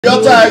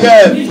Your time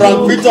again,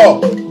 Frank Victor.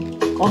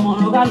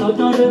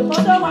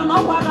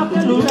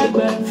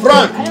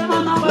 Frank,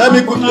 let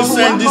me quickly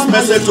send this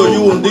message to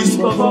you in this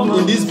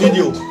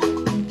video.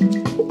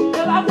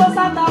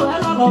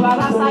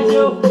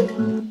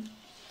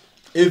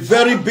 A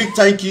very big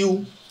thank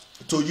you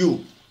to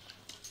you.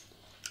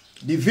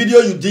 The video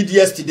you did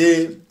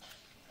yesterday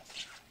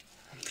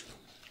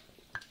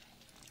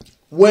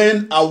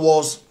when I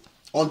was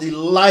on the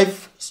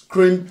live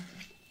screen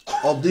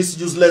of this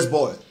useless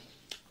boy.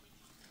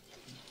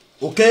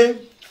 Okay?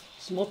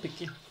 Small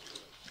picking.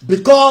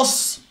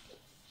 Because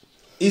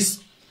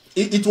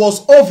it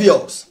was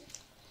obvious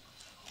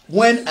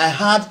when I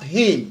had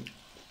him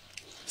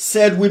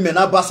said women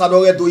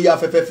ambassador do ya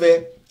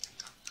fefefe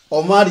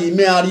omari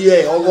me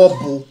ari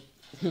orobo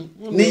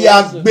ni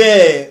ya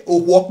gbe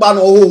owo pa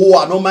no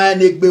hoho no ma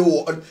negbe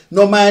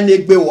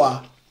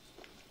wa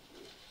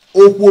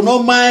owo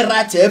no my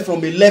right here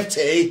from the left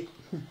here.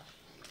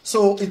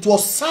 So it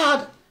was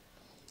sad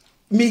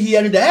me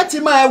hearing that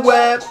in my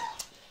web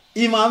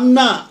even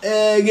now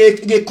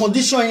the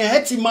condition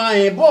in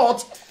my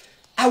but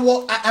I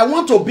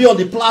want to be on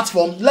the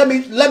platform. Let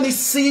me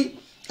see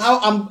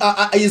how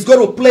he's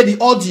going to play the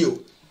audio.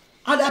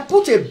 And I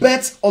put a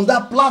bet on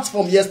that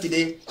platform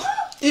yesterday.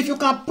 If you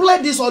can play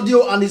this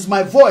audio and it's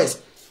my voice,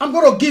 I'm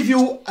going to give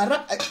you,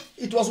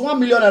 it was 1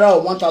 million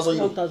or 1,000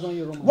 euro. 1,000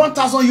 euro.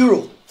 1,000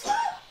 euro.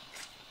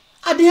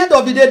 At the end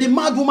of the day, the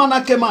mad woman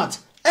came out.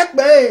 And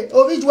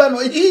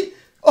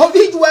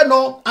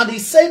he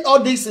said all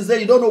this is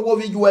that you don't know what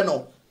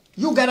Ovijueno.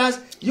 You guys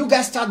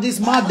start this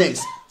madness.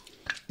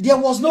 There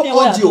was no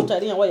audio.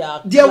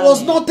 There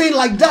was nothing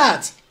like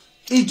that.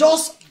 It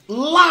just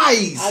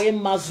lies.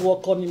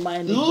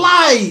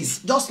 Lies.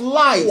 Just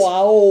lies.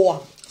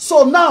 Wow.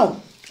 So now,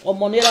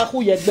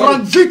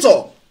 Frank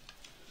Victor,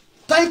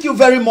 thank you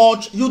very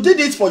much. You did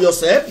it for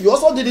yourself. You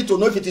also did it to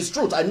know if it is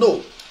truth. I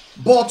know.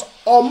 But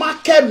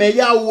Omake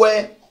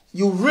Meyawe,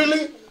 you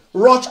really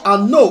rush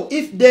and know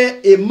if there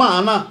a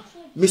man,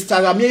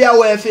 Mr.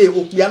 Rameyawe Fe,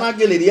 Okiana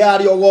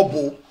Geleriari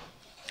Orobo,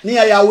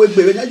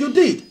 you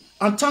did.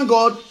 And thank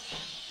God,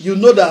 you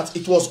know that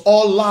it was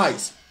all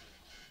lies.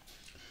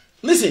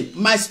 Listen,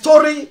 my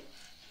story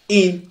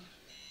in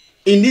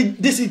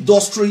this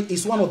industry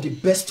is one of the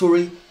best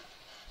stories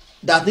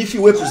that if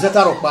you were presenter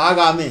of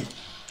Bahagame,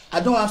 I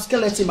don't have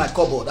skeleton in my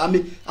cupboard. I'm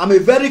a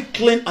very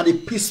clean and a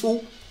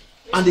peaceful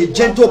and a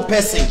gentle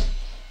person.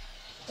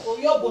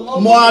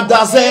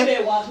 Moadaze,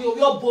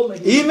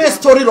 ime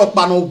story of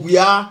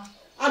Panoguia.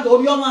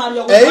 Who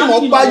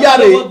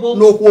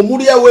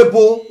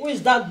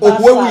is that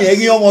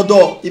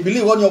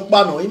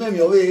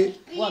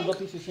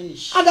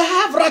and I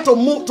have right to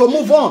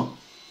move on.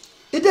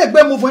 It take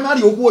be move on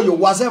you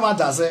whatever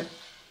does it.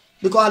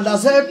 Because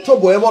does it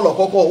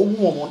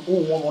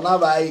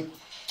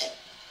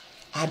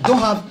I don't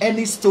have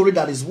any story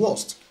that is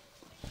worst.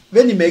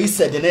 When he may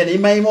said and then he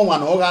may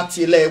one or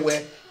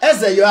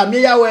as you are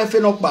me away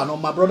fenokban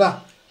my brother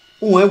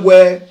who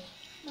were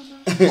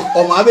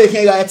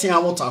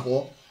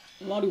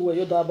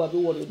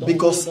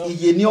because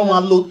you knew my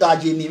load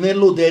that you need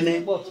load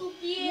any.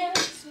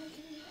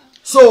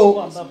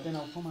 So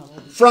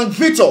Frank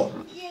Victor,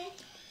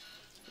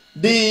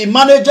 the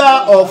manager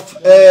of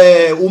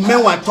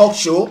Umewa Talk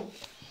Show,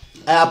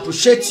 I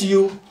appreciate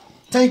you.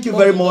 Thank you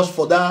very much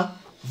for that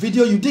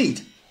video you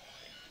did.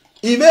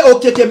 Ime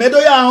okeke medo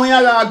ya ahun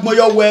ya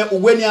agboyo we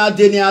uwe ni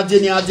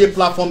ade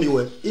platform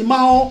iwe.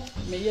 Imao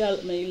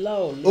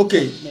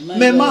okay.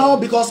 Memao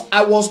because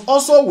I was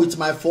also with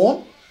my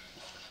phone.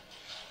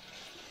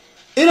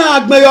 Ina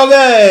agboyo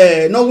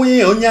re no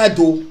wi onya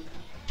do.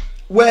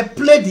 We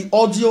play the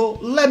audio.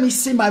 Let me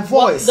see my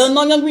voice. You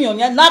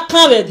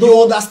understand?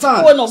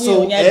 So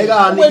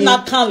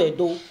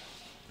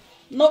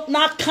no,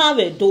 not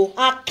carry do.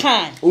 I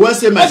can't. What's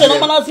the matter? No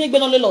man see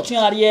no little thing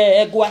are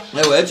here. What's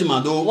no man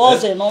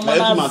see no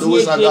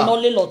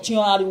little thing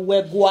are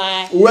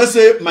here. What's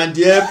it, my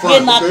dear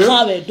friend? Not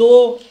carry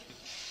do.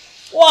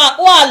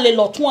 What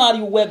little thing are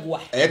here?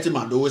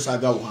 Etimado we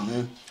saga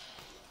one.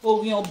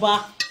 Oh, your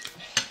back.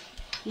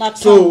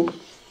 So,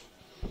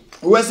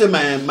 what's it,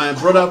 my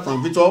brother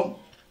from Victor?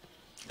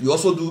 You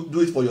also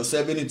do it for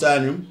yourself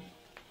anytime.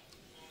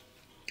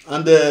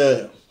 And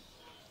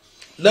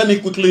let me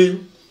quickly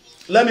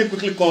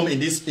come in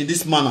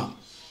this manner.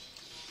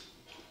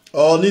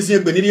 Oh, nisi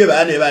benidi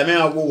ba ne ba me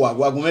ago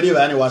wa gumedi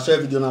ba ne wa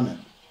share video na me.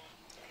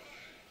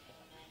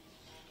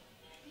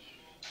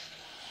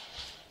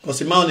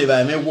 Cause ma ne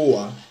ba me wo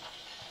wa.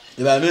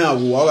 E ba me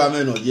ago wa ga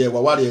me no ye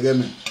wa de ge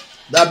me.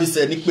 That be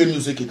said ni pe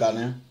music ka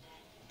ne.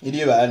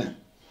 Idi ba ne.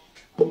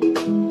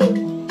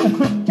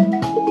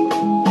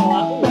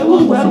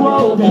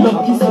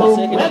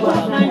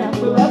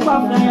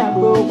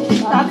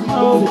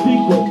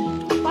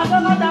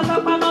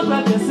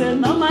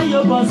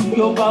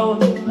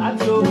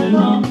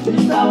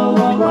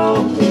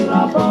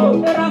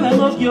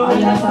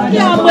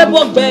 Yeah,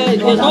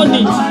 there's no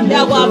need.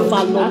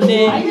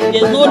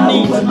 There's no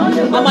need.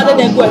 I'm not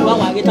going to go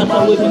and get a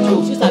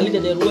sister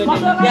leader the ruin.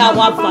 Yeah,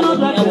 what follow.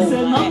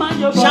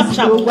 Sharp,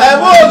 sharp.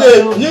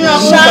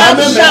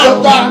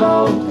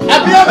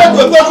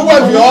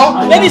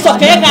 Maybe so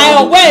can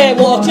I where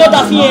what you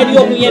da fi eri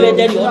ogun yen be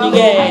deri oni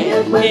ge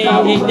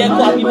de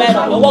ko abi me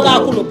no wo ga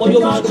ku lo boyo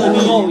mi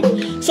yo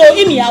so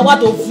imi awa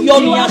to vio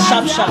mi ya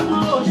sharp sharp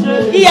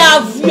iya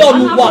vio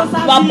nu wa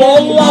bo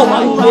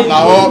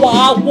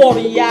wa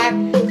worry ya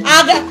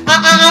aga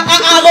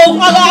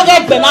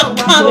pe na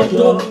kan be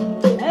do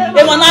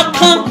e ma na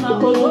kan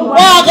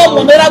wa ga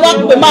mo na wa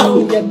pe ma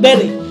ku je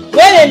bere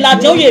wele la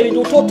je oye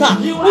do total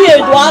uye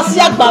do asi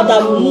agbada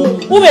mu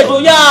uwe do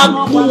ya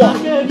kuwa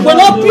we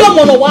no pio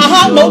mo no wa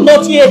ha no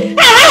tie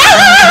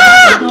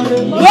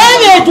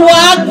wele do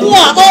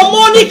akuwa o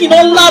money ki no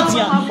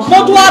latia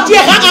mo do atie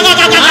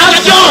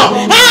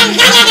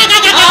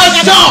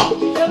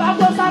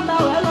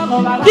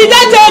did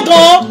I take go?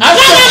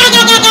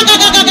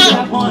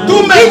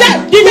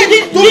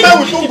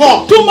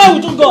 Two men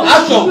with go.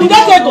 Did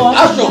I take go?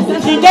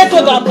 Did they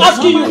take go? I'm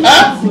asking you.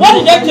 What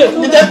did they take?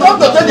 Did they come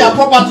to take their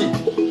property?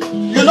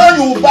 You know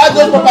you buy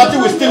those property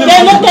with stealing.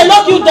 They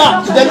lock you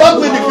down. They lock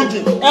me in the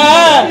kitchen.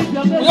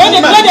 When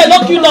they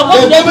lock you down,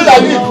 what do they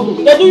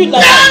do? They do it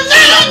like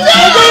that.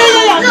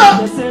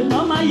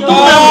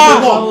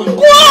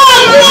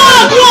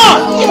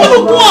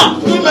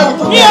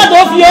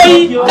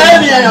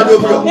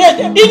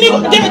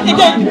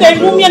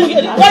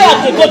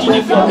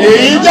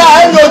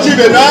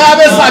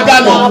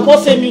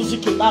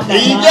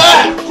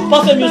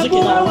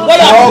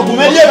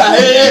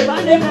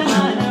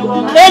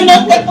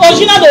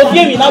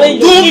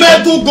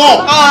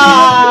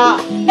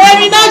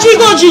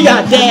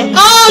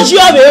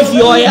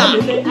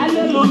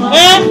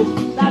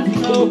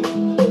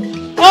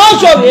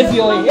 Ọjọ́ rẹ̀ fi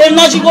ọ̀yẹ́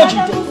ẹ̀nájí kò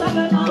jìtẹ̀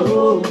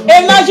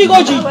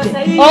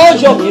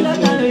ọjọ́ rẹ̀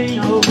fi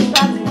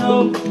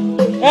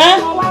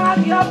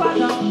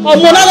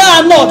ọmọ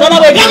náà náà tọ́lá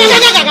wẹ̀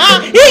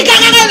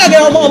gàgàgàgàgà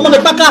ọmọ ní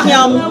pákà fi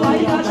àmú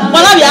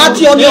mọ́lábì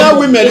àti ọ̀nà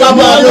women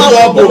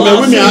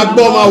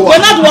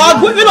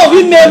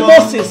women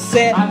Moses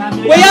sẹ́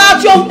wẹ̀ yá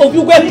àti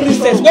òbíwẹ̀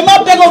princess wẹ̀ má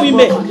bẹ́gọ̀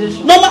women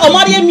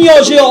ọmọdé mi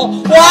ọ̀ṣẹ́ ọ̀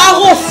wọ́n á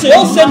hó ṣe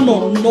ó ṣe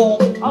nọ̀nà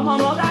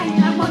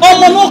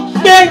ọmọ náà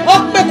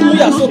pé kùnú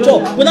yà sọ́tọ̀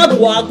wọ́n náà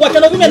wọ́n àgbà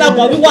kẹ́lẹ́ women náà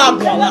wọ́n wíwá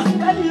àgbà wa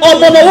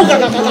ọmọ náà wọ́n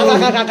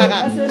kàkàkàkàkàkàkà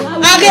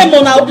ààrẹ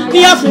mọ̀ náà ní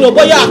àfihàn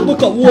bọ́yá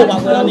àpòkọ̀ wúwo wà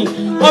wọ́n ní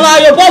ọ̀nà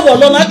àyọ̀bọ̀ wọ̀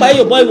lọ́nà àgbà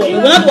àyọ̀bọ̀ ìwọ̀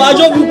wọ́n náà wọ́n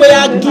àjọ wípé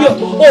yà gí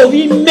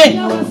orí mẹ́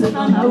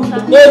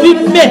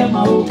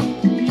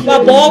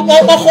bàbá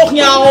ọkọ̀ kí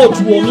a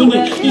ọ̀dù òní ni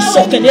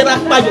ìsọ̀kẹ̀lẹ̀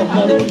rápá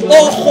yọ̀mọ̀ rẹ̀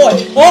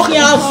ọkọ̀ kí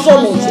a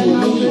sọ̀nà ọ̀dù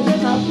òní ni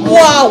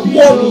wọ́n á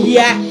wọ̀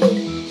yá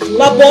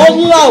bàbá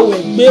ọ̀nà àwẹ̀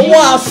gbé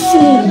wọ́n á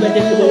sùn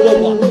mẹ́tẹ̀ẹ̀tẹ̀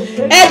lọ́wọ́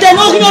ẹ̀jẹ̀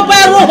náà kí wọ́n bá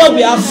ẹ̀rọ ọ̀gbọ̀n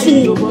gbé á sùn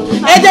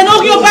ẹ̀jẹ̀ náà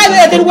kí wọ́n bá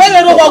ẹ̀jẹ̀ wẹ́rẹ́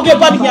ẹ̀rọ ọ̀gbọ̀n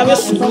gbé á bá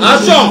sùn.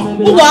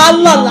 wọ́n á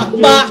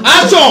lálàpá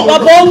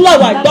bàbá ọ̀nà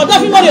àwẹ̀ gbọ́dọ̀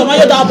fí mọ́ni ọ̀nà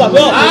yọ̀dọ̀ àbọ̀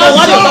bẹ́ẹ̀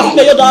ọ̀nà yọ̀dọ̀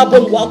fí yọ̀dọ̀ àbọ̀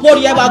wà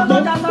kórìí ẹ̀ bá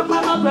gbọ́n.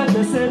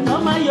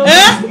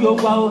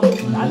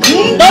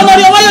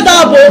 Lọ́lọ́rí ọwọ́ yóò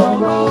dáàbò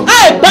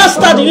ẹ̀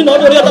bastard nínú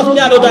ọdún orí ọ̀dọ́ fún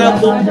mi àlọ́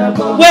dáàbò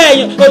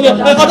wẹ́ẹ̀yìn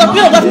ọ̀dọ́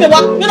fún mi wá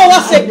nínú wá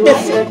ṣe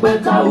pèsè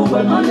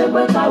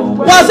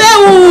wà ṣe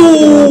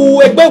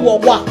ẹgbẹ́ wọ̀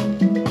wá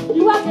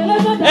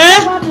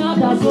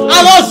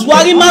àwọn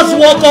zuwari máa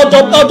sùn ọkọ̀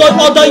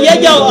ọ̀dọ̀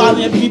yẹ́yẹ́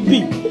àmì bíbí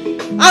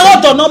àwọn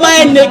ọ̀dọ̀ náà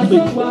máa ń nẹ́gbẹ̀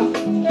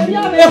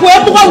èkó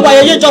ẹ̀kọ́ wà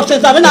yẹ́yẹ́ job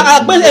center mẹ́ta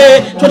àgbẹ̀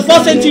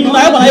 24 century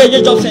náà ẹ̀wọ̀n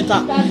yẹ́yẹ́ job center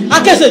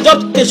akẹ́sẹ̀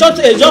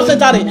job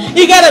center rẹ̀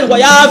igẹ̀rẹ̀ wà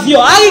yà á fi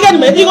ọ̀ agẹ́gẹ́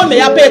ni ìgò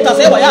mẹ́yà pay tax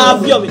wà yà á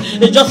fi ọ̀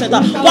job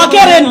center wà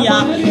kẹ́rẹ̀ nìyà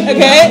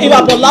ẹ̀kẹ́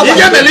ìwàbọ̀ láwà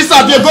ìjẹ́ mẹ́lísà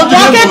fi ègó dìbò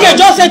wà kẹ́kẹ́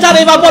job center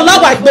rẹ̀ ìwàbọ̀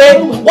láwà gbé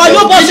wà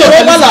yóò bọ́ ṣòro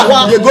wà láwà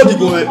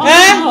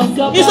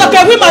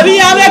ìsọ̀kẹ́ wí màbí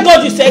yà rẹ̀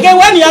gòdì sẹ́gẹ́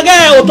wẹ́ nìyà gẹ́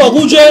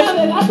òtọ̀gúnjẹ́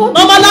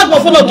ọmọ alágbọ̀n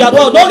fún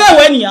ọ̀gàdọ̀ lọ́gẹ́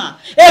wẹ́ nìyà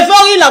ẹ̀fẹ́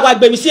orí làwà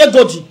gbèmí sí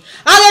egòdì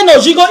ale no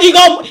jigo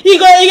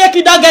igo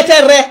kida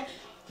getere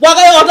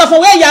waga oda fo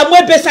we ya mo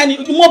besani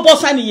mo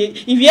bosani ye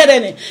iviere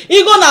ne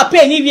igo na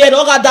pay ni iviere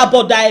o ga da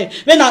bodai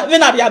we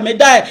na ya me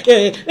dai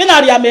we na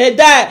ya me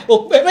dai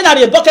we na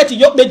ya bucket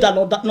yo me da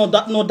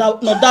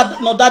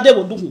no da de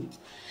wodu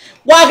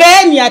waga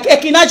eni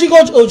ekina jigo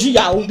oji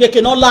ya u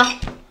geke no la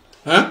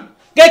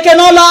keke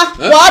no la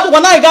wa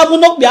na iga mu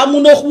no pe amu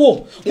no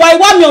wo wa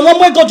iwa mi won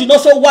mo egodi no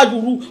so wa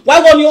yuru wa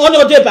wo ni oni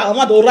ode ba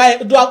won do ra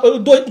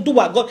do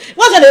wa god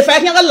won se le fa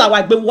kian la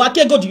wa gbe wa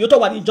ke egodi yo to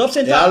wa ni job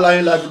center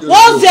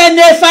won se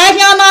le fa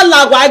kian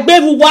la wa gbe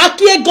wa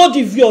ki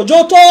egodi vi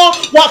ojo to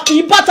wa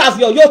ki bata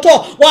vi yo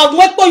to wa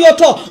mo epo yo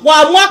to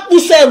wa mo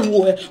apuse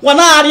ru e wa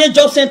na ari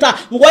job center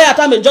wo ya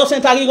ta me job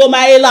center ri go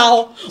ma e la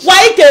o wa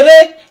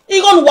itere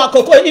igon wa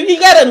koko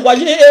igere wa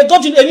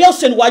egodi eri o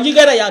se wa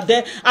igere ya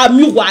de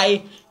ami wa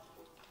e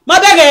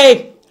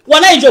mabege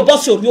wana ijo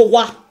boss ori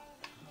owa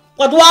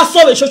kodo wa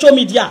so social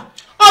media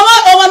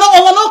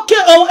owo no ke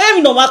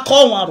emi no ma ko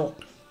won ro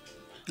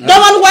da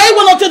wan wa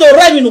iwo no te do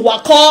remi no wa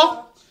ko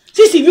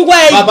sisi bi wa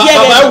e je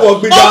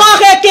o ma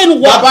ke ke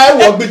nu wa baba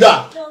e wo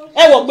gbida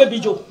e wo gbe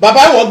bijo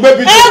baba e wo gbe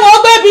bijo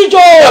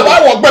baba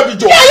e wo gbe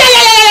bijo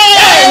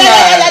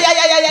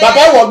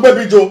baba e wo gbe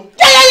bijo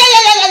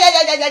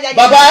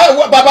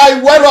baba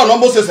iwo ro no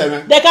mo se se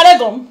me de kare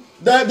gom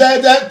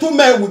The 2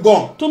 men will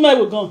gone. 2 men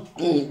will gone.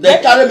 They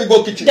carry me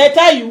go kitchen. They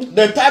tell you.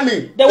 They tell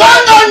me. No.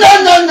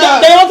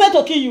 They wanted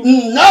to kill you.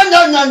 No.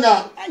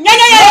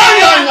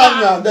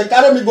 They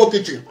carry me go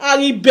kitchen.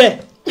 Aribe.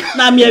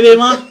 Na mi ebe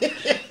ma.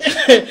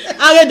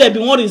 Are there be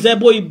one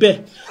resemble ibe.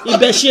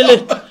 Ibe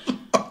shele.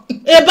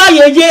 Eba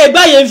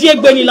ye vie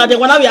gbe ni la de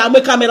wana we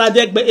agbe camera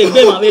de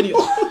egbe ma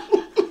video.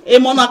 E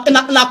mo na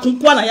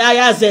kunkwa na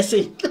ya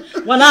zese.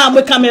 Wana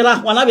agbe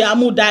camera wana we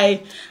amu dai.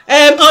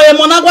 E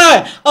mo na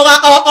gwa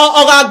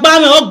oga agba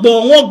mi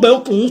ogbo won gbe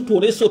okun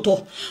tore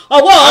soto.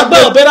 Owo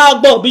ogbe obera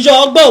ogbo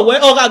bijo ogbo we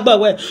oga gbe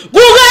we.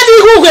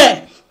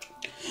 Guge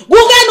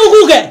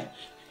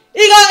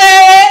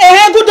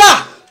Iga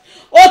guda.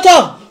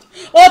 Oto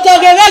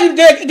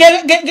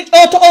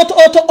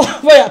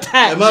for your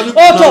time.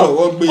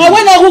 Oto.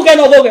 When no guge.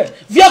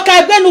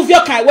 Viokai when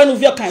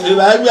viokai.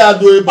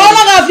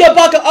 All of your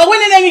pocket. Or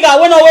when enemy ga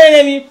when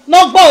enemy.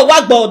 No go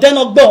wagbo then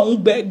no go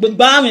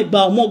ba me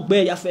ba mo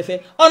gbe ya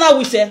fefe. Ona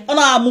we say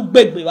ona amu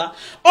gbegbe wa.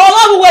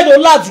 All of we do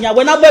lads yan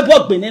when na gbe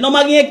gbe no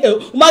mari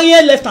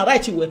left and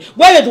right way.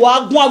 Where do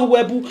agun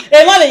awebu.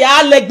 E ma le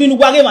ya legbinu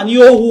wa ge ma ni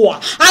ohu a.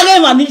 Age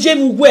ma ni je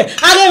mu gwe.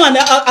 Age ma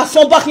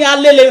asonba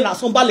kian lele na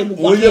asonba le mu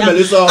wa.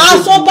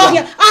 Asonba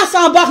kian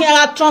asonba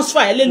kian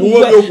transfer le lu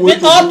we.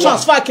 All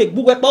transfer ke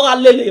gbuwe pa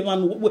lele e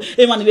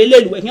ma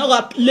lele we. Yan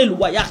ga lelu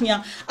wa ya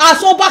kian.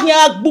 Asonba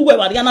kian gbuwe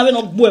wa ya na we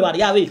no gbuwe wa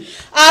ya we.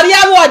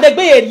 Ariawo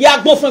adegbe eri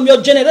agbo from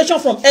your generation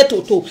from head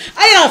to toe.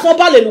 Aya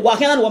asonba lelu wa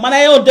kian na wo mana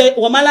ya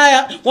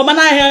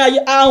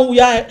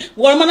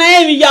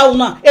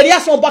una eri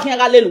asonba kian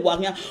ga lelu wa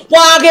kian.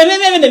 Wa ge me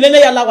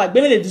ya la wa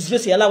gbe me le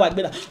disgrace ya la wa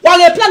gbe da. Wa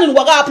ge plan ni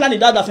wa ga plan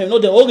that da fam no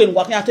de o ge ni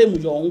wa kian te mu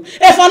yo hun.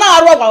 E fa na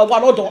aro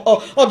wa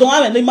odon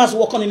ame ni mas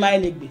work on my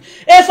negbe.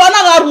 E fa na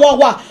aro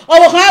wa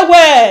o kan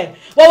we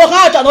wo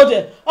kan ta no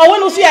de o we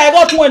no si ai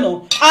go tun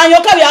no an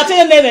yo ka bi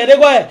ati ne re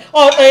go e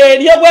o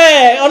eri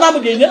we ona mu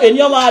ge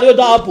eni o ma ri o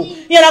da apu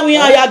yen na wi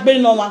ya gbe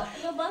no ma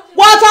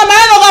wata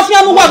ma no ga fi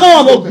anu wa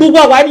gan mo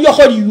gbugbo wa ri yo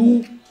ko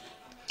yu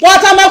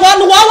wata ma go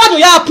nu wa do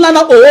ya plan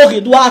na o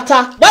ge do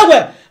ata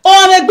wewe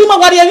o me gbi mo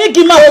wa ri emi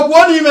gi ma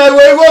ogwo ni me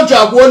we go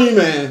jagwo ni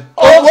me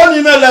ogwo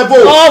ni me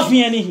level o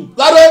fi enihi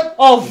lare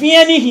o fi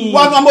enihi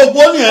wa ma mo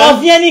ogwo ni o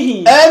fi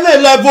enihi e me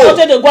level o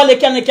te de gwa le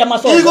ke ma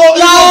so igo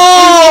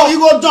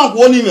jump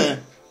wo ni me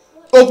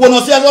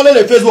Opono si ago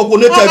le Facebook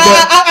ne tegbe.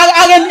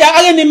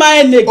 Are ni ma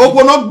ene.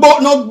 Opono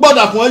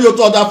gboda fún yo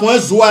to da fún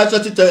zuwa se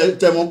ti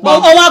te mo pa.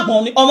 O ma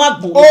gbon ni, o ma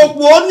gbon.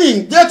 Opo ni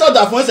de to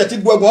da fún se ti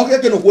gbogbon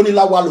keke no ko ni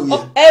lawa lo ye.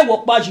 E wo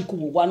pa ji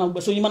ku wa na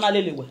gbe so yin ma na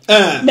lele we.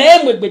 Me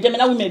e mo gbeje me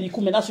na wi me ri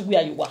ku me na su gbe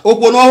ayo wa.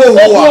 Opono ho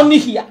wa. Opo ni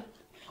hia.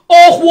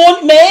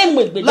 Opo me e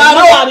mo gbeje. La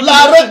ro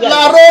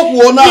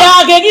na.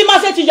 Ya ge gi ma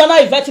se ti jana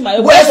invite my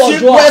we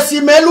bojo. We si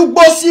me lu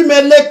gbo si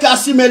me le ka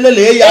si me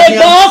lele ya ni.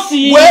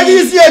 We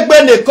ri si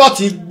egbe ne cut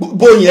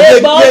boyin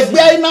egbe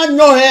ina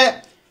yan he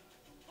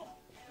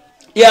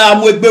ya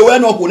mo egbe we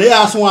no ko ne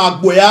ya sun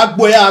agbo ya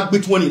agbe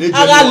tí wọ́n ni reje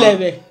ara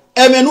lere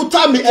emenu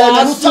ta me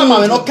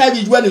no ka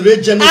bi we ni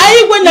reje ni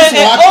ai we na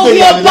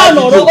ogi oba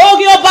loro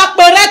ogi oba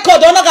pe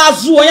record ona ga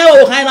zu o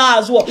yan o kan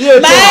na zu o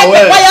ma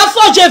wa ya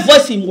forge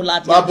voice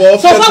imulati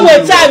so for we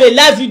time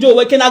live video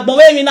we ken agbon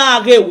we mi na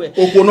arewe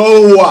opono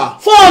wa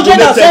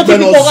 440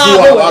 people ga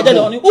arewe de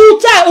oni u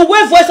ta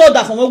we voice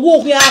order fún we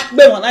wo ki a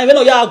pe won na we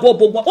no ya go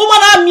gbogbo o ma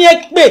na mi e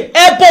pe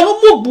e bo lu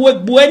mu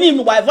gbu eni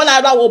mi wa fo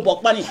la ra wo bo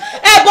pa ni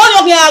e bo ni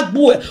o ki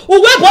agbu e u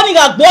we bo ni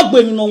ga gbo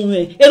gbe mi no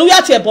we eru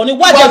ya ti e bo ni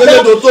wa je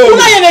pe u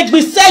na ye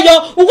gbise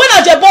yo u we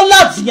na je bo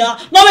lati yan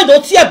no we do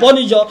ti e bo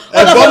ni yo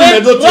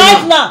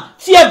right now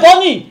ti e bo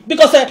ni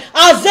because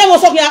azewo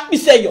so ki a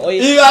pise yo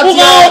e u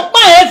ga pa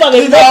e fa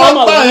le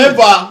pa e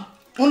fa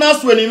una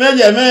swe ni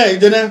meje me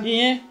idene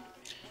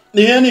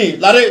ni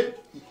lare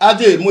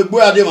ade mo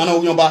gbo ade ma na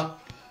oyan ba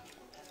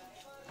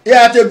e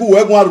ate gu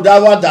egun aruda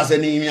wa dase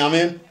ni mi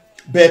amen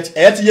but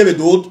e ti ye be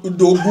do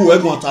gu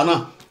egun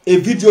tana a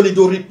video ni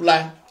do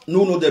reply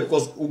no there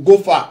because we go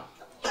far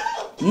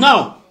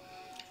now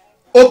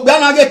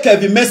Ogbanage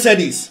Kevin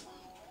Mercedes.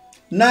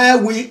 Na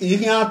we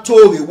here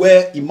told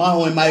where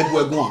Imaho and my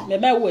boy gone. Me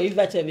we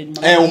invited him.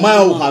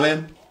 My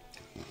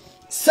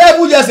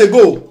 7 years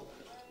ago,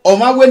 on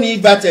my way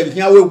invited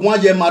here with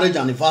 1 year marriage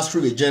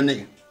anniversary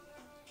journey.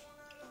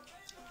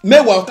 Me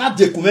wa ka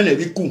de kumene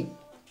biku.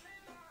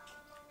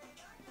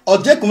 O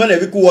de kumene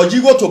biku o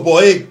jigo to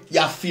boy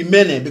ya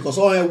female because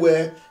on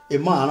where a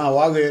man na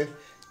wa we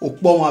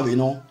okpo ma we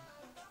no.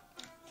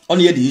 On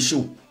here the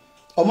issue.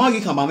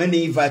 Omagi kama me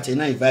ni invite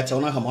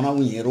ona kama na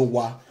wunyero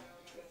wa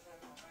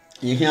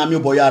yehin ami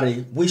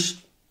boyare wish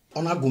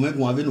ona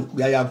gomegun ave no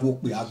kuya ya go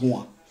pe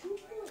agun.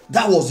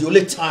 That was the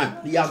only time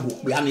the ya go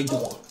pe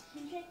anigun.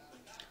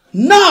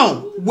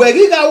 Now we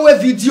giga we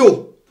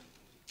video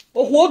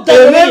o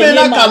da me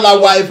na kala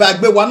wa if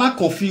agbe wa na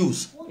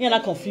confused. You na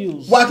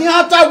confused. What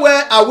after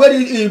where I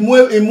wait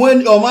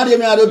imwe omari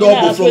me ado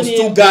do from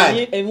Stuttgart.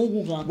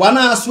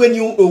 Wana aswen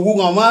you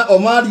owu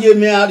omari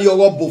me ado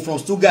go from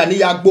Stuttgart ni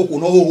ya gbo ko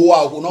no ho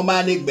a ko no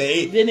ma ni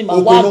gbe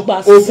opono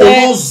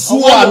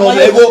zuwa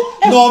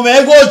no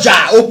mego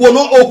ja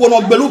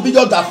opono gbelu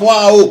video da fun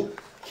a o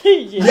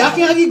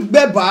Yakin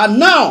beba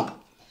now.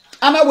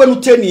 And I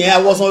went to 10 years.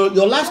 I was on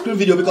your last screen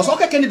video because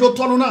okay, can you do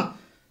turn on?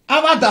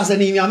 Ava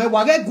doesn't even ame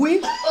wage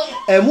gui.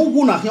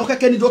 Muguna, okay,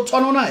 can you do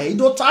turn on?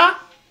 Do ta.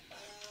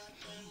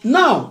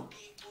 Now,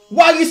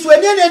 while you swear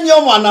in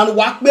your one and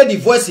walk me the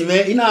voice in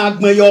a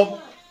agmayo.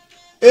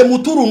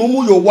 Muturu no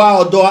mu yo wa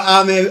odo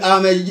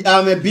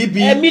ame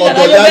bibi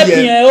odo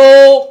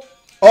yaye.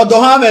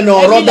 Odo ha me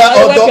no roda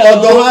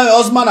odo ha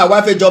husband and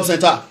wife job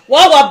center.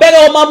 Wa bere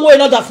o ma mu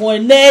another for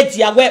net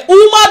ya we.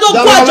 Uma do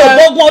kwa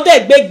jobogun de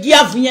gbe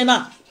gia fien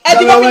na. E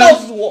di ma no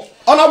wo.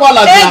 Ona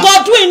wala ja. E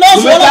go twin no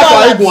so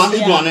wala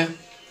igwan.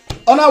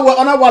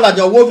 Ona wala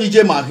ja wo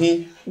vj ma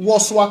hin. Wo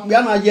so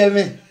akpe na ye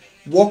me.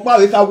 Wo pa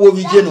we ka wo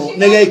vj no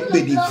na ga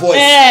ikpe the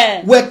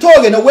voice. We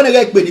talk no we na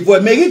ga ikpe the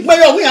voice. Me gbe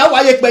yo we ha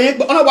wa ye pe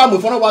ona wa mo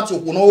fo na wa ti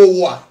okun no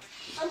wo a.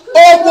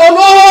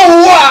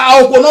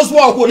 Opono so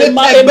okun le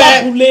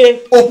egbe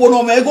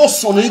opono me go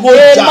son ni go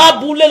ja ma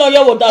bule no ye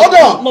wo da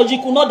no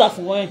jiku no da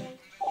fun e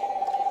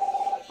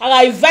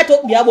ara invite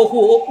bi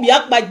aboko bi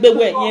apagbe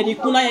we yen ni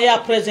kuna ya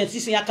present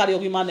sisin ya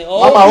carry mama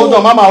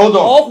hold on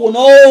okun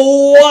no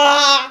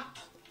wa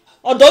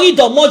odo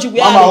ido moji we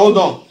mama hold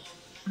on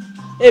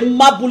e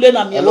ma bule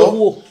na mi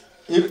lowo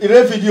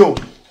ire video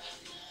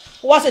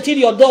wa se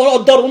ti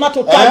odo una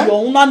to ta yo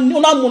una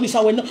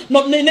monisa we no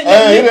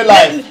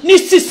ni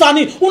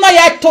sisani una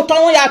ya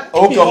total ya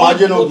okay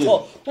imagine okay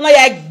una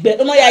ya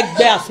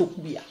gbe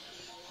asokubia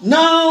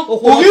now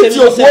ogiti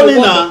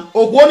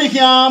okwoni ki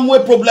am we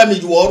problem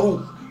is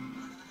woru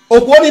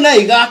okwoni na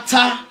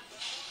igata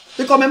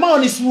because me ma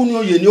oni siwu ni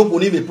oye ni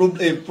okwoni be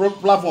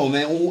platform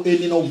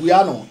eni no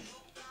bua no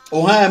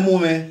o ha emu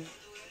me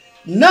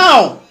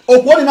now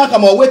okwoni na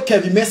kama we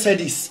Kevin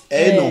Mercedes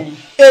no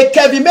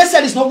Kevin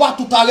Mercedes no wa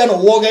tutare no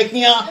wo ge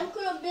kian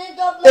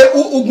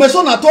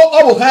ugmeso na to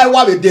obo kan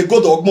wa be de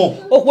god ogbon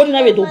okwoni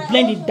na we do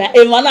blend it that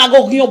e wan na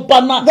go kin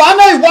bana wa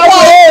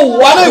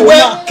na we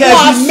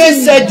Kevin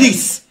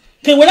Mercedes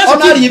ke we na se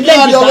blend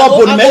it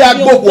obo ni me ya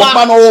gboku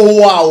pa no ho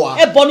wa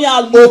e boni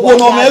alu obo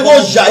no me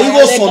go ja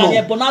igo sono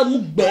e bona mu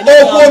gbe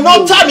obo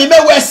no ta mi me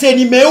we se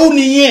ni me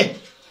uni yen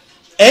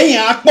eyin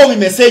apo mi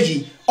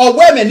message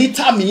owe me ni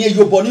ta mi yen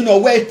yo boni no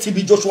we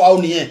TB Joshua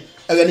uni yen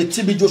ni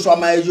TB Joshua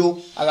ma ejo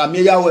ara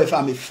mi ya we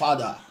fa mi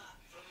father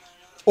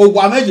o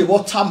wa meje wo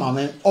ta ma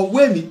me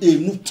owe mi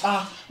enu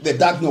ta the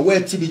dark no we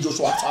TB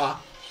Joshua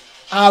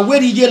ta we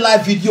DJ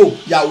live video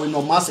ya we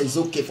no mass is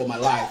okay for my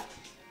life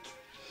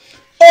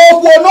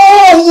ogwo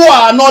no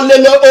wa no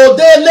lele o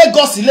de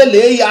Lagos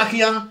lele ya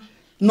kian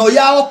no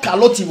ya o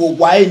kaloti wo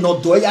wa e no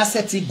do ya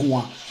seti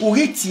gun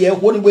uri tie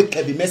ho ni we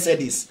Kevin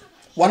Mercedes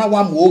wana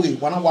wa mu ore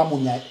wana wa mu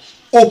nya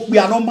opi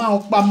anoma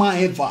opa ma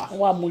eva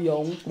wa mu yo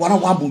hun wana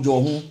wa mu yo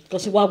hun to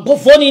si wa go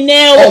phone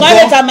ne o ma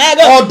beta ma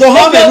go odo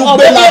ha me lu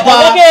gbe la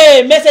ba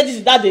okay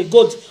Mercedes that dey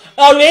good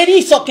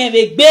already sokan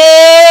we gbe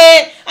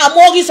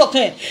amori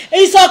sokan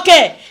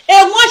isokan e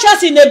won sha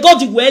si ne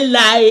god we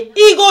lai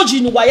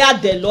igoji nu wa ya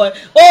de lo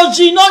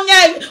oji no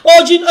nya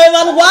oji e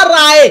ma wa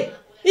ra e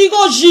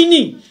igoji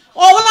ni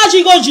o won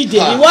ji goji de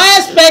we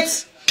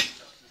expect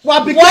wa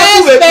be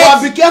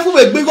careful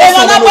we gbe go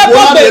so no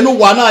go na nu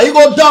wa na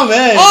igo down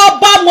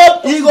oba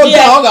mo igo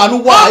down ga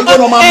nu wa igo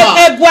no mama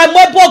egwa mo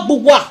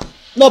bogbu wa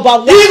number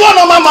 1 igo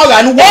no mama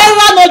ga nu wa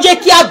era no je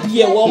ki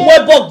abie wo mo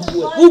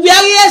bogbu we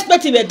very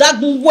expect we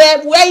dagun we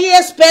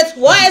expect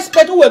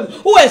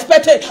who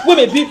expect we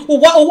may be who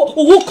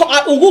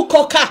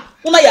koka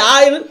una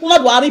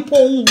do ari po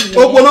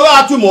ogbono ga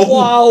atu mo ku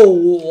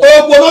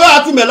ogbono ga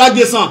atu me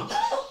lagesan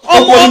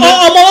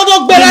ọmọ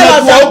do gbere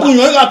la za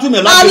okunyan ga atu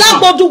me lagesan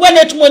alagbodu we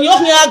ne tumo ni o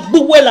hin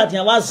agbuwe la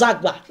dia wa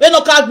zagba we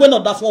no ka gbe no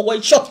da fun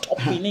wo shut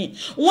up ni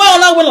won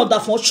ona we no da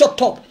fun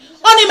shut up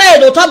oni me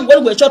do tam go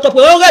we shut up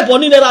we o re bo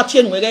ni le ra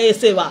tie nu we re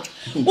se ba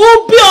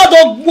ubi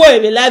odo gbo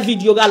e live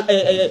video ga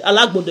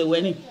alagbodu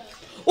we ni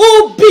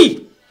ubi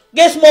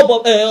get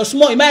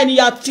small imagine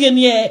ya tie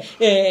ni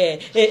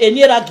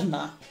eni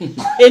ragna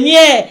eni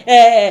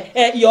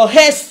your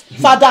his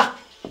father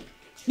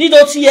ni do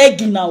tie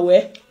gina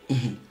we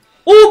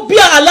ubi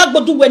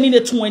alagbodu we ni ne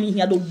tun eni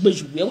hia do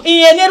gbeju we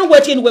eni ru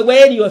we tie ni we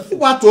eri ofu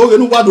wa to re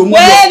nu wa do mu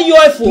we eri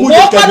ofu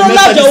wo pa do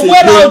la je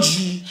we ra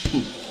oji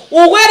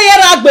o we ri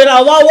ra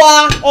gbera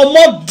wa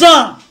omo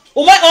dan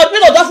o me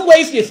no da fu we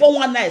if you for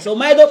one night o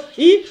me do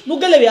nu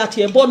gele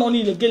ati e bo no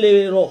ni le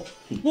gele ro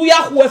nu ya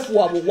hu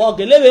efu abo wo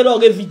gele ro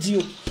ge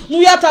video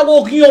nu ya ta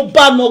go kin o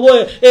ba no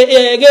go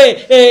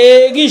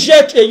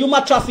jet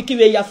human trafficking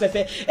we ya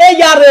fefe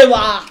ya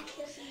rewa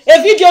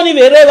video ni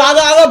mere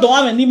wa don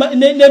ame ni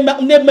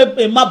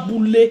ne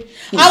mabule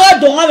ara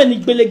don ame ni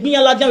gbelegbin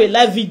yan lajan we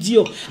live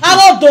video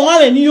ara don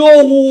ame ni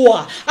owo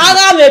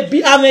ara me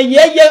bi ame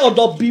yeye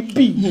odo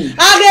bibi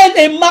ara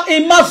e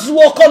ma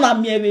zuo ko na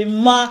mi e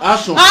ma ara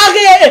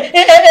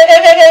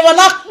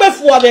wana pe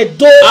fu ave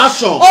do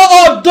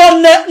o do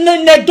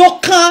ne do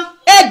kan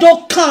edo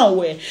kan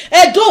we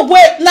edo we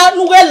na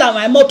nuwe la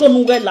wa moto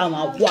nuwe la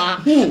wa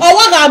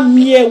owa ga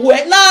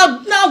miewe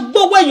na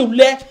gbogbo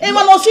yule e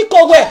ma no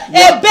siko we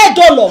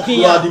ebedo lo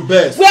you are the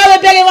best we are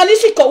bere wa ni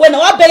siko we na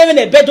wa bere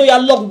ni ebedo ya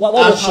lo wa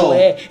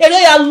we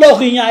ere ya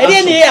lo yan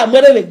ere ni ya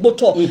mere we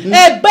gboto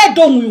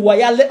ebedo nwiwa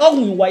ya le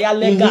onwiwa ya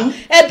lega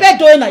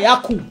ebedo na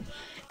yaku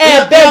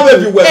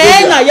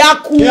ebedo na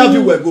yaku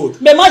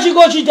me ma ji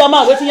go ji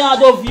dama wetin ya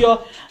do vio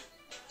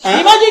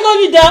imagine go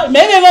ji da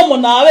me mo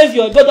na we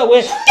vio go do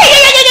we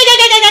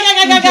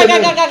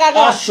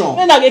action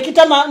na ge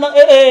kita na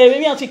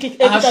mi anti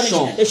kita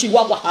ni e si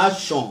wa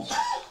action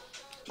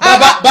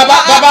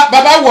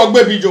baba wo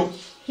gbe bijo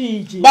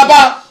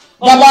baba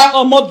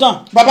omodan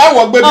baba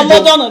wo gbe bijo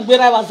omodan gbe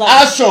ra wa za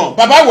action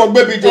baba wo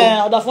gbe bijo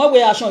oda fun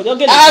we action do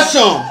ge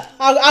action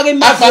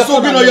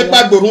afaso bi no ye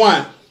pa gborun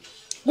an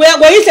we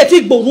yi se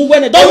ti gborun we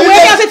ne do we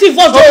ya se ti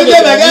voice do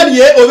orije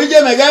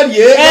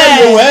megarie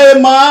yo e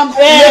ma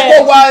ye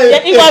ko wa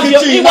e wa bi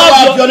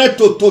one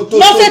to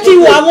no se ti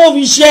wa àwọn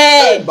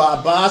obije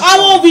baba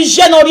àwọn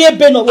obije no ri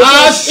ebe no we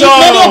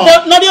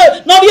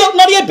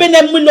no ri ebe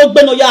ne mu no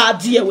gbe no ya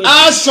adi e we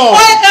action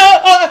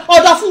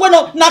oda fun we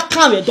no na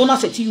kan we do na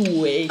se ti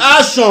we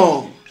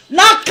action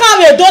na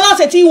kare do na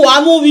se ti wa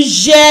àwọn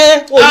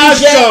obije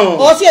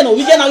o si e no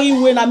obije na ri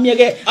we na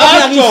miere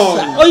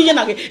o yin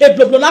na e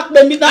bloblo na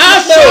pe mi na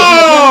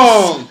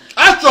action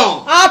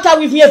ata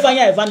with me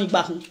eva ni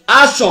gba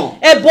action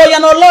e boya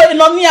no lo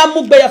no mi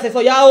amugbe ya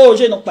fefo ya o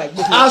je no pa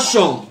igbo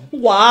action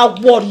wa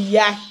worry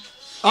ya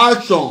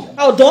action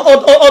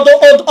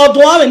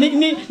odo ame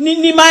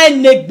ni ma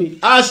enegbe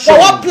action for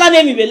what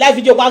plan me live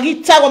video wa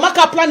rita wa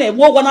maka plan e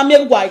wo na me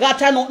gwa ga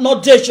ta no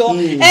dey sure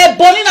e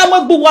boni na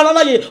mo gbu wa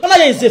na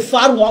ye ze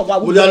faru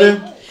wa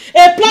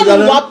e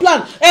plan wa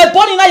plan e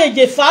boni na ye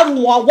je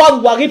faru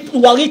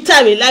wa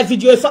rita live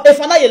video e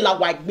fa na ye la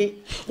wa gbe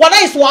wa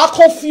na is wa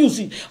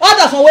confusing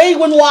other for we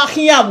when wa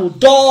hian wo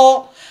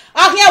do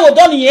akia wo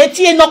don ye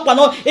tie no pa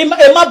no e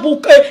ma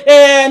bu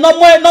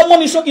no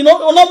money so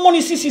no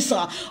money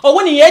sisisa o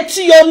woni ye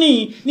ti yo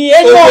ni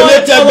e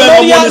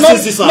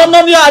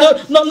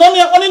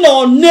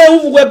no ne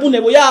wu we bu ne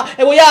wo ya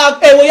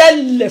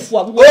lefu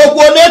abu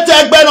ogo ne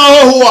tegbe no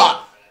hohua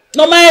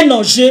no ma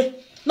enoje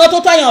no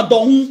to tayan do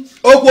hun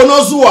ogo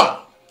no zuwa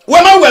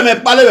we ma we me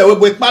pale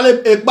we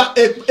pale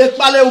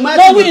o ma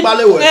ti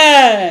pale we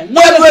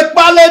we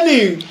pale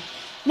ni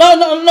no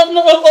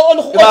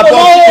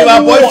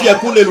ba boy fi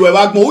ekun le lu e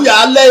ba gbon o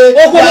ya le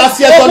ya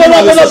si e to ni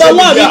ma social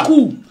media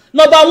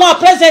number 1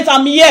 president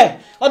am here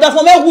oda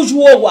for me huju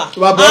o wa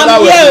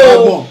am here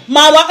o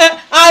ma wa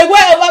I we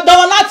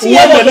da na ti e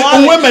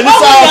unwe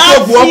melisa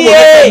to bu o ko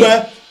egbe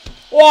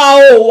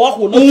wa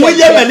ko no unwe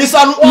ye melisa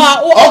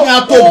o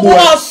kan to bu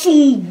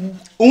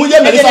unwe ye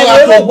melisa ga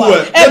to bu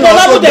e bo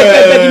la bu de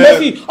pepe di mo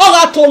fi o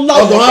ga to la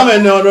o ma me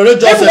ne o re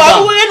just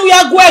wa enu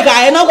ya gwe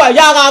ga e na wa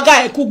ya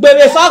ga e ku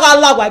gbere fa ga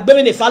la wa gbe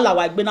me ne fa la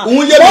wa gbe na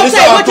unwe ye melisa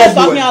ga to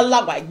bu fa mi ala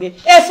wa gbe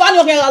e fa ni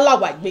o kan ala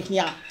wa gbe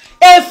kian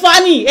e fa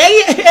ni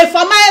e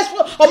fa ma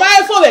o ma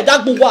e fo we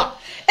dagbo wa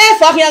e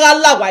fa kian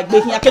ala wa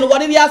gbe kian kenu wa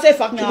ni ya se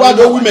fa kian wa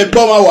do women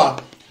gbo ma wa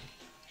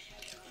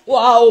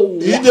wow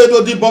ide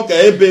do di boke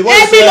ebe wo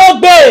se e mi lo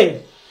gbe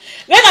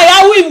when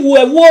I wi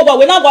wo wa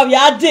we na gwa bi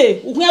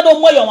ade ukun ya do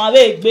mo yo ma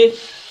we gbe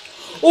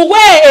uwe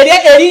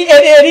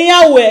eri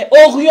ya we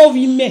ori o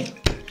vi me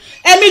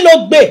emi lo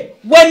gbe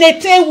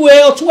wenete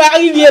we o tu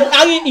ari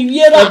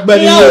iwie ra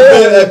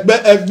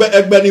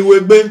egbe ni we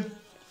gbe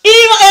e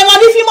ma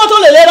ni fi moto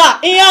lelera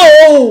iya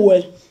o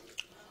we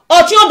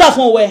o ti o da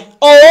fun we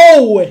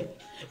o we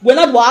we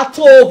na do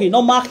atogi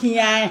no ma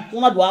kian we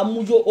na do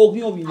amujo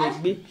ogun obi le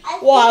gbe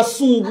wa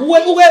sun we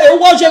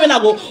wo je me na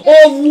go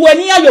o we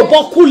ni ayo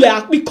bokule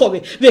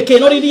apikobe we ke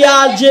no ri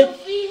aje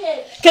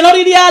ke no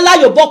ri ala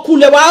yo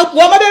bokule wa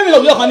ma be mi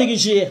lo bi o kan ni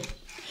gije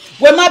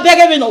we ma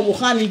bege mi no wo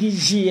kan ni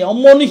gije o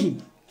mo ni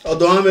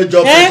odo ha me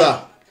job center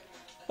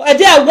e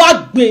dey wa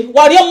gbe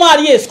wa ri o mo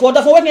ari esku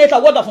odo fo we ni eta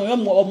woda fo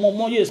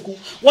mo ye esku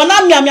wa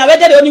na mi we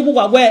dey oni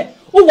gugwa we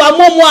uwa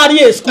mo ari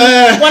esku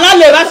wa na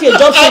le ra fi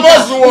job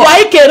center wa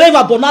ikere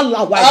ma bona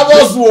la wa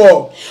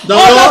abozuo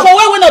odo fo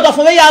we no odo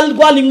fo we ya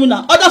gwa li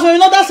nguna odo fo we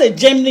no that say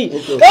Germany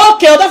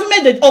okay odo fo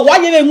me dey o wa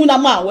ye nguna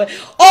ma we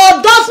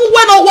odo fo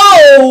we no wa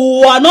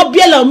o no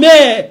biela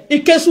me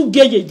ikesu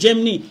geje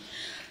Germany.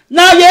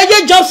 Now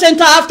you job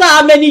center after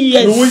how many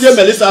years? No,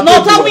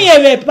 tell me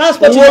a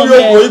passport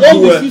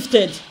you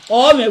 50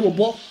 or me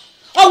bo.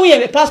 Oh, we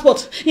have a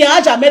passport. You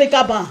have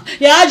America ban.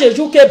 You have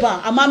UK ban.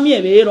 I'm a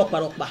me rock.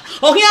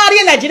 Okay, are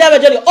you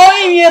Nigeria? Oh,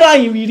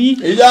 you really?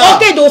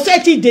 Okay, those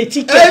 30 day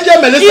ticket. Where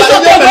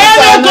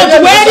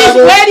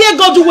you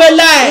go to where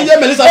lie?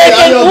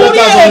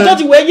 Go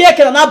to where you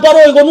can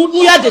borrow.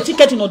 You have the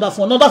ticket in order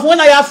for. Not that when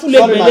I have full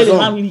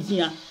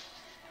here.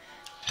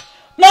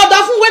 No,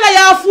 that when I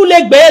have full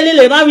leg belly,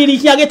 and really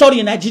here get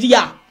in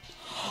Nigeria.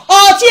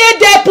 Oh, tie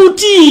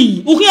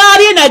deputy. You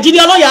are in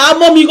Nigeria. No,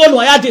 mommy go no.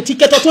 I had the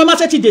ticket. Or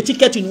 20 the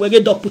ticket in where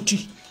get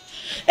deputy.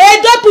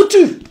 A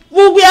deputy.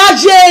 we are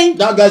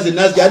that guy's a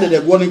nice guy.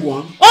 They're warning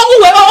one. Oh,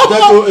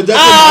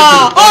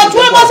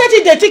 we must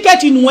set the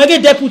ticket in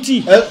Wege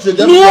deputy.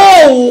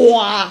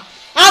 No,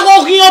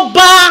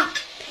 Agogioba.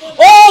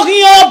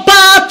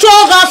 Orioba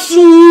toga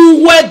su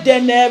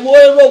wedene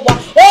woeroba.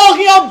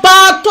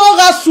 Orioba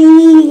toga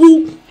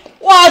su.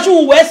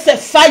 Waju we se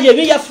fa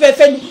ye ya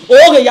fefe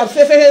ore ya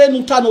fefe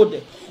nu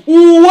tanode.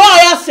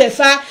 Uwa ya se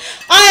fa.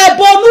 A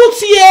bonu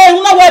tie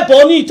una we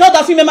boni to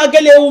da fi me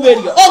magele uweri.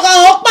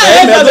 Oga opa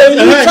e fa be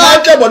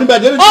nuta. Oga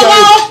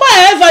opa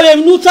e fa be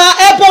nuta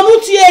e bonu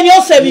tie ni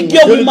o se bi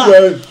gbe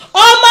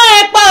Oma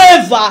epa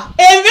eva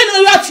even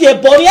lati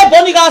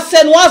eboni ga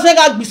senu wa se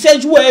ga gbise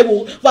ju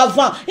ewo va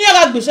van ya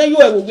ga gbise ju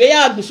ewo we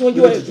ya gbise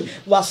ju ewo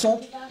va son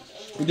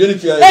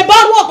e ba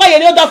ru opa ye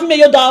ni o da fi me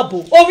yo da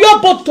bo obi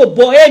obo to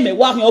bo e me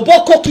wa hin obo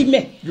koki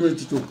me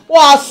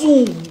wa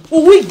sun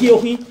uwi gi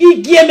ohin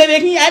igi emebe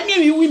kin ya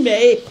mi wi me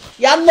e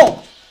ya no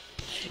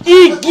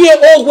igi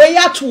owe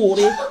ya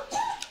tuore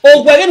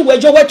ogwere ni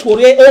wejo we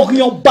tuore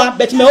ogion ba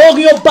bet me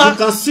ogion ba you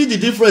can see the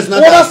difference now.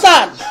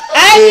 Understand?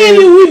 I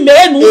really we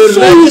men who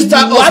register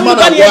husband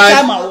and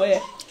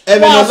wife.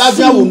 Even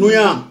Olaja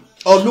Unuya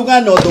or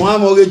Lugan or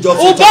Dohamore job.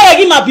 Oh,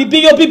 better ma bibi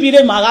yo bibi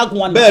re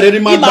maragwan.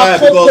 Better ma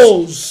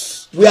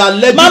because we are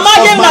legit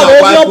husband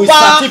and wife with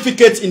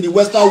certificates in the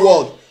Western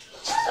world.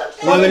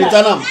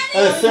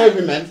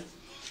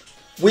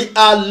 We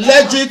are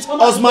legit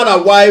husband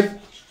and wife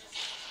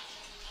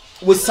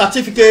with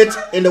certificate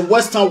in the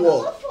Western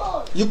world.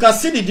 You can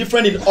see the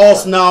difference in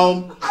us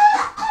now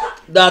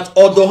that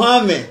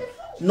Odohame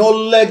no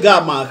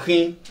legal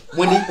marking.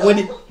 When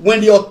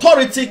the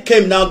authority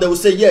came now, they will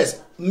say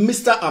yes,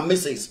 Mr. and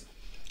Mrs.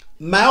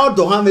 My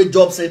Odohame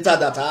job center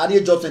that I had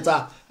a job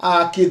center. We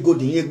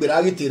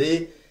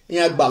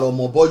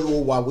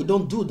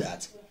don't do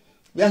that.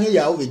 We are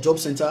here with a job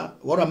center.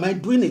 What am I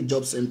doing in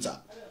job center?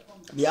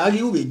 We are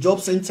here with a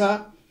job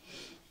center.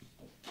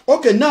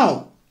 Okay,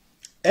 now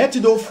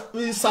Etido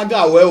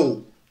saga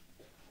well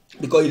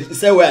because he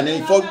said well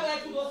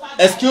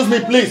excuse me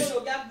please.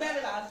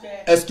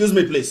 Excuse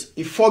me please.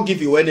 If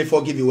forgive you any.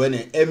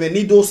 Even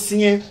need those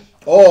sing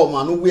oh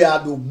man we are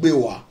do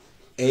bewa.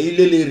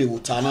 Ilele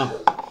utana.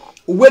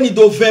 When you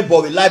do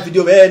verbal live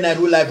video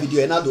live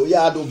video and do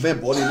ya do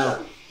verbal now.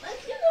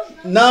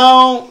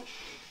 Now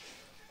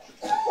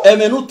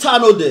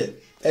emenutano de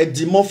e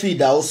dimofi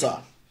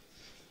Idahosa.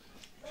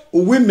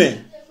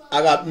 Women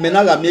aga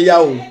menaga meya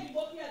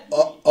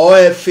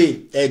OFA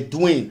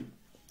Edwin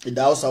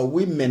Idahosa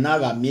women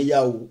naga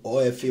meya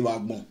OFA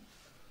wagbon.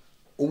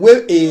 We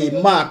a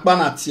mark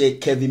banati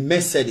Kevin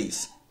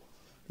Mercedes.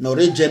 No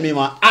rejemi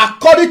ma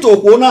according to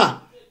Okona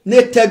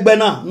ne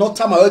tegbena no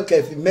tama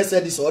Kevin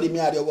Mercedes or me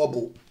ari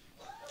wobo.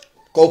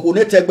 Ko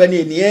ne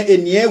tegbeni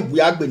enie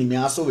we agbeni me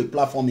aso we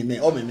platform me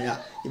o me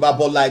if I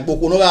bought like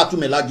Bokono ga tu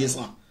me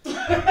lagesan.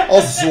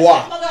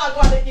 Ozwa.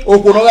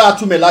 Okono ga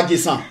tu me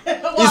lagesan.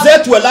 Is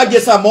there to a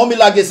lagesan mommy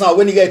lagesan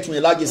when you get to me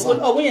lagesan?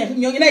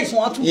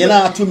 You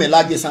know to me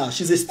lagesan.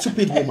 She's a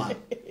stupid woman.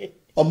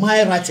 On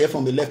my right here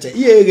from the left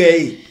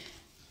here.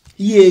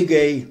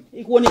 A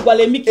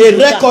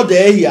record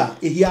here.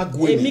 A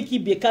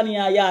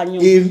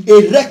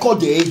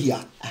record here.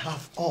 I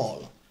have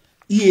all.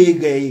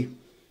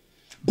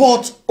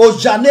 But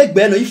Ojane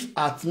Beno if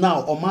at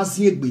now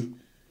Omaziegbe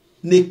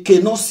ne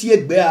keno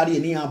siegbe ari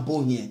ni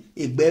abonye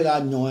egbera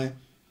nyon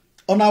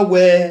ona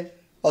we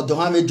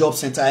Odohame job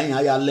center en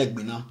aya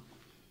legbe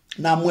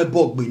na mo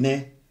ebogbe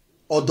ne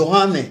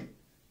Odohame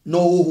no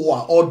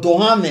ho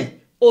Odohame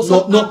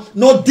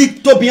no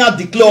dicto bien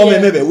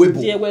declare me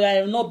webo. Yeah,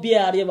 we not be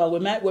area but we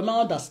might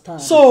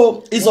understand.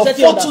 So it's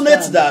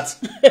unfortunate that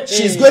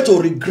she's going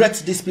to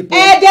regret these people.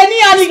 Any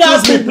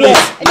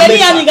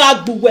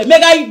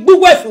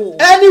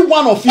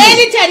one of you that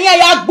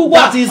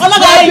is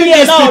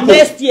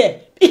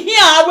bribing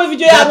these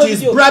people. That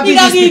is bribing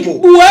these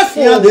people.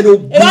 Yeah, they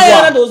don't do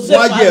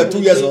 1 year,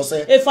 2 years or so.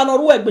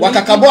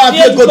 Wakakabo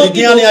ave go the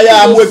Guiana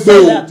ya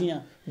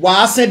amwegbe.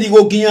 Wa send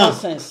go Guiana.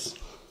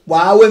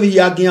 Wa we we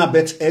are Guiana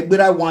bet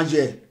egbera 1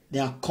 year. They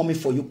are coming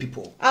for you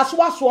people. Now,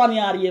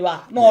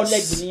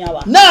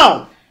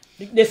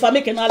 the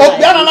family can lie.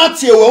 Obiara na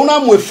tie we una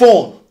mo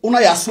phone. Una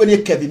ya sweni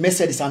Kevin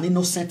Mercedes an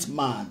innocent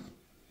man.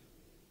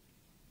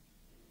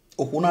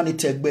 Okuna ni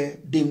tegbe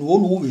they know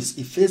who is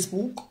in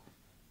Facebook.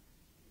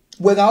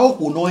 We ga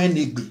oku no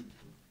enigbe.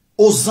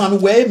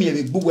 Ozan we mi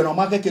e gbugwe na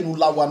makeke nu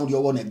lawa nu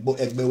yo won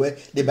egbe we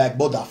the bike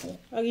border for.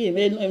 Agi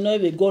e no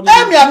be go. E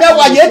mi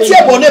amewa ye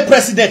tie bo ne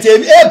president e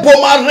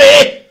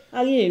bomare.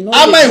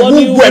 Ama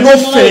iwu no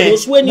fe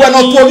we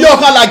no tori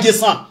okan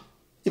lagesan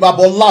iba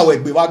bo lawo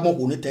egbe wa gbon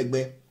ko ni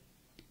tegbe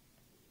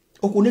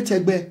okun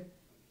tegbe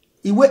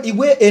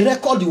iwe a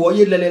record wo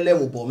ye lelele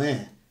wo bo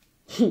me.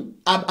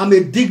 I'm a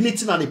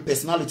dignity and a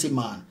personality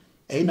man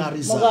e na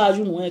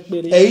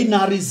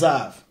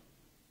reserve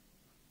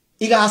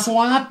iga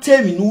so an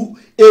temi nu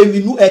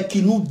eminu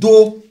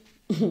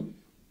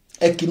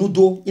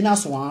ekinu ina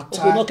so an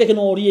ta no keke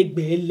no ori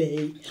egbe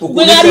le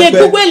we ga ri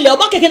egbe le o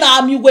ba keke na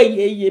ami we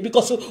ye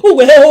because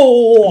uwe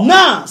ho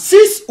now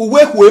sis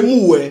uwe ku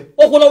emu we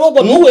okuno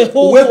robo uwe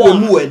ho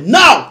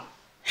now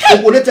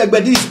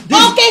Okonetegbe, this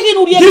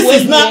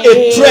is not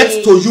a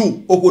threat to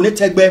you.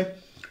 Okonetegbe.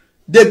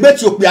 They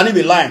bet you piano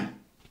be line.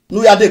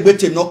 No ya de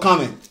bet no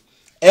coming.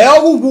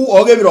 Wu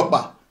ore mi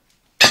ropa.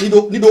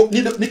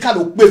 Ni ka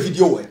do pe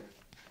video we.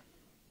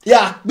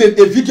 Yeah,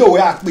 a video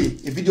where a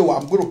video where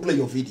I'm going to play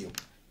your video.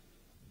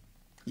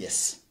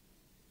 Yes.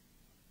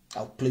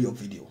 I'll play your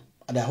video.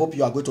 And I hope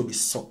you are going to be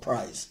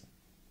surprised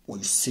when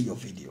you see your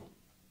video.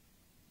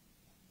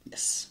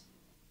 Yes.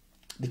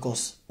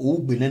 Because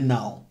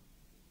now,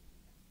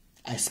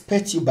 I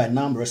expect you by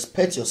now,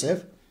 respect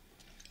yourself,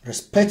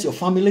 respect your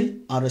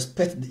family, and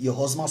respect your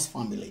husband's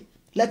family.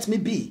 Let me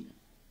be.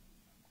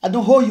 I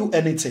don't owe you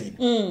anything.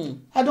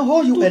 I don't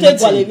owe you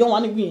anything.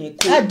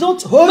 I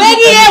don't owe you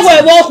anything.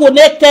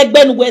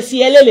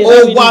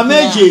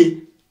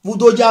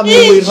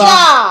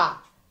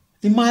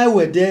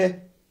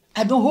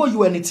 I don't owe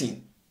you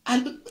anything.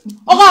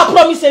 I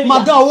promise you.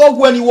 Madam,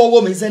 when you want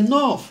woman is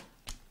enough.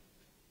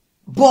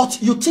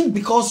 But you think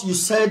because you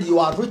said you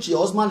are rich, your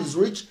husband is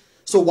rich,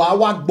 so why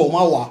work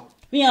bomawa?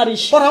 Me are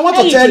rich. But I want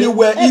to tell you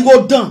where he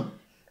go down.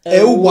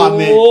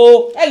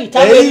 The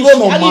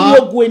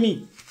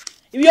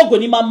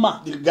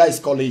guy is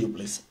calling you,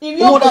 please.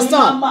 You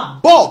understand?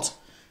 But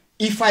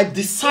if I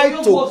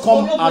decide to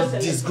come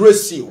and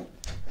disgrace you,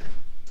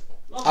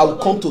 I will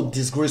come to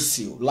disgrace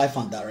you, life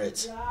and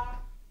direct.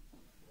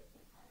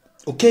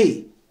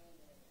 Okay.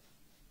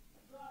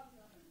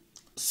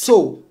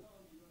 So,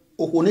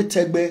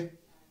 Okonetegbe,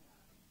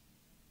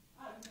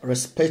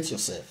 respect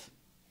yourself.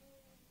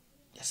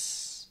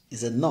 Yes,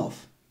 it's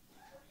enough.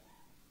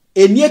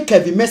 Enye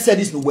Kevin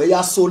Mercedes no way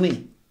ya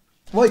Sony.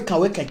 What can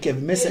we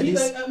Kevin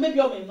Mercedes?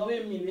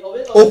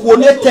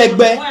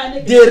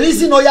 Okonetegbe, the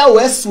reason oya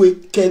westway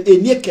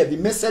enye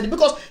Kevin Mercedes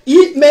because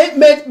he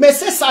me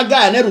say saga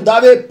and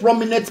have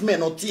prominent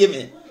men or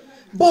TV.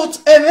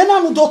 But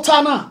evena no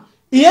dotana,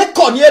 he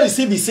konye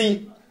receive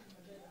sin.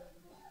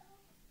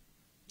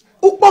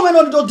 Ukpome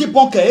no do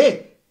debunk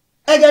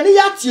Egeni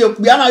ya tie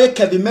biana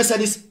Kevin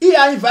Mercedes, he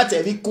invite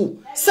every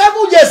coup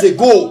 7 years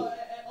ago.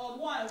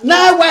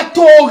 Now we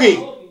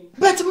toge.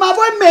 But my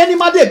boy many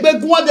ma de gbe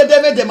gun de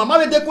de mama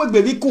we de ko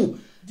gbe ku.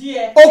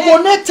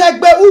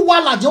 Okonetegbe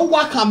uwala je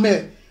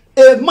wakame.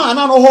 E man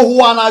na no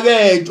ho ana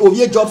ge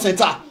ovie job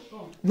center.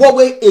 What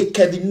way a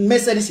Kevin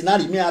Mercedes na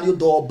me are you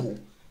double.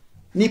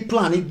 Ni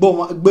plan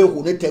igbo gbe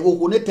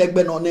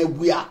Okonetegbe no na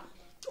wia.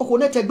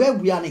 Okonetegbe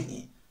wia ne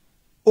hi.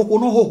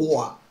 Okono ho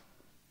a.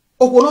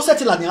 Okono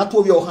settle ni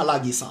ato wi ohala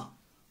gisan.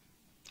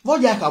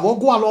 Voya ka wo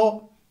go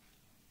alo.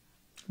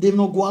 Dem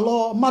no go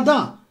alo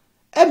madam.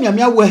 That's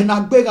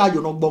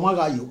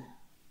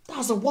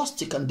the worst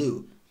you can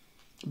do.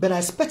 But I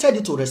expected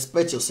you to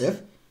respect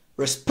yourself,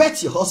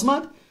 respect your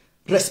husband,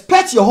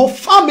 respect your whole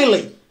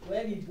family,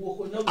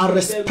 and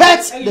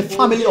respect the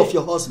family of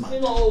your husband.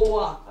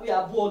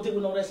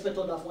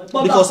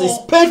 Because it's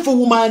painful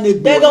woman.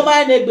 Then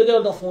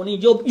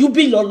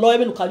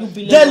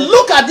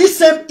look at this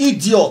same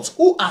idiot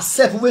who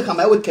accept we come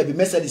away Kevin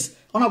Mercedes.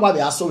 I don't know why they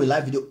are so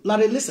live video.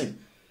 Larry, listen.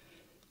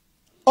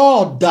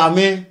 Oh, damn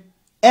it.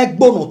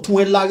 Egbono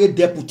tun lare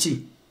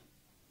deputy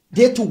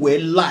they to we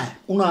lie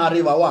una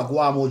arriva wa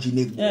go amoji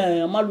negbo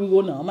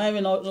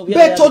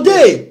but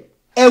today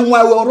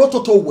enwa we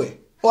rototo we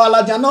o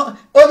alaja no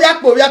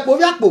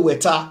oviakpo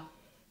weta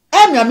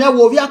emiamia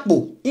wo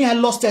oviakpo he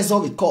lost his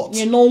of the court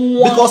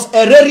because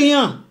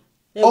ererian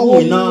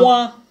ohun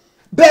na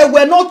be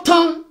we no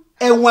tan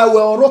enwa we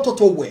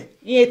rototo we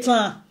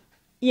yetan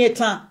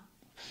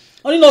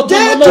oni no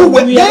tan no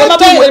we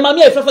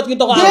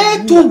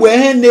to we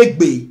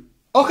negbe.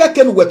 Okay,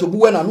 can we to be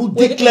when I no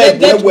declare to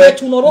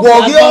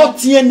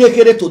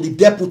the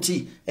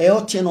deputy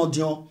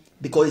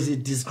because it's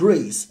a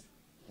disgrace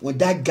when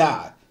that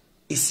guy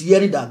is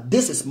hearing that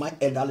this is my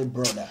elderly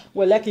brother.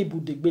 Well, like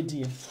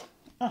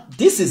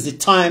this is the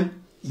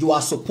time you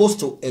are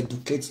supposed to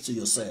educate to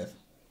yourself.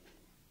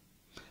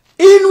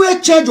 Inwe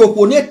change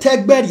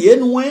Okonetegbe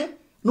yenwe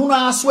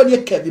nuna aswe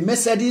Kevin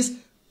Mercedes.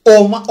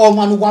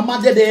 Man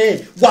wamade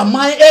de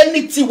wamai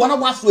anything wana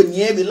waswe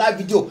nye be live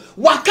video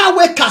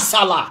wakawe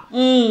kasala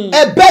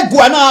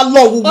ebegwa na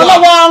lo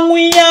wa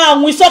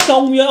anwi soka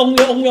onwi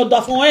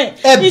odafon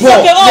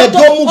isoke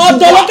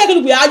odo ke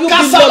kinu be ayu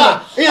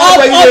kasala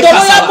odo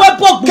ya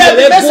popo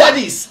Kevin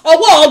Mercedes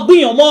owo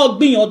ogbiyan mo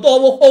ogbiyan to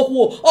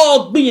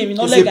ogbiyan mi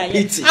no lega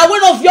yen and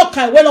one of your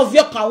kind one of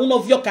your kind one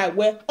of your kind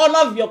one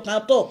of your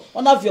kind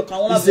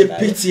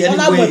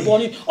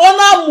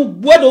ona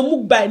mugwedo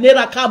mugba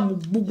nera ka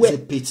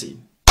mugwe.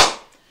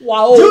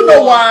 Wow. Do you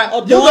know why?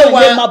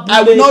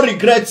 I will not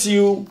regret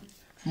you.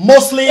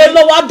 Mostly.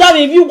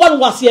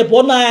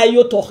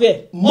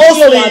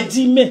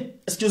 Mostly.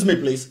 Excuse me,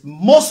 please.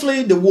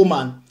 Mostly the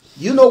woman.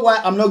 You know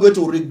why I'm not going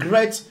to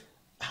regret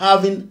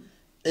having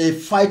a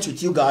fight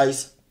with you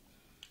guys?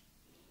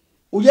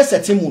 Uye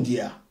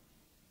setimudia.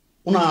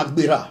 Una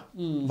agbera.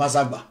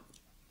 Vazagba.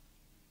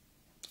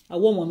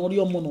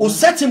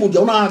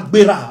 Usetimudia. Una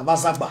agbera.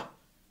 Vazagba.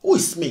 Who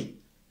is me?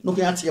 No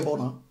can answer about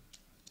now.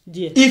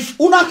 If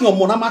una ki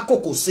omo na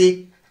makoko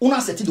say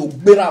una seti do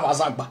gbera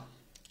bazagba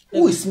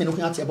Who is me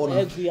looking at your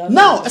now?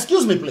 Now,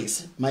 excuse me,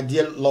 please, my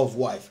dear love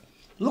wife.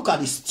 Look at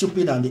the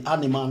stupid and the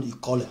animal you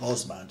call a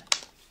husband.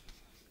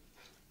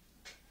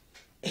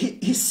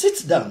 He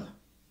sits down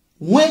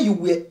when you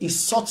were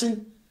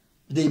insulting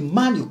the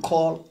man you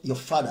call your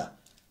father,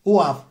 who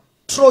have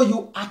thrown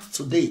you out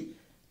today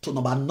to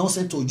number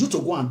nonsense to you to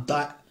go and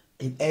die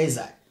in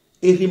exile.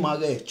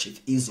 Erimare Chief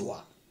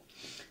Israel.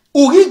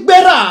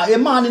 Ugigbera a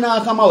man in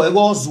our kama we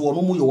go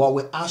zuonumu you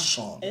were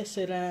Ashon.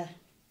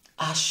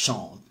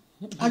 Ashon.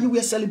 And you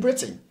were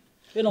celebrating.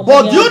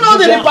 But do you know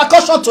the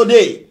repercussion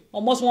today?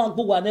 Almost one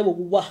book wa never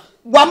wa.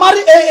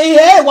 Wamari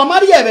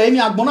wamari ebe mi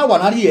agbona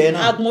wanari e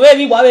na. Agbon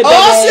we wa we be.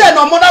 Oh see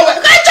no mother we.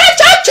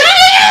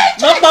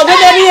 No pa we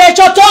dey here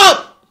shut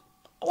up.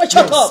 We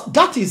shut up.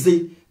 That is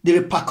the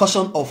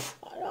repercussion of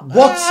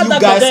what you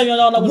guys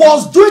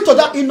was doing to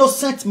that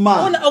innocent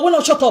man. I will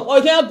not shut up.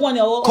 I can't go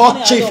on.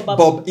 Called Chief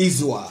Bob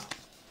Israel.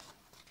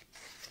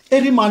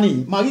 Every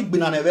money, Marie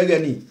Binana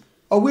Vegani.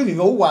 Or we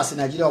who was in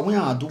Nigeria, when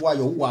I do what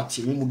you watch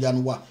him,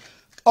 Muganwa.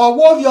 Or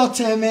what your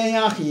time,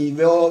 he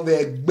will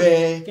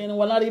be. Can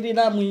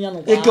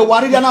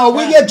worry now,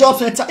 we get job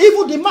center.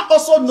 Even the man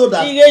also know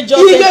that he get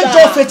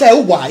job center.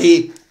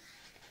 Why?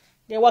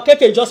 They were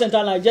taking job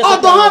center like just. I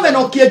don't have an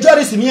okay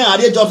juries in here. I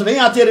did job center.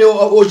 I tell you,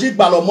 Ojit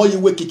Balomo, you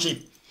wake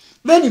kitchen.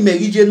 When you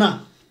make it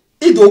now,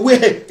 either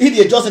way,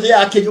 it just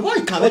there.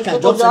 Why can't make a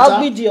job center?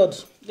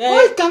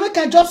 Why can't make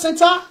a job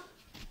center?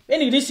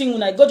 Any reason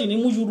when I got in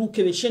Euro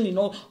Keveshen, you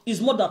know, is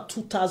more than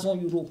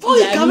 2,000 euro. Oh,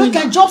 you can make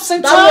a job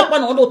center. That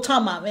one on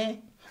time, man.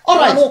 All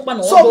right. So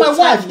my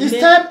wife, it's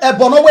time.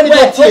 Bono when you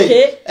get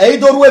here, I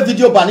don't do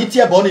video banity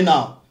boni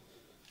now.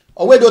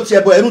 Or we don't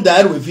hear boy,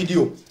 I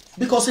video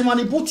because he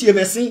manipulate you,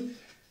 messy.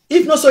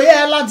 If no, so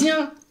yeah,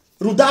 Ladian,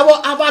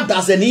 Rudawo ava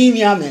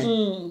dazenimia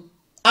me.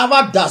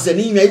 Ava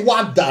dazenimia,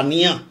 what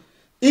dania?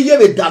 He gave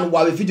a dan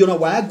wa video na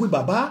wa good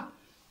baba.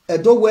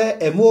 Edo we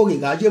emori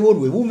Ajebor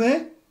we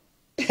woman.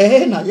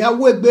 Na ya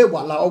wegbe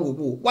wala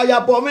owo wa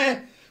ya bo me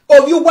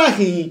o you wa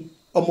hin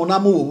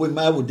omonamu wo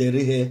ma wo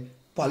dere he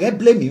pa ge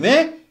blame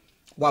me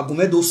wa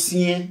gume do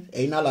sien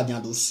e na la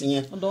do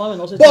sien but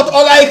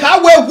alright ka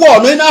we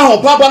war no na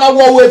ho papa na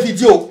war we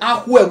video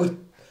ahwe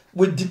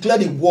we declare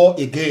the war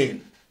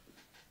again.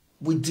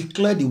 We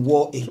declare the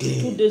war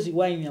again. 2 days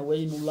why in ya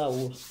we no la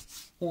wo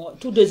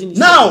 2 days in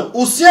now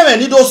o sien me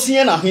ni do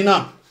sien na hin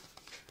na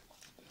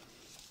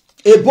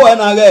e boy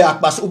na re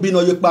apas obi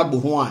no ye pagbo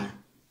ho an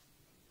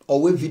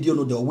we video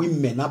no the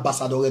women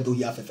ambassador do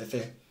here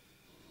fefefe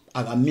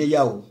aga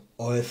meya o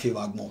efe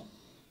wagmo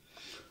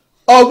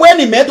o when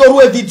ni me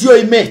do video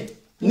ime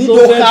ni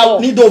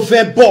do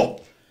vebo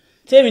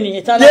temi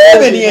ni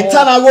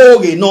etana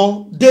go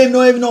no they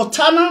no even no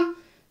tana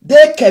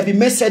they Kevin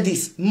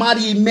Mercedes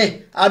marry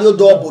me ario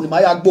do bo ni ma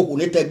ya gboko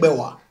ni tegbe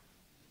wa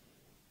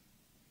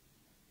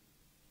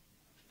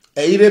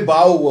eire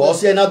ba o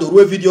se na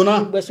do video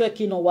na o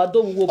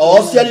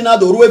se ni na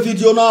do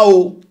video na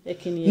o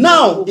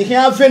now you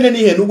can have any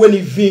here no when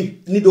you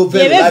need to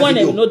very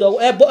video no do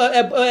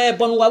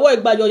bonu wa wo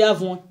gba yo ya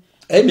fun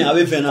mi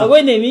ave fe na o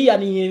we ni mi ya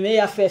ni yen me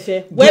ya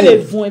fefe we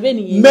le fun e be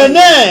ni yen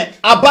mene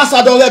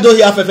ambassador do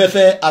ya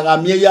fefe ara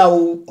mi ya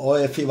o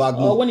e fe wa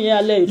gun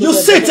you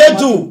sit and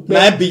do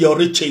na be your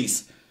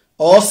riches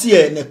o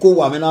se ne ko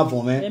wa me na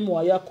fun me mo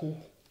wa ya ku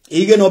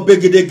ige no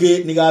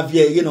begedege ni ga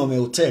vie ige no me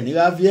hotel ni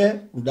ga vie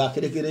uda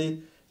kerekere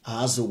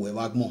azo we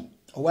wagmo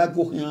o wa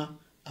go yan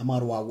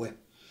amaru wa we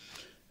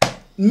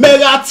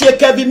mega tie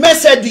Kevin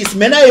Mercedes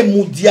mena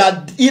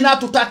emudia ina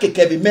tutake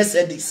Kevin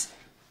Mercedes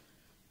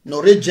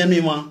no re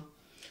jemi wa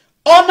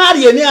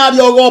onari emi ari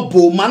ogo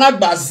bo mana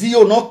gbazi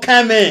o no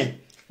kame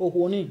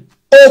ohoni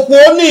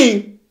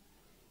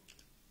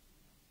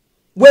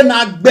we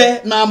na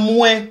gbe na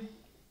mue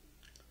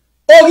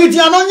oridi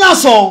anonya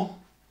so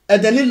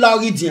edeni la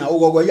oridian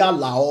ogogo ya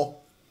la o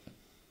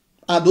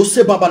ado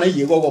se baba na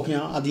ye gogo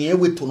kian adin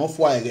we to no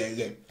fo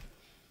agege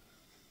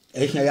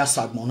e kian ya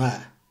sagbon na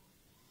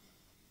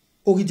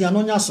oridian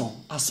no nyason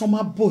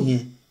asoma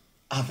boyen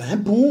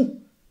avan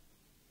bun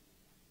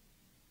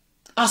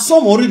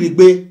asomo ri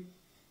rigbe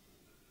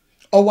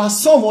o wa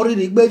somo ri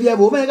rigbe bi e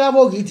bo me ga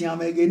bo oridian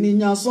mege ni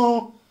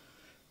nyason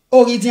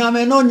oridian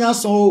me no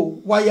nyason o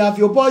wa ya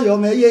fi oboyo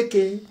me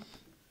yeke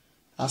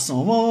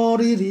asomo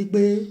ri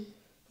rigbe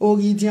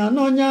Oridian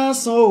no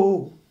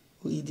nyaso,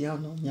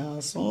 Oridian no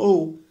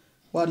nyaso,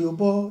 wari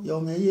obo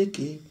yo me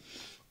yeke.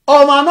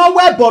 O ma no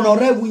we bono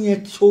re winye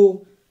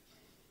to,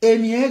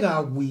 emi e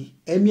ga wi,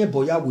 emi e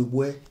boya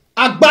wiwe.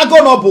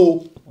 Agbago no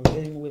bo.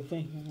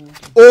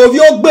 Ovi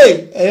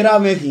ogbe era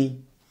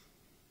mehin.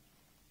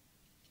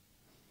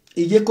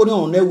 Ije ko ni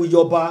on ne wi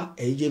yoba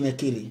e ije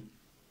mekiri.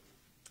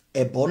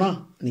 E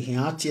bona ni hin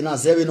ati na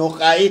zewe no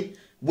kai,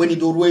 weni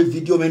do ro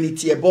video meni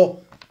ti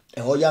ebo. E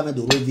hoya me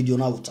do ro video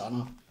na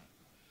utana.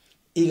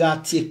 Iga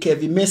tie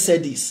Kevin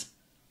Mercedes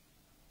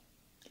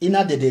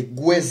ina de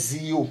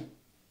gwezio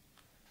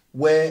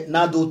we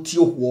na do ti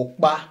owo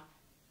pa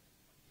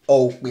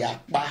o pe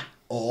apa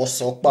o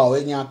so pa o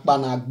yin apa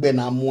na gbe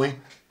na mu e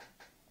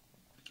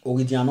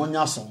oridian no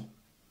nyason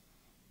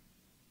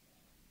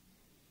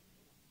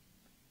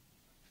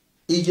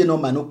ije no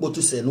man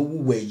okpotu se no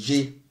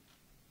weje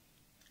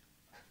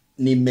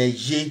ni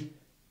meje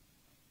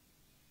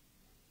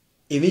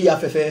ebi ya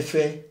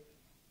fefe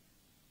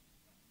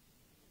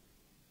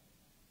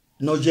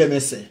no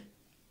jemese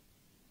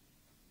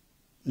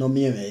no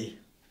mieme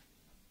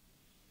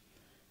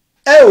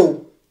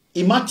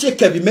imache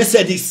kebi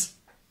Mercedes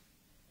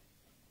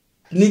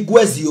ni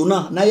gwezi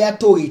ona na ya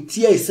tori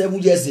tie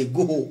 7 years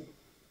ago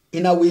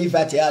ina we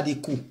invite ya di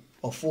ku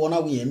ofo na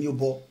we emi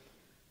obo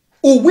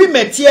uwi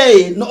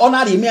metie no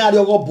ona ri mi ari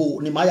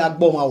ogobo ni ma ya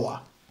gbo ma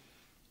wa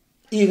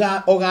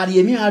ira ogari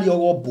emi ari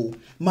ogobo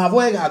ma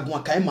vo e ga gun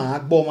akai ma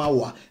gbo ma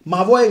wa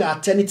ma vo e ga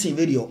tenity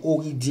video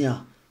ori dian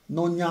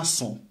no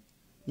nyason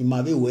ni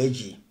ma be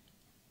weji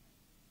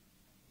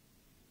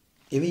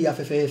ebi ya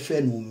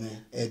fefe nu me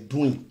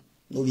edun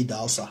no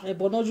Idahosa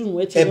ebonoju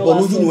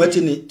nu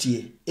weti ni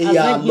tie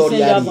ya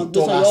lori ari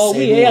to ga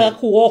se o ya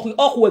ku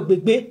oku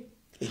egbegbe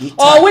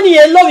o we ni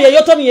ye lori ye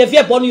yoto ni ye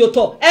vie bonu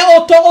yoto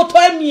oto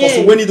emi e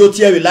so when you do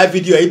tie live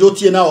video e do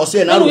tie na o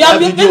se na live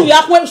video inu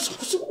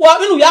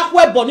ya ku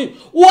ebonu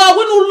wo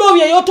we nu lori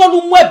ye yoto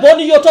nu mu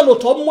ebonu yoto lo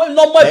to mu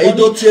no mu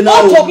ebonu o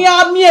to ki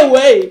ami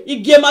ewe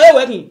ige ma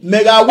ewe kin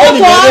mega we ni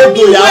me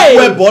do ya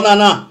ku ebonu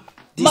na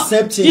the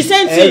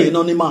same thing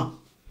no ni ma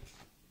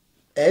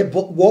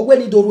wo we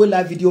ni do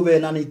live video be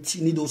na ni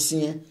do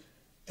sin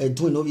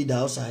do no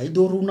Idahosa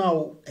do ru na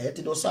o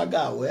ti do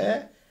saga we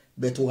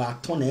but we are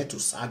turn to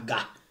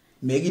saga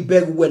megi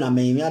beg we na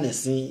me mi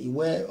anesin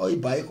iwe o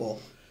ibai ko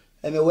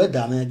eme we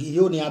da me gi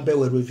yo ni abe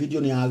we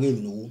video ni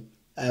age no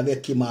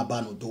abe ki ma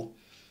ba no do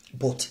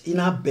but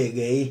ina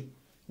bege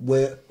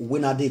we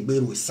na de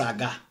gberu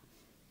saga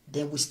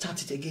then we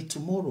start it again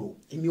tomorrow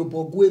emi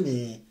obogwe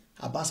me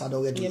ambassador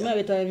we do me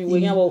be time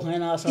we yan wo kan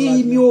na sala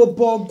emi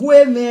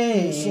obogwe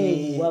me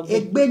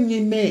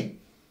egbenyin me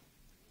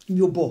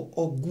emi obo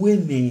ogwe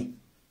me.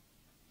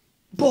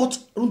 But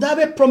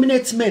undabe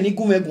prominent men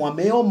igumegwa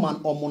me o man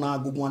omuna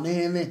agugwa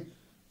nene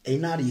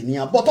enari ni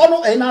but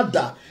ono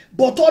enada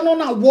but ono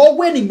na wo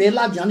we ni me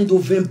ladian ni do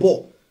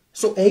vembo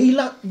so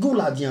eila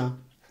guladian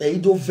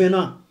do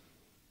vena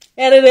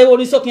erere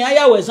wo so kan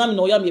aya we exam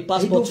no ya mi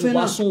passport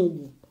wa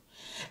sun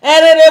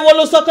erere wo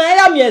lo so kan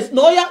aya mi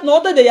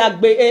no de ya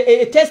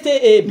gbe test bi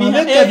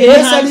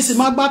e service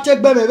ma gba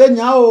tegbe bebe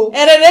nya o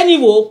erere ni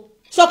wo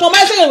so come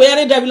say we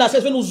are driver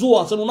license we no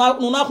zuo so no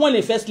na kon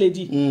le first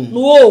lady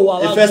no wa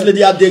the first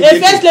lady ade the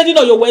first lady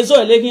no yo we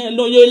zo elegun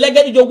no yo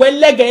lege yo we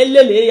lege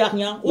elele ya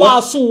yan wa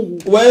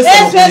sun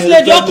first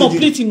lady o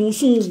complete no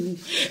sun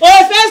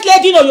first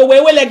lady no yo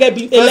we lege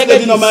bi first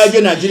lady no ma je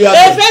Nigeria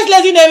first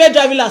lady no we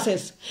driver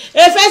license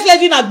first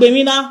lady na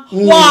gbemina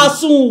wa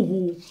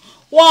sun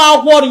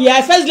wa worry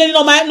first lady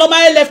no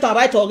my left and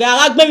right oga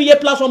agbe mi ye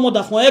platform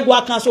order fún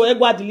egwa cancel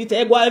egwa delete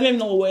egwa emi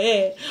no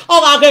we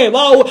o ga ke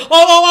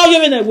o ye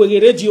me na we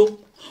radio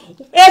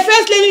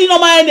first lady no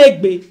my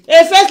negbe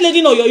first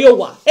lady no yo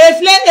wa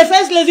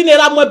first lady ne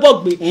ra mo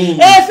bogbe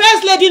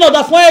first lady no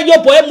da fún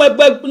yo boy mo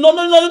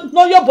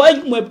no yo boy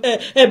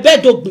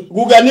bedogbe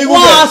guga ni guga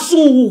wa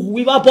sun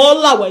we ba bo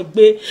la wa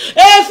gbe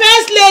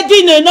first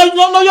lady ne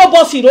no yo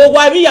bo si ro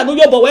wa mi ya no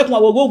yo bo we kun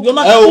awo go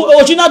na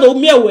ojina do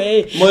mi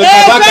ewe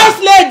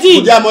first lady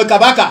uja mo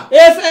kabaka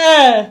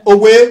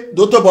owe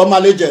do to bo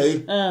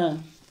maleje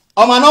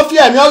ọmọ no fi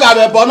emi oga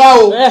be bo na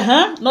o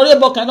no re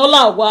bo kan no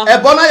la wa e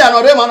bo na ya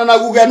no re ma na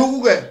guga nu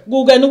guga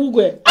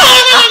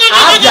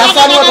abia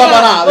samuel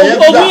baba na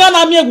ogun ya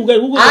na mi guga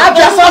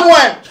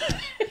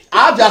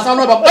abia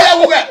samuel baba oya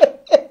guga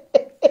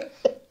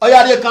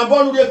oya de kan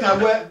bo nu de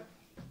kan we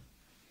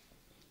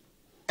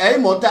e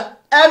mota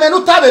e me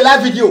nu ta be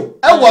live video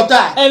e wo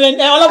ta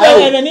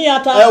olowo ni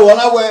ata e wo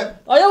na we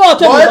oya wo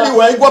te boy ni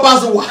we igbo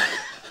basu wa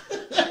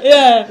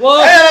yeah wo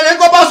ni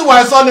igbo basu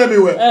wa so na mi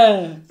we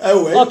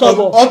we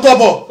otobo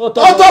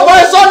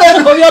so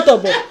na mi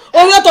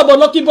otobo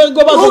no ki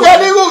igbo basu guga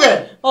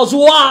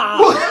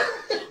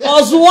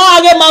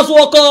Ozuwa ge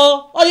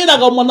masuoko oyi na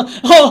go mo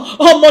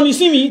ni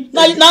simi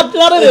na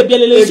re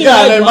bielele simi e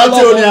ga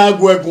mate oni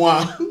agu egun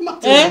a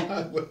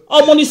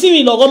omo ni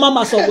simi lo go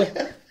mama so we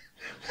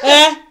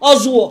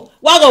ozuwo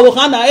wa go wo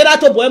kan na era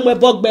to bo emwe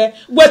bogbe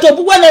we to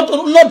bu we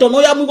no do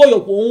no ya mu go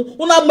yoko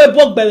una mwe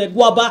bogbe we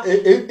guaba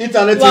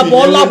internet wa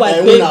bo la wa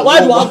pe wa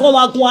do akon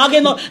wa kun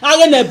age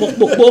na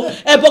ebokpopo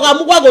eboka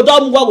mu gwa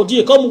go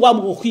di ko mu gwa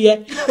mu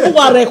khie u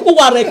wa re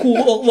ku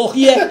wo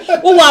khie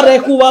u wa re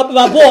ku wa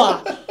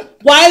boa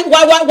why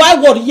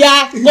worry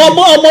ya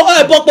mo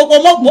ebokpopo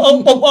mo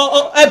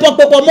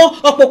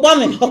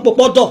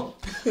opopo do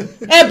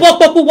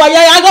ebokpopo wa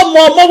ya go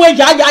mo we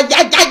ja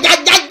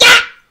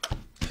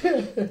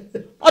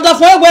oda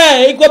fo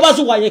egbe iko ba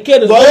su wa ye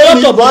kere odo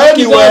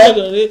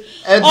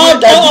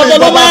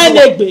lo ma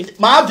negbe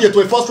ma bi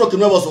eto first stroke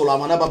no was ola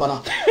ma na baba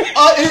na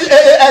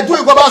do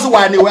iko ba su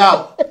wa ni we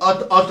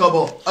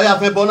otobo oya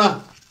fe bona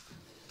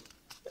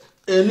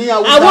eni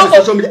awu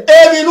social media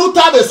eni nu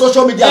ta be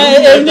social media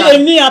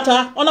eni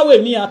ata ona we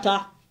eni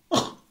ata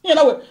you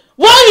know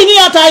why eni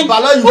ata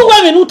who we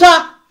eni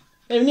nuta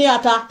eni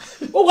ata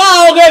who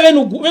ga oge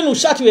we nu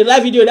chat we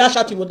live video that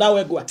chat we that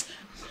we go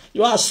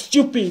You are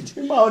stupid.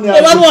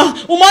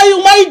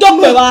 Umai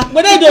dokbeba.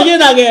 When they do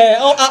na ge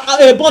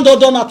bondo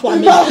do na twa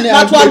me.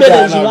 Na twa me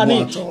de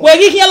jiwani. We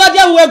gi hiala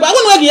dia we gba.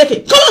 Wonu we gi yeke.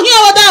 Come on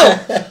here wada o.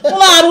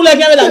 Una arule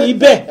dia la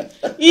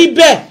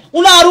ibe.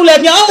 Una arule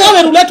dia o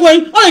we rule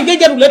twen. O nge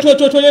ge rule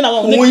twen na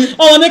won.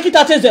 O ne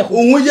kita teze ko.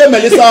 Unwu ye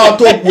melisa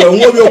to gbo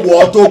enwo bi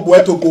ogbo to gbo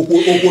to koko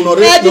ogo no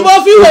re. E di mo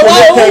fi we wa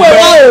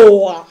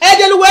o. E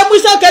de lu we mu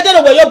so kede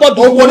lo we yo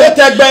bodu. Ogo ne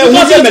tegbe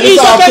unwu ye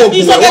melisa to gbo.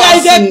 Iso ke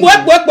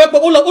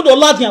udo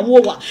ladian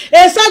wo wa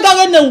e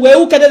sagare na we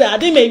u kede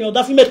ade me yon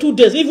da fi me 2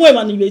 days even when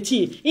man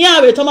weti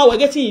yan we to ma we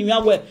get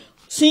yin we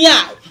sinya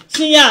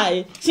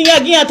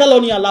gi atalo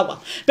ni alawa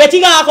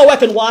betiga ko we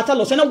ken wa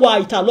atalo se na wa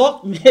italo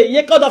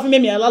ye ko da fi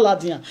me ala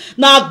ladian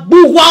na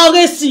gbuwa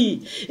resi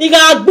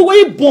iga gbuwa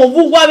ibon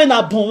wu wa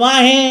na bon wa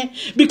hen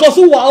because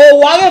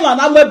wa re man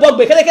na me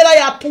bogbe kede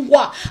ya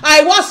tuwa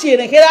I was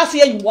here kede see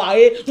you wa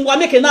nwa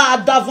make na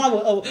adavan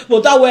wo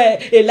da we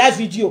a live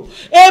video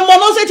e mo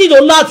no se ti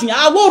do ladian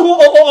aworu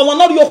o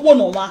no ri okwo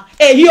no ma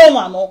e hi o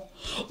ma no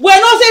we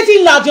no se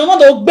ti ladian no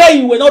do gbe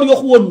iwe no ri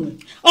okwo nu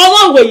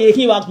o we ye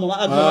hi wa gbon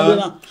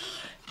na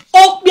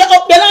o be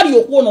la ri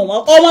okwo no ma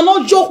o no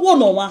jokwo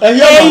no ma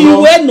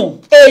iwe no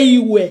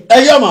iwe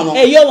eyo ma no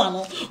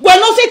we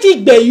no se ti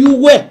gbe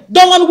iwe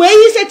don wan we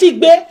yi se ti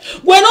gbe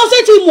we no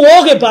se ti mo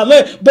ore ba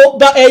me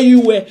ba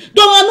iwe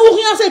don wan nu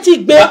ri se ti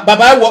gbe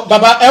baba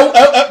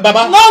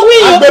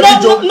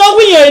no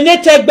wi ne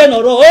tegbe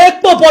no ro e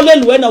popo le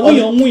lu e na wi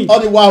yon wi o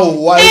ni wa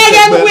o wa e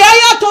we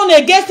aya to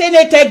ne get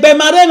ne tegbe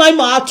mare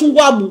ma tun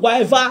wa mu wa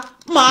eva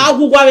ma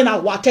agugwa na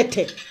wa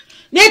tete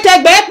ni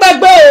tegbe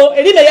pegbe o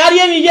eri le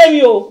yari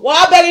mi o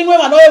wa beri nwe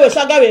ma no we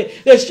sagawe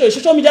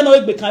social media no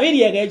egbe kan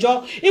ri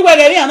erejo iwe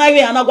re ana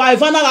ire ana gwa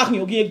eva na ra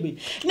kin ogi egbe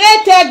ni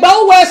tegbe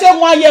o we se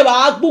won aye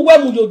wa agbuwe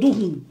mu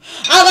yoduhun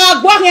ara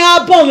gwa kin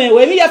abon me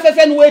we mi ya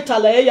fefe nu we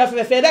tale ya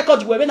fefe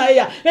record we na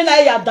ya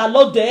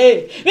download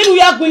e we nu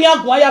ya gun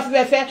ya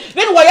fefe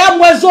we nu ya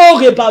mwezo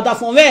re ba da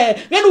fon we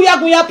nu ya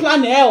gun ya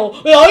plan e o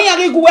ya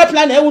ri gun we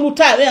plan e unu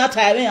tire ya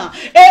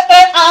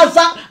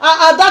aza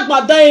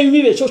adagba dan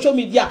mi we social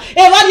media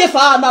e wa ye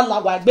na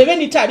lawa gbere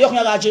ni tari okun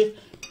araje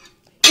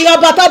ira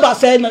bata ba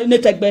se ne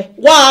tegbe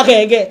wa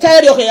agege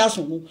tari okun ya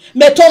sunu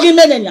me tori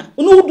menenya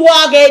unu du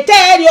age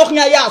tari okun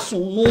ya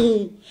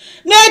sunu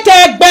ne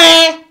tegbe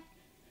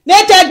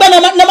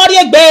na mari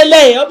egbe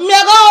le me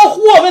ga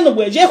hu o me no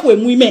gbeje hu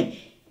emu ime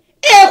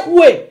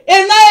ehwe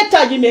na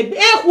etaji me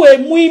ehwe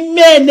emu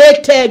ime ne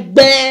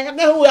tegbe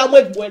hu ya mo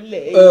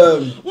egbele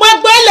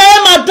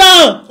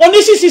madam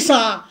oni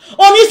sisisan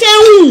oni se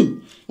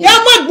ya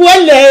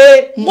magwele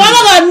wala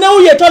ga ne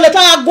uye to le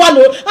ta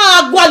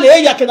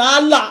agwale ya kina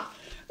Allah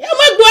ya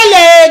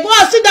magwele go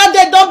sit down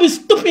there, don't be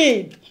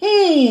stupid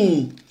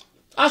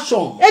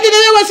action e did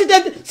we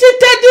seated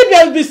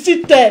be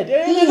seated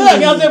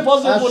you say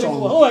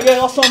possible oh my god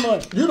awesome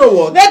you know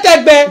what let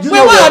egbe we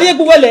wa ri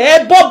egwele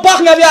e bo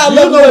back na bi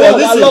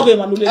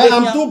I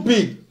am too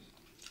big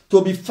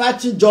to be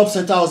fighting job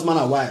center husband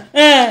and wife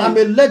I'm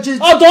a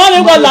legit odo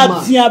le wa la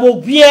tin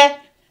abobie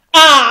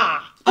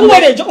who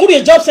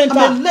the job center?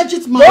 I'm a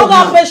legit man.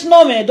 Doga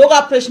pressure me,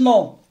 doga pressure.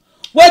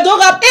 We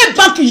doga e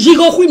bank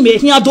jigo hu me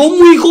hian do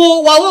mu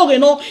iko wa wo re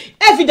no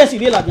evidence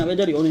ile la bian be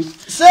de oni.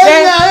 Se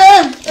nia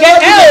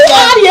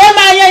ari e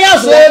ma ya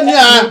so. Se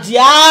nia.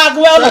 Dia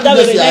gwe o da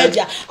be le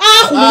dia.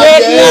 Hu we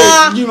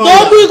na. Do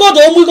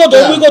mu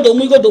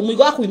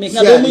iko ahu me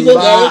hian do mu iko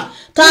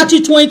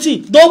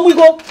 30-20 do mu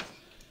iko.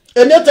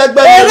 Ene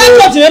tegbe e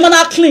record me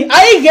na clean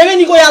ai gere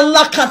ni go ya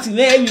lakat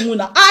ne ewu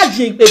na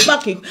aje e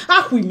back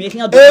ahu me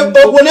hian do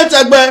ogo ne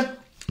tegbe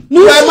we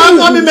ma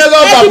ko mi me lo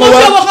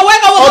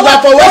oda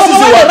for we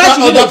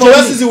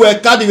sisi we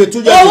card we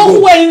 2 years ago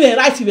owo we ni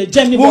right we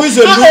jam ni who is a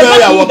leader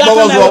ya wo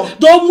gbogo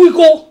do mu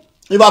iko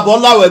iba bo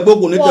lawe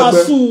gbogo ne tegbe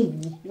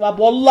iba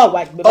bo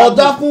lawe gbe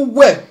oda fun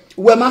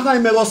we ma kan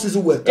me lo sisi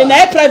we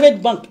na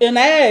private bank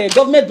na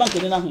government bank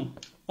ni na hin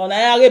on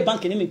ayare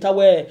bank ni ta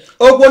we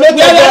ogbone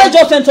tegbe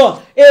job center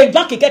e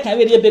bank ke kan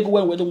we dey beg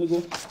we do mi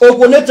go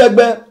ogbone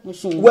tegbe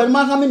we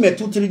ma kan me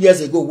 2-3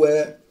 years ago we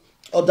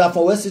order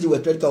for we see we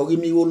credit card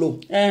mi wo lo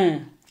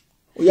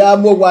ya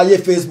mo wa ye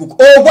Facebook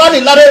ogwa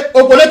ni lare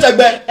ogbone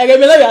tegbe ege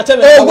me le ya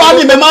tebe ogwa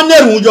ni me ma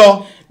nerun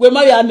jo we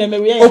ma ya neme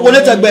we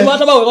ogbone tegbe ma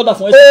ta ba we order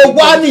for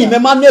ogwa ni me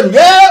ma nerun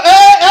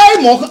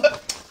mo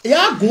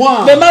ya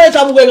gun me ma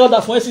ta we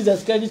order for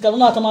credit card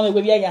na ta ma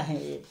we ya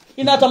he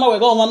ina ta ma we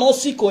go ma no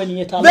siko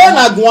eniye ta be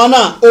na gun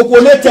na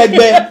ogbone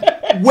tegbe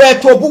we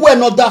to bu we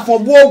no da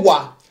fun bo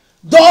wa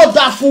do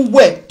da fun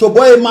we to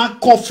boy ma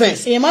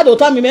conference e ma do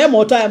ta mi me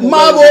mo time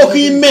ma bo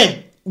hi me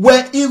we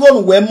iro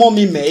nu we mo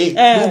mi me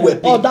do we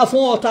o da fun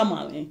o ta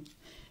ma ni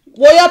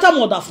wo ya ta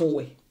mo da fun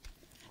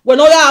we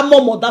no ya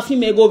mo da fi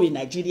me go we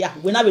Nigeria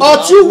we na be o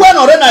ti we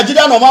no re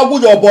Nigeria no ma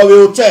gujo bo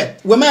we hotel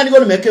we ma ni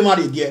go make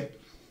marry there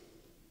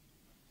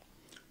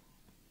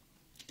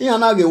iya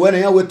na ge we na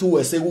ya we tu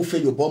we say wo fe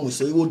yo bomb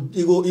so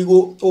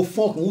igo o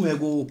fon u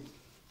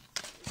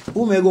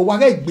me go wa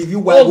ga gbivi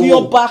wa go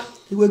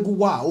iwe gu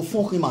wa o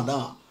fon kin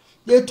madam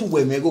They too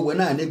we go when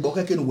I need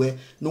boke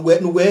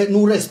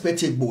no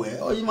respect boy.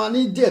 Or you man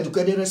need there to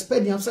get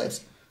respect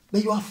themselves.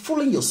 But you are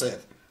fooling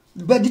yourself.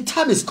 But the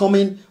time is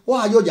coming.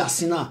 Why are you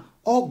jasina?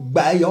 Or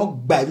buy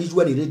which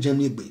one is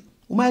Germany be.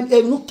 Man,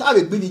 no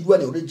time be which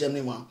one is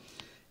Germany one.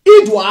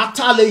 It was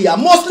Atalia.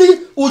 Mostly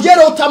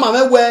Ujero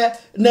Tamame where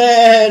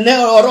ne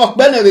rock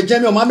bene with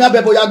Germany, Mamma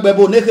Bebo Yak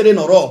Bebo, Nekere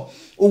no raw.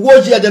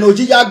 Uwoji den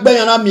oji yak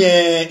ben na me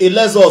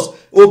Elezos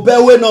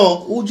obewe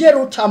no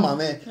ujero tama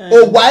me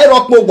o wai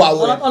rock mo wa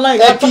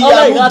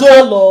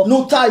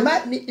no time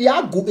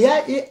ya go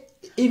ya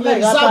in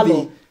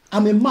reserve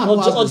I'm a man who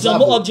has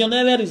reserve o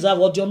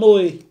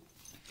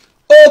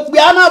pe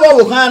ana ba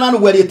wo kan na no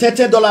we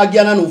 $30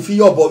 giana no fi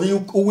your boy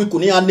we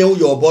kuni ane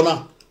your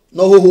bona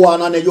no ho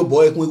ana na your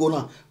boy kun go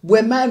na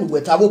we man we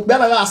ta wo pe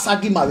ba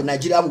asagi ma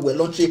Nigeria we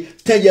launch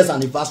 10 years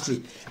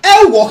anniversary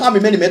e wo ka me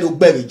me do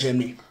gbe with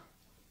Germany.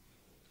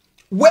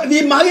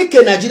 We marry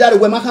ke Nigeria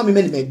we maka me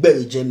me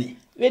gbe Germany.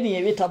 We ni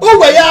e ta. O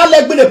we ya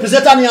legbe the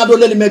presenter ni ado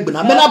le me gbe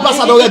na me na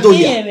ambassador do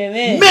ya.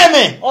 Me.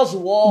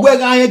 We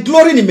ga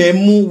glory ni me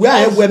mu we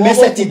are we me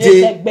set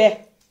today.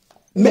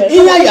 Me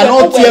iya ya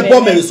no tie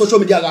bomb me social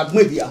media ga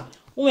gbe bia.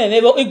 O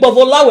me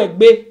igbovo lawe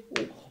gbe.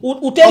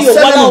 U tell you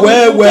wala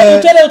u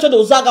tell you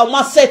to zaga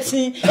ma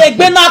setting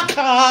egbe na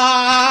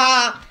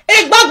ka.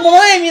 Egbagbo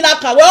mo mi na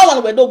ka we o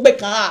we do gbe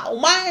kan. O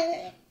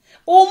my.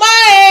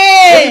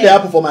 What did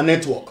happen for my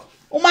network?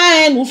 A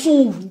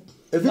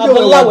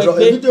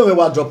video we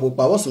drop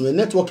what's the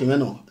network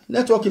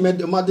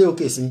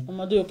okay see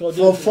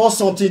from 4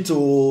 something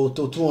to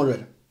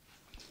 200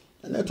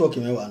 the network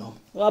no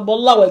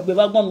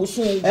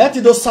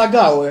do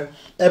saga we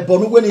e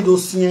bonu we ni do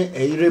sien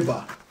e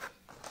ireba.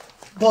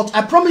 But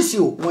I promise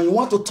you, when you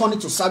want to turn it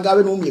to saga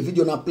we no me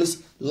video now, please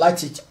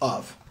light it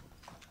up.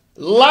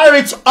 Light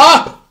it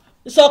up.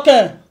 It's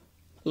okay.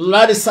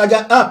 Light the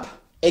saga up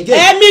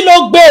again. Emi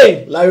lo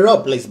gbe. Light it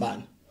up, please,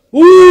 man.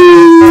 Edu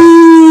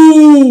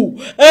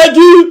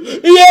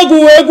egu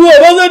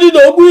obo di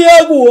do bu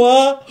egu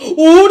wa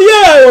uri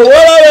e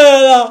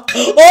wala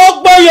o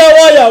gbe ye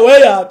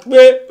ya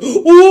pe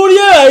uri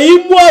e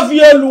imu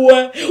afielu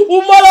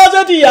u mala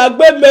se ti ya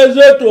gbe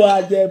mezo to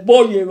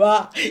Ajebor ye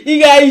ba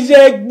iga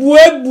ise gbu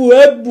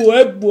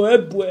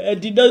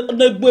edi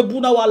ne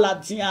gbebu na wala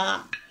tia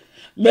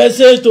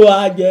message to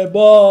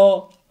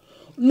Ajebor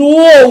no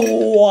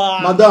wa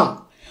madam.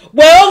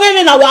 Well,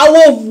 okay, now I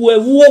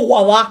will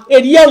wa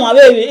area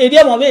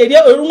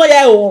runga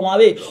ya o ma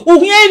be. O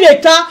hin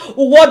eta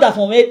o water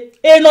for me.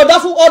 E no da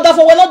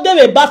for we not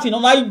dey bath no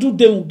ma do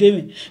dem.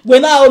 We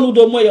na olu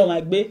do mo yo ma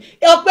gbe.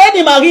 E pe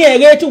ni mari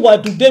ere ti wa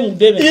do dem.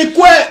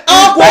 Ikwe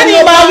pe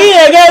ni mari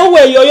ere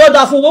we yo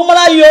da fun wo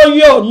ma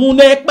yo nu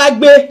ne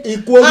pagbe.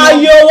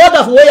 Ayo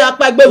water for we ya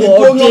pagbe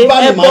wo de. E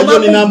bo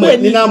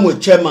ni na mo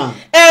chairman.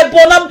 E bo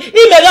na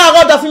ime ga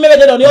go da fun me be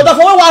de ni o da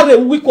fun we wa re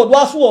we ko do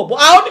asu obo.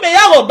 A o ni me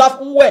ya go da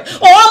fun we.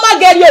 O ma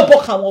get your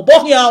book and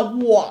book ya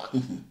wa.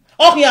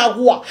 Okia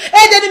wa.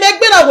 E de ni me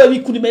gbe na we wi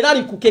kuni me na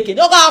ri ku keke.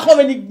 O ga ko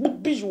me ni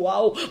biju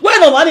wa o. We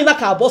no mani na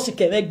ka boss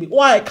ke me gbe.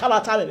 Wa e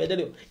kala ta me de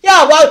le.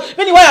 Ya wa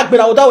me ni wa ya gbe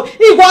na o da o.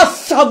 I wa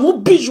savu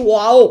biju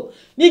wa o.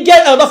 Ni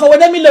get o da for we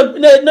na mi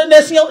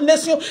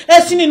nation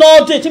esini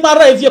no de ti ma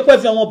ra evie ko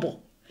evie won bo.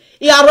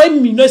 Iyaro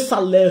mi no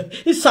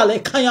isale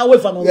kan ya we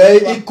fa no.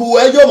 Iku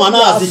ejo man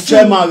as the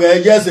chairman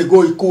years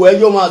ago iku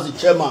ejo man as the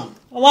chairman.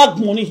 Wa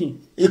gun ni hin.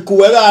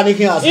 Ikuwera ni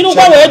kin as inu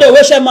ba we de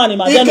we share ma den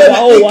wa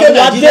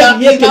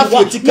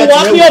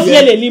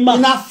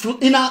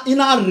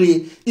ina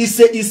re is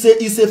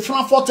a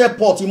Frankfurt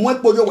airport in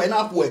Mwepojo we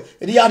na ko e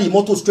dey carry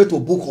motor straight to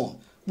Bukon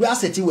we are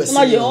setting we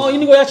see you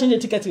go change the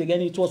ticket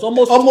again. It was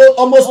almost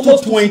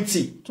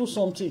 220 to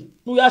something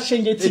we are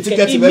change the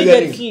ticket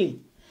immediately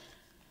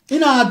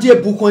ina ade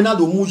Bukon ina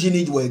do muji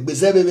ni we gbe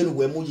se bebe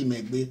we muji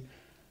megbe.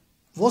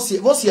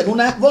 Você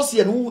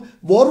não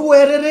boru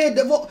erere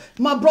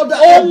my brother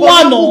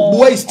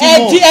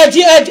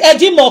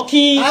edi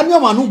moki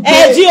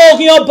edi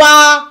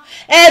orioba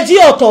edi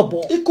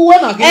otobo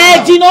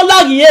edi no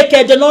lagi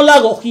eke de no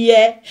lago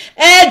hie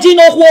edi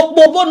no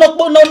popo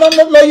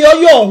no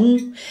yoyo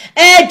hun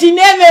edi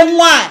neme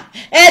nwa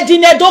edi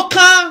ne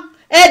doka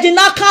edi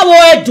nakawo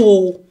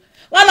edo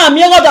wana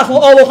mi goda fun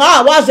owo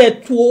ha wa ze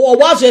tu o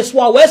wa ze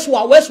swa we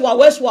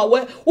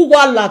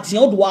ugwa lati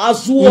o do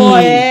azu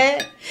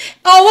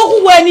owo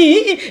ku we ni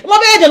mo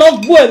be de no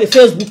gbo e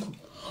Facebook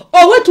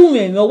owo tu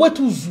me owo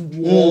tu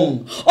zuwo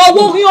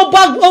owo ri o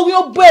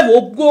be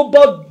o go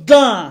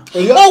bodan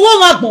owo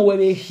ma gbon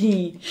we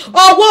hin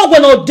owo we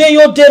no de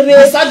yo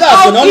dere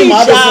saga no ni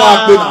ma do fun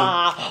ape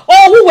na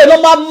owo we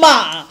no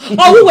mama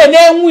owo we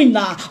na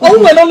enwina owo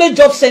we no le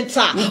job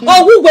center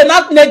owo we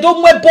na ne do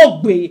mwe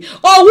bogbe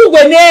owo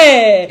we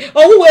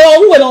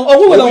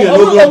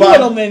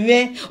no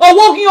meme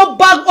owo ri o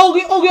bag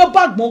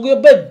gbon ri o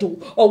bedo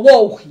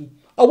owo ohi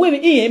owo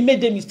mi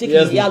made a mistake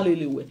in ya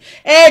lelewe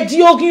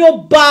di ogin o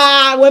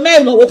ba we me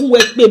no wo kun we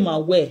pe ma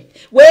we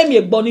mi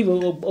egbo ni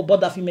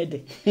oboda fi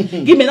mede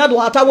give me na do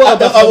hata we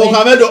oboda fi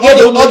mede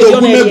odo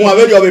kun megun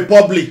awere of a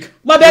public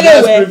ma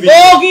bege we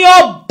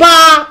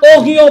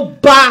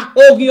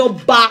ogin o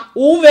ba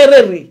o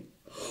verere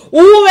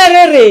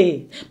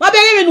uwerere ma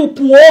bere nu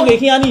pu oge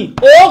kiani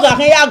oga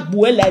kan ya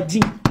gbu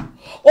eladin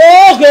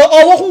oge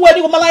owo kun we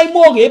ni ko mala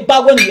imo oge ba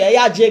we ni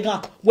ya je gan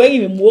we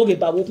ri mi oge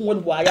ba wo kun we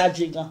ni wa ya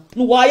je gan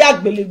nu wa ya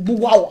gbele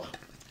gbu wa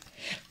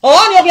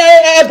oni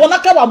oge bona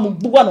ka wa mu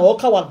gbu wa na o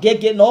ka wa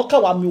gege na o ka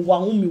wa mi wa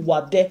hu mi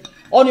wa de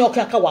oni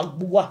oge ka wa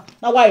gbu wa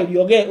na wa eri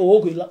oge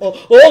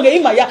oge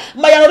ima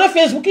ya no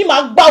Facebook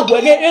ima gba gbo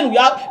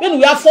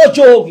enu ya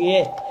fojo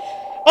oge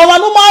ọmọ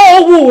nu ma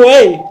owu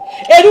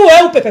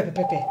eru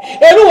pepepepe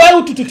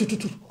eru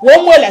tutututu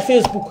wo mo le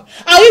Facebook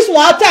aris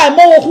one time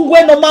mo wo kun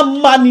we no ma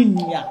mani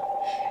nia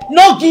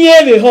no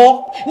giere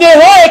ho ne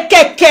ho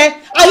ekeke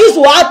aris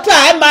one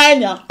time ma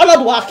nya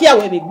olodo wa kia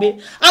we begbe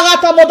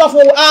agata mo do fo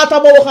ata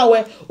mo wo kan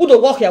we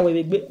udo wo kia we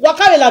begbe wa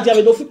kare la dia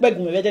we do fi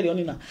pegun me je de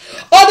oni na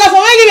odo fo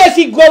we gire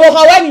fi go wo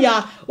kan we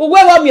nia we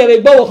wo mi e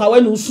begbe wo kan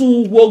we nu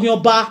sun wo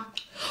gyan ba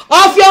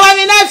ofio wa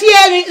mi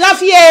na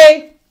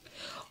fie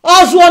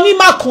Ozuo ni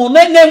makon ne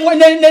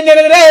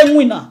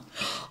enwina.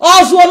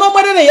 Ozuo no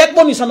mwere ne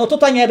yekpo ni sano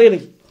tota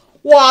nyerere.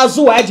 Wa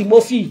azu aji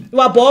mofi.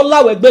 Wa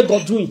bola we gbe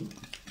Godwin.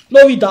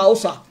 No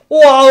Idahosa.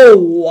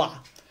 Wa.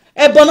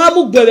 E bona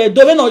mu gbere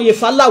do we no ye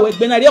fala we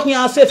gbe na ri okun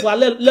ya safe wa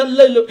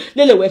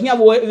lele we hian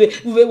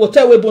wo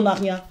te we bona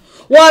hian.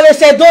 Wa le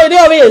se do ri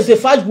o we ze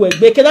faj we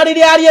gbe ke na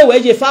ri ari we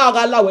je fa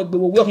ga la we gbe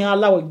wo okun ya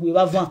la we gbe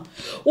wa van.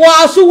 Wa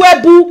asu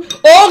we bu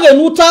o re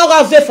nu ta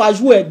ga ze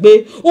faj we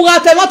gbe. O ga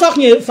te ma to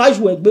kin faj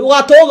we gbe. O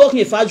ga to ro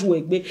kin faj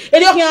we gbe. E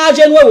ri okun ya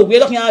je nu we wo gbe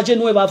ri okun ya je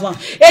nu we ba van.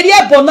 E ri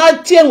e bona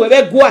tien we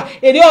be gwa.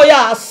 E ri o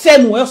ya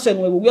senu we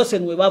wo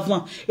senu we ba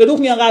van. E ri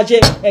okun ya ga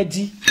je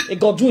edi. E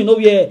Godwin no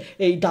we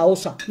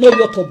Idahosa. No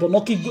we otobo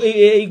no ki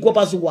igwo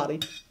bazuware.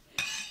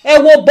 E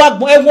wo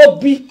bagbon e wo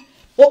bi.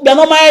 O gbe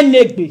no ma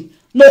enegbe.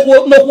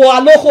 Noko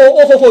aloko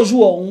okoko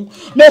ju ohun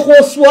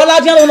noko su ola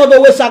je no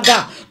do we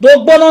saga do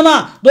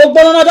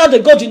gbonona da de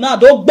godi na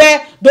do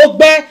gbe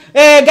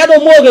gado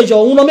mo rejo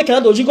ohun no make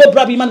na do jigo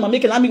brabi man ma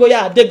make na mi go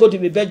ya de godi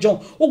be bejon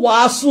o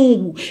wa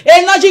sunwu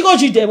na jigo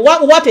jide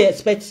what they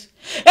expect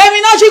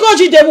mi na jigo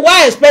jide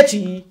wa expect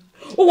yi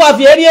o wa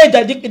fi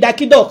eri da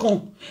kido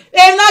kan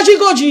na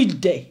jigo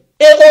jide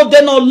o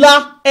de no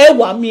la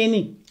wa mi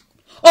ni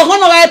o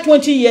kono ga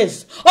 20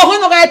 years o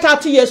kono ga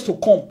 30 years to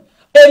come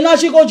na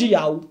jigo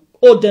jiyawo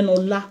o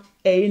denola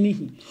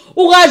enihi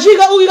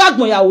ugajiga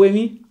ugagbon yawo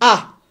mi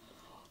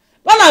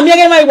bana mi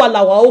ege mai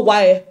wala wa o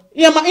wa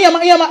yama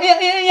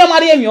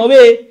ri emi o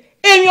be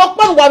emi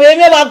opon wa be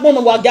mi wa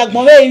gbon wa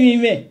gagbon be mi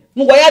me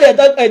nu wa ya de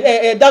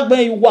dagbon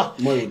yi wa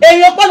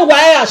emi opon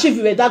wa ya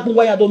shifi be dagbon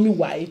wa ya do mi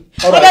wa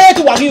abere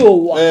ti wa ri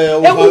o wa e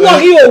ku wa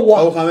ri o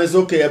wa o kan me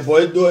okay e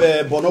boy do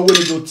bono we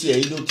ni do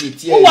tie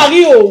o wa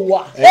ri o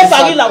wa e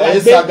fa ri la wa be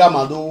saga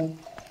mado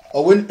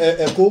Owen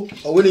eko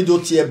owen do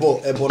tie ebo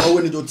no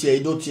wen do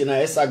tie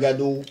na esaga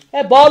do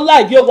ebo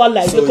like you go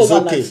like you go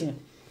like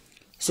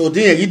so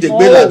din eri de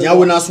gbe la dia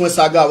we na sun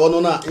esaga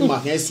wono na ma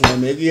kan sun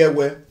me ri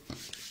ewe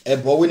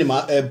ebo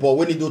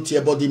wen do tie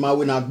ebo di ma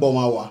we na gbo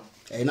ma wa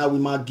na we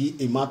ma gi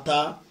e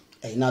mata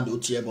na do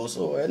tie ebo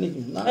so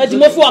anything na di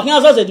mo fu akin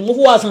asan di mo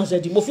fu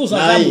asan di mo fu san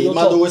san mo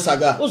ma do we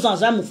saga o san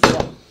san mo fu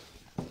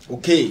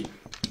okay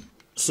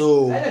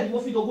so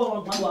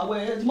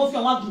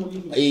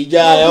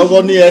ìjà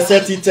ọgọ ní ẹsẹ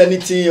ti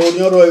tẹnití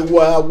oníọ̀rọ̀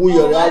ewu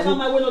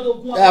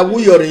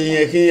awuyọrẹ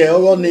yẹn kí ẹ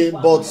ọgọ ní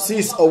but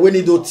since ọwẹ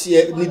nido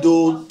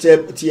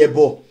tiẹ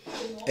bọ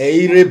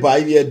ire ba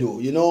iye do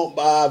you know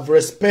I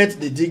respect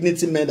the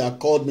dignity men that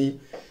called me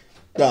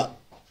that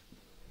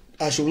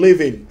I should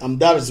live in and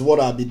that is what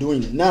I'll be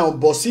doing now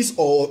but since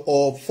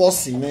or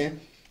forcing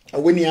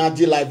when you add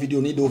live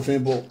video need to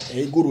film go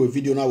to a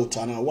video now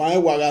tana why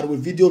we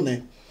video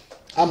ne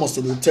I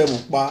must do tell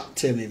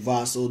me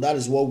verse. So that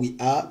is what we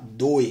are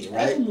doing,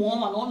 right?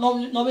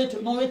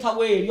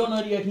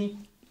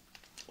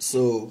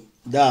 So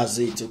that's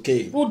it,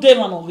 okay. Who dey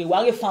man on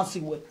we fancy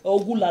way. Oh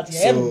good lad,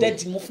 every day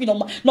mo fi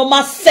no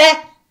ma se.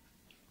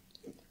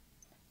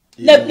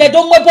 Le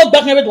don mo bo gba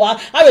kan we do.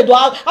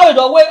 I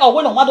do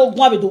we no ma do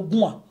gun do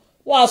gun.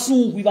 Wa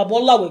sun wi ba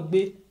bola we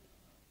gbe.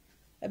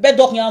 E be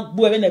do kan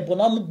gbo e na bo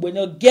na mu gbo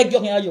ni gege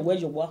kan ayo we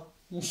yo wa.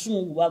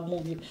 Nsun wa gbon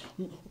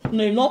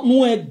ni no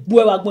nu egbu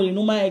e wa gbon ni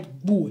no ma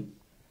egbu e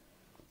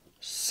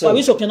so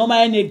we so ke no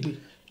ma enegbe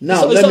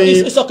now let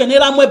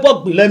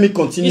me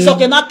continue so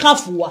ke na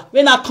kanfu wa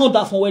we na kan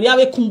da fun we ri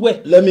awe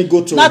kunwe let me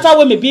go to na ta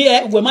we me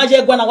bi we ma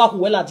je gwa na wa ku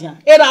we la dian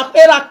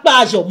era pa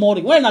ajo mo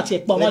ri we na ti e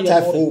pa won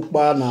yo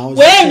mo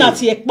we na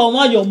ti e pa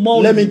won yo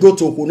mo let me go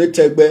to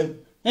Okunetegbe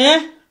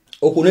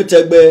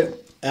Okunetegbe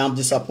I am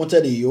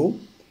disappointed in you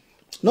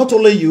not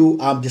only you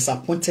I'm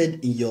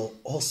disappointed in your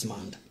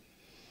husband.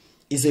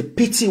 It's a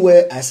pity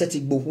where I said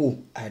it bohu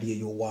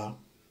ariyowa.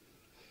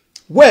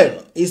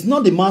 Well, it's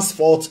not the man's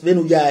fault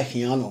when we are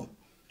here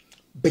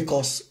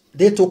because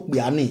they took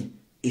Biani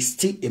is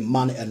still a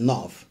man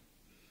enough.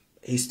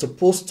 He's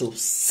supposed to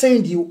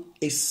send you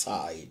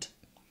aside.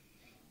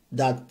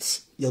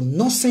 That your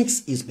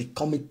nonsense is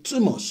becoming too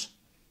much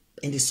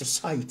in the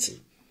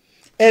society.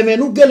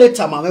 Emenu gele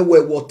tamame we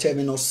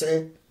terminal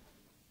say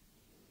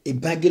e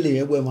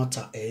bagele we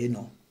mata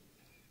no.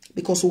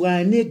 Because we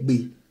are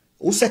negbe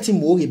who set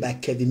him worry by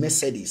Kevin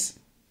Mercedes.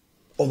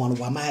 Oh man,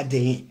 what am I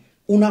doing?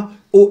 Una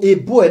a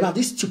boy now,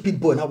 this stupid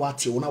boy now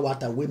what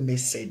we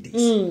Mercedes.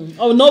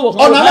 Oh no,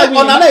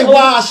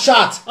 one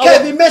shot.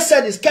 Kevin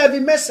Mercedes.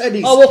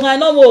 Oh, can I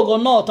not work or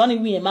not? Only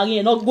we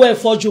marry not go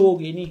for Joe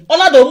again.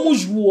 Ona do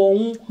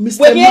muju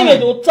Mr.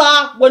 Man.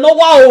 When no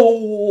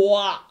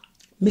wow.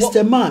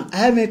 Mr. Man, I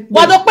haven't.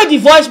 What don't pay the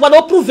voice, what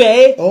don't prove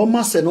eh? Oh,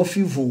 master, no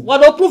few.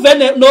 What don't prove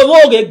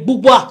no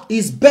bubwa.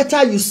 It's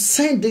better you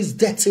send this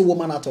dirty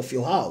woman out of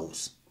your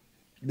house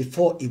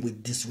before it will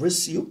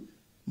disgrace you.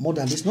 More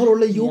than this, not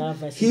only you,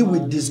 he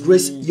will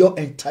disgrace your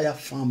entire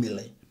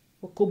family.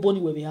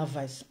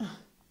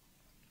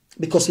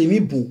 Because he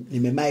boom, he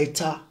may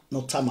maita,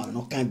 no tama,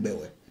 no kind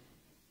bewe.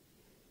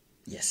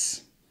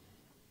 Yes.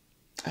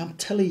 I'm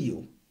telling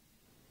you,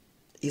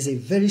 is a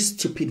very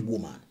stupid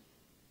woman.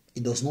 He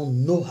does not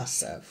know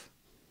herself.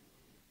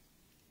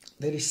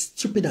 Very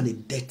stupid and a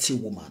dirty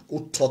woman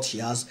who thought she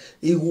has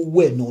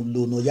iwe no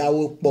lo no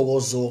yawo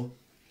bogozo.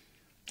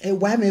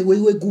 Why me we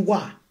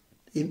guwa?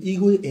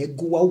 Igo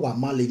eguwa wa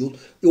male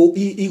yo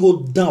igo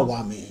dan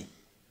wa me.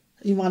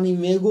 Imani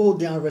me go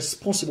they are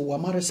responsible. Wa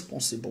ma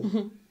responsible.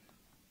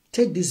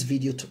 Take this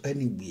video to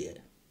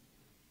anywhere.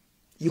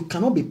 You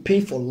cannot be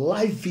paying for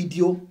live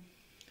video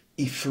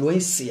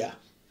influencer.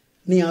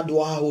 Ni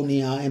adwa ho ni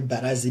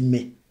embarrassing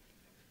me.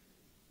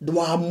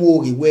 Dwa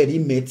mori where he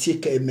me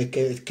take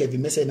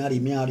Kevin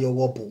Mercedes me ari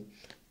ogopo.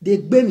 De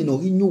gbe mi no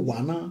inu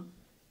wa na.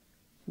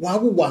 Wa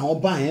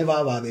oba en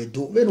va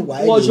do we no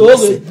wa wo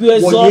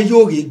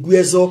yo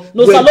guezo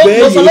no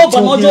salo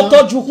banojo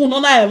toju kun no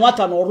na e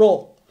mata no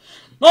ro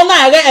no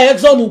na e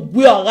exo no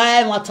gbe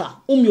oga e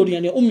mata umi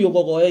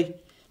ogogo e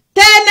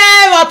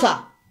tene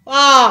mata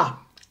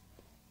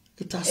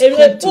it has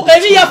come to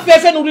evi ya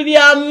fefe no ri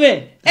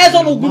ame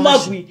ezo no gbe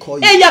magui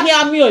e ya ki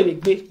ami o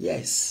egbe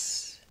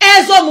yes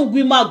ezo no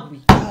gbe magui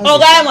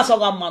oga e mata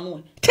oga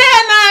manu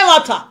tene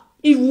mata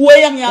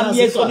iwe ya mi ami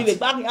ezo ni le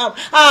gba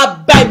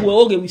bible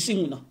oge we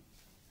sing now.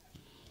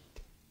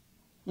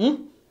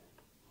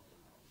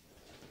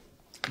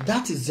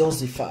 That is just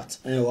the fact.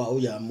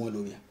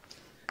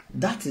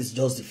 That is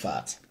just the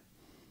fact.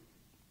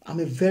 I'm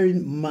a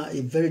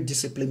very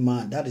disciplined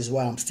man. That is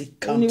why I'm still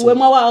calm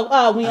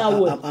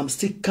I'm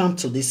still calm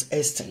to this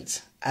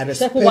extent. I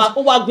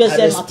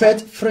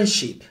respect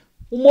friendship.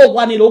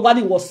 Nobody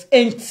was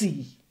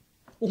empty.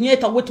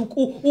 Unyeta wetu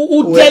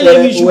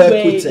television we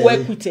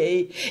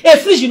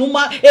fridge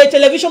numa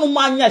television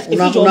numa nya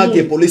fridge una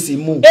ge police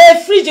mu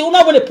fridge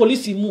una we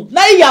police mu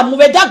na ya mu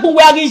be dagbo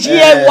we ari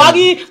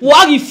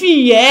wari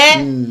fi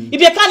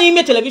ibe kan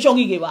ime television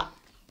gi geba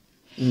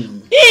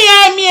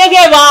iye mi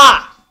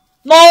geba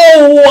no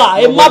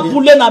wa e ma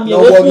bule na mi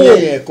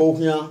ko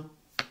hia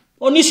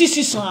oni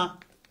sisisan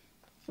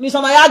ni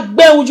sama ya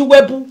gbe uju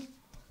webu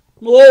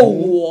no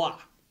wa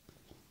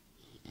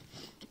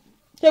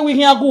te we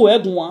hia go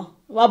egun wa.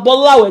 Yeah,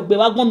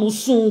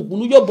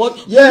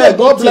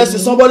 God bless you.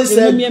 Somebody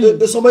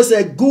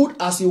said, good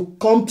as you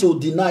come to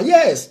deny.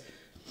 Yes.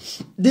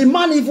 The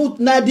man even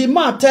now the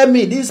man tell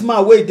me this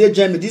man wait they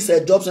join me this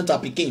job center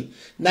picking.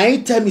 Now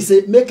he tell me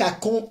say make I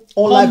come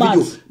online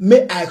video.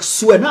 Make I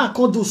swear now I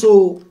can't do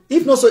so.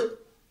 If not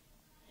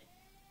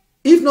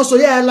so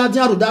yeah la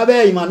dia ro da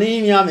be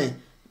imani mi ame.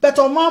 But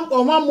on man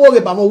more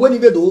about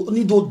when you do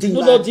ni do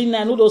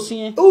deny. No do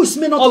sin. Oh, it's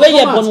me not. Obe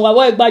ye bonu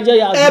wa egbaje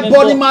ya. E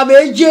boni ma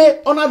beje,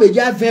 ona beje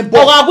 20 bo.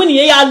 Oga aguni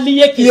ye ya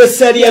li eke. Ye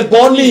said e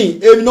boni,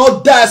 e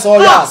no die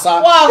so ya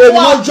sa. E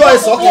no joy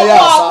so ke ya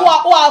sa.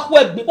 O aku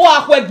egbe.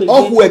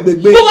 Oku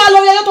egbegbe. Bo wa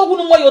lo ye to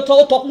kunu mo yo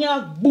to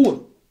nya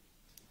gbu.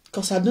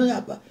 Cause I don't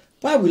have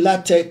why will I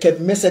tell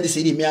Kevin Mercedes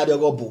say me ade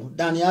go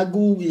Dani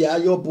agu ya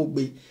yo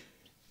bogbe.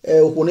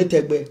 Okone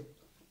tegbe.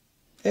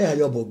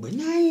 Ayo bogbe.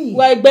 Nai.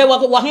 Wa egbe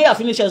wa hin ya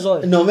finish ezo.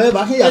 No me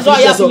ba hin ya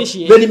finish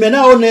ezo. Beni me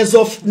na o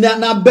nezo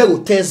na bego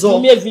tezo.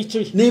 Ni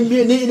victory.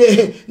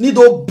 Ni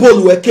do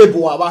bolu e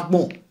kebo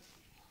abagbon.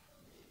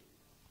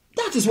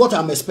 That is what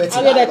I'm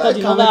expecting. I record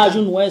the number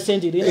Ajun we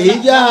send it.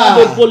 Yeah.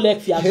 They go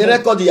lek fi. He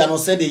record ya no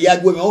send ya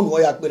gwe me onu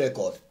ya pe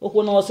record.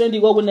 Oko no send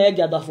go na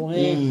egada fun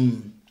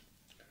him.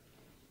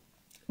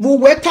 Wo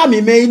we ka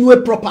mi me inu e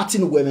property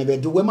no we me be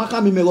do we maka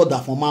mi me go da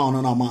fun ma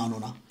onu na.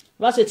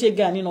 A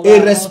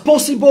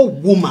responsible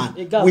woman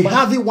will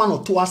have it 1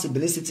 or 2 hours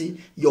ability.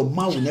 Your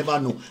man will never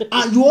know.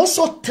 And you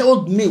also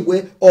told me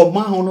where or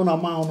ma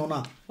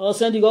honona. Oh,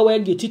 send you go where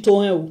get it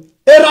to him.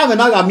 Era me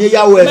na ga mi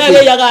ya we fe.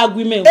 Era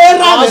me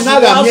na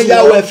ga mi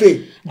ya we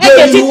fe. E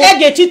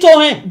get it to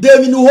him. De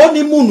mi nu ho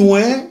ni mu nu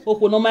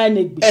Oko no ma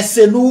negbe.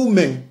 Esenu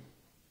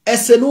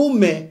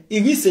me.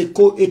 Iri se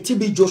ko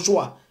etibi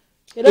Joshua.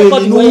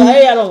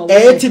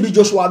 Etibi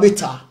Joshua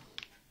beta.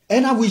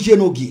 Ena wije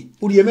nogi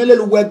uri emele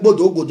lu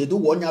wegbodo ogode du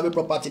wonya be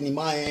property ni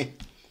ma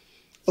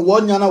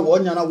wonya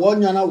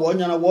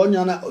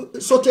na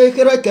so te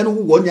kere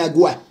kenu wonya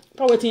gwa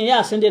ka wetin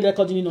ya send the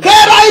record ni no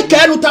kere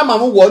kenu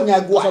tamamu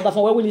wonya gwa so that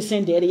for we will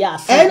send there ya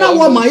ena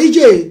wo ma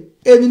ije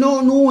emi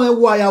no nu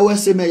ewa ya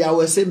wese me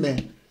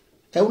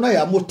e una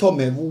ya moto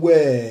me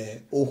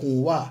we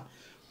ohun wa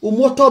o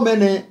moto me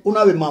ne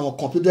una be ma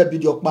computer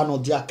video pa no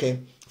diake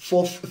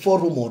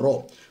for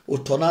rumoro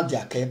otona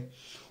diake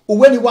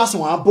uwe ni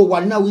waso abo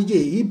wa na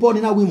wije ibo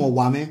ni na wi mo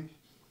wa me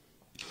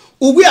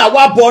uwe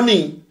awa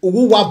boni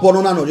uwu wa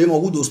bono na no re mo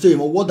wudo stay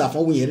mo woda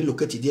fon wi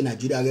relocate di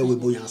Nigeria ge we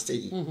bo yan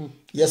stay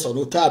yes or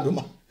no tabi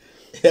ma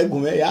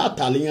egume ya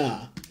Italian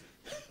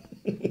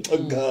oh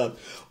God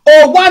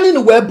o wa ni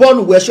we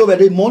bonu we show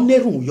we mo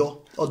nerun yo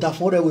oda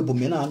fon re we bo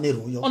me na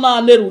nerun yo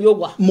ona nerun yo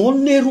wa mo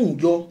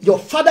nerun yo your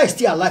father is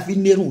still alive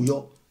in nerun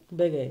yo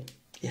bege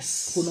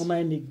yes kuno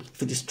ma ni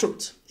if it is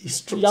truth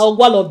it's truth ya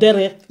ogwa lo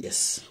dere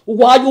yes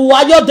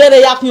wa yo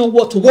dere ya pin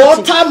wo to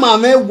what time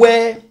ame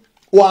we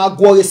wa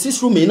go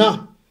resist room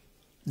na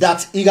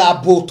that iga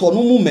boto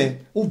no mume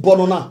u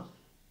bono na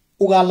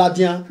u ga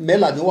ladian me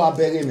ladian wa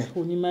bere me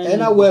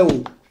ena we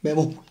o me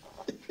mo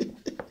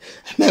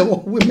me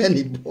wo women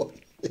ni boy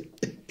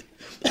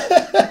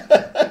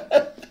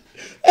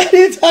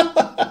anytime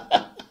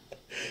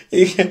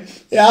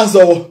ya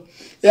zo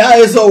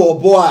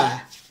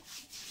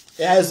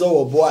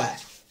boy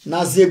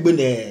na zegbe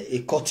ne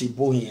ekoti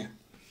bo here.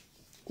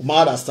 You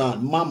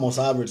understand? Man must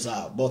have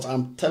reserve, but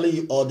I'm telling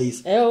you all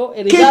this.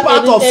 Keep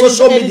out of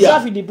social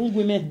media.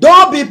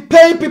 Don't be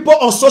paying people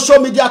on social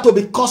media to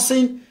be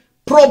causing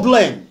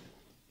problem.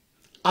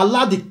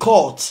 Allow the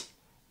court.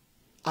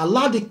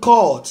 Allow the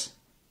court.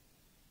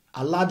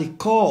 Allow the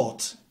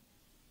court.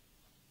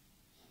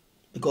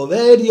 Because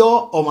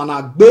radio or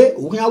managbe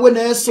uyawe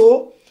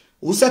neso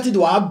useti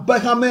do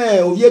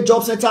abahame ovie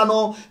job center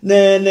no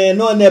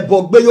ne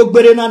bogbe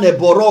yogbere na ne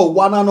boro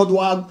wana no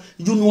do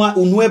yunwa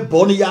unwe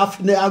boni ya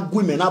ne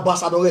agwime na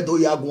ambassador do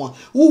ya gwa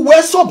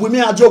uwe so bumi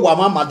aje wa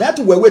mama that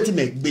we wait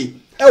me gbe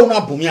e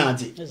una bumi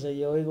aje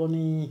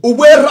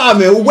uwe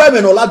rame uwe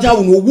me no laja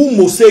unu wu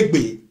mo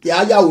segbe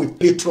ya with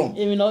patron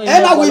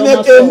and now we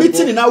make a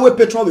meeting na we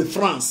patron with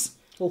France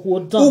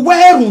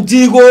uwe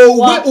rundigo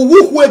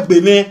uwe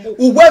kwegbe me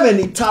uwe me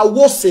ni ta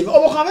wo save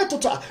obo kan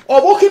tota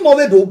obo ki mo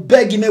be do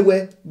beg me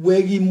we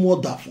gi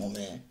mother for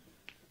me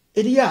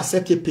e dey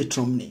accept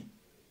patron ni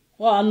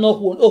wa no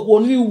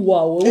okoni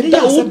wa o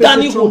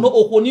dani ko no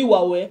okoni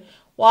wa we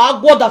wa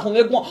gboda fun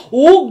egbon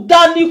o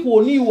dani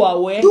ko ni wa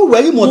we do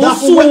we mother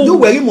for we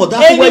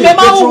me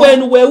ma we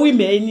nu we wi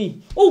me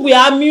ni o we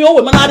ami o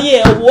we ma na ri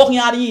e wo kin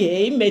ari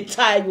e me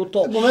tai yo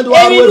to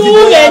emi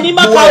nu me ni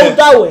maka o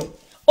da we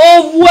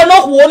owu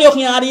eno ku oni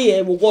okin ari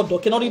e wo godo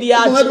ke no ri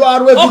aji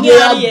okin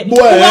ari e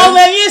uga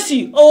we yin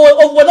si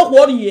owu eno ku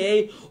ori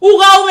e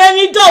uga we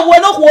yin do owu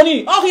eno ku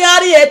oni okin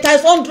ari e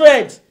times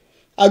 100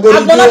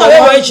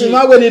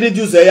 ma we ni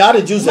reduce ya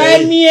reduce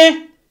e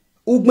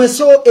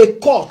ugmeso a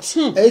court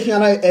e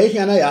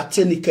hiana ya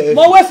tenike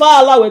mo we fa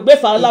ala we gbe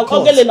fa ala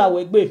ogele la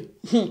we gbe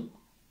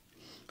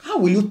how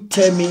will you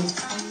tell me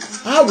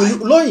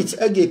law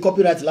it again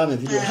copyright la me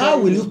video how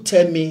will you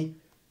tell me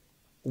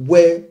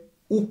where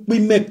we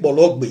make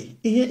bologbe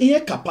ihe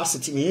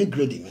capacity me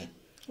grade me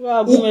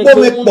upo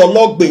make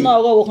bologbe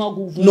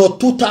no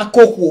tuta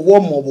kokwo wo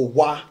mo bo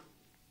wa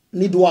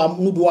nido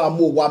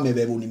amu wa me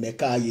be ni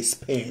meka ye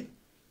Spain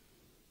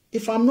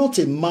if I'm not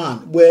a man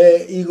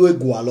where igo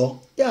egwalo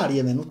ya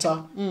ri me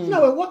nuta na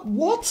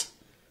what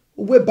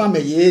we ba me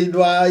ye do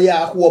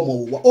ya ho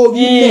mo wa o bi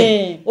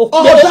me o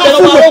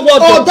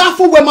da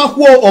fu we ma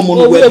ho omo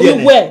no we bi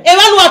e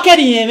wa nu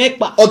akeri yen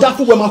mepa o da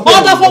fu we ma ho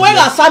o da fu we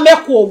ga sa me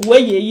ko we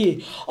yeye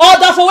o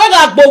da fu we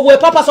ga gbogbo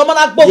papa so ma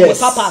na gbogbo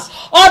papa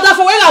o da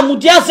fu we ga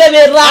mudia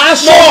severa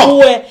no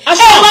we e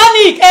wa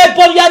ni e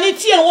boya ni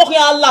ti en wo ko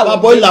ala ba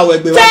boy la we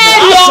gbe wa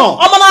aso o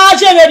ma na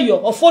Ajebor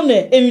o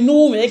fone emi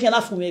nu me ke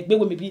na fu me gbe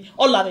we me bi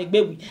o la me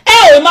gbe wi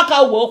e o ma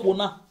ka wo ko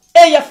na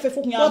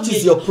what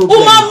is your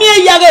problem? Uma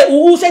meya ge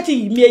u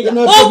seti meya. O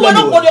gbo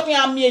no ko de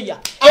kan meya.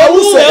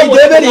 O se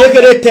Idebe ni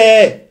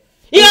ekerete.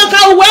 Iyan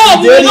ka we o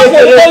mu no ko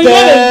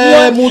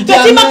de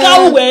ti ma ka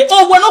we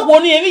o gbo no ko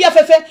ni emi ya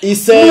fefe.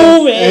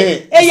 Mu we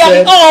e ya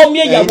o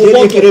meya bo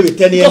bo. Ko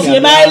fi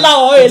ma la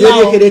o e la.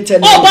 O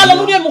ba lo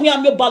mu de mu ya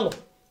me ba lo.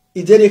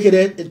 Idebe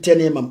ekerete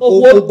ni mam.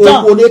 O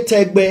ne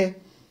tegbe.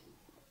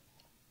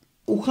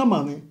 O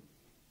kama me.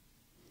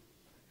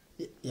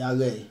 Ya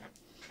ge.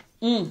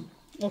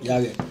 Okay.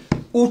 Yage.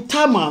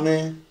 Utama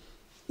me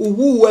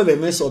uwu we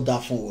me so da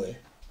fun we.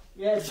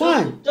 Yes.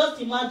 Fine. Just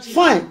imagine.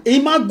 Fine.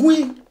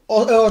 Imagui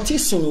o ti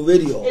sunu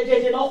radio.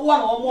 No wa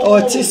no mo.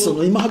 O ti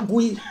sunu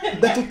imagui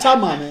betu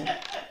tama me.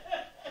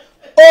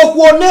 O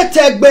ko ne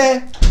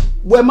tegbe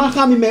we ma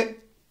ka mi me.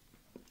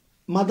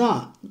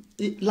 Madam,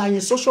 like in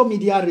social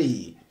media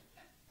re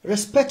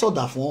respect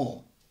other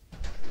fun.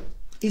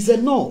 Is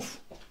enough.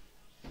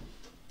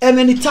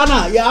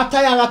 Emenitana ya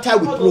ataya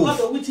with proof.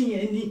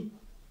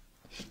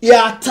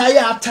 Yeah,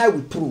 tie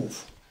with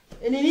proof.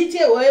 Infinity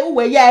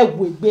we ya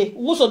egbe.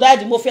 Wo so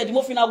that mo fi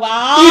na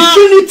wa.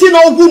 Infinity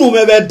no gunu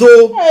me be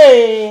do.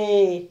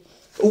 Hey.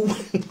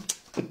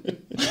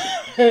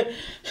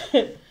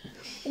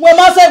 We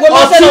ma say no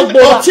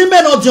gbo. O ti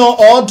me no jon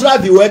or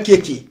drive we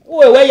keke.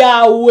 We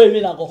ya we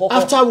mi na kokoko.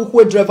 After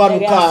we driver no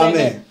car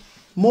me.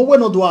 Mo we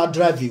no do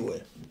drive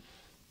we.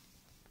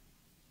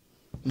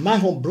 My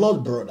home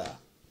blood brother.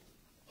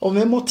 O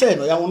me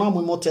moteno, ya wona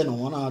mo moteno,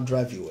 wona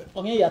drive you.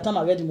 Onye ya time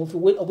already mo fi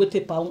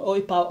wait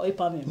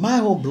pa me. My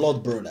own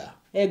blood brother.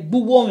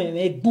 Egbuwo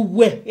me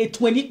egbuwe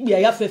etweni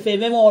pe ya fefe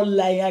me mo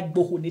la ya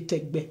gboho ni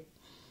tegbe.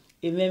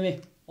 Ememe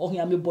ohun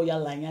ya me boya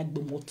la ya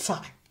gbo mo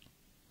ta.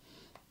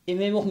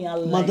 Ememe ohun ya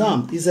la.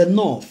 Madam, is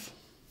enough.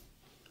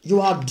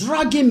 You are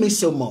dragging me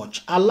so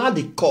much. Allow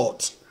the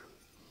court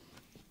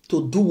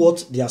to do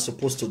what they are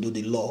supposed to do,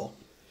 the law.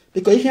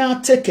 Because if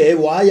you take care,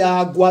 why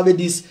you go with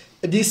this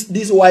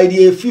why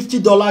the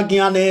 $50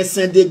 Guyana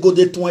send they go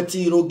the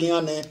 €20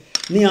 Guyana.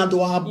 Nia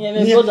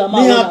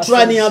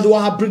try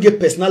to bring a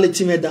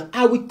personality me that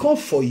I will come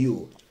for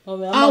you.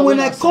 And when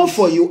I come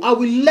for you, I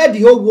will let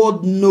the whole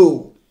world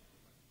know.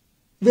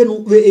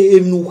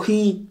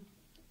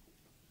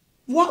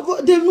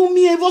 What they know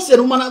me ever said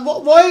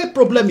what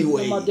problem you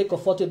way. Ma dey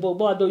comfortable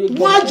bo ado ye.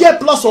 Why je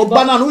plus of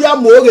banana we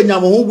am oge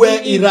nyamo hu we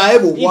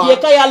iraewo wa.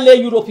 Ibi ka ya le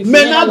Europe.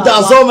 Me na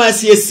dazo ma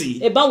siesi.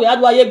 E ba we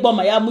adu aye gbo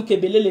ma ya mu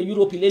kebele le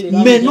Europe le.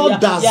 Me no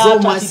dazo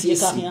ma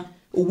siesi.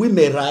 We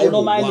me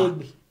iraewo wa.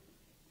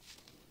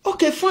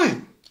 Okay,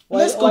 fine.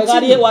 Let's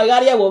continue.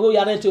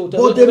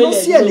 But they don't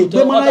see any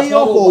gbemana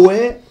yo ho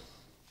we.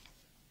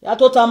 Ya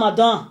to ta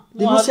madan.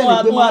 They don't see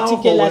any gbemana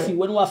ho we. Life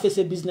when we face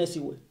a business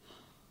we.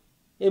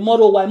 E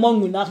moro wa mo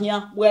nwi na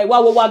hia we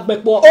wa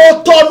gbepo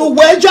o tonu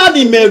weja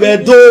ni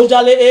meredo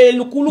jale e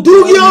lukulu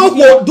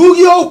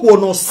dugi okwo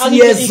no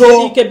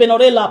siezo ke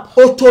benore lap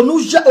o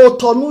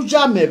tonu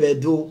ja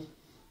meredo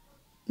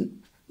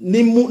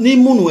ni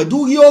munu e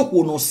dugi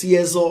okwo no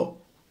siezo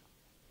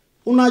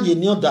una je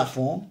ni oda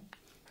fun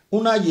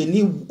una je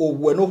ni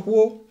owo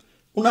enokwo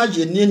una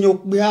je ni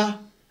enyokpia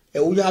e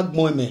uya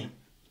gbon me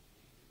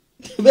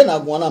even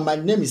agwana my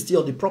name is still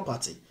on the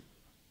property.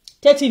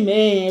 30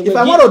 men. If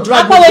I want to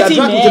drag you,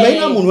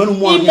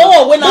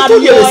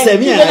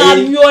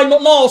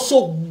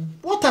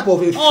 what type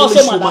of a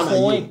foolish woman are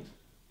you?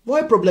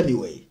 What problem you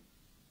weigh?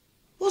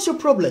 What's your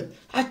problem?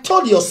 I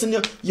told your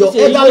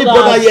elderly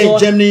brother here in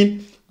Germany,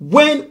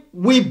 when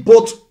we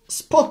both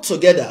spoke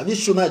together,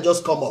 this should not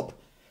just come up.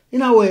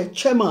 In our way,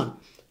 chairman,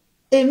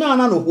 let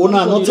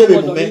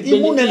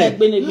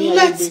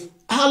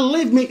her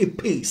leave me in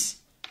peace.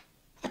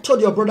 I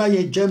told your brother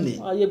here in Germany.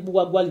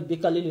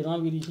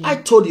 I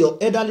told your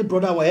elderly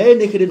brother why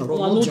naked in a room.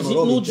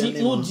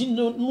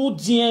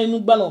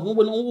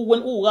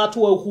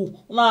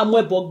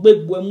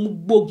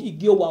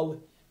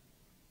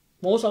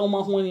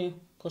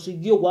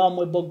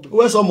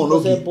 Where's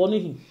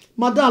someone?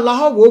 Madam,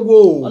 la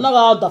wo.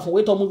 Ona da fun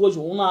we to mu gojo,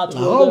 una to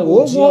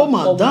wo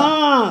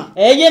madam.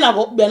 Eye na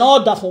go be na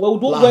da fun we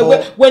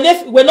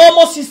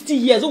almost 60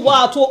 years, we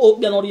are to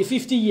be na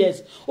 50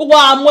 years. We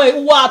are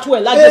to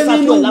la de sa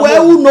to la. We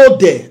who know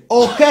there.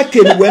 O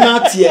keke ni we na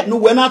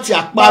tie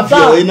akpa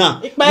bio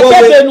ina. Ipa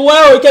kebe nu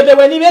e o kebe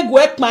we ni me go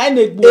ekpa e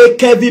na egbu. E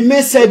kebi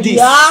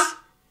Mercedes.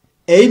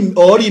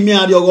 Ori mi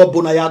ari ogo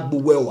bona ya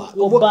gbuwe wa.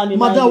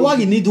 Madam, why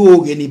you need to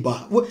oge ni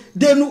ba?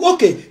 Then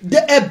okay,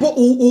 the ebo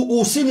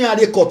u simi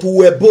ari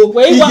kotu ebo.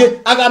 Ije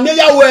aga me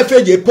ya we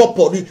feje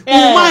popori.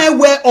 U ma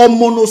we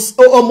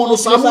omono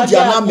samu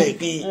dia na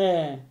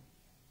mekin.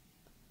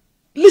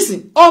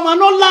 Listen, o ma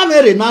no la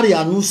mere na ri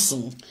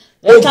anusun.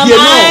 Ewe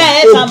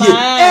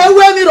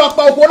mi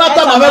ropa okwo na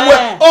ta ma mewe.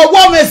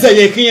 Owo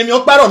mezeye kin mi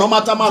o paro no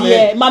mata ma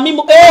me. Mami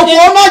mo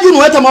okwo na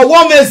junu eta ma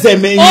wo meze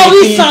me.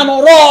 Ori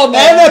sano ro me.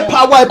 Any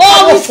power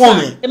for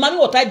me. E mami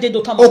what I did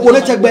do come. Okwo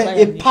le tegbe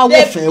e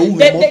power fe u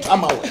me mo ta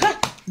ma we.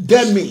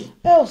 Dem me.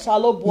 E o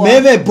salobo.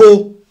 Meve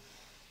bo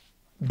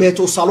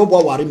beto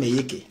salobo wari me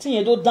yeke.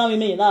 Tinye do dan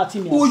me na ati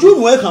mi.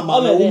 Ujunu e kan ma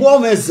wo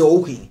meze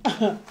okin.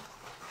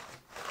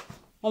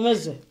 O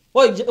meze.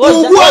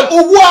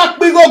 Uwu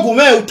akpigogun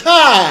me uta.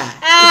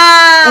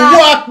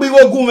 Uwu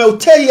akpigogun me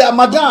uta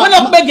madam.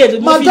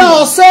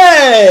 Madam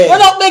se. We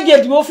not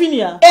beged mo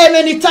finia.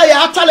 Many tire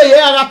atale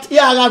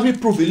ya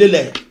reprove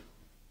lele.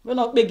 We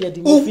not beged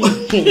mo fi.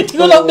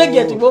 We not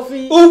beged mo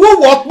fi. Uwu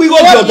wo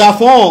akpigogun oda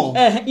fon.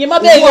 Ye ma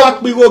be uwu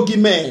akpigogun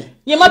me.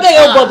 Ye ma be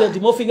yo god the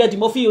mo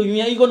fi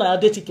oyun you go na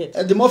dey ticket.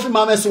 The mo fi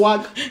ma me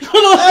swag.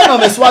 Ma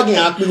me swag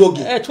yan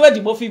akpigogun. Twe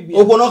the mo fi bi.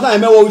 Ogbo no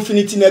kan me wo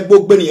infinity na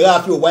gbogbe ni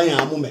ra fi o wa yan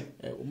amu me.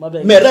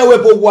 Me rewe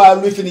bo wa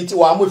infinity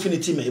wa mo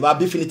infinity me ba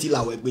infinity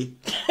la we gbe.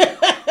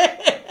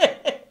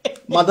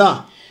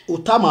 Madam,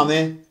 utama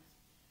me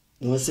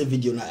no say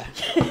video na.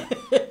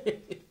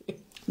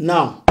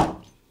 Now,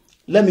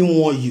 let me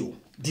warn you,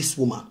 this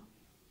woman,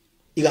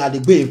 you got the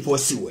be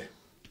voice we.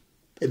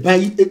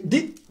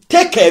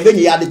 Take care when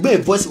you had the be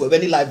voice with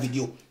any live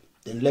video.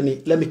 Then let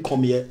me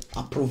come here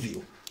and prove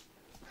you.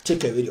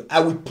 Take a video. I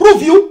will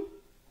prove you.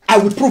 I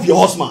will prove your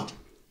husband.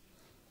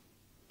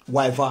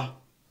 Wife,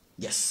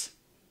 yes.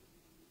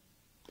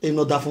 In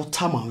order for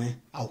time,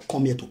 I'll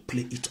come here to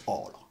play it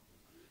all.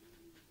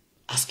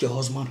 Ask your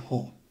husband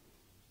home.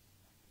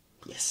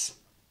 Yes.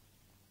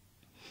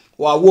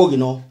 Well, you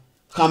know,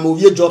 can move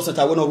your job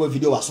center when over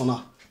video was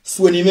on.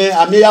 So when you may,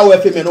 I may have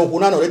a no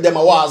one or them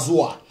a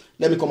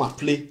let me come and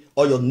play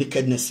all your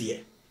nakedness here.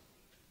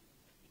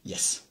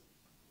 Yes.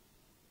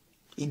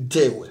 I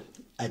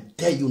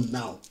dare you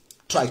now.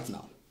 Try it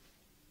now.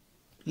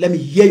 Let me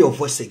hear your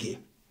voice again.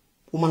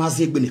 Woman has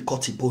been a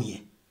cutty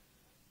boy.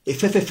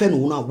 If FFN no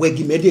una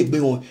wegi me dey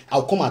gbe on,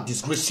 I'll come and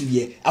disgrace you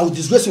here. I will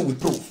disgrace you with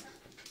proof.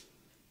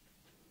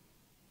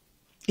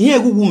 Here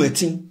go woman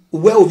thing,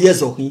 where of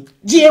years of him.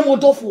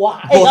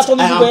 But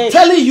I am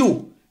telling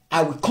you,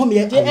 I will come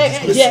here and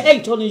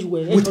disgrace you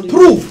with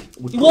proof.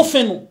 With proof.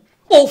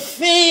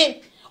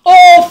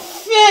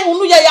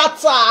 Unuya ya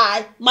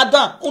try,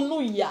 madam,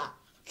 unuya.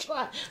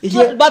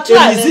 But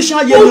try. A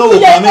musician here no will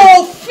come. A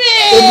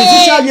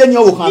musician here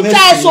no will come. It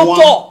is so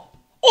tall.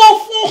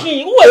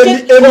 Ofuhi, who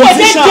is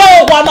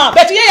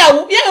but yeah,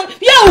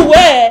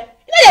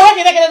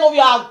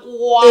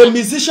 a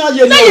musician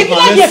here hold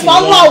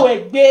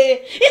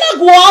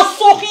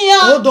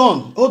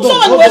on. You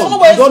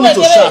don't need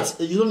to shout.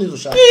 You don't need to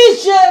shout.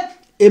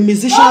 A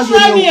musician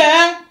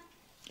here.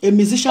 A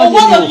musician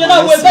anybody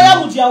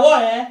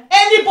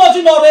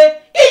know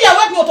it?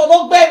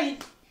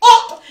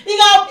 Oh, he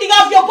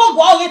got your pop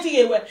already.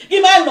 He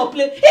might not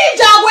play. He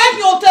just went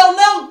your hotel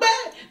now.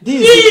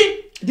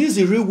 This is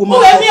a real woman.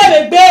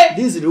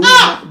 This is the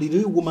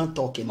real woman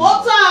talking.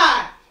 What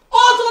time?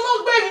 Oh,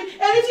 no, baby.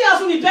 Everything else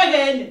will be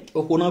begging.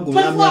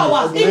 24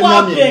 hours. He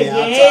won't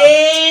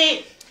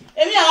beg.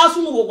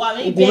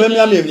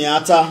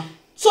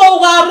 So,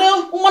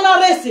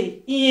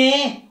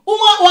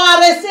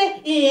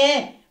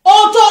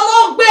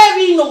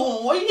 baby,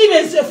 no.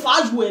 Even say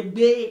fast with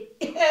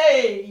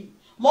hey,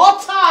 more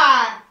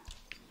time.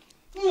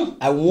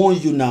 I warn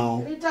you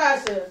now.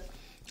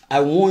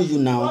 I warn you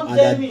now, and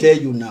I tell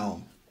you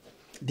now.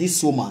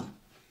 This woman.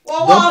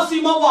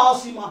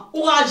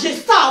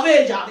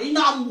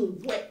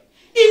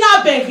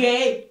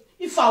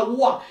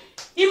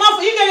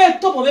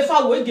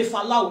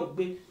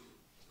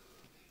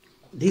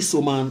 This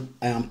woman,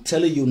 I am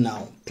telling you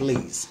now,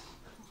 please,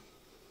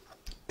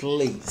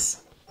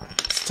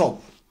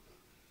 stop.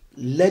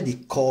 Let the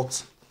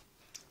court,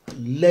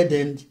 let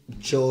them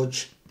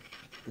judge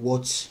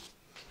what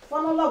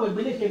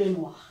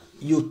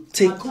you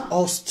take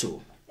us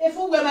to.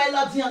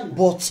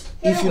 But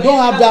if you don't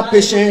have that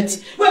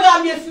patience,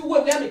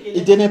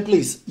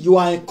 please, you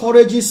are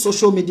encouraging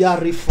social media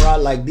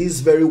referral like this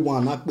very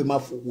one.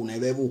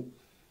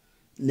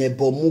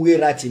 Nebo muge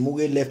right,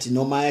 muge left,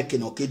 no ma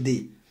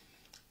kenokede.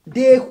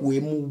 De we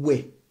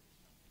muwe.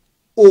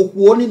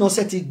 Okwoni no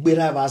seti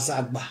gbera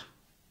bazagba.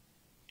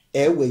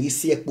 Ewe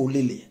isi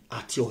ekbolele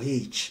at your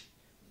age.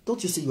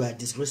 Don't you see you are a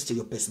disgrace to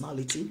your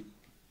personality?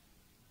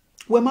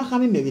 We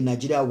makami maybe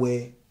Nigeria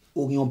where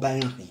ogyon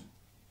bayan.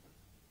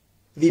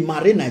 We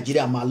marry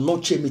Nigeria, my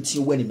launch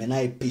meeting when he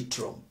a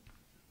patron.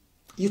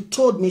 You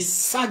told me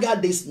saga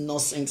these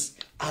nonsense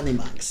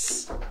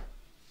animals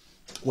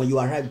when you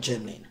arrived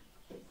Germany.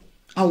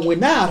 And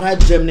when I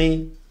arrived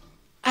Germany,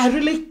 I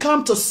really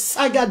come to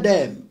saga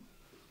them.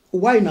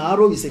 Why now?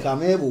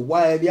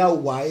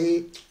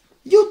 Why?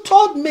 You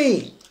told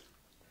me.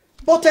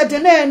 But at the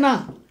end,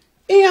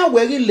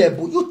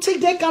 you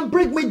think they can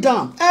break me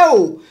down?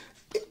 Oh,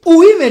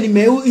 even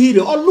me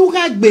or look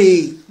at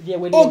me.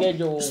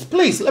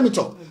 Please, let me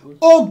talk.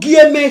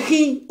 Ogie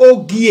mehi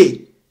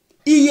ogie.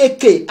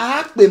 Iyeke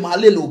akpe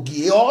malelo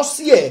ogie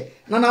osie.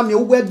 Nana me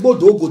uwe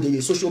gbodo go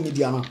de social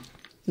media na.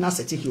 Na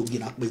seti ki ogie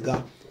na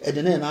pega.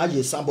 Edene na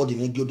aje somebody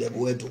me go de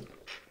boedo.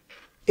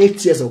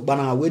 8 years of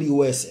bana where you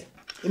were say.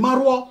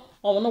 Imaruo.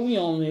 Oh no we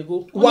on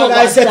ego.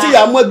 Wa seti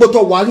ya mu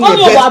egboto wa ri e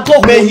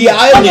me hi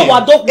aye.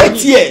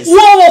 8 years. Wo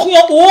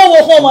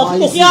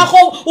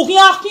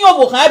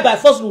by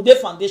first Lude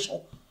Foundation.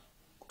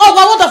 Oh,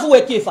 what wonderful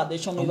work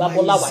foundation me ba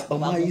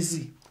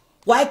easy.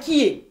 Why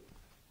kie?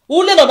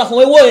 Who let that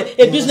for a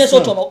business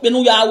auto no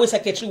benu ya we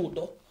secretary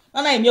wodo.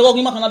 Na na emi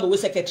ogun ma kan do we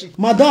secretary.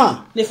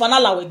 Madam, le fana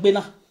la we gbe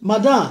na.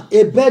 Madam,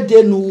 a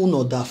birthday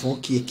no that for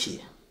keke.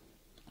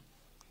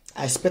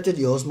 I expected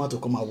your husband to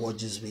come and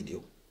watch this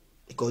video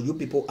because you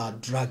people are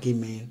dragging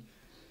me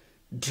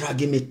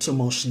too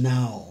much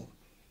now.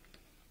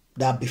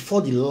 That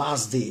before the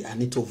last day I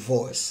need to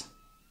voice.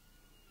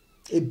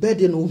 A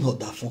birthday no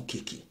that for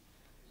keke.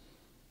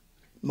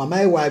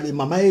 Mama wife,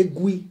 mama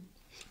egui.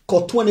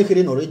 Kotwane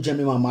kere no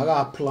Germany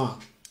mama plan.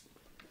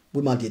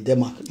 Women did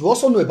Denmark. You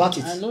also know about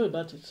it. I know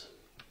about it.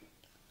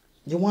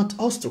 You want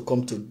us to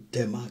come to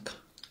Denmark?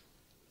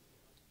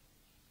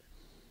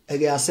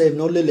 I said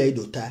no lele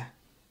do ta.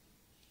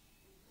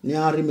 Ni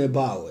ari me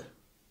bawe.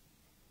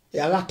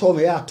 Ya told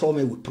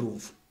me with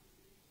proof.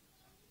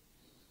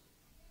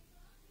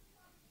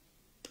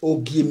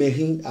 Ogi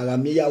mehin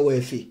agame ya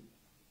wefe.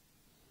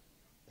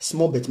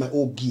 Small bit my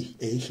ogi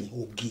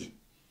ogi.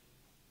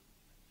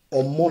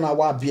 Omona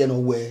wa bien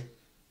owe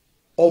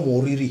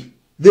omoriri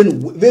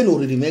then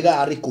already mega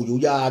ariko yo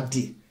ya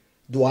adi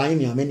do I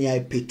me many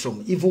I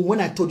patron even when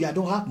I told you I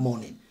don't have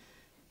money.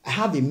 I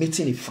have a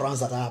meeting in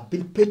France that I have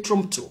been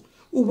patron to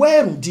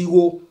where do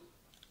you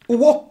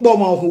walk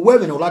bomb who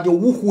where no la de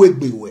wo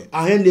egbewe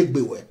ahen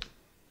egbewe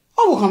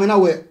oh come na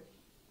we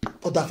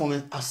other for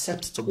me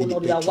accept to be the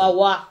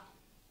patron.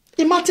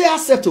 It matter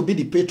accept to be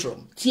the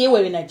patron. Tie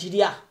we in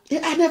Nigeria.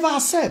 I never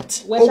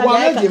accept.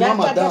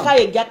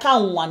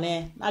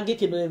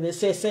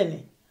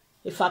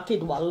 If I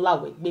kid Wahala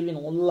we baby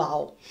no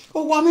lao.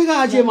 Oh, what me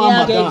ga je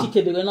mama.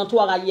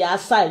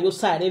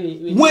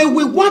 When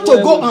we want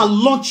to go and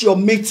launch your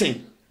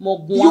meeting,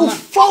 you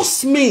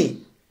force me.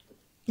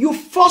 You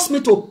force me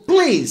to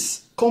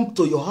please come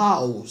to your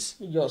house.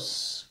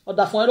 Yes.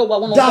 That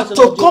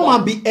to come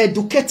and be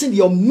educating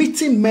your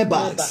meeting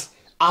members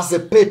as a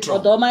patron.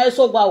 And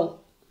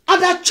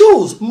I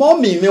choose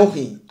mommy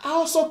milking. I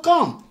also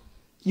come.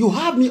 You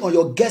have me on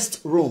your guest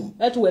room.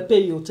 Yes,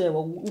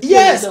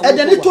 and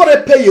then it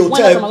will pay you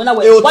hotel.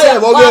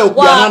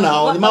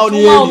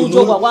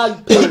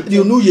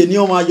 You know you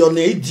know your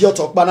idiot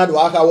of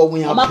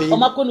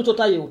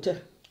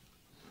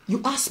you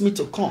asked me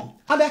to come,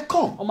 and I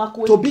come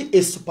to be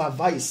a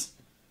supervisor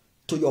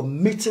to your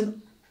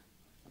meeting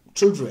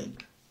children.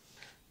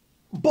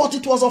 But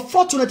it was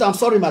unfortunate. I'm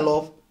sorry, my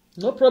love.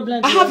 No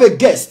problem. I have a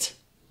guest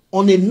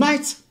on a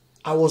night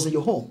I was in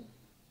your home.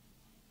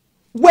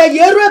 Where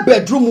you're a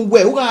bedroom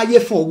where are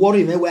you for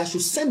worrying where I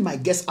should send my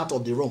guest out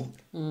of the room?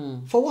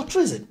 For what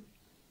reason?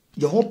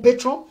 Your home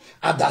patron?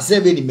 And that's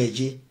even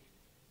image.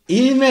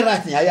 Even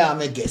right now, I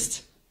am a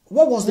guest.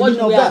 What was the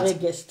meaning of that? A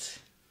guest.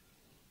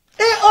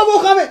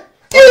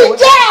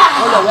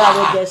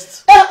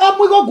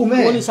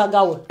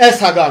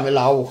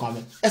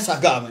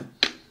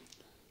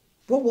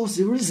 What was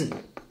the reason?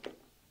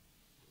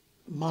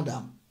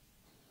 Madam,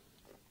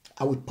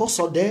 I will pause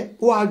out there.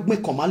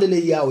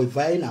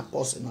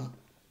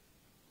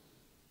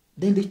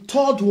 Then the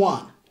third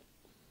one.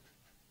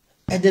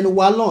 And then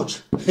we'll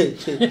launch. Hey,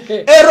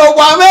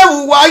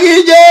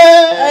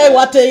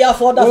 what a year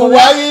for that?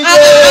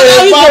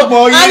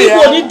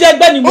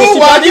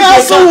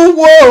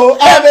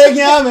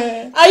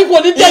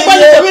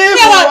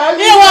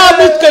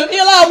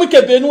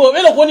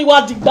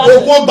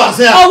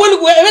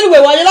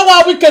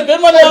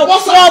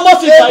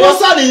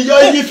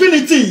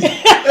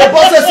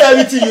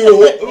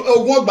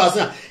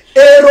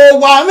 Ero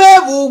wa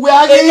mebu we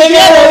agije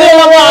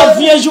wa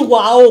vieju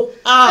wa o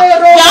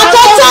ya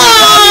tata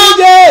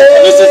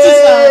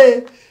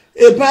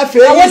e pa fe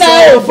yi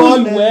so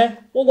fun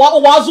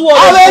wa zu o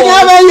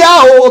ale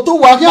ya o to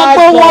wa kan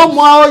po won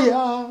mo o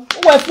ya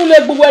we fun le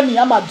gbogbo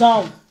eniyan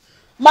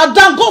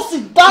madam go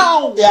sit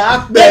down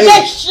ya pe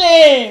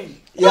shame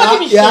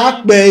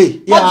ya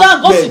pe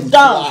madam go sit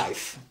down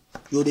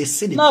you dey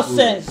see the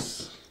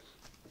nonsense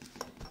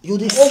you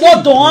dey see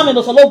o don am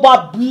no so lo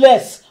ba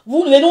bless.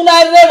 Vous ne nous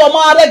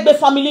n'avez pas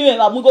family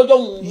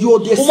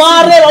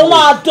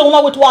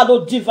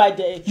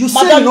you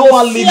say no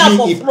one leave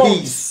me in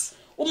peace.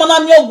 You say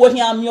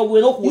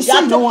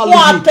no one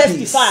leave me in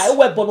peace. I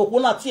will bless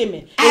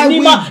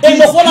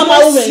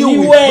you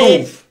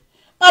with proof.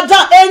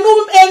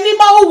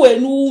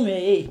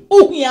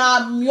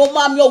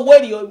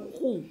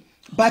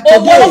 By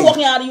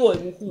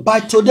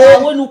today,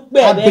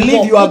 I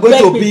believe you are going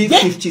to be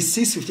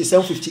 56,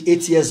 57,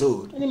 58 years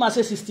old.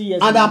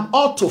 And I'm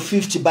up to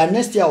 50. By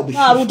next year, I'll be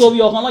 50.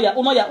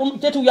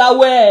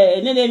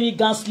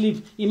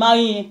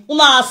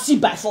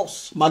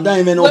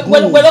 Madam, you know,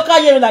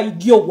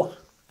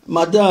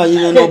 Madam,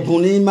 you know,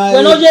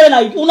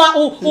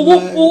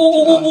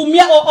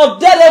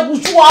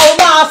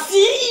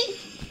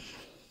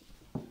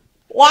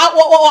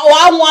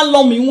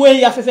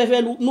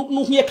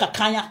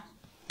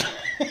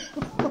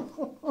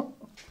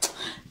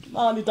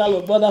 Now the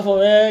talo brother for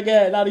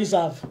that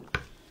reserve.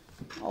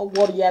 Oh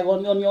God, yeah,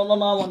 on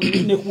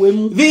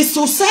vi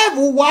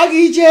susevu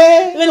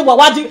wagije. Even what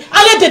I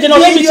let it no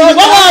let me see.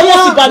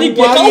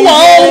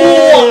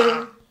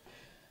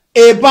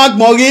 E bag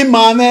mogi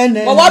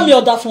mamene. What me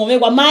order for me?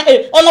 What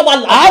my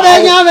on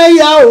abenya me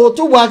ya o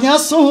tu wa kan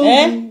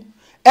sun.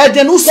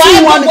 Edenu si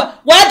wani.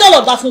 Why don't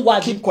order for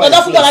what?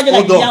 Order for what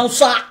like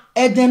yansa.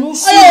 Edenu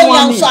si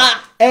wani.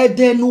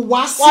 Edenu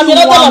wasi wani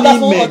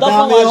me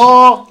dame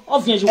ho.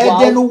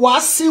 Edenu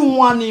wasi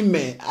wani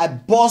me. I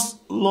bought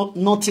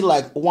nothing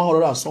like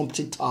 100 and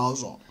something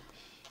thousand.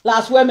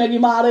 Last week maybe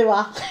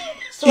marewa.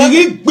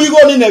 Igi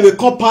bigo ni newe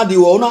company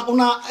wo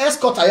una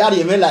escort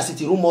ayari me la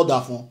city room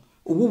order fun.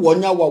 Owu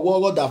wonya wa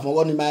order fun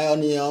woni my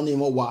oni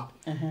mo wa.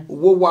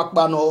 Owo wa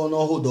pa no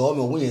hold on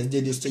me when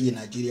dey this stay in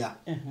Nigeria.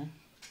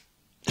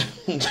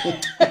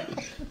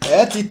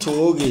 Eti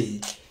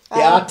toge.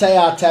 Ya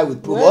tie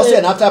with proof. O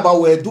say na tie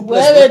about we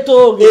duplex. A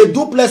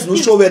duplex no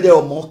show where there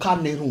o mo ka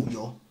neru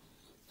yo.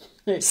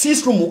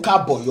 6 room ka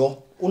boyo.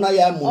 Una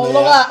ya mu ne.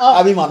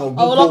 Abi man ogun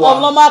wa.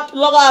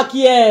 Loga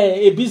ki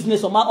a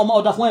business o ma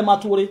order fun e ma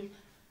tore.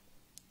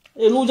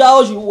 Eluja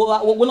oji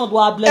we no do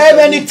a bless. E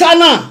many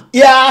tana.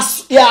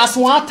 Yes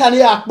one tana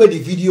ya pe the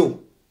video.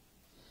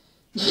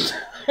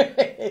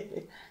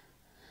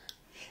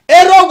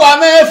 Ero wa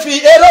me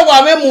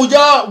mujo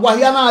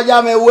wahiana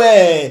aja me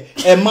we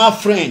my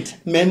friend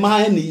me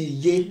ma ni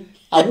ye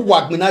awu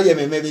wagbe na ye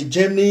me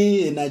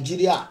Germany in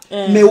Nigeria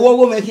me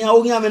wo me kin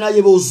awu me na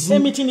ye bo zu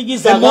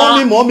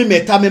mommy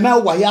meta me ma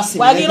wahia sin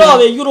my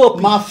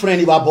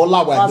friend iba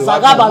bola wa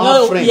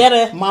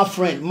my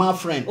friend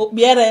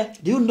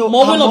do you know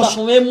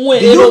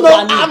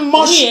how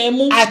much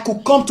I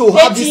could come to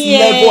have this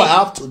level I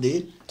have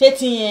today?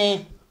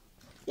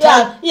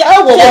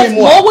 Yeah, mo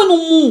we no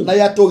mu. Na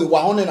ya tori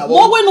wa hone na wo.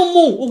 Mo we no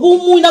mu, ugu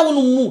mu na we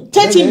no mu.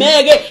 Teti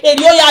mege,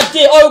 eri o ya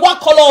de, o wa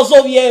color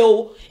zovie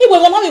o. Iwe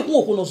mo na me ku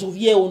okuno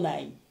zovie o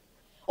nai.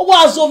 O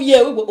wa zovie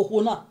iwe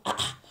okuno.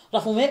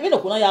 Da fun me no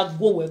kuno ya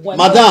go we gwan.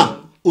 Madam,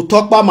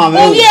 utokpa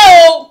mama. O ye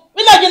o.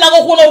 Me na gina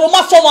go kuno ro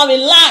ma so ma me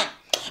line.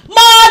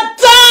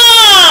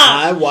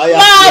 Madam!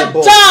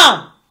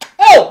 Madam!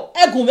 Oh,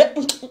 egume.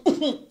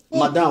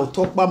 Madam,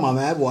 utokpa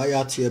mama e bo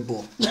ya tie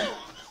bo.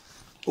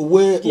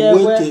 Uwe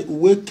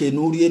ke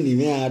nuri ni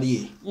me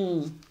ari.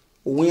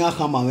 Uwe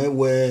aka mama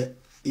we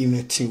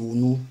imeti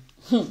unu.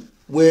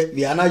 We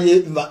biana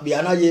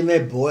ye me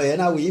bo e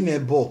na we me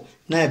bo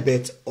na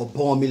bet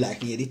obo mi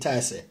like here it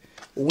say.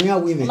 Uwe a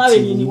we meti. Na we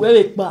ni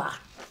we pa.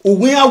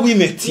 Uwe a we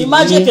meti.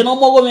 Imagine ke no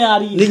mo go me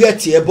ari. Ni get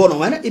tie bo no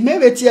na me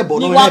be tie bo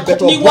no na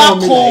bet obo mi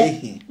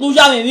like. Nu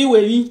ja me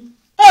we wi.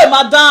 Eh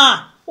madam,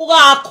 o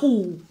ga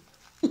ku.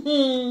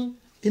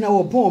 Ina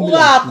wo bon mi like. O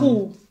ga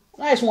ku.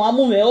 Na is one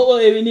moment o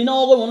e ni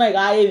no go mo na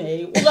ga e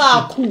me. O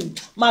ga ku.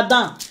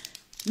 Madam.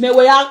 Me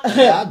we ya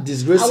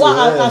disgrace.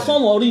 I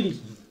some already.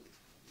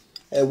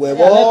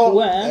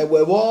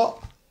 Ewewo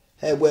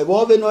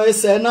we no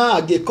ese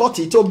na ge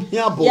cut to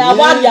bia bo. Ya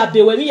wa ya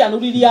bewe mi ya no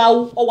riri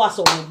awu o wa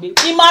so gbe.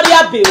 I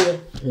maria bewe.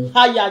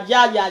 Ha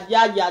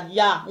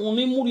ya.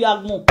 Uni muri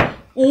agbon.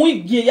 Ohun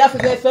igi ya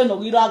fefe no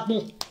riri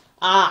agbon.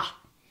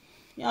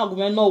 Ya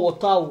gume no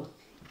water o.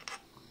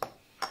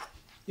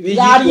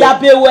 Ya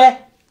bewe.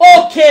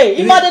 Okay,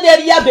 imade de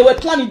ya bewe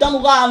plan idanu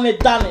ga me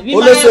dane.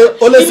 Olese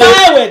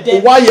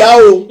wa ya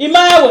o.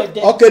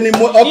 Imawede. Okay ni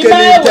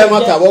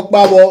tema ta wo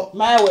pa bo.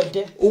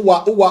 Imawede.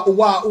 Uwa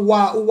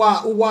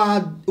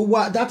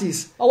that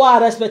is. Owa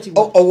respect.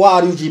 Owa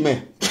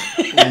arujime.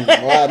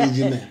 Owa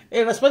arujime.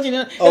 Respect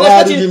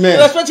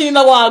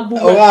na wa agbu.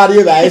 Owa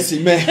ari ba esi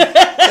me.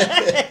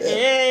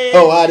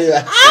 Owa ari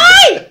ba.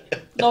 Ai!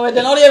 No we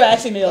de no ri ba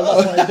esi me o da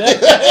fun ide.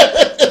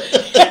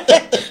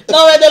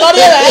 No we de no ri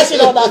ba esi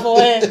o da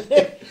fun e.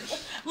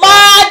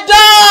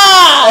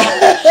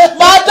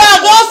 Madam,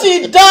 go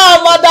sit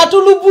down, Madam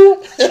Tulubu.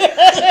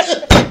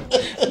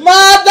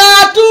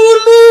 Madam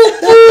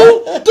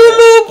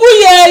Tulubu,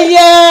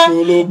 yeah.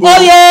 Oh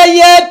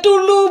yeah,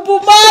 Tulubu,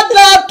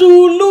 Madam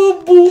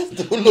Tulubu,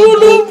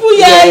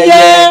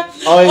 yeah.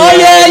 Oh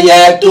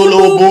yeah,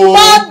 Tulubu,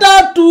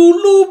 Madam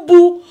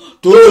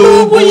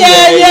Tulubu,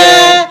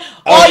 yeah.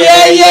 Oh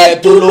yeah,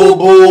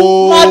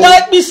 Tulubu,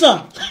 Madam Bisan.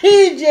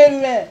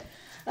 Ijeme.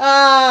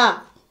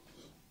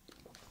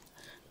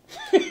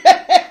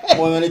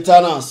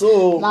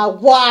 So na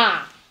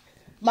wa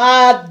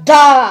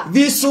mada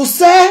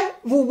visuse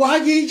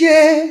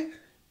vuwagije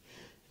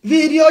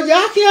video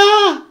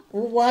yakia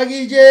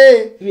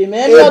vuwagije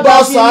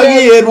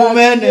ebasagi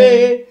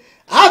erumene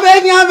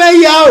abenya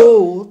meya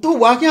o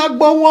tu wakia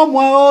gbo won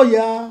mo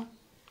oya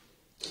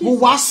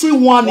vuwasi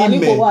won ni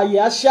me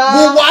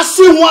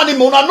vuwasi won ni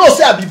me una know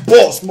say I be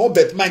boss more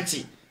bet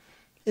mighty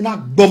ina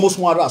gbo mo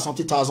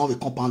 170,000 we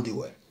compound the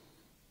way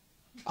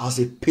as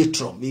a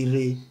patron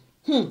ire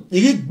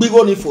igi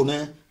gbigo ni fo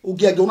ne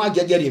ugege una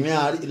gege ri me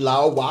la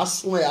wa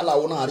sun e ala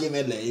wona ari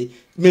me le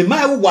me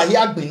ma e wa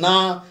ya gbin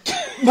na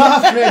my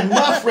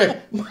friend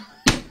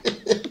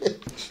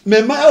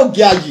me ma o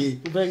ge aye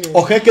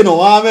okeke no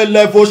wa me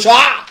level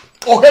sha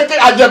okeke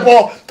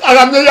ajebo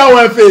ara me ya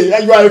we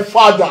fe you are a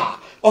father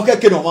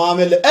okeke no wa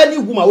me any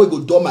woman we go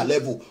do my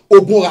level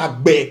ogun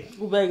agbe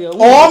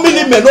o mi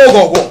ni me no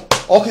gogo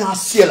okay I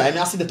see like me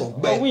I see the talk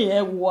gbe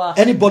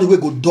anybody we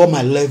go do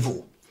my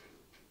level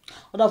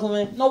oda fun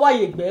me no wa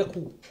ye gbe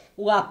ku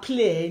o ga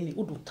play ni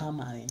o do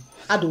tamani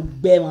ado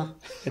gbe won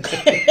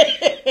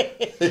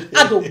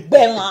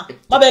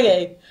ma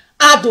bege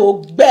ado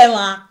gbe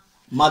won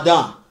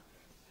madam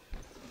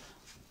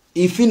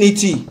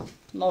infinity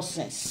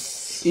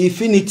nonsense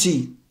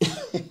infinity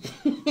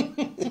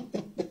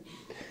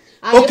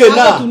okay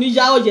now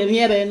tunija o je rin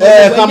ere no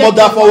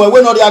kamoda for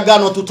we no ri aga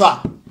no tuta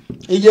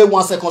iye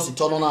 1 second si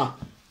tono na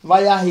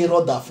via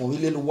hero da fun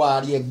ile lu wa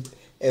ri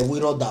we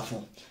ro da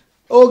fun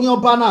ogun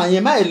oba na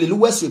yen ma ele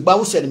lu wese gba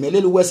wo se ni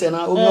mele lu wese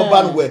na ogun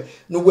oba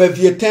no we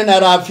vie 10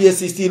 naira vie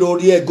 60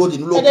 ori e gold ni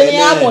lo pe ni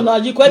amo na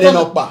ji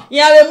kweto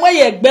yan re mo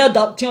ye gbe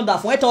da ti on da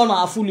fun e to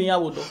na afulu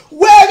yan wo do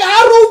we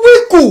aru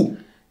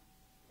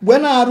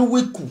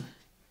wiku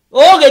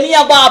o ge ni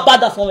agba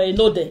abada fun e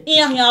no de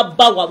yan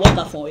aba wa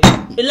da fun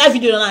e live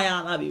video na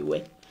yan na be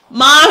we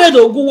ma re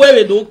do gu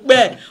we do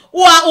pe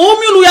o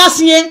mi lu ya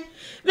sin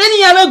veni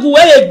yan be gu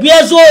we gbe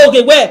ezo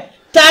oge we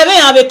tare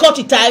yan be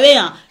cut tare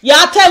yan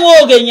ya tewo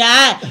oge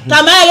yan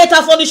ta ma re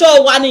ta furniture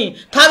wa ni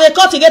ta be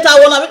cut ge ta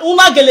wona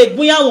una gele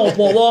gun yan won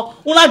bowo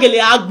una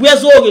gele agbe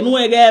ezo oge nu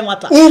ere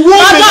mata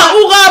mata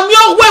u ga mi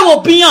o we wo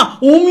biyan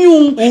e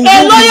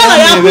lo ya na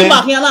ya ku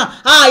ma kian na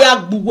ya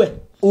gbuwe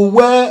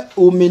uwe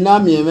omina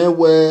mi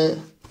we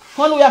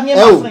honu ya mi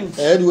my friends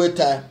anyway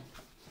time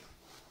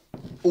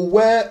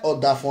uwe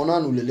odafon na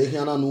nu lele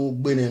hian na nu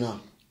gbe ni na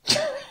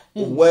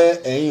uwe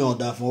eyin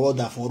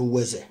odafon ru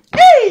weze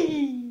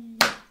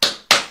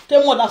te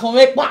mo odafon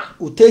me pa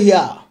ute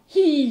hia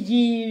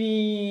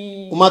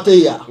hijiri umate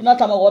hia ina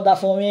ta mo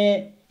odafon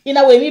me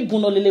ina we mi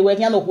buno lele we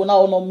nya no ko na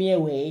ono mi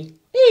we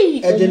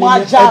edeni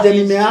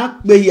me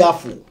akpe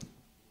yafo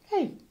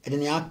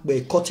edeni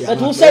akpe kote ya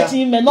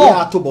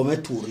ya to bo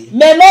meturi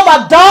me no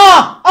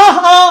madam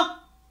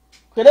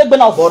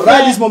but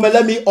right this moment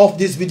let me off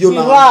this video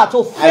now.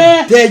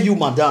 I dare you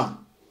madam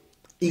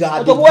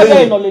iga de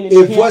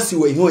a voice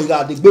we ho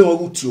iga de gbe won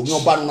ruti o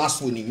yon ba no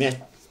aso ni me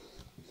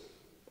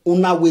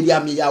una we ya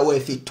mi ya we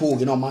fi to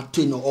you know ma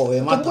tin o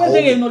e mata o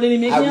I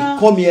will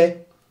come here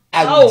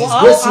I will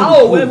disgrace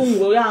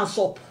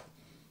you.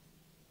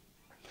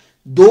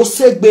 Do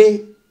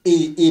segbe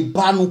e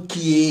banu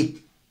kie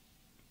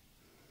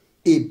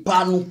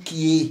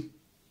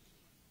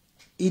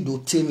ido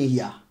temi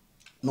ya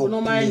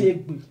no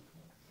mind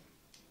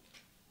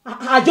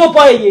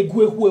Ajebor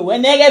yegu ehu we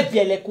nege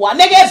biele kwa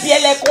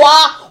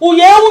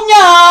uye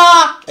unya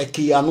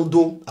ekiya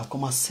do I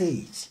come say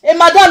it e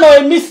madam or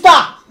a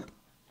mister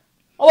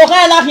o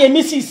kan na fi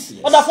mrs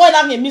o da fo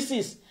na fi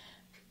mrs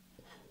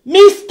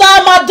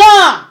Mr.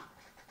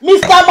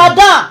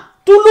 Madam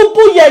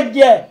tulubu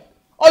yeye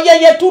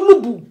oyeye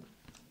tulubu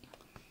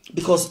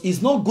because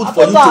it's not good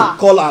for you to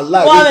call and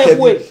lie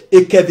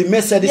a Kevin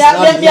Mercedes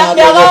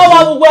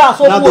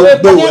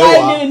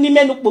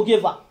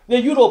the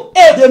Europe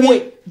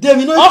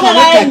Demi no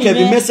can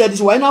Kevin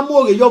Mercedes why na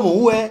more yo mo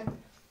we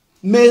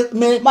me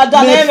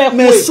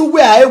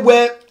suwe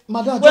awe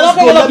madam just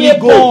go let me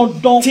go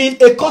till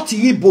a cut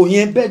ibo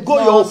yen bet go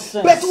yo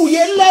bet we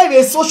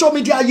live social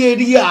media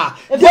area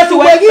no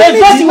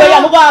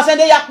go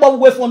send ya pop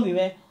we phone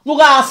me no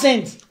go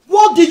send.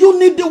 What do you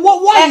need?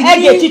 Why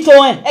you need?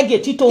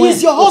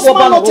 Is your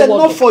husband not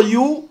enough for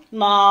you?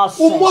 Nah,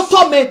 when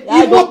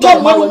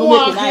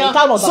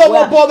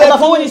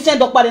you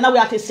send up, now we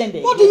have to send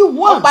it. What do you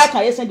want? Why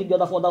can't you send the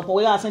other for the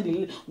we are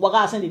sending? What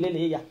are sending?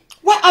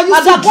 Why are you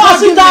still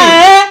dragging me?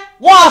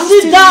 What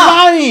sit down?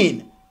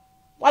 Lying.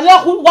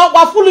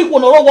 What fully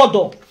going to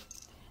water?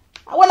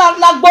 When I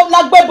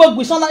like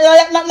we son na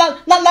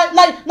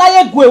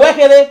ye gwe we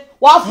kere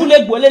wa fully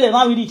gwe le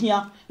na we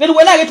here. Then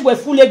when I get to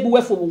fully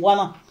gwe for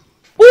one.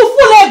 Who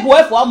fully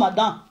gwe for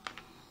madam?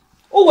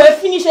 Who will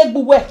finish a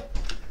gwe?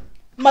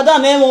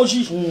 Madame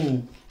emoji.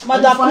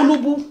 Madame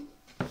Tulubu.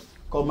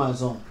 Come on,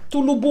 son.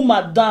 Tulubu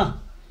madame.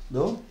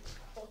 No?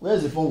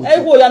 Where's the phone with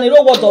you? Ego ya ni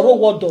ro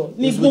wodo.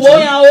 Ni gbo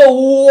ya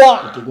o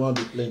wa.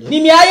 Ni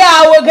mi aya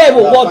awo ge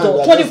bo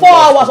wodo. 24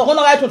 hours o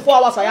kono 24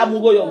 hours aya mu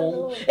go yo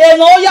mo. E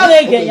no ya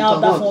le ge ya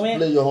da fun me.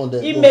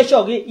 I make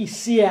sure ge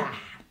isia.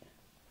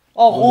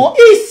 Oh,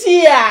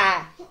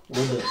 isia.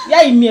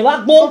 Ya imi wa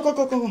gbo.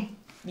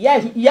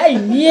 Ya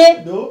imi.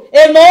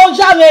 E no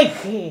ja me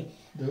ge.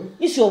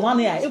 Isi o ma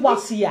ni ya, e wa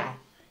sia.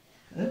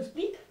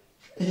 Speak?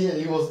 Yeah,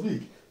 he was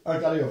big. I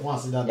carry your phone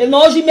sit down. E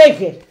no ji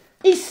make.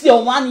 Isi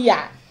o one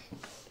ya.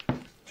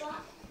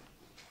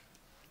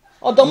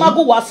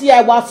 Odomagu wasi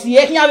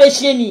e kian we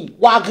se ni.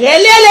 Wa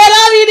grelele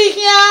la ri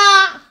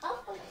kian.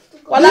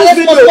 I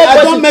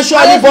don't measure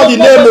anybody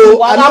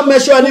name. I don't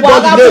measure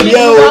anybody name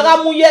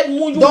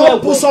here.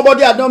 Don't put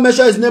somebody I don't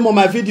measure his name on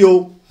my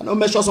video. I don't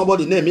measure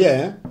somebody name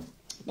here.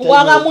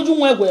 Wa ga muju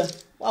nwegwe.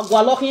 Wa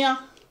gwa lo kian.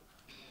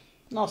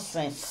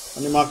 Nonsense.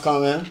 Ani ma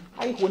kan eh.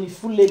 Ayi ko ni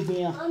full egbe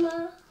yan.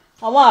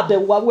 Àwọn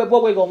abewu wa we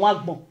bo we go wan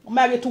agbon. O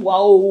ma re tu wa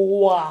o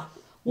wa.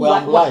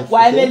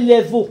 Wa e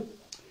level.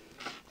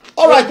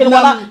 All right, can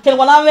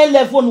one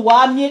level nu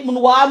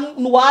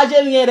wa je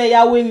yere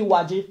ya we mi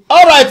waje.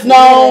 All right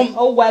now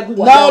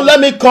let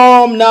me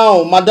come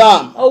now,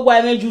 madam. O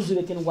wa me juice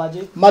le ken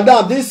waje.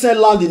 Madam, this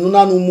land nu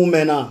na nu mu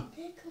me na.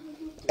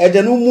 E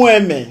de nu mu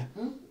eme.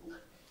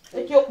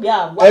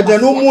 E de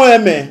nu mu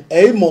eme,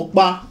 e mo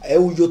pa, e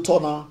uyo to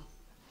na.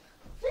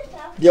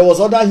 There was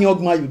other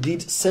young man you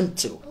did same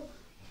too.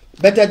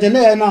 But at the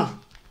end,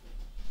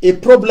 a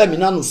problem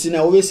in anu sine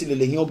always the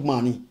young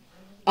man.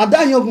 And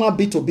that young man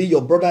be to be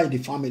your brother in the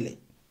family.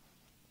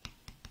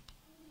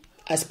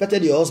 I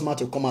expected your husband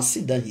to come and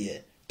sit down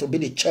here to be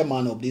the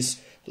chairman of this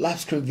live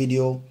stream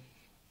video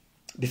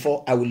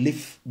before I will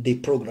leave the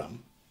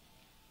program.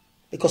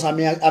 Because I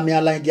mean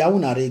like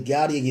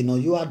you know,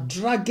 you are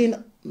dragging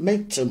me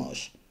too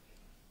much.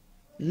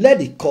 Let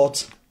the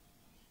court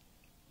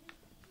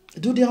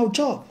do their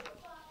job.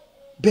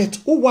 But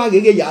who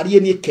wage yari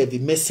any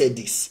Kevin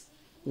Mercedes?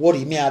 What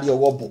he me ari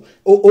owobo.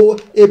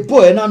 A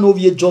boy na no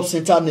vie job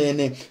center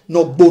ne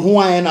no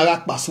gbohun na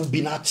rakpa so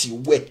binati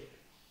we.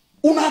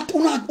 Una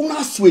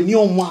sweni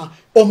onwa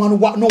o man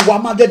no wa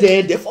ma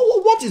de.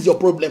 What is your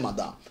problem,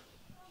 madam?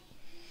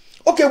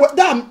 Okay, well,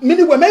 that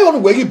meaning we may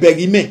on we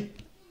beg me.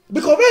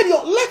 Because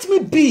radio, let me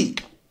be.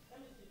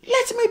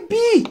 Let me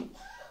be.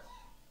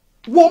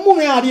 Wo mu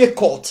me ari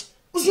court.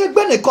 Usi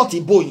egbe ne court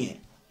ibo yen.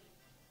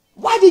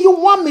 Why do you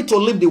want me to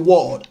leave the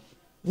world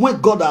when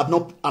God have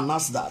not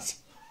announced that?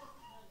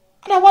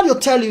 And I want to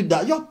tell you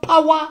that your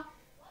power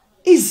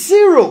is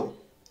zero.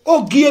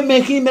 Oh, give me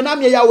him and I'm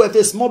here with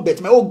a small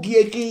bit. Oh,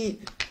 give me.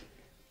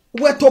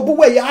 Where to be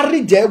where you are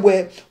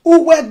where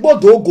who where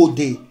bodo go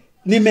day.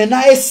 Ni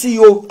mena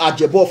SEO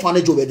Ajebor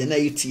fanage over the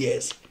 8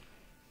 years.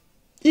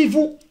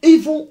 Even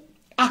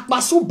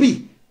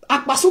akpasubi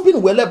no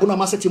wele buna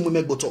maseti mu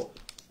megboto.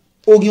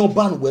 Ogion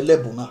ban we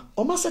lebuna.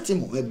 O ma seti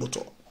mo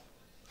egboto.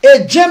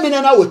 E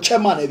Gemini na wo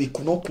chairman e bi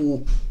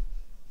kunoku.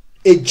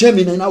 E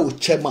Gemini na wo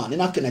chairman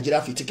ina ke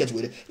Nigeria fi ticket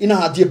we. Ina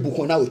hadie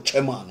buko na wo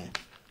chairman.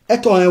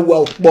 Eto en wa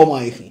okpo ma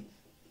ehin.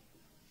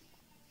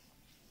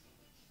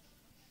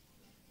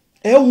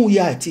 E hu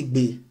ya ti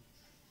gbe.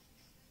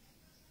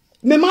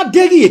 Me ma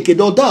deri eke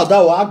do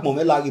da wa agbon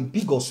me like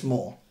big or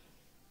small.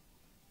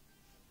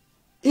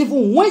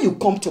 Even when you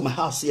come to my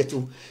house here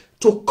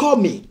to call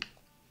me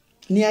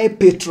near a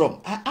patron,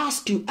 I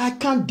ask you, I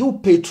can't do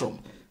patron.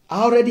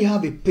 I already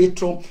have a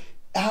patron.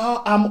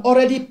 I'm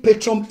already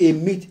patron a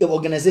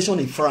organization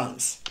in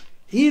France.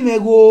 He may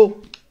go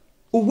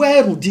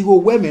where would you go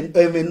women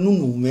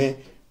nunu me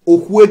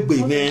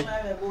okwegbe me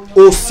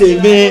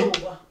oseme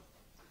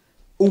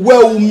uwe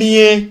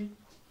umie.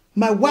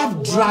 My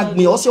wife dragged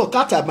me also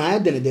kata my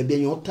head and the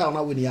your town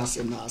now when he asked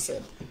him now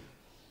said.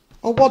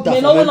 Oh what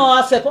that for me?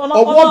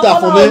 Oh what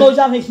that for me?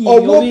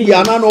 Oh what we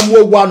are no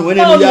more one when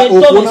you are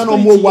oh no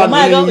more one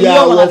when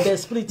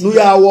you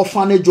are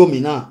orphan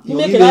jomi na.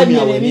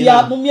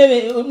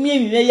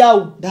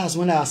 That's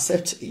when I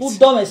accept it. Who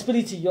dumb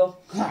spirit yo?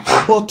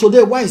 But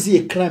today why is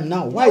it a crime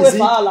now? Why is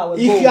it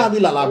if you are the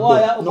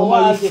lalago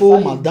normally for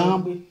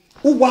madam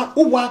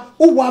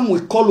uwa we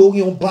call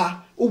orion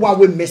ba uwa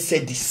we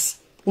Mercedes.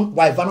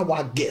 Why Vanna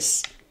wa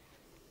guess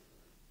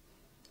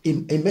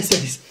in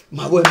Mercedes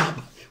my way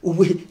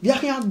we ya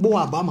can bo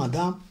aba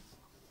madam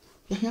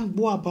ya can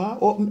bo aba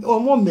o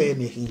mo me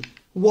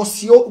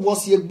was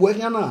ye gbo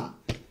na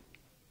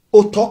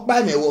o talk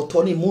by me o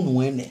to ni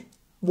munu ene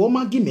wo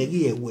ma gi me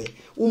ri ewe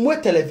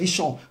umwe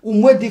television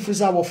umwe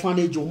difference of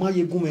fanage o ma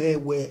ye gu me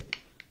ewe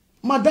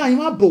madam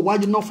you bo why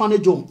you no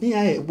fanage o mi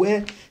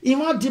ewe you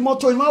ma di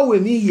motor you ma we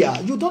mi here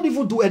you don't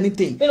even do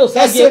anything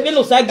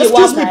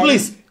excuse me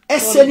please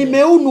eseni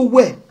me unu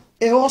we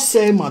e o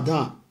say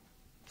madam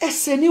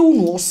eseni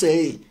unu o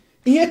say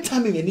iye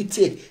time me ni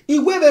take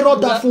iwe be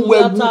roda fun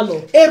we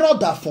wu e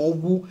roda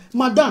fun wu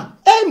madam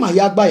e ma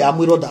ya gba ya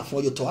mu roda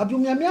fun yo to abi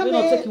mi ami we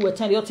not take you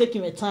time you take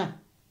you time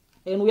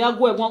and we are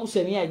go egbon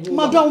usemi aju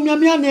madam mi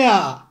ami ane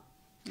a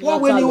wa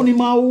we ni oni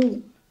ma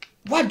wu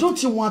why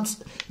don't you want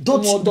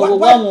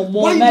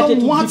why you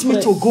don't want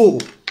me to go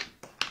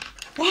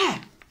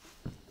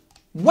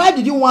why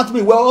did you want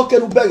me well okay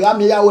lu be ya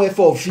mi ya we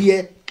for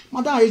fear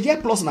madam e je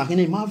plus na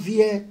kini ma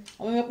vie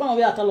o me pa no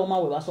be atalo ma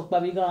we ba so pa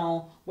bi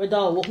gan whether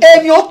o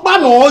emi o pa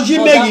no ji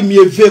meri mi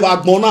eve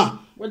agbon na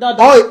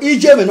o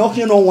ije me no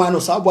kin no wan no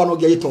sa gba no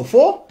ge to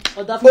fo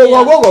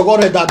o go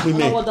re da gbe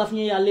me o da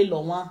fin ya le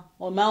lo wan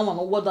o ma wan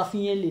o da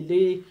fin le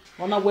le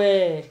ona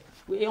we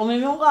o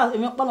me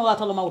pa no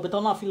atalo ma we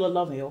beto na feel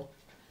love yo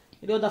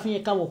ile o da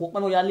fin ka wo pa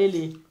no ya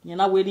lele yen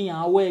na we ni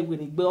yan we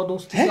gbe odun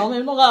sti o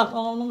me no ga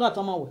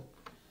to ma we.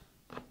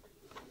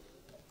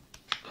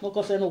 How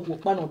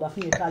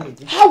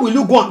will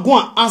you go and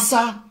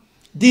answer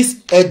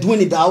this Edwin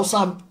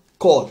Idahosa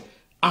call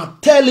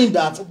and tell him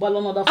that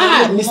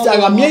Mr.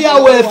 Ramieya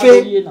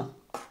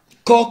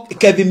Wefe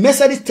Kevin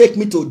Mercedes take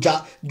me to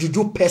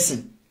Juju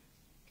person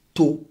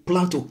to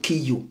plan to kill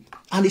you,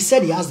 and he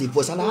said he has the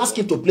voice, and I asked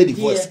him to play the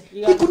voice.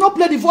 He could not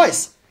play the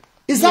voice.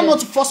 Is that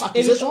not false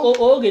accusation?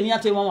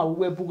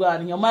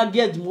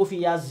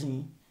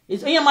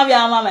 It's in my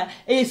mama.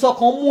 It's so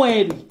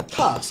commuere.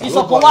 It's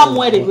so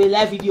commuere with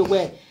live video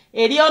where.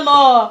 Edio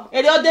no,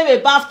 edio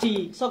deve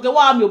bafti. So ke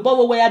wa mi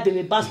obo we ya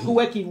deve bafti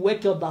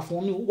work your da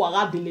phone ni wa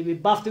ga deve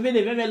bafti. We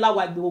dey la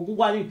wa go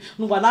gwa ni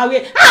nu wa na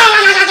we.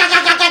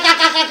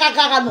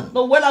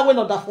 No when I went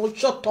on that phone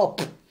shut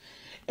up.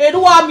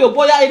 Edio wa mi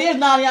obo ya ede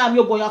na ya mi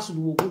obo ya su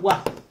wo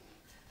gwa.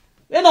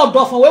 We no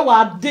do phone we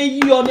wa de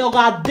yi o ni o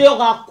ga de o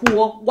ga ku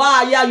o.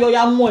 Wa ya yo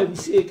ya mo e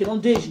si e ke no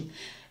deji.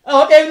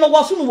 No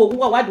was soon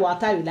why do I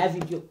tie live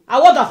video? I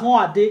want that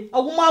for a day.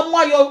 A woman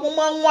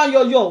want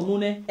your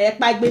moon, a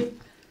pagbe.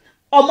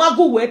 Or my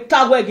good way,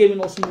 tagway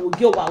giving us no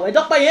go away.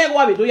 Don't pay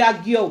any do ya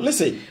go.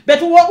 Listen,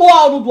 but what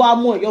do I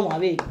more your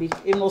way?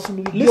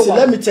 Listen,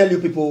 let me tell you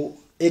people,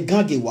 a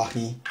gangi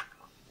wahi.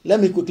 Let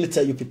me quickly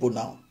tell you people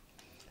now.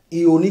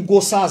 You only go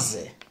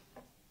saze.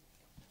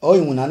 Oh,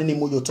 you want any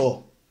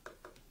moyoto.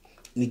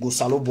 Ni go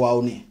salo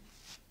boaoni.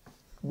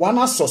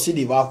 Wana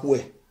succeed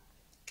way.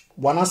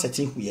 Wana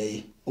setting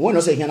huye. When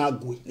I say he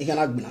cannot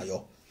gbina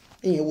yo,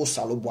 in you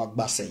salo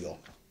boagba say yo,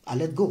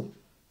 and let go.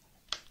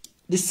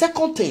 The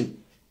second thing,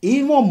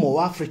 even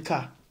more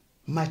Africa,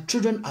 my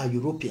children are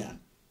European.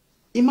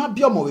 Ima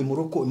biomo we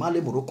Morocco,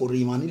 imale Morocco,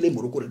 Rimanile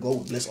Morocco, God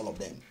will bless all of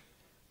them.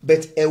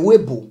 But a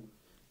webo,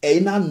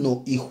 ena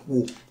no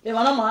ihu.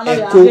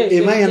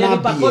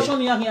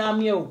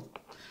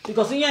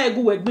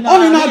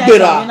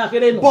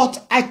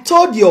 But I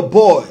told your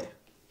boy,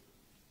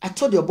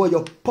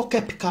 your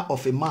pocket picker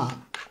of a man.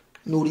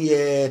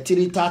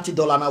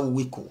 $30 na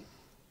wiko.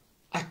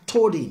 I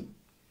told him,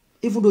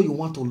 even though you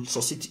want to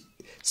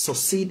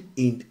succeed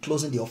in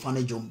closing the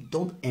orphanage home,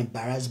 don't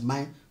embarrass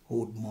my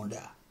old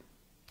mother.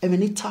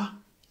 Emenita,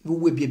 you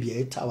will be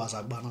a towers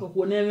agbana.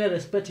 Who never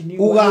respect you.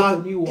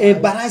 Who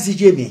embarrass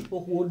Jimmy.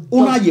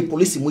 Una ye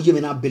police mujeme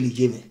na belly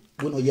Jimmy.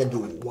 We no ye do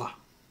wa.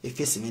 E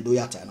face me do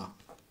yata na.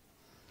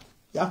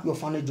 ya your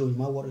family join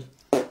my worry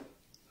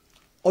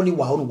only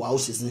wow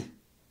season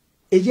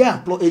a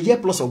year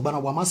plus of bana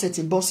wa ma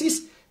setting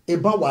bosses e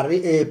ba ware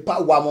e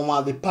power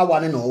mama the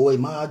power no way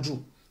ma aju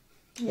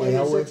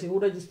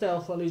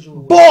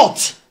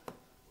but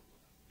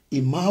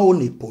imao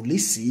ni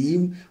police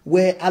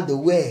where at the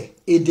way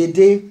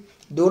edede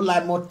don't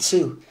like more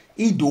too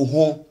ido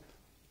hon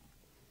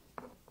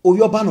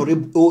oyo ba no re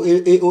o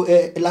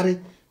lare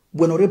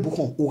bueno re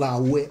buhon o ga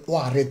we o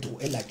aredo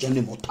e la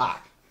jeni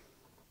motar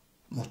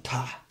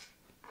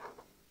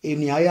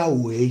eni aya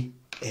we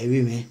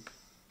ewi me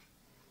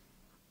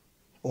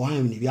o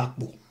am ni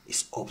biakpo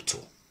is up to.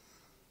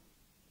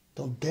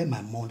 Don't dare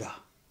my mother.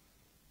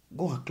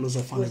 Go and close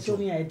off family. Yes.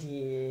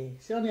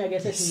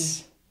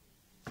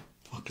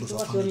 Close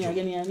off family.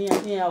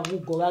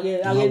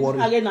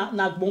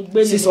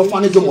 Since off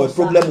family job, my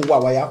problem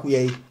wa ya ku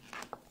ye.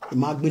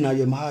 Imagine na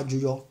ye ma ju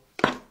yo.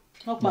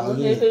 So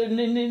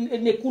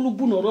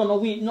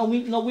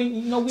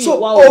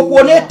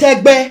opone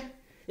tegbe.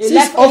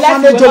 Since off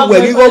family job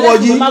we go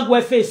yi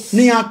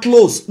ni a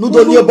close. No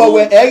do ni about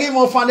we eri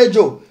mo family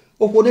job.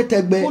 Opone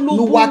tegbe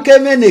nu wa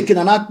keme ne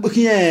kina na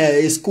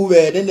kian school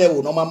we ne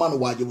wo no mama no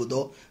wa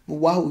Ajebor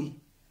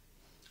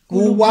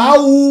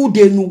wow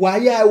de nu wa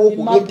ya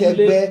opone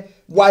tegbe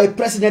why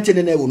president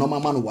ne wo no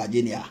mama no wa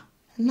je ni a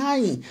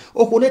nine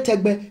opone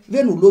tegbe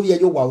ve nu lo ye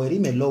yo wa we ri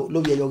me lo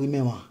ye yo ri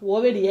me wa wo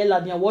we ri e la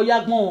ni wo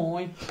ya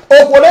gbon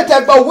opone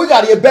tegbe we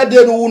got a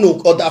birthday no no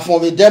order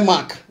from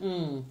Denmark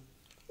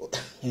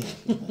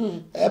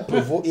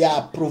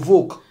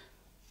provoke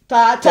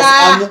ta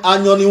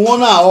anyoni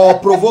wona or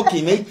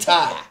provoking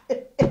ita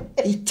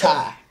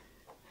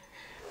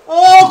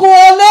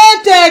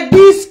okolete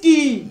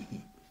biski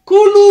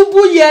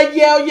kulubu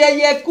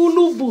ye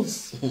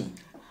kulubus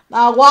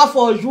na wa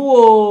for you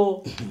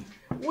o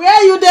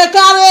where you dey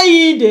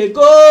carry dey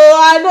go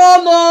I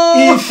don't know.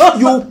 If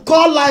you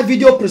call live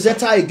video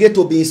presenter again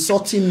to be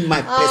insulting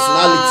my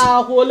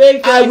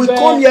personality, I will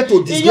come here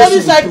to disgrace you.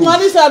 I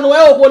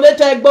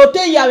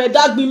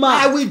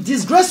will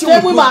disgrace you. I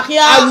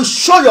will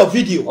show your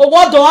video.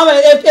 What do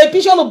I a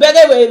picture of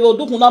beggar will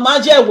do na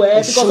maje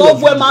we because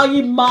of where my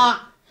ma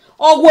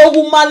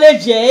ogwo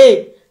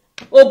maleje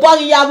o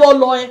bari ya wo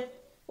lo e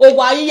o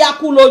wa ya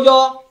ku lo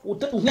yo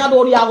unya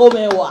do ri ago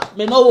mewa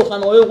me no wo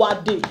kan o e wa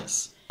dey.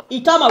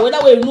 Itama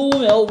whether we know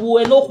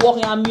we no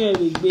working am me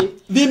we.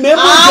 The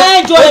member I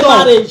enjoy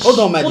marriage. Hold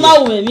on my dear.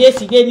 Una women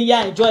yes again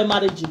ya enjoy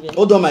marriage.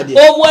 Hold on my dear.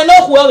 Oh we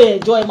no we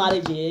enjoy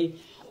marriage.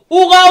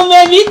 Uga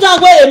me mi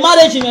tan we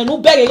marriage me nu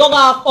beg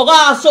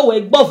oga so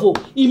we gbofo.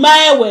 Ima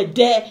e we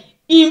de.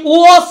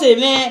 Wo se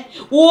me,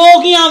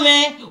 wo gian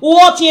me,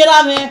 wo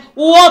tira me,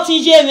 wo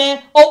tije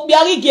me, o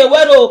biari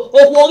gewero,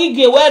 o kwori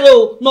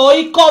gewero, no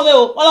iko me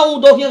o. Ola mu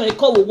do here me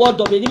ko wo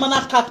do be ni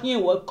mana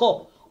kakin we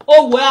ko.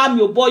 Oh, where am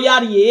your boy?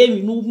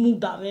 Yari, no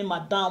muda,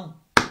 madam.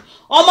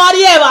 Oh,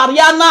 Maria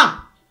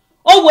Ariana.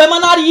 Oh, where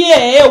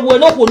Manaria, we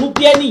no who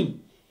penny.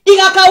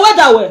 Igaka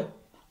weather way.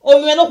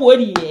 Oh, we no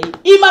worry,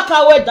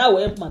 Imaka weather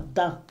way,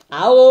 madam.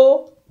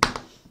 Ow,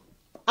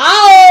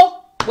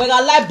 we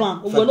got live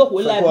ban, we no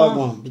live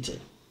ban.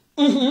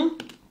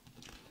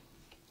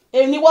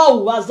 Anyone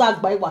who was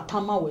that by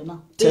Watama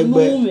wena.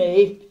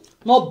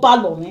 No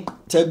ballo me.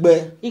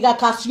 Tegbe. Iga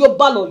kasio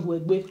ballo you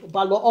egbe. O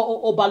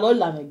ballo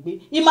la egbe.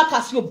 Ima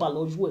kasio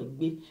ballo you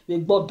egbe. We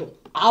gbodo.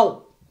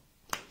 Ow.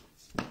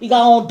 Iga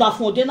on da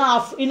fun de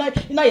na ina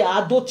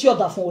ya do ti o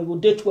da fun we go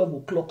dey 12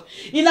 o'clock.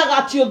 Ina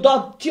ga ti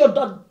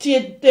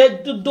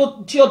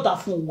o da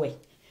fun we.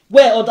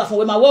 We o da fun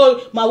we ma wo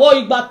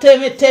igba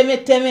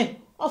teme.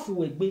 Off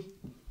we egbe.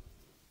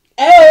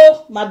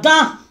 O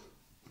madam.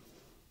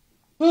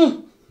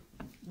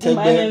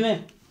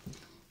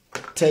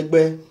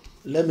 Tegbe.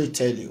 Let me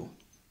tell you,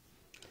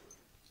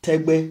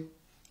 Tegbe,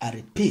 I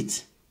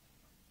repeat,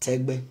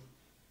 Tegbe,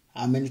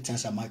 how many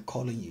times am I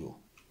calling you?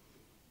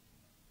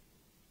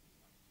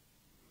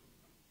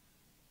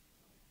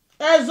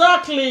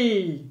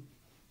 Exactly.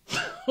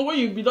 When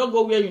you be don't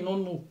go where you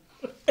don't know.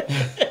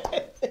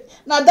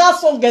 Now that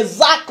song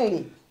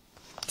exactly.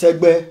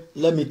 Tegbe,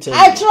 let me tell you.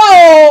 I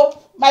try,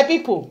 my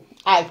people.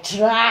 I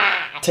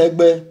try.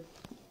 Tegbe.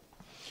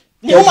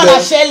 The woman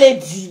a share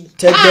lady.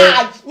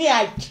 Tegbe. Me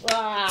I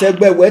try.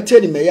 Tegbe, where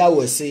tell me I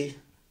will say.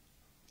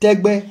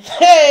 Tegbe.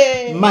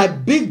 Hey. My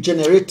big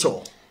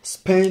generator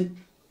spent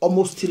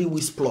almost 3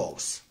 weeks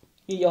plus.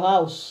 In your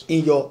house.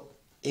 In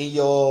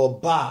your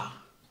bar.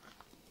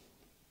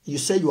 You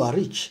say you are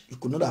rich. You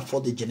could not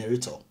afford the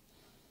generator.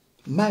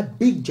 My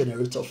big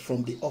generator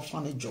from the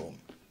orphanage home.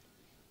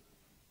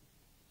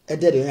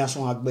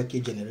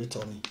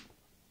 Generator.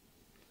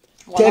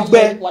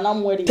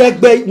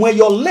 Tegbe, when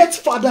your late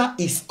father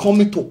is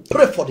coming to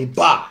pray for the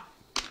bar,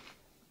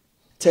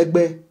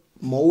 Tegbe,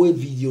 mowe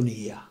video ni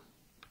here.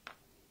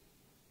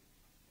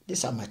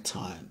 These are my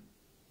time.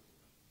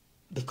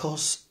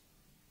 Because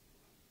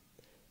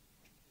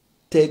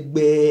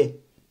Tegbe,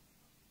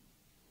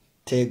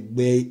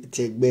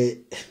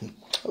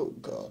 oh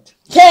God.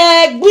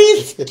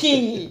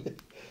 Tegbiski.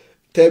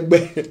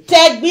 Tegbe.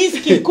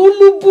 Tegbiski,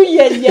 kulubu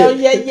ye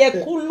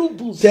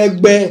kulubu.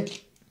 Tegbe.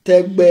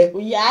 Tegbe.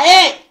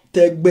 Yeah,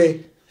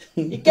 Tegbe.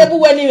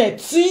 Ikebu weni me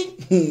ti.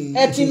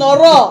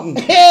 Etinoro.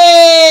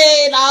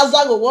 Hey, na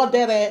azago what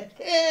there.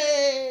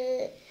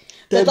 Hey.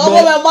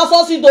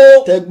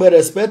 Tegbe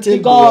respected.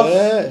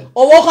 Because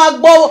owo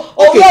kan gbo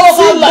owo kan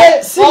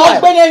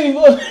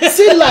gbe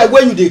see like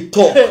when you dey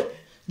talk.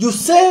 You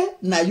say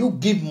now you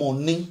give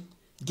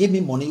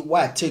me money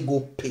why I take go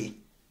pay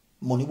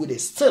money with they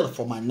steal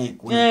for my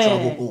neck when I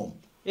travel home.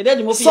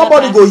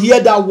 Somebody go hear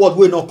that word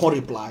will not come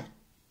reply.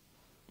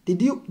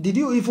 Did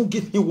you even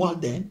give me one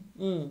then?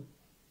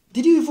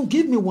 Did you even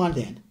give me one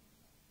then?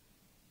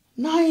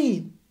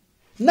 Nine.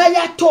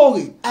 Naya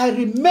Tori, I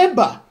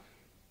remember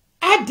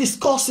I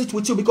discussed it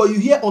with you because you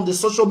hear on the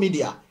social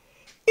media.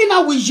 In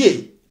a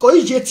way,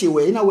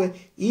 in a way,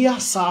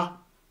 yes, sir.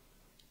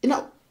 In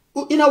a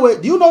way,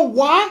 do you know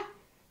why?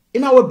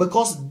 In a way,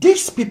 because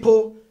these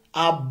people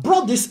have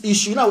brought this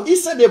issue. Now, he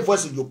said the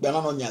voice in Japan,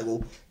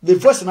 the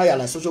voice in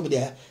like social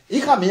media. He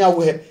come here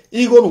where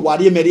he go to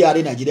Wadi Mary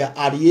in Nigeria,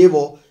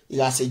 Arievo, he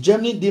has a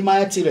Germany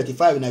DMI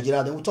 35 in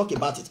Nigeria. Then we'll talk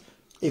about it.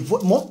 A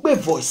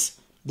voice.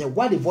 Then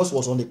why the voice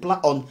was on the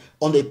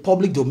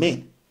public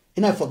domain.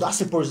 You know, for that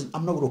simple reason,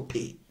 I'm not going to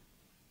pay.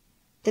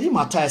 Any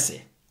matter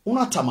say,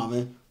 una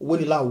tamame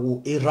when ila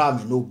wo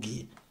erame no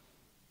gi.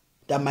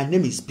 That my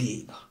name is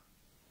big.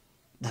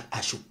 That I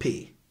should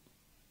pay.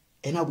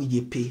 And I will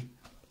pay.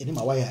 Any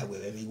my why I will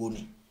me go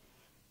ni.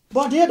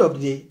 But at the end of the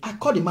day, I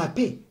called him my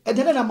pay. And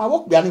then I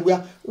work we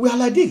are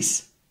like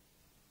this.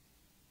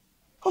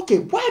 Okay,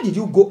 why did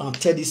you go and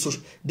tell this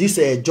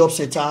job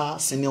center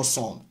senior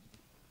son?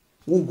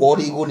 Who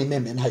worry go ni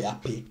me how I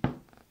pay?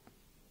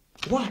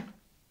 Why?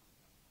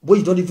 Well,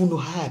 you don't even know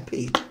how I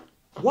pay.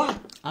 Why?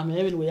 I'm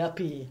having we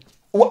happy.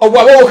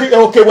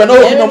 Okay, we're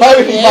not even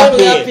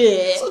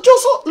happy. So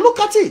just look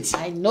at it.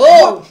 I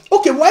know.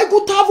 Okay, why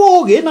go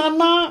tavo again,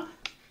 Nana?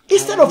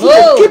 Instead of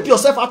you keep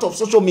yourself out of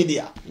social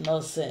media.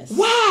 Nonsense.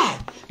 Why?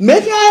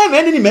 Maybe I am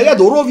any mega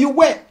door of you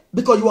where?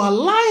 Because you are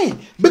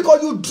lying.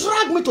 Because you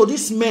drag me to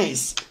this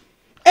mess.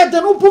 And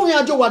then put me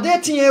ajo where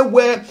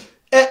where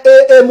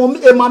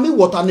mommy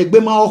water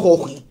negbema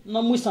oho.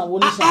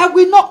 I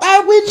will not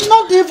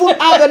even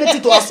have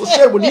anything to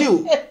associate with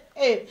you.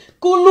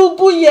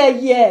 Kulubu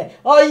ye.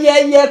 Oh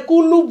yeah,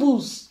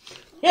 kulubus.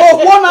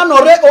 Okwana no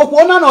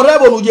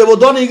rebo nu jevo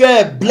doni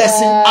ge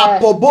blessing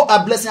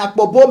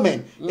apobo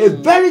men. A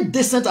very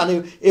decent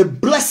and a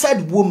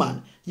blessed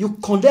woman. You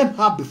condemn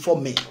her before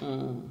me.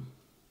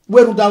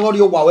 Where do that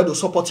you wa we do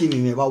support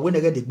him but we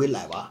get the gbe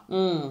like wa.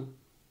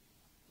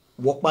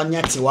 Work man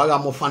nyati waga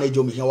mo fane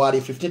jo mi wari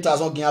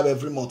 15,000 gin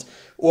every month.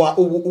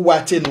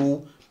 O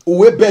tenu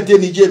we birthday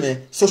ni je me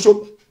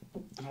social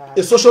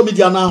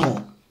media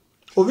now.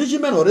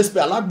 Original no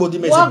respect alagbodi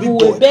me is a big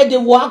boy. We birthday ni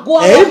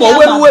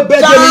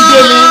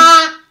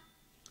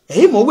je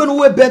me. Mo we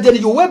birthday ni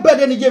jo we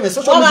birthday ni je me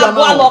social media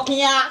now.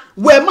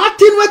 We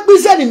Martin we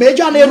kpize ni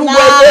meja na eru we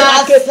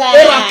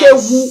erake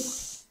wu.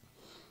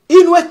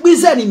 Inu we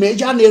kpize ni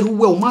meja na eru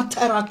we o ma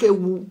terake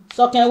wu.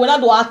 So ken we na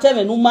do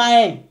ateme nu ma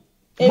e.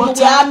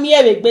 What's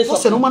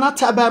no man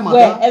taba ma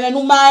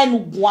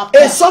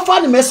e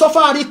suffer ni me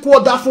suffer ri ku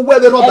oda fun we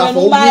no da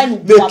fun we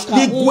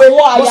gwe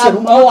o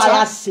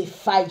aya se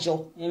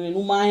fajo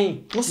nu ma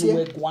we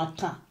gun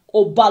atan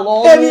o ba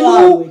lo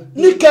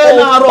ni ke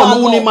na ro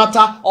nu ni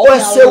mata o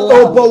se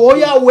o bowo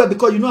ya we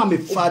because you know I'm a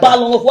father I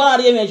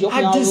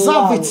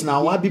deserve it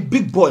now. I be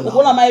big boy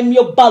now.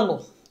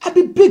 I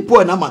be big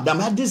boy now,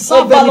 madam. I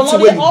deserve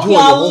anything when you do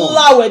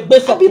I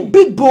be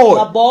big boy.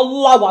 I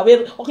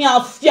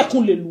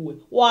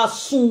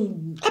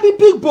be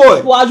big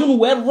boy.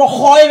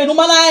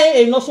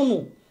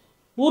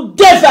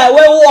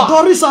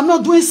 Doris, I'm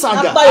not doing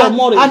saga.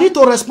 I need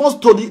to respond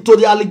to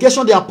the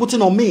allegation they are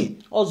putting on me.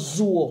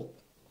 For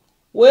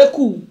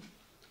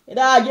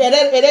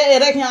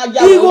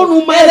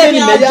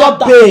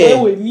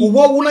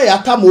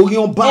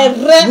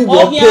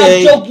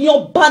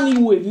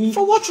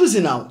what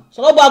reason now?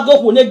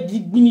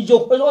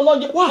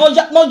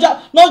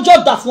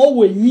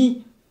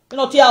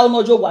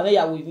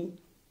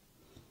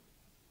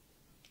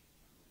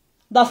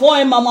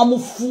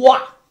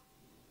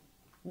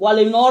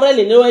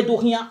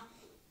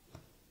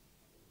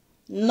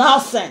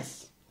 Nonsense.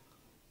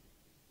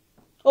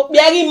 O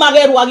biari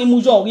mageru agi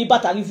mujo ri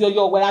batari fi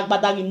oyo we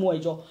agbada ri mu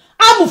ejo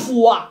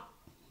amufuwa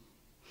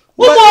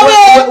we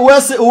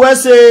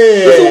say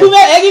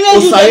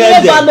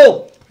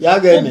balo ya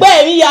ge mi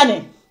gbe mi ya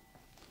ni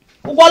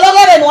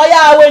ugologere no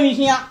ya awe mi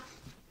hian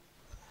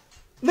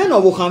then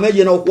owo kan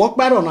meje na okwo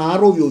paro na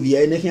aro vi ovi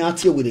ene hian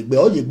ati we gbe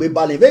oje gbe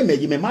bale ve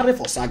meji me marry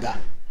for saga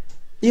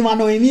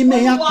imano emi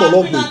me ya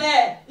pologbe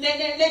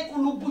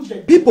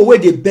people wey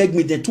dey beg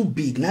me they too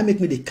big now make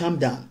me dey calm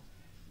down.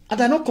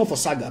 And I don't come for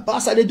saga, but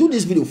as I do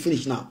this video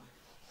finish now,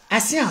 I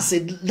see and say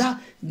that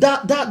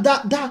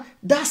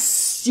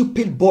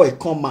stupid boy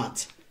come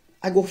out.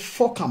 I go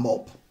fuck him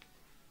up.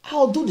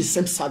 I'll do the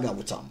same saga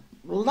with him.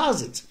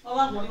 That's it.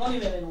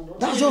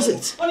 That's just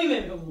it.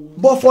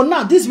 But for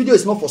now, this video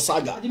is not for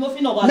saga.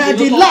 Now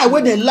the lie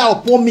when they lie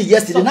upon me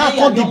yesterday, now I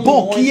can't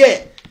debunk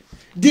here.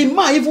 The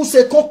man even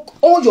say,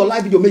 all your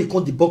live video, make you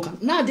come debunk am.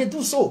 Now they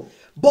do so.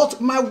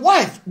 But my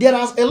wife, there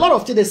are a lot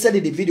of things they said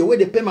in the video where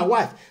they pay my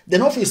wife. They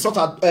don't feel sort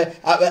of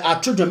her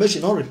children, make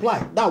she not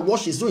reply. That's what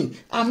she's doing.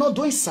 I'm not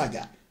doing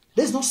saga.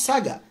 There's no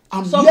saga.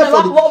 I'm here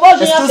for the,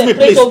 excuse me,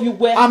 please.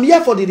 I'm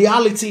here for the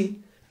reality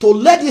to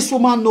let this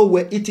woman know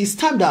where it is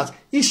time that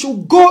it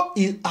should go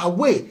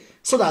away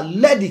so that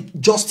let the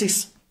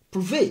justice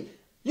prevail.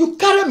 You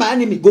carry my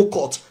enemy go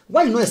court.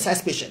 Why you not a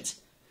size patient?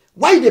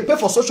 Why they pay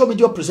for social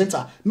media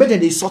presenter? Make them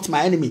they insult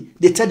my enemy.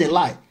 They tell the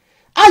lie.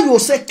 I will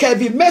say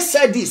Kevin May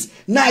said this.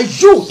 Now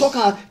you talk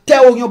and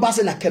tell your boss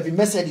that Kevin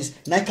May said this.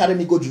 Now carry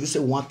me go you say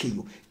one kill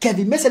you.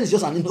 Kevin May said is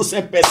just an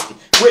innocent person.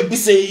 Wait, be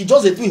say it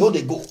just a thing how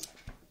they go.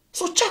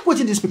 So check what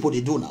these people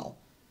they do now.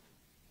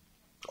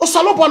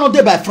 Osalopo no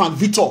there by Frank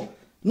Victor.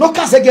 No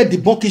case they get the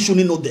debunk issue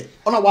no there.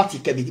 On what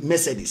Kevin May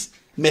said this.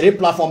 Mere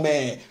platform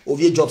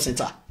Ovie Job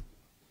Center.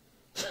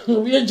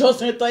 Ovie Job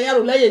Center ya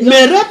ro leye.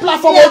 Mere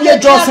platform Ovie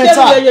Job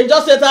Center. Ovie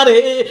Job Center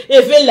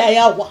e la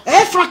ya wa.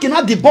 Frank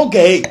na debunk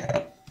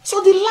So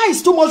the lie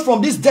is too much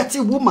from this dirty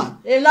woman.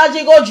 You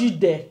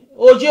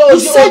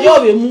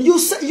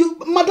say,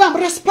 madam,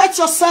 respect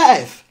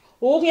yourself.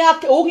 Oh, we are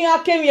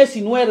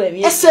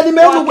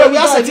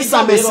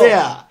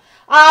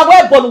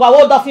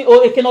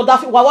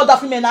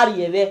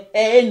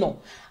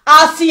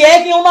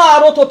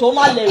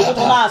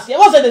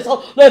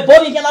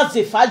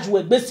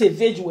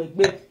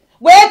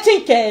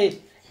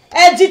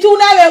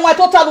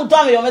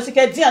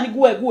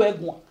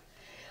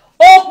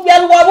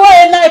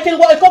na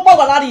ekenwa ekopa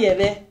walari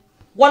yebe.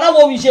 Wana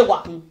wo wije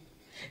wa.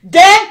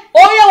 Then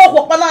oya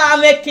wo na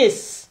ame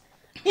case.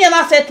 He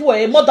na say to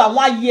more than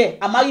 1 year.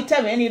 Amari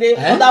tell any day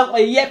more a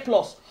year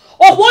plus.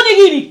 Oh, woni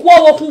giri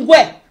kwa wo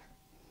kunwe.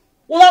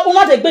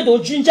 Una te gbe do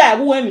ginger e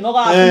wo mi no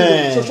ga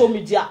social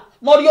media.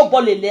 No yo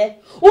bolele.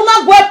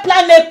 Una go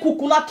plan e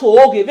kuku na to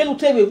oge. Venu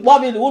tewe wa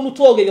be wonu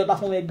to oge yo da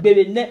fun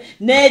egbere ne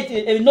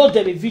no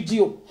the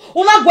video.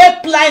 Una go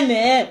plan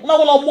una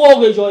wo mo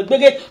oge jo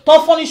egbege to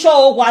furniture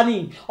o wa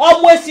ni.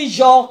 Omo esi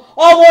jo,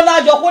 omo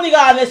na jo ko ni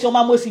ga ame si o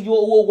ma mo esi yo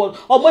owo.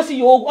 Omo esi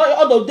yo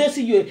odo de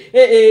si yo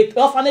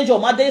orphanage o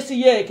ma de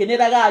si ye ke ne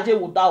da ga aje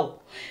wo da o.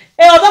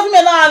 Oda fi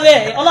me na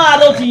ame ona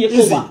ado ti ye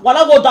ko wa.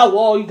 Wala go da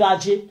wo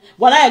igaje.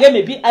 Wala ege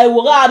mebi ai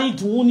wo ga ri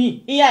dun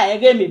ni. Iya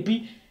ege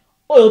mebi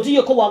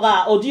odiye ko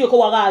waga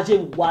aje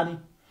wani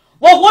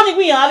wo woni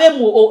wi ave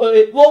mu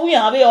wo wi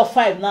ave o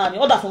 5 na ni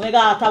oda fun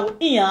mega ata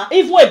iya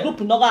even a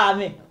group no ga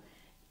ame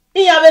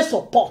iya ave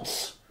support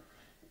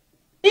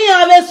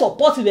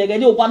we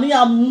ni ogwa ni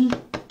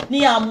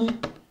amu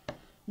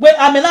we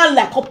amena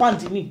like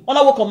company ni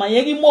ona wo ko ma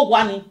yen ri mo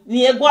gwa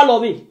ni egwa lo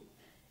we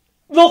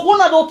wo ko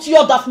na do ti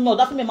oda fun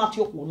me ma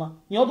ti okwo na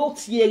ni odo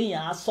ti eri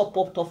ya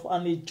support of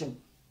anejon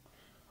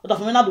oda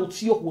fun me na do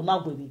ti okwo na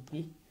gbe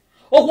pe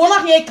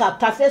Okuna ke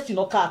kata first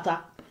no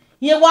kata.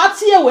 Ye wa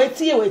tie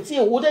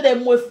wo de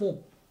mo fun.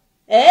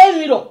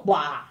 Ri ro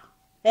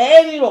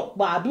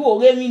pa bi o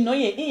re mi no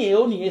ye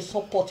o ni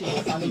support no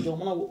family jo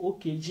mo na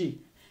okay ji.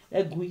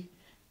 Egui.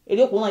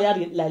 Ere okuna ya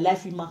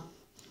life ma.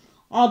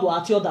 On do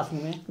ati oda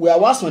fun me. We are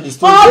was on the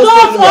story.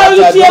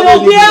 Oh, tie wo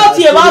bi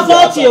tie wa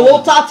fo tie wo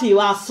ta tie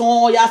wa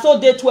son ya so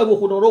de 12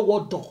 ko do wo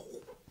do.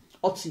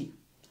 Oti.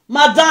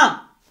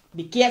 Madam,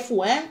 be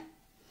careful,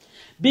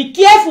 Be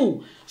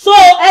careful. So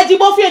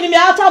Ajebor fi enimi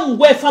ata mu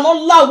we fa no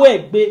lawo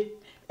egbe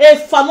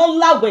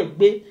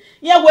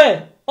ye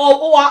we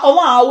o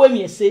awe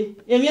mi ese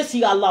emi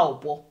si ala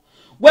obo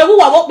we wu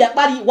wa wo pe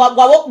pari wa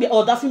wo pe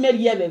oda fi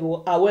meri ye be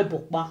awe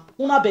bopa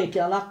una be ke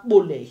ala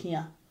pole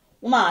hia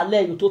una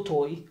ale yo to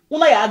toyi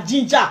una ya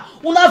ginger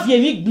una vi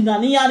emi gbina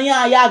ni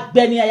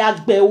ya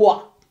gbe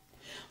wo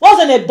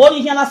what's in a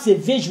body hia na se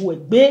veju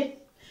egbe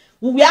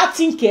we are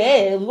think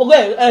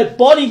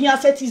body hia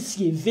set is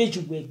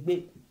veju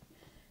egbe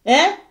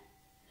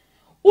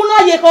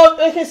una ye ko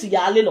ekesi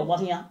ya le lo wa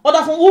hia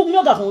oda fun mi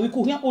oda fun wi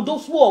ku hia odo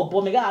su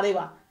obo me ga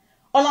areba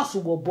ona su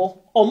obo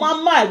o ma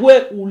ma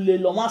we ule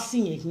lo ma si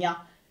yen hia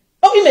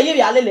o ime ye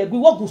ya le le gwi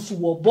wo gu su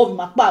obo mi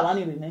ma pa wa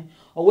ni re ne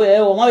o we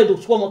o ma we do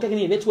su omo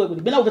kekini ebe tu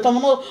egbe be na o ke to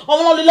mo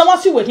o le lo ma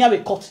si we hia be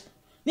cut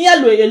ni ya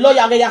lo e lo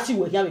ya ga ya si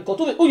we hia be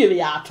cut o ye be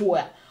ya tu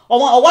ya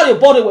o wa le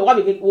body we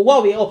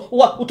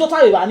wa o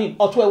total we ani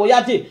o tu e wo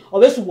ya de o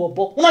be su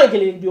obo una le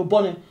kele bi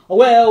obo ne o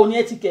we o ni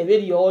etike be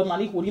ri o ma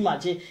ni ko ri ma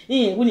je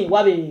yin wi ni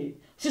wa be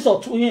siso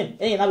tu yin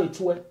eyin na be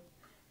tu e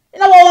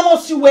ina wo no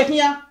si we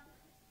hia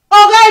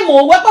oga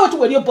mo we pa tu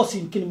we ri boss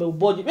kini me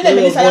body me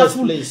Melissa ya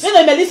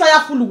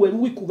full we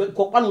wi ku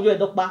ko pa no yo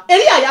edokpa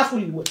eri ya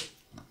full we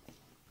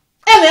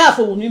ene ya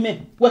fo wunu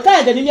me we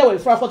kan de ni me we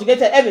fra for to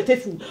get everything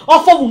full o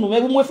fo wunu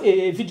me mo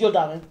video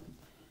da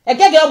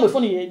egege o mo fo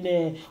ni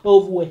ne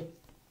ovu e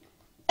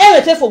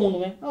everything fo wunu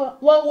me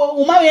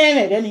o ma we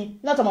me ni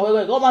na ta ma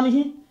we go ma ni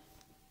hin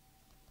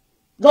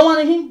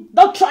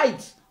don't try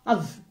it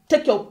and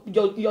take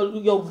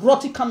your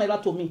rotty camera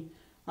to me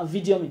and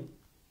video me.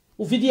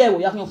 O video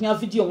we ya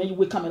video me you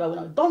we camera we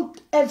don't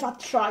ever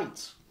try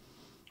it.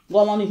 Go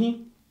on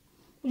him.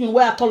 You know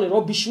where I call it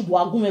rubbish do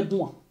agun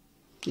egun.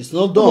 It's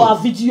not done. Go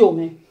video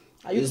me.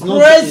 Are you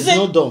crazy? It's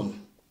not done.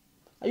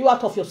 Are you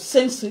out of your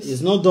senses?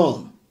 It's not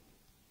done.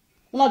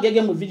 Una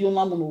gege mo video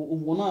na mo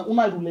no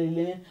una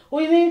rulele. O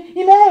ime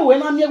we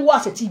na mi ewu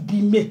aseti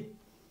bi me.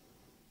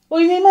 O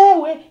ime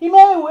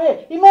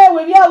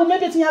we bia o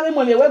mebe tin ya be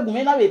mo le wegun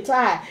me na we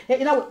tie.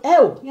 E na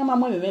o ya ma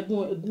mo me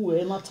egu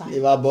e na tie. E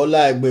ba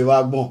bola egbe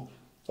wa gbon.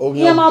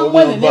 Ya ma mo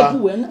me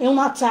egu e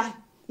na tie.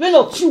 We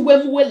no ti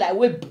we mu we like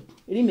we bu.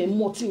 Eri me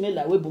mo ti me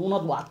like we bu no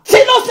do a.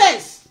 No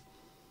sense.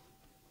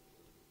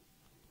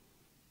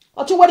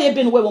 O ti we dey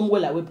be no we mo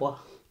like we bu.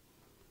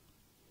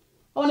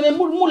 On me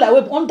mula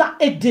web under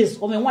 8 days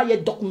or me 1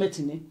 year document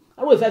in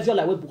I don't if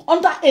like web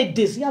under 8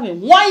 days you have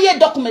 1 year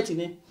document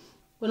in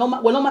we no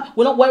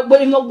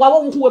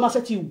who ma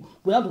set you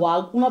we not do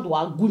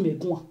agu me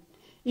gun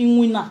in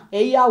winner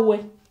e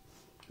yawe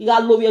ya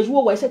lo we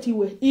ju we set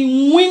you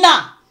in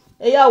winner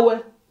e yawe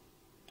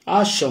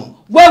action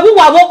we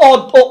wa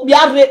wo bi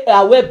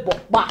are web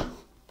pa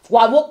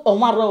wa wo o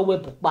ma ro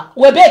web pa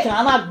we be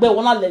kan na gbe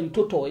wona le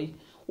to to yi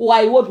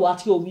wa iwo do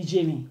ati obi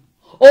jemi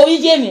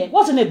oije me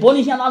what in a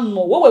boni here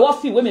no we wa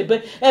fi we me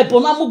be e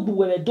bona mu gbu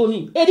we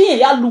doni eri yen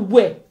ya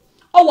luwe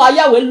o wa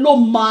ya we lo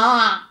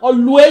ma o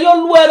luwe yo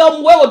luwe lo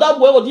mu we o da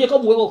bu we o die ko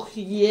mu we o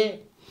hie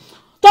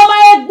to ma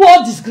e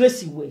gbo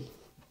disgrace we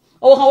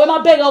o kan we ma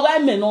be go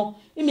me no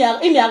imi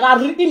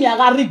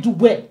aga ri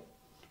duwe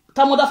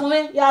ta mo da fun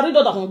me ya ri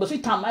do da fun gbe fi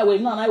tam ai we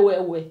na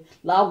we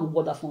la wu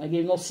bo da fun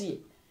e no see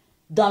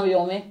dan we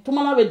o me to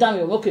ma na we dan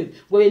we okay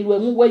we luwe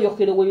mu we yo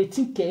kere we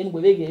tinke en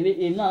we be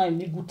e na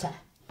ni guta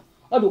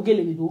odo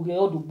gele mi doge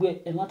odo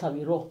gbe e mata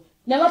we ro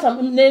ne mata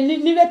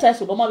ni le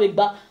test do ma we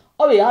gba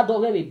o we ya do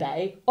ge we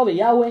dai o we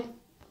ya we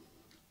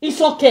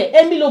it's okay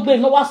emi lo gbe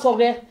no wa so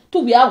ge tu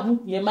we agu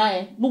ye ma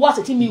e nu wa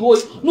se ti mi wo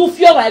nu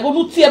fi ora e go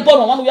nu ti e bo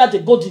no wa nu ya de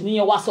god ni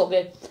ye wa so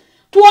ge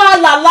tu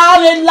ala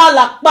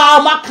la pa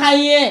ma kan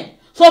yen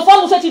so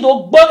fa nu se ti do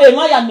gbo e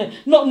ma ya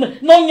no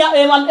nya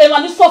e ma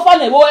ni so fa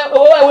ne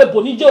we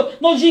bonijo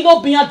no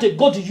jigo bian de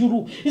god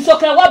yuru it's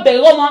okay wa be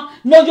ro ma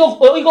no jo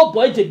go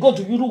boy de god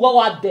yuru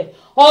wa de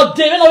o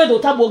de me no we do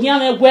tabo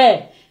gian e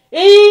we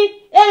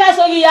ya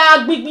so ya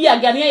gbigbi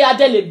aga ni ya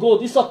de le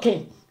gold it's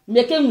okay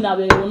me ke na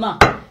we na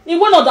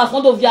iwo no da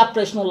front of your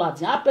personal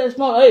latin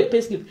personal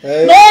pay slip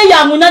no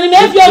ya mu na ni me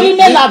fi ori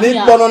me latin ni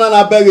pono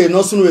na bere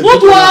no sunu we who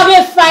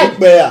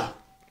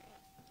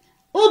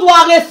do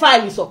are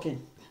five is okay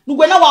nu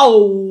gbe na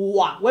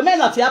wa we me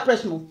na ti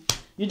personal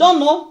you don't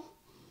know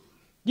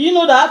do you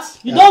know that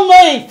you don't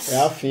know it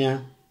ya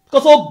fian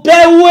because o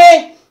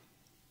bewe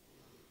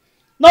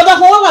no da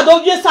ko wa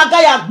do je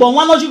saga ya gbon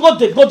wa no ji go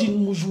de go di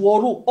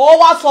mujuoru o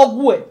wa so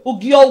gu e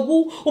ogi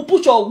ogu o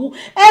pucho ogu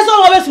e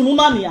so ro be sunu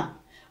na ni a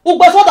u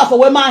gbe so da fo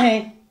we ma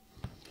he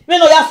we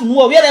no ya sunu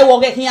o we re wo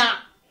ge hia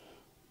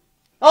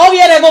o we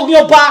re go gi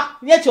oba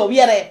ye ti o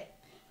we re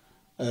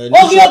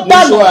o gi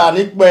oba so ya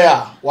ni pe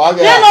a wa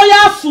ge we no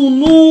ya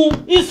sunu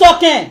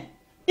isoken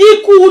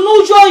iku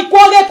nujo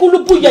ikwoge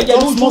kulubu yeje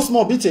nujo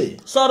small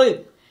bit sorry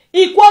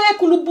ikwoge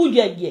kulubu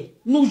yeje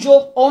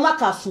nujo ona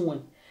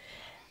kasun.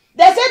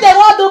 They say they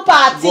want to do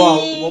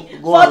party,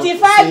 go on,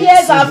 45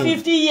 years and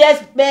 50 years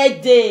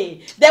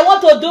birthday. They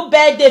want to do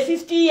birthday,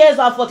 50 years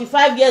and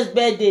 45 years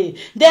birthday.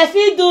 They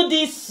feel do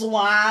this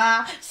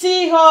one.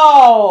 See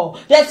how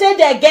they say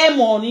they get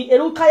money.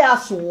 Erukaya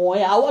suwo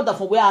ya wonder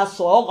for where I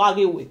saw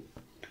we.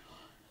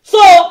 So,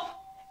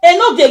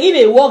 enough they give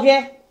a work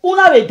here.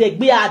 Una we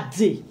degbe a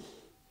day.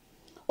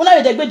 Una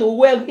we degbe do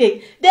well.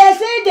 They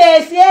say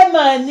they say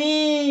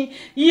money.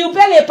 You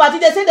pay a party.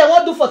 They say they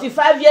want to do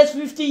 45 years,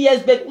 50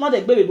 years. But not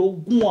degbe we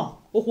do gua.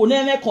 Oko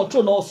ne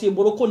control no se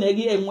boroko na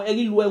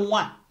egi lu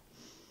enwa.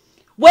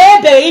 We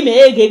be me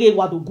egege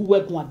wa do gu we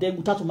gua de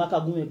guta to maka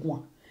gu we gua.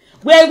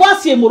 We wa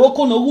se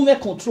moroko no gu me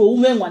control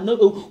gu me enwa no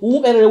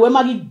erewe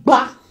magi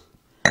gba.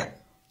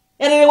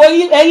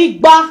 Erewe eri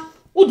gba.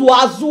 Udu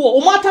azuo.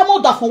 O mata mo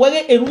da fun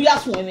we eru ya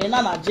sun eme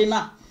na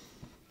jena.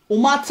 O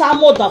mata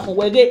mo da fun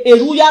we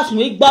eru ya sun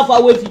igba fa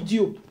we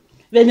video.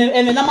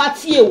 Eme na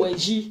mati ewe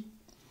ji.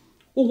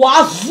 O wa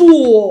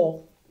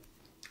azuo.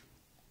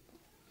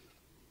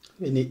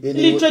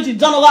 Literally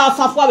done over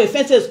Safwa we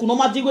first school no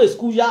ma digo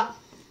school ya.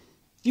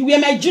 You were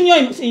my junior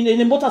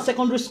in a motor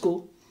secondary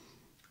school.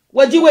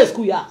 Where digo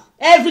school ya.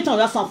 Every time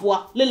that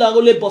Safwa le la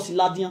le boss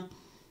ladian.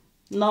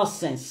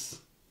 Nonsense.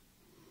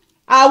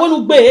 Ah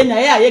wonu gbe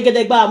enya ye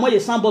gede gba mo ye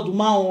sanbodu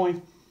ma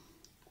won.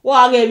 Wo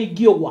are ri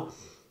gi owa.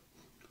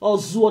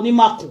 Ozu oni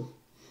mako.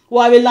 Wo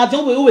are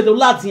ladian we do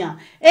ladian.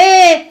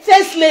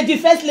 First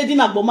lady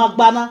na gbo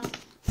magbana.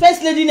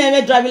 First lady na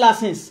me driving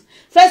license.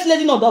 First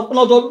lady no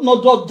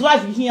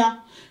drive here.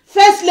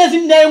 First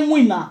lady name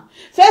winner.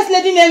 First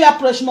lady name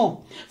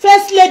operational.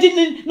 First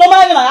lady no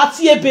man na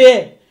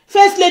atiebe.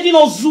 First lady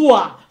no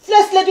zua.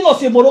 First lady no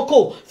se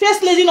Morocco.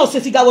 First lady no se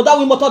Sigaro that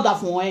we motor da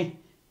fun eh.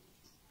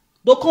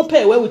 Do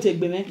compare where we take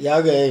be me.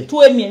 Ya ge. To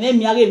emi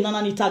emi are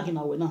nana ni tag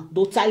na we na.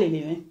 Do tile le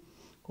me.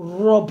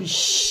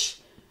 Rubbish.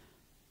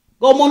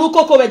 Go monu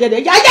koko we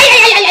dede. Ya.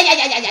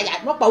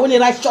 No pa when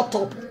right shut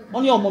up.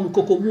 Only on monu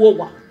koko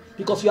wo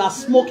because you are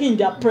smoking in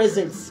their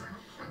presence.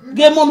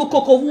 Get monu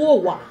koko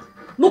wo.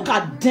 Look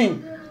at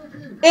them.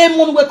 E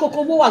monu we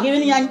koko wo give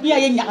ni ya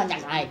ye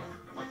nyaga.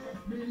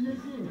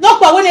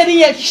 Knock away,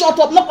 they shut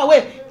up, knock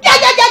away. Yeah,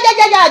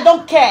 I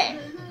don't care.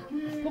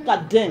 Look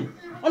at them.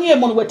 Only a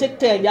money will take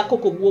care,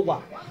 Yakoko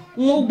Woba.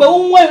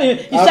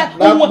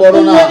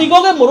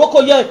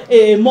 Morocco,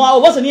 yeah,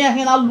 more wasn't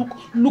here,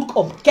 look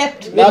of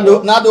cat.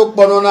 Nado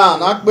Bonona,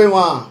 not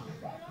Bewa.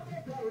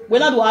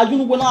 When I do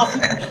argue, when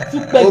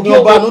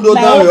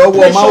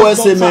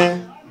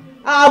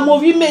I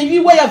movie maybe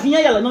where you have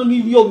no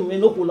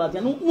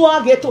no,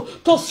 I get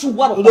to suit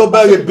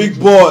a big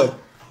boy.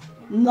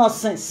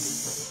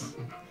 Nonsense.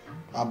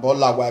 A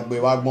bola wag be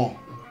wagbon.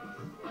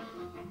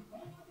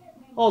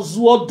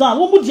 Ozuo dan,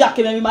 wo mu di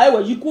akeme my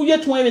way, you could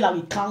yet 20 na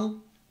we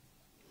kan.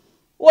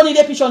 Only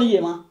the picture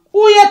here, man.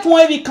 Who yet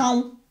 20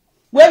 kan?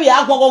 Where we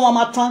are going on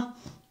matan.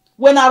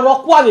 When I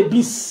rock wa the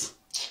beast.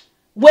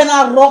 When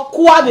I rock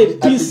wa the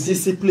beast.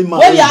 Discipline man.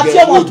 When you have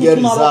your man to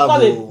rock wa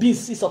the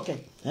beast, it's okay.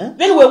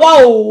 Then we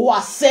wa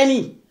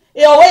seni.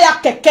 E o we ya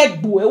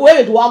keke bu,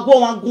 we do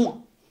go.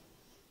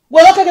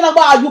 We're not talking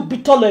about you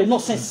bitolo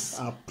nonsense.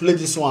 Play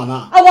this one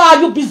now. How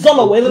are you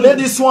bizolo? Play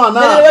this one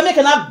now. We're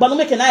making up, but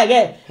making I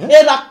get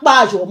a rack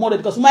page or more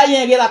because my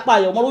young rack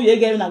page or more you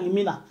get in a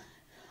mina.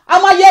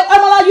 I'm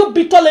you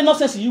bitolo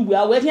nonsense you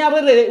will. We're here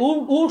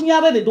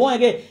already don't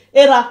get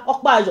era or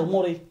page or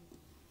more.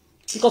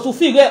 Because you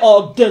figure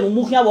or then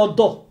moving about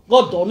door.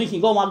 God don't make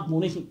him go on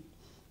money.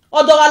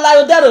 Or do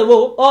allow there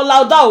or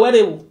loud down where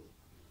they will.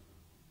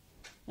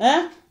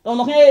 Eh?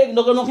 Don't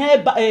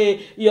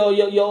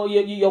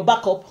your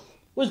backup.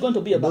 Who's going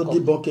to be a backup? No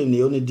debunking,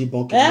 the only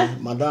debunking,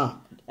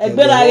 madam.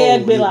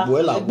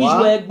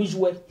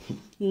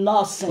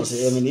 Nonsense.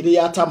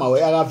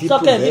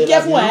 Okay, be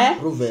careful,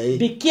 eh?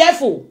 Be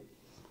careful.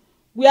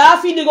 We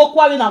are feeding go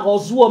quarry na go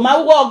zuo.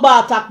 My work ba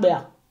attack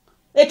there.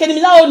 E can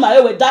me now my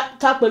way that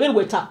tap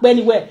we tap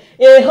anywhere.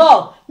 Eh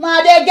ho.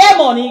 Now they get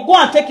money. Go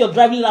and take your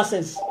driving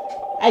license.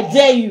 I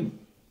dare you.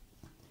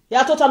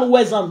 Yeah, total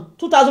wisdom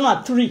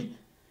 2003.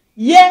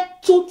 Year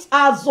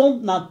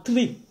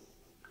 2003.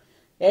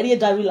 Area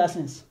driving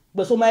license.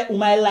 But so my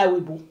lie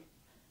webo.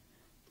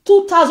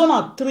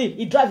 2003.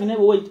 He driving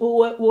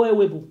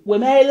webo. We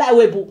my lie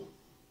webo.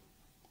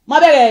 My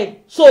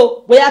baby.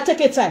 So we are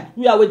taking time.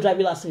 We are with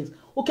driving license.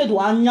 Okay, do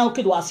anya.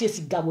 Okay, do see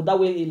sigabo that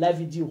way a live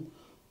video.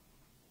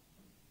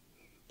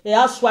 A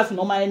housewife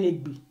no my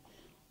NB.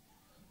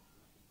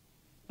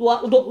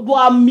 Do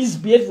I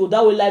misbehave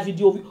that way live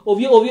video of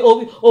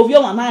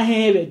your man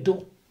here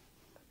do.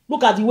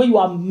 Look at the way you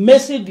are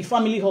messing the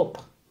family up.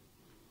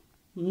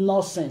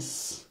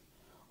 Nonsense.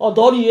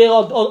 Odori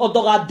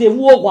odoga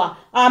dewu wa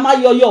ama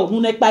yoyo nu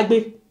nek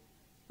pagbe.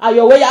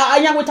 Ayo we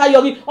anya we tayo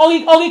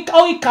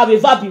ori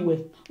kaveva biwe.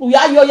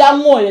 Uya yo ya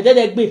mo e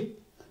de gbe.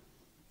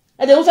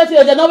 E de un se ti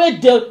o de no we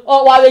de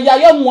o wa we ya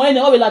yo mo e ne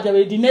o we la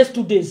de the next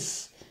 2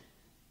 days.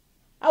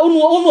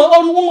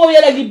 Unu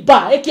ye le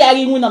ba e ki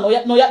ari wina no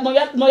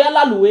ya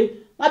laluwe.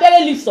 Ma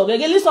bere lift so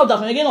ge lift up da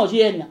fun ge no je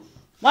enia.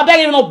 My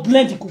baby no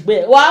blend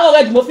kugbe. Wa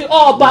already mo fi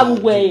ba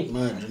gugbe.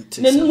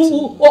 Ne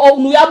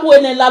nu ya bu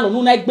ene lalo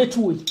nu na gbe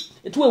tuwe.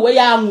 Etuwe we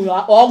ya anwu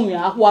ohun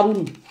akwaru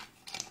nu.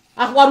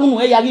 Akwaru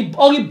nu e ya ri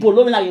ori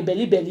bolo mi na re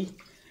beli.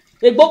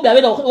 Egbo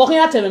gbe do wo kan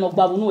ya tere no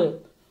gbabu nu e.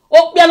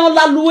 O pe no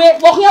laluwe,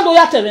 wo kan ya do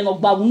ya tere no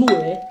gbabu nu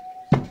e.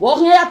 Wo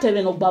kan ya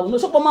tere no gbabu nu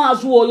so po ma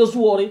zu o yo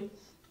zu ore.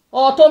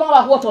 O to ma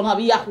wa ko to na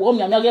bi ya ko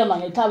mi amia ma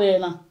ni tabe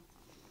na.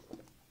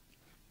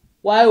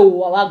 Why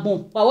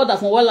wagbon wa what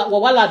that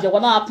wala je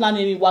wana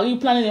planning wa you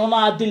planning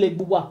ona dele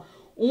gbugba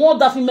won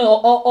da fi me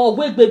o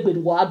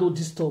gbegbegbe wa do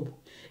disturb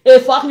e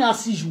fa kan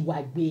asiju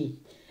wa gbe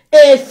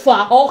e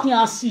fa o kan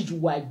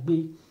asiju wa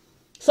gbe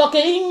so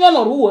ke inyo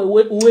no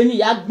we ni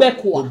ya gbe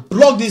ko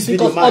block this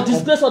video because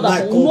disgrace of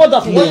that no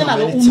that we na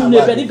unu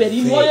ne very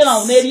no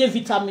na na area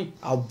vitamin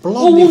I'll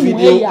block the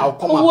video I'll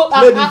come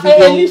and play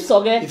the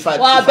video if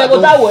I be go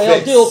that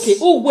way okay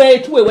ugwe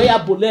tu we ya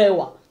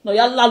bolewa no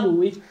ya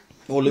laluwe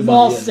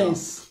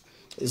nonsense.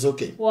 It's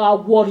okay.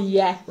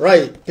 Warrior.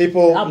 Right,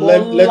 people,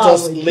 let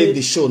us leave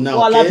the show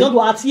now.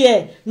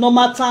 Okay? No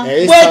matter.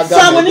 Wait,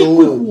 someone is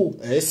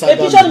quick. A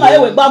picture my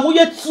way, but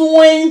we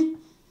twin.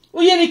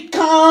 We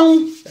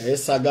can.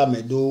 Saga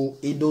medo.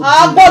 Ido.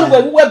 Ah, God,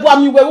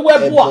 we where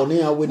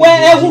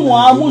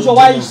everyone moves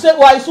why you say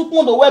why you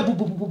put the web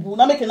boo.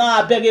 Now make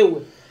na beg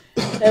away.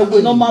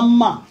 We no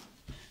mama.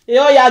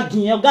 Ya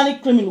gin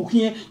organic criminal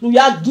here. No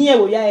ya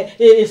gin we ya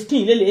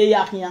skin lele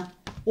ya here.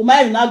 O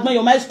my na gban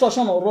your my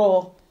instruction or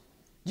raw.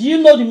 Do you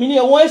know the meaning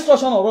of one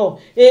instruction or raw?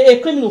 A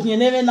criminal here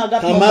never na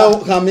got.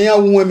 Come here,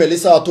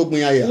 Melissa took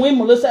me here. When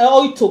Melissa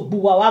oh took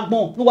buwa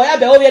wagbon. No why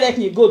be over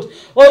like good.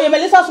 Oh,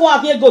 Melissa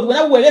swap here good.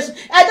 Whenever we listen,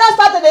 I just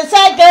started the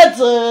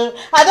second.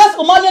 I just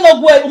umami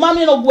no gwe,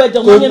 umami no gwe.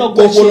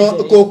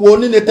 Koko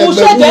ni ne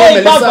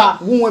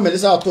tegbe.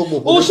 Melissa took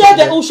buwa.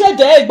 Ushe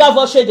de egba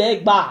vo she de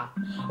egba.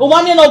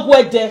 Umami no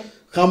gwe de.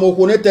 Kamo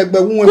kone tegbe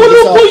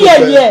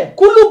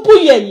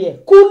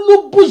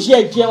kulubu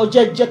yeye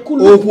ojeje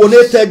kulubu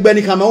okone tegbe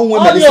ni kama unwe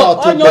Melissa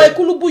otogbe onyo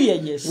kulubu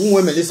yeye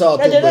unwe Melissa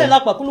otogbe ede la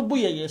pa kulubu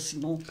yeye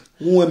sino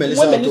unwe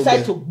Melissa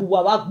to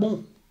gbuwa wa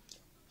gbon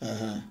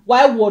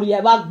why worry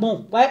wa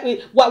gbon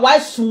why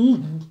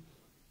sun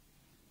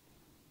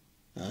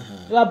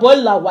wa boy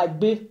la wa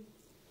gbe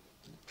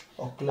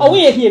o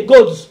we here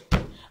gold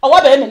o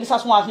wa be me lisa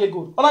so wa here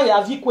gold ona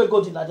ya vi kwe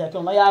gold la dia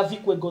ona ya vi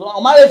kwe gold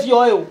o ma vi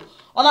oil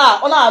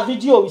ona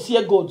video we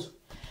see gold.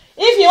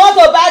 If you want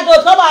to buy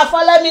gold, come and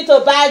follow me to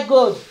buy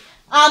gold.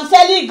 I'm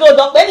selling gold.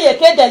 When you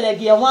get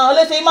delegate, one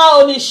only say my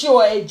only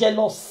show a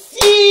jealousy.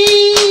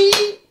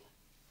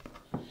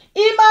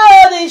 Ima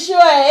only show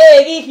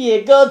if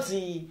you gold.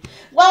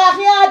 Well,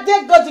 here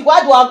take gold.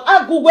 What do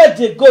I Google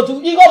the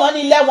gold? You go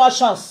money let one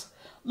chance.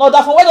 No,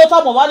 that for when you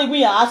talk about money,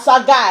 we are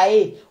saga.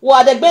 Who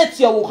are the best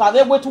you will have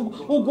able to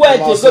who go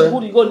the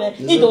gold? You go there.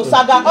 It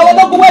saga. I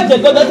will go the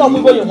gold. That's how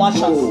we go your one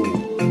chance.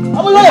 I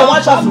will go your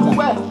one chance.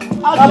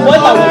 I'm going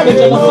to get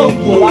you nothing.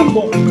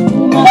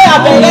 I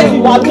beg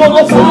you, I don't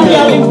know for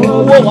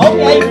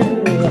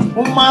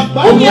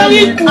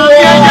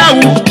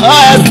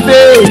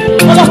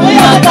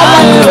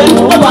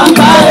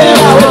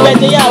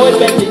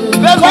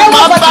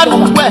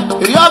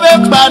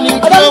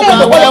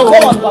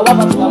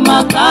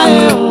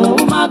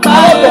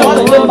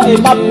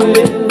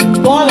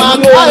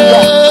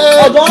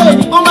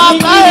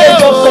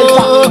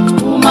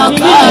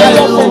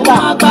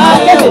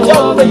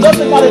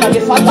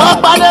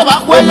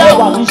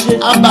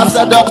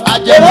Ambassador Ajebor, Ambassador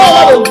Ajebor,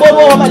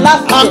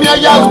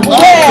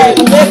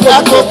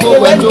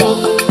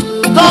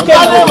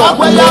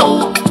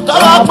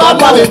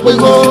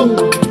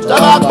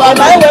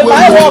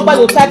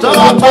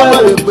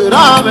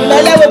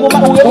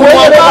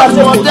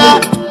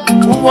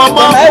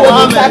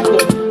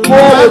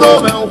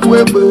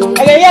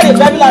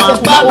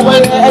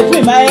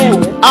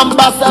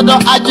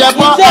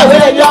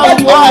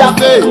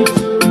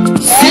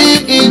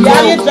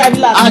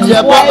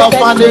 Ajebor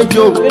orphanage.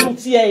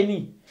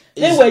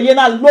 They were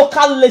a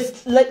local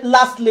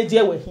last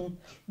lady with him.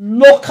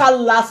 Local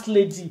last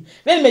lady.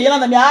 When me yana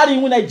na me ari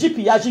wuna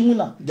GP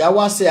yajimuna.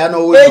 That say I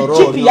know we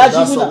GP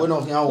yajimuna.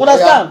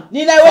 Understand?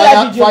 Ni na we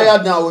video.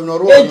 Fire down we no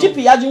roll.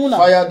 GP yajimuna.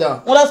 Fire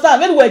down.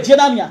 Understand? When we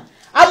jenamia.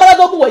 Amala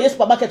do we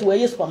supermarket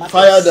we supermarket.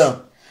 Fire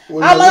down.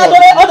 Amala do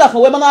order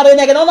for we man are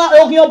nege na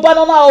ogion ba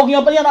na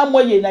ogion ba na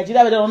moye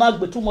Nigeria we na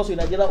gbe too much in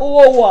Nigeria.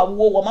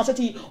 Wo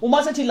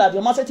maseti lad,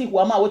 maseti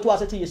huama we to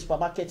aseti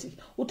supermarket.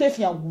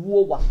 Utefian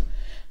wo wa.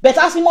 But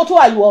as moto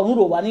ayi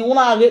orun wa ni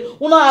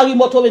una ari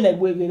moto we na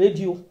gbe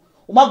radio.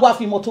 O ma gwa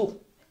fi moto.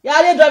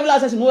 Ya re driving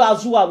license no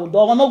azu awo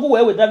do no go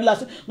we driving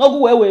license no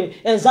go we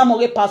exam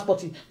or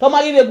passport. To ma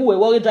ri we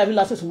go we driving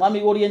license ma mi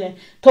wori ene.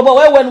 To bo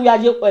we nu ya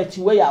je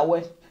eti we ya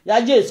we.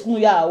 Ya je school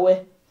ya we.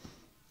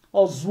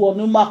 Ozu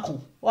onu makon.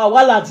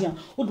 Wahala dian.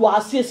 O do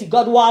asesi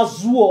God wa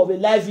azu o the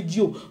live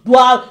video. Do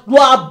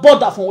a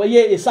border from we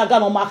ye saga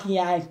no mark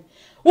yan.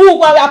 Who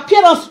wa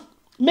appearance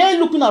me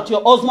looking at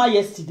your husband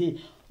yesterday.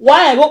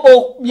 Why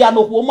go ya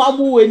no wo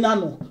mamu we na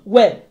no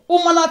we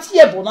o mana ti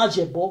ebo na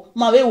jebo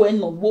ma we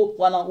no wo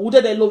wana wo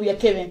de lo we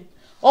kevin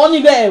oni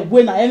be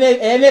egwe na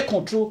eme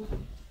control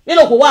we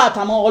no ko wa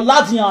atama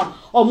oladian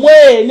omo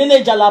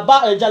nene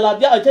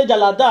jalabia te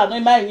jalada no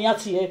ma ni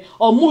ati e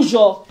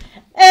omujo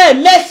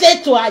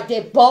message to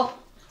Ajebor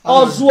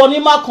ozu oni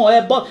ma kan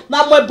ebo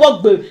na mo ebo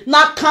gbe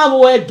na kan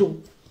wo edo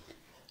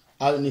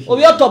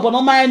obi otobo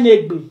no ma na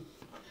egbe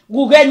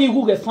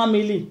guge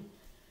family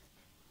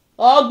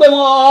ogbe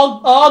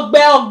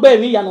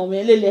mi ya no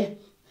me lele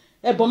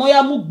ebo no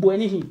ya mu gbo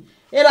enihin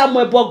era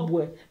mo ebo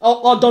gbo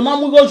odo na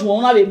mu goju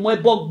won na be mo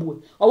ebo gbo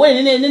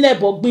owe ni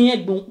ebo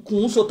gbin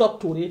kun so talk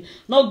tore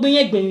no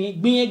gbin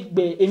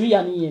gbe emi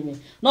ya ni yeme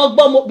no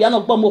gbo mo bia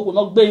no gbo mo ko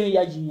no gbe emi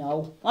ya jiyan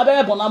o wa be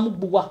ebo na mu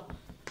gbo wa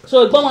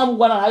so igbo ma mu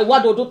gbo na wa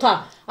do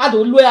ta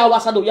ado lo ya wa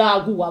sado ya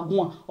agu wa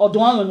gun odo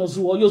an no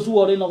zuwo yo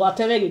zuwo re no wa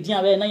tere ge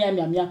dian be na ya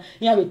miamia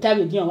ya be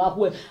tere dian wa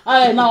ku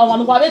na o ma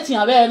no wa be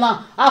tian be na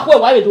akwe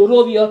wa be do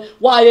ro bi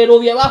wa be ro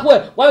bi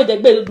wa be de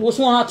gbe do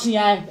sun ha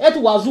tian e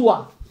tu wa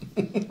zuwa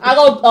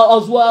aga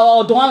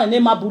odo an ne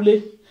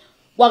mabule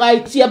wa ga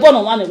ti ebo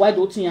no wa ne wa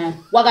do tian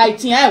wa ga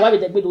tian wa be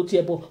de gbe do ti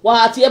ebo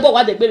wa ti ebo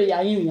wa de gbe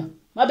ya yin yan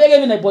ma be ge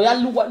mi ne bo ya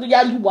lu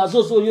wa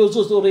zozo yo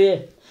zozo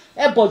re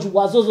ebo ju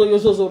wa zozo yo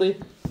zozo re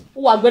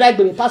wa gbera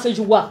gbere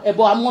passage wa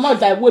ebo amon na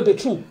da iwe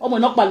betun omo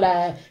na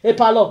pala e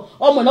palo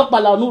omo na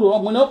pala onuro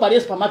omo na pari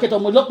supermarket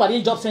omo na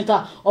pari job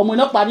center omo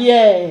na pari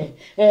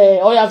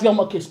oya vi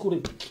omo ke school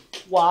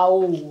wa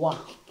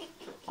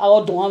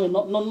awo don ami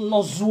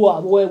no zuwa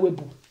wo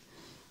ewebu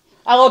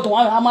awo don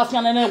ami ama fi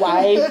anene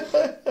wa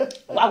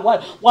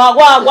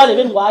le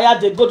bin wa ya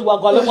de good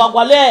wa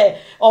le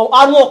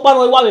arun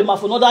oparo wa we ma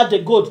for another the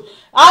good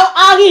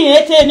ari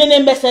ete nene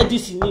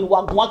Mercedes ni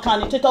wa gun kan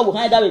ni teto wo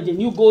kan da we the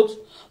new gold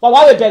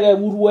wa we bere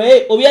wuru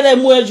obi ele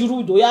mu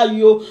ejuru do ya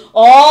yo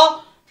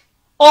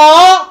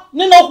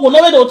nínú ko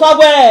no we do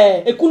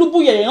tagwe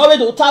ekulubu yere no we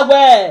do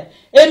tagwe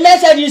e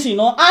Mercedes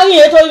no ari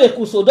e to we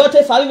kuso do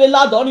te fa we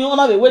la do ni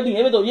ona we wedding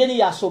e we do ye ni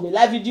ya so be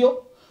live video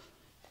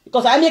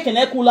because I make an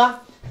ekula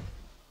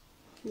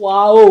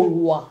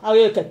wa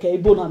ari keke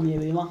ibo na mi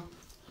ere ma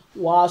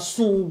wa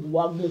sun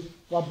wa gbe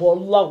wa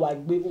bola wa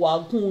gbe wa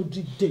gun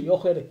dide yo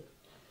kere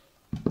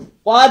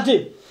wa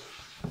de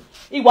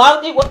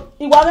iwa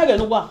mege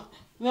no wa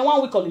me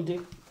 1 week holiday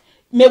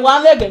me wa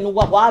mege no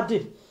wa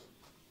de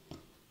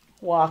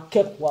Wa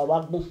kek wa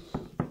wagbo.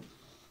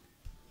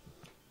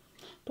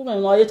 To me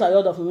no ayeta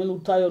yoda fun me no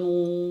tayo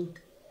no.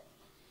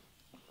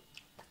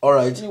 All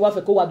right. You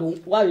are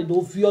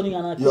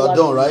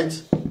done,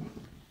 right?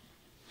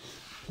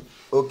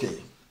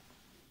 Okay.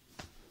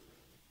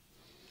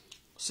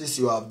 Since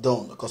you have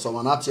done, because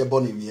I'm not here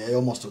born in here,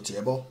 almost to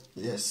table.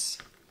 Yes.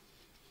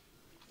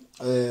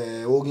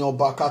 Ogin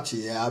Obaka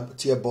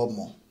tier bob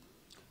more.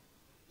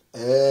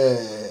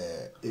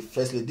 The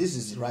first lady, this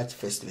is the right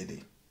first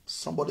lady.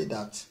 Somebody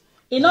that.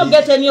 You not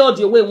get any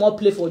audio way won't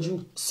play for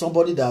you.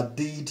 Somebody that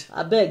did.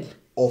 I beg.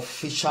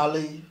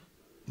 Officially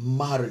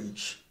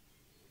marriage.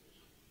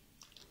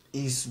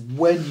 Is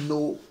well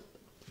known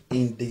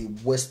in the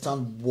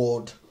Western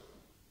world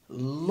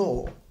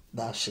law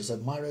that she's a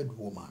married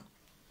woman.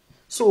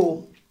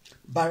 So,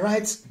 by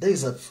rights,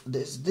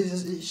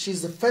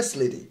 she's the first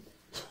lady.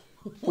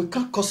 We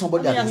can't call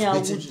somebody that is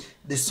beating.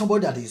 There's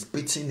somebody that is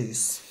beating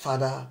his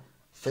father,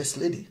 first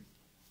lady.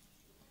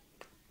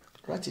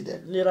 Right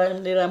there.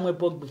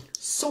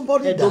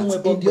 Somebody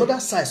that in the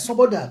other side,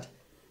 somebody that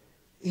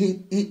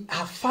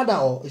her father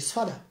or his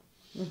father.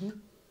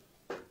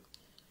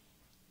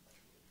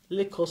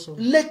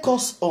 Lake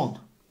us on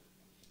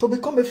to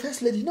become a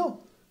first lady. No,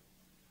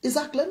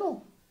 exactly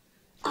no.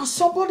 And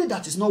somebody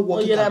that is not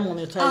working,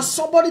 and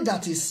somebody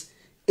that is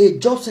a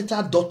job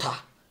center daughter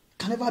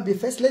can never be a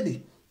first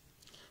lady.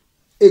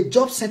 A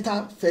job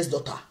center first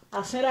daughter.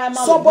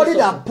 Somebody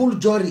that pulled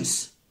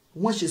jewelries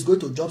when she's going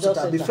to job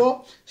center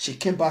before she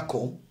came back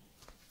home.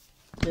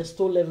 They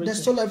stole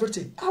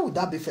everything. How would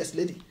that be first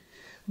lady?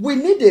 We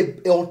need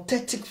a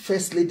authentic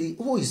first lady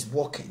who is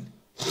working.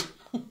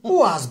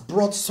 Who has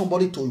brought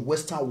somebody to a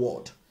Western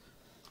world?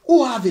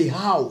 Who have a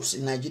house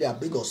in Nigeria,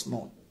 big or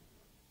small?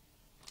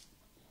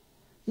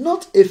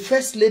 Not a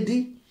first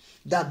lady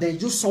that they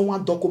use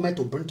someone document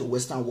to bring to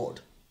Western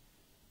world.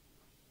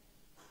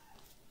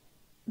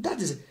 That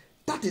is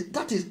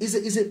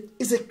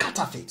a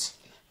counterfeit.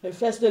 A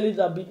first lady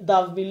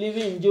that be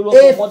living in Europe.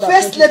 A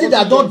first lady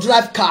that don't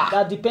drive car.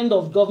 That depend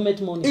of government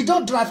money. He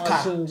don't drive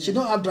car. She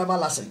don't have driver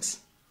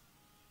license.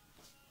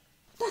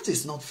 That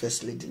is not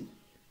first lady.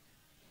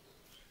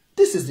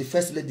 This is the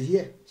first lady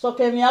here. So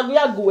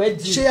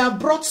she have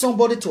brought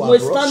somebody to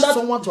abroad.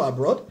 Someone to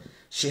abroad.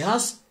 She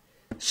has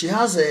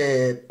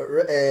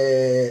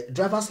a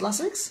driver's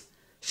license.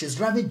 She's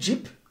driving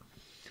Jeep.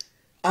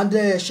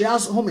 And she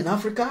has home in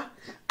Africa.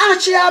 And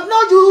she have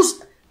not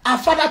used her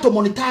father to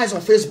monetize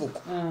on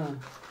Facebook.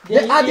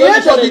 At the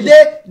end of the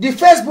day, the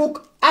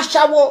Facebook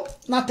Ashawo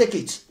not take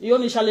it.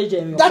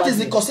 That is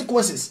the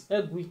consequences.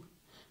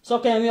 So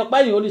can you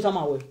buy the only time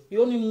away?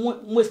 You only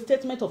more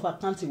statement of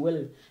account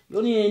well. You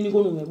only any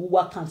go no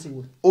work account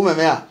well.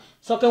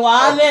 So can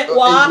a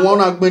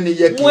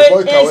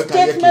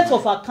statement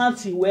of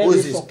account well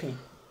is talking.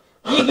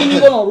 You give me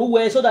go no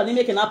rule so that they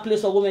make an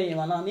place of women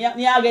man.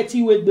 Near get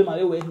you with them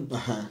away.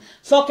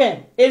 So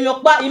can if you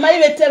buy you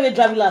might even tell me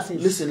driving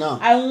license. Listen now.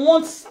 I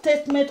want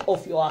statement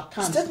of your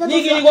account. Statement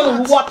you give me go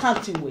no work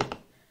account well.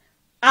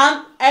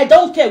 And I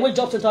don't care which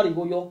job center you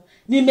go yo.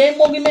 Ni me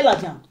mo give me la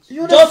jam.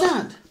 You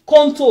understand?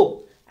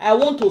 Conto, I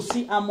want to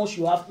see how much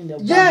you have in the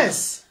bank.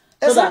 Yes,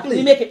 exactly. So that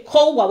you make it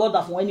call what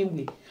that for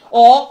anyway.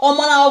 Or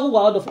omana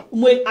what that for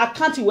I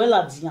can't well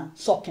at dia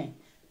socken.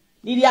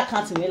 Nidi I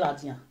can't well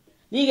at dia.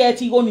 Ni get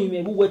go ni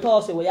me we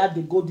tell say we had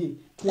the go day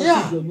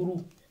 20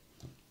 euro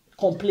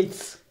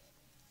complete.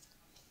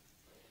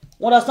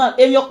 Understand?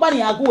 If your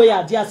money I go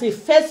where dia say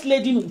first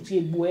lady no tie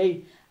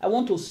boy. I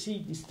want to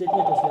see the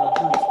statement of your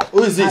account.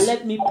 Who is this? And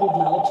let me prove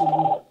now what you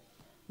know.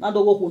 Now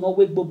the work will not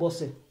wake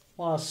boss.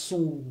 Wow,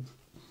 soon.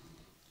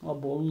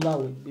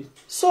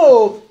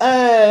 So,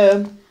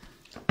 I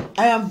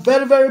am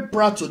very, very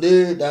proud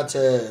today that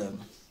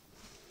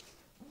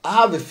I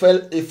have a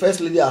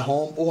first lady at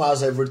home who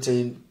has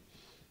everything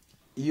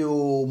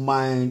you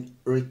might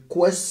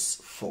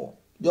request for.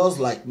 Just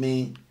like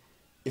me,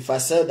 if I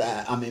said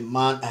I'm a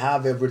man, I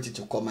have everything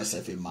to call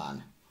myself a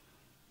man.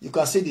 You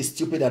can see the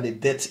stupid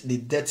and the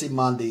dirty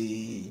man,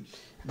 the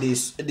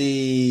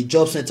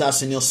job center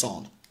senior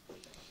son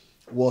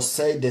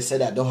they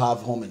said I don't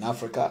have home in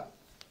Africa.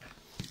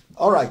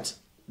 All right,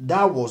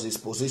 that was his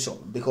position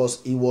because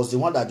he was the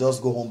one that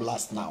just go home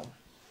last now.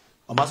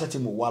 I'm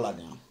asking him Wahala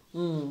now.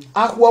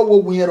 Akwa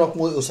wo gunye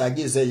rokmo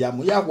osage ze ya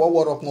mu ya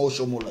wo rokmo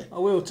oshomule.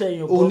 Awe o tell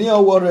you. Oni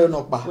owore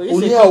no pa.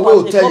 Oni awe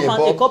o tell you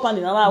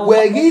bo.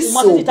 Where is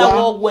so we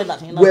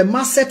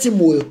maseti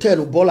mu o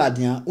tell ball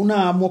adian. Una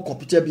amo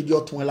computer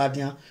video tun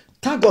ladian.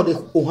 Thank God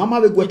o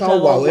hama we gweta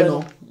wa we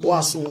no.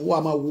 Wa sun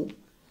wa ma wo.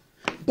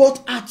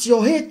 But at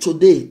your head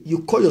today,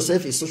 you call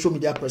yourself a social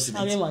media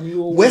president.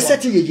 Where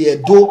setting ye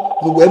do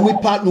no when we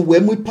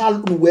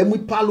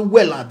pal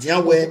well at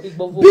where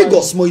big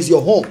or small is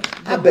your home.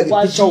 I beg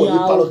a picture when we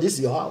pal this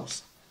is your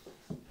house.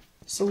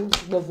 So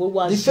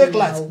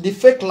the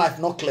fake life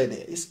not cleared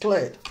there. It's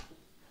cleared.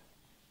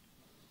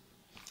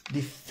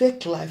 The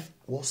fake life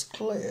was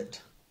cleared.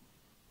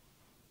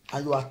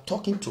 And you are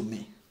talking to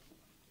me.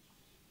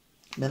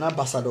 Men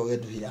ambassador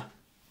here.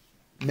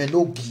 Men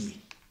no be.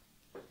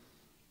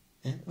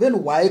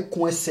 When why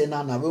kwese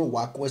na when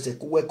wa kwese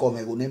kuwe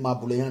come go ne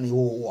mabule yan ni ho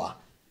wa.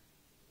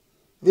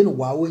 When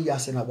wa we ya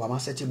se na wa ma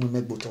seti mu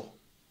megboto.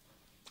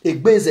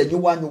 Egbeze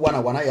nyuwa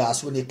na wana ya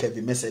aso ne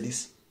Kevin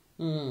Mercedes.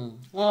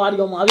 Wari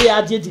o ma we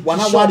adie di.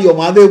 Wana wari o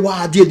ma we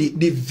wa adie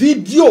the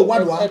video wa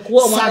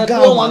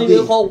saga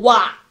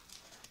wa.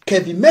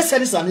 Kevin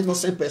Mercedes an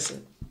innocent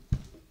person.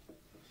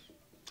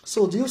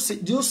 So do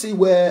you see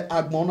where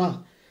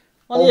Agmona?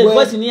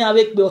 Voice ni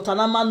avec be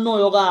otanama no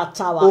yoga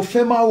atawa.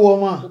 Ofema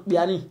woman.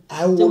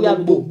 I will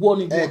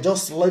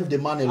just leave the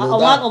man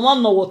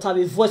alone. No what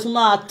have voice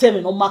na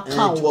tell no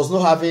makan. It was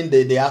not having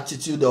the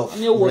attitude of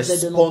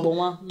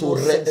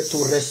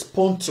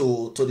respond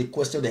to the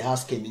question they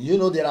ask him. You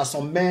know, there are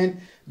some men,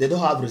 they don't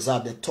have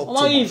reserve, they talk too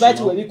much. Invite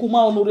we kuma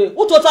onure.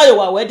 Utota yo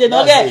wa we dey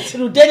no get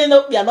rudeni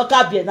no ya no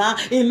ka bie na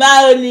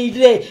ima ni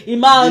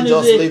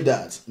just leave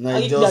that. Now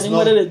you just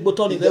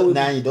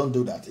you don't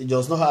do that. It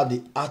does not have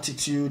the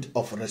attitude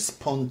of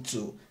respond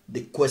to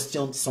the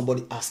question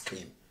somebody asked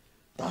him.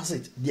 That's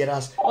it.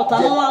 Yes, now the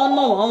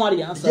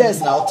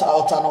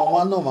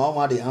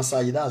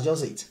answer. That's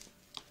just it.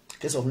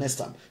 Case of next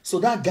time. So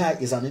that guy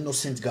is an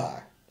innocent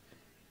guy.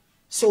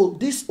 So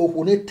this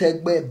Okune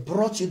Tegbe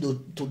brought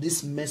you to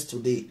this mess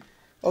today.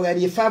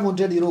 Already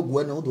 500 euro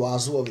gweno do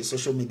azu of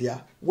social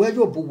media. Where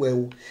you bu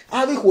well.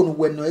 Abi kono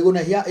gweno e go na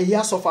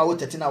here suffer with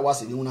 13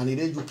 hours in una ni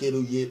re UK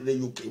re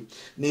UK.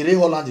 Ni re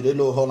Holland re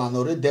Holland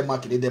no re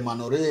Denmark re Denmark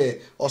no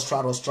re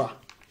Austria.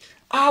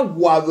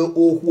 Awa we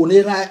okune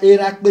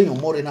era pe yan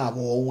more na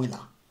abo wina.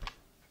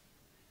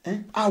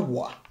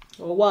 Awa.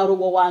 Owa ro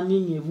wa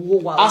ni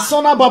yen wa.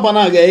 Asona baba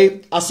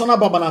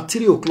na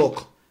 3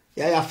 o'clock.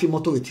 Ya fi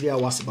moto with 3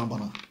 hours baba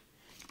na.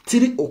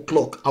 3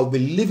 o'clock, I'll be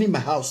leaving my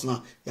house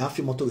now. You have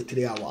to motor with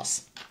 3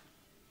 hours.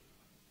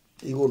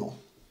 You go no.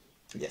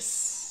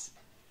 Yes.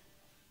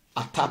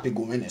 A tap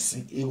go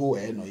menacing. You go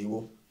no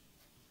you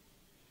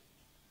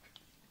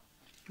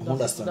go.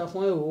 Understand?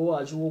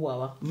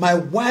 My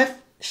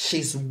wife,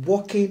 she's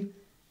working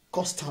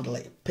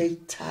constantly. Pay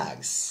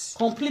tax.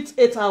 Complete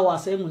 8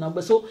 hours.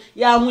 So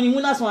yeah,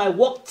 when I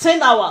work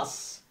 10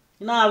 hours.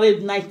 Now I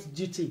read night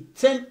duty.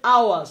 10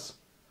 hours.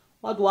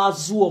 What do I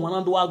do?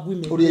 Man, do I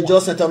agree? You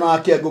just set on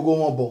a care go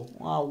mo.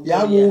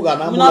 Ya wuga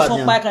na mula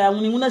nya. Muna ya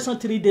muna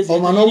 3 days. O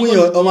man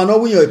no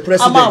win your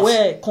president. Ama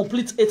we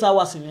complete 8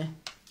 hours me.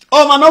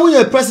 O man no win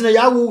your president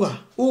ya wuga.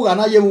 Wuga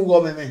na ye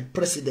wuga me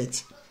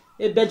president.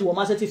 E bed wo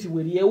ma set fi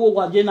weri e wo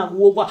wa je na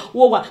wo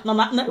na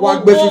wa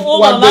gbe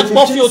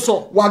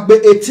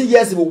 18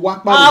 years wo wa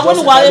pa.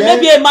 When wa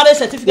maybe a marriage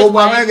certificate. Wo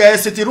wa me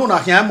city room na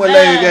hian mo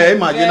le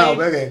imagine na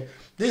we.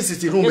 This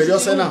city room me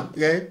just say na,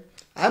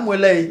 I'm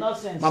willing.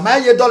 Mama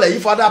ye dollar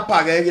if other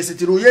pack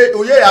city room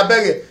ye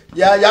abege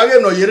ya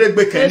no yere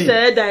gbe keni.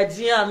 Say that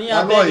dia ni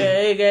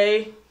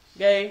abege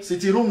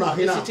city room na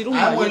hina.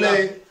 I'm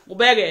willing.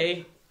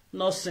 Ubege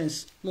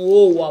nonsense. No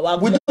wa.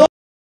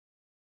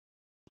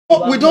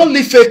 We don't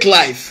live fake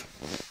life.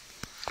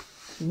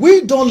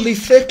 We don't live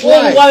fake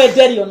life. We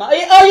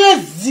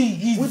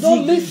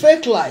don't live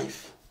fake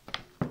life.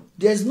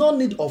 There's no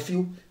need of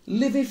you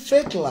living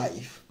fake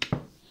life.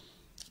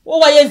 Oh,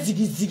 why is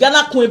ziggy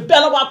na kun be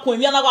na wa kun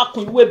mi na wa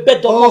kun we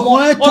bed of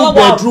 2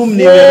 bedroom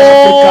ni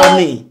Africa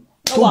ni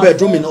 2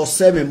 bedroom in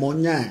Oseme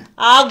monya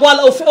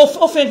agwa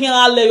ofe hin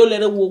ale yo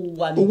lere wo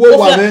wa ni o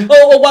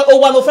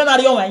wa no fe na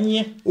ri o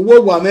yin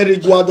owo wa meri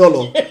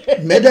guadolo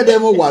medede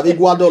mo wa bi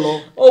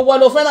guadolo o wa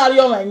no fe na ri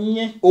o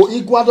yin o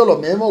iguadolo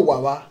me mo wa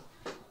wa.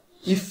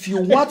 If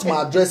you want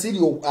my address,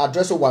 you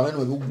address o wa me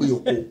no gbe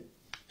oko.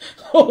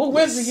 Oh,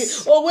 ziggy.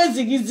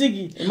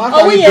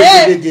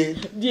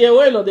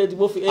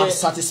 I'm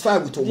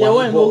satisfied with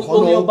what I'm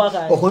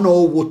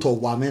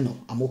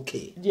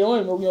okay.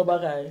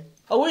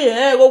 Oh,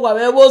 yeah, go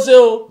where was you?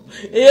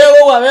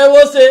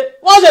 Was it?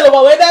 Was it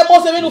about where that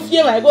was a little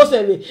fear? I go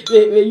say,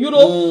 you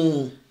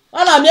know,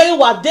 and I'm hearing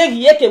what they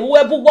get. We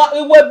were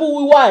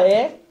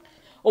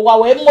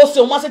or where most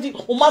must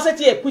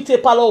equity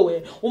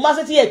palo,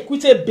 must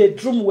equity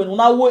bedroom when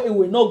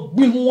we not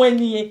bring when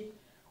ye.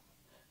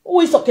 Who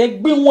is okay,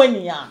 bring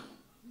when ya?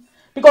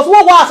 Because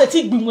what was a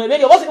tick being where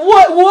you was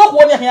what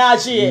when you hear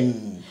she?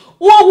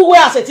 Who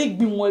was a tick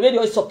being where you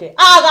is okay?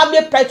 I am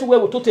a pet to where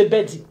we took a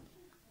bed.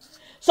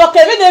 So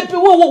Kevin,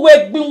 people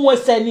were being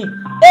was sending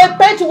a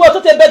pet to where to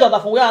a bed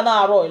of where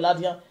now royal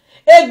ladia.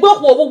 A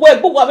book where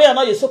book away and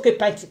now is okay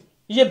pet.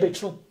 Ye be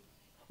true.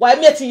 Why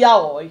meet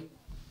ya?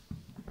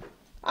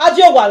 I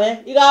do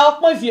one, you got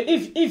point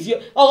if you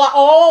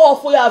or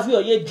for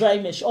your ye dry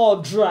mesh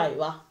or dry.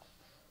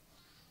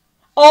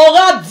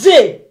 Or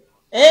day,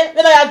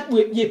 when I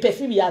ye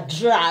perfume ya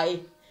dry,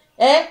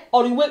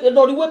 or you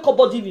wake up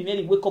body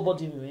me, wake up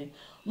body me,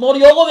 nor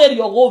you go where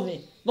you go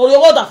me, nor you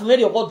go that for me,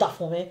 you go that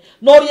for me,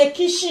 nor ye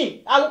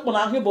kishi, I look on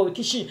a him boy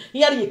kishi,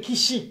 here ye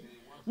kishi,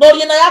 nor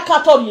ye na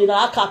cattle, ye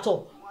na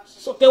cattle.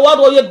 So, what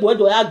do you boy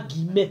do I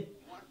give me?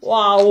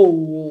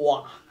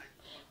 Wow,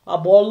 a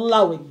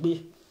ball with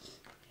me.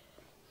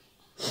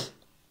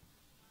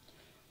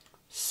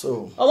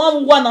 So,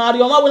 one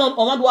area,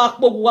 one do a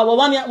book,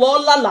 one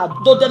la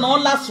do the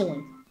non last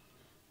one.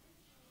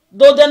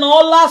 do de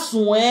no la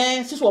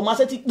sun siso ma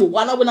se ti po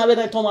wa na we na be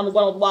ton ma no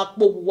wa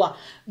po wa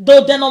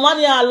do de no ma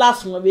ni ala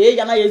sun be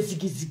ya na ye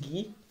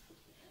zigizigi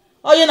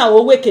oye na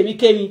wo we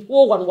kemi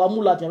wo wa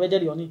mula de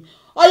de oni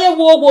oye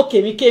wo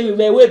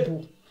kemi we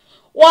bu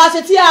wa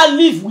se ti I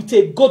live with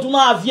a god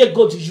na avie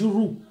god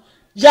juru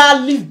ya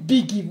live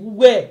big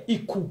we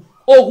iku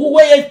ogu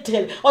we ye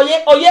tell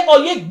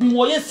oye gbin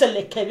oye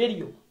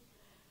selekere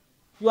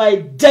you are a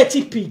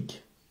dirty pig.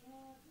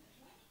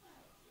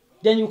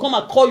 Then you come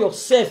and call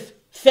yourself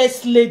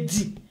first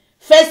lady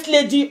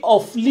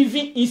of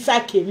living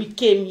inside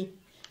Kemi,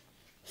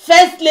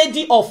 first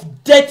lady of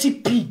dirty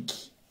pig.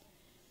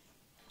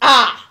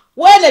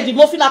 When the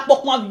muffin at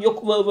Pokman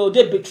will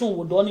de bedroom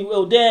would only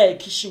will there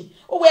kitchen.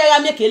 Oh, where I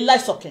make a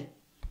light socket.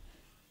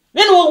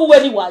 Then who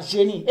was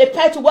Jenny? A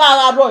pet to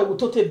where Roy will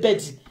total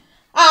bed.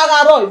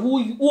 Roy,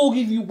 who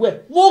give you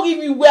where? Who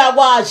give you where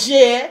was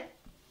here?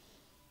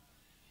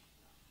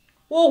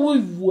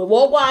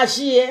 What was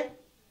here?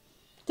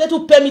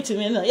 To permit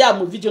me na ya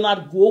mo video na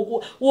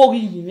go wo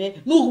ri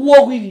me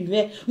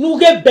no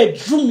get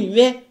bedroom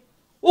me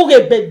o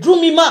get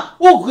bedroom ma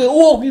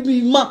o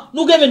ri ma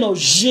no get me no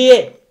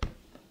je.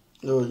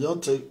 No,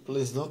 don't take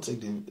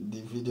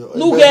the video.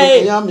 No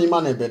get ya me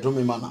man e bedroom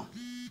me man.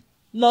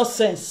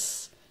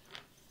 Nonsense.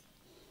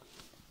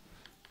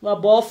 Wa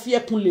bo fie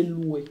kun le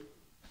luwe.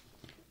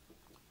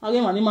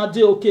 Age man ni ma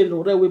de okay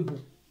lo re we bu.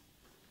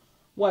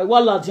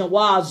 Wala dian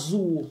wa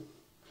azu.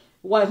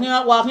 Wa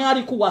hin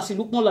ari ku wasi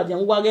lukun la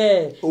dian wa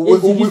ge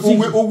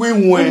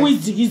owi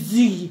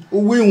zigizigi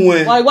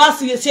wa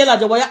si la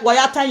je wa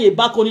ya tan ye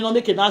back on no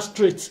make na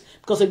straight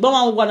because egba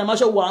man wa na ma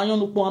so wa anyan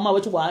lukun ama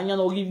we ti wa anyan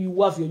no give you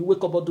wa fi you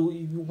wake up do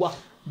you wa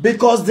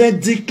because they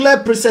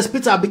declare Princess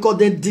Peter because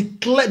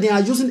they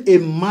are using a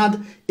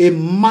mad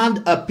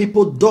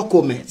people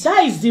document.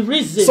 That is the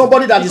reason.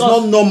 Somebody that is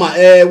not normal.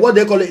 What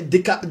they call it,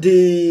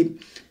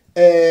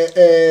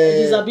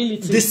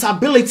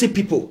 disability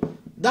people.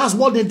 That's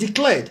what they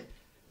declared.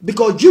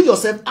 Because you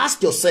yourself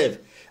ask yourself,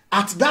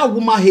 at that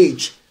woman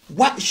age,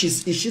 why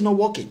is she not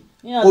working?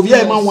 Yeah,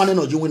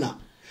 winner.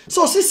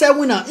 So she said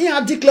winner,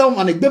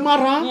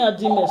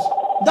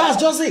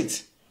 that's just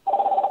it.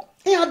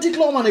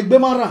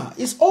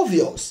 It's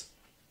obvious.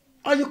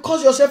 And you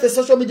call yourself a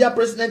social media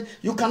president,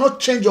 you cannot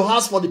change your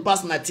house for the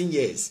past 19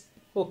 years.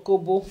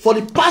 Okobo. For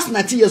the past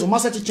 19 years, you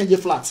must change a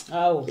flat.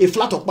 Oh. A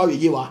flat of power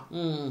you are.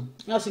 For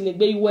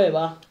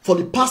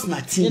the past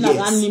 19 years.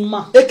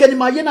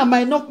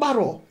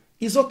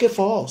 It's okay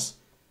for us.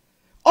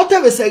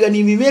 Whatever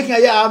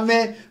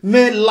we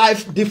make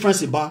life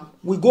difference.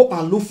 We go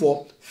and look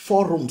for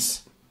 4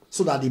 rooms.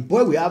 So that the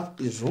boy we have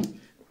his room,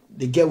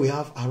 the girl we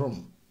have a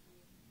room.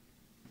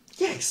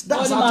 Yes,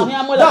 that's how to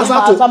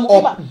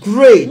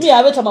upgrade.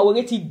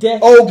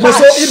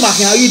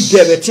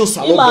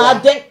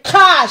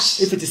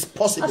 Cash. If it is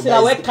possible.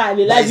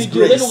 That is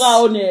grace.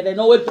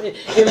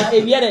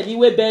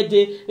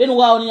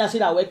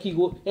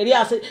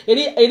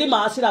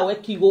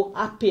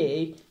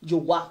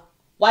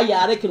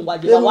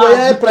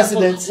 Why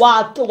president?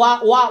 Why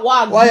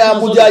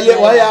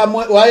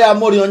are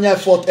more on your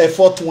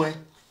fourth one?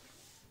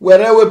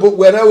 Wherever we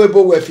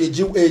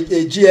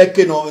GK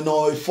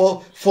no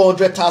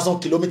 400,000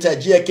 kilometers,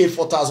 GK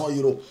 4,000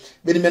 euro.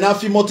 But the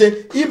menafi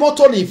mote,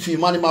 imoto ni fi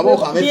mani mabo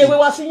kame.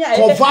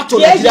 Convert to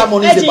Nigeria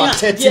money is about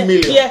 30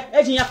 million.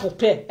 Ejinya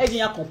compare.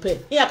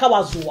 Iya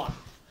kawazua.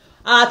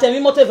 Atemi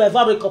mote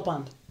very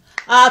compound.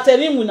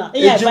 Atemi muna.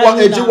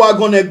 Ejiwa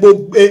gonna go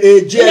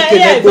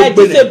GK no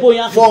go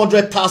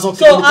 400,000 kilometers.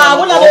 So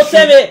when I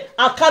say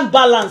I can't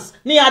balance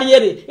ni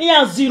ariere.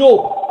 Iya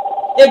zero.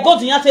 E go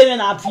to yate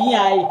na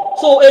afiyan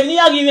so eni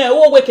agime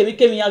o we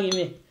kemi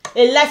agime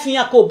e life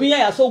yan ko biyan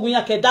ya so gun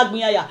yan ke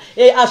dagbiyan ya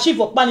e achieve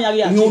opani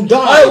area o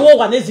wo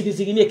wa na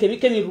zigizigi ni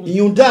kemi room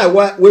you die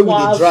where would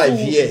they drive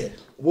here?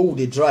 What would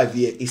they drive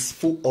here is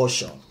full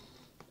option.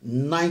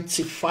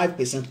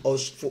 95%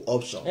 full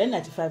option.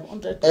 95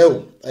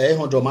 100%.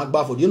 100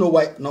 magbafo. Do you know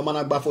why normal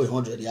magbafo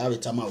 100 you have a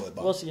time away.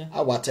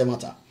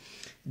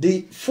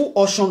 The full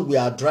option we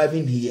are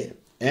driving here,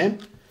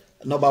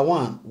 number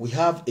one, we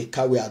have a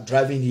car we are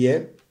driving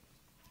here.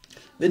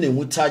 Then in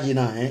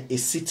Wutajina, a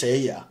seat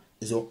here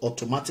is an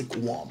automatic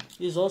one.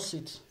 It's all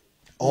seat.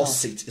 All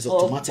seat is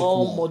automatic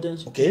one. Modern.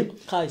 Okay.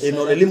 In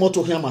a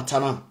motor here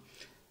matana.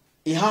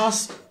 It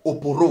has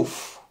open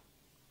roof.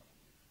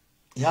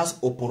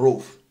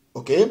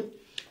 Okay.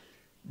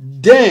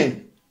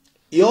 Then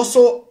it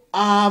also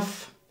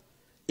have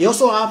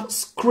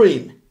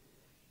screen.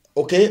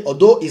 Okay.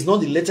 Although it's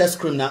not the latest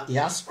screen now, it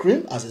has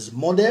screen as its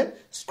model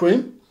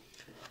screen.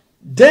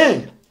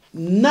 Then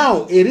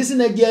now it is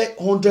in a gear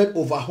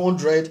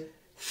 100/100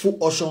 full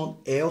option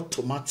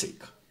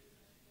automatic.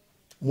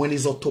 When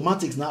it's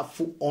automatic, it's not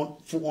full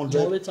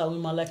 100.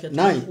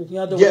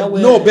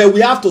 No, but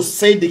we have to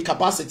say the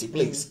capacity,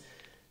 please.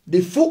 The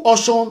full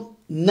option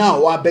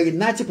now are very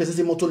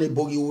 90% motor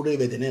bogi ure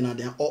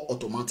they are all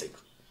automatic.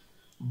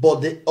 But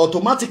the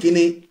automatic in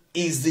it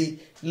is the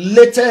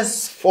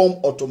latest form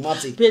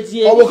automatic. But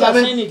you are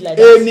saying it like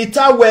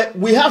that. Where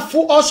we have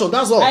full option,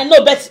 that's all. I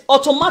know, but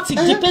automatic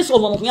depends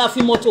on when you have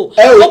motor.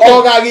 Okay.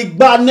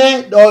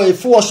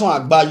 Full option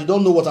agba, you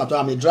don't know what I'm talking.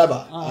 I'm a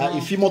driver.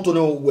 If you motor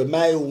know where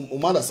my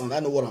understand, I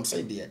know what I'm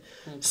saying there.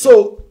 Okay.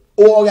 So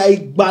you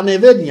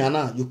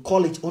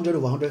call it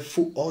 100/100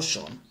 full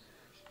option.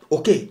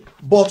 Okay,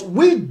 but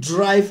we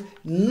drive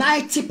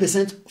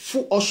 90%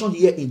 full option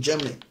here in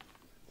Germany.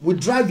 We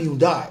drive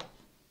Hyundai.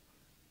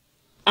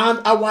 And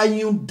our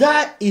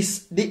Hyundai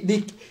is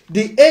the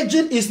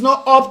engine is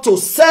not up to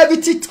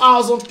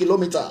 70,000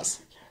 kilometers.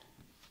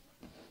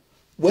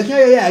 When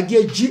I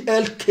get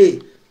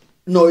GLK,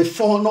 no,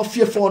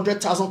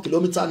 400,000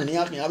 kilometers, and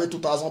here can have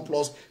 2,000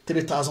 plus,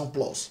 3,000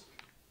 plus.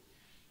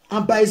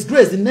 And by His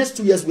grace, the next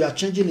 2 years we are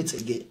changing it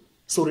again.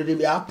 So really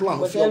we are plan.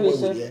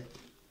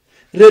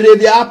 Really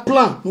we are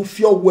plan. No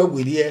fear where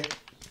we here.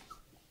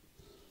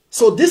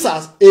 So this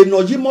has a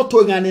no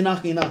motor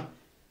hina.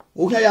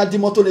 Okay, ya di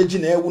motor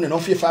engine e won no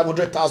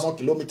 500,000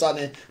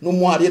 kilometers no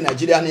more here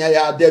Nigeria na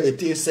ya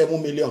there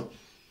 7 million.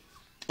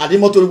 And the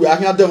motor we are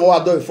here them over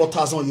there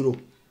 4,000 euro.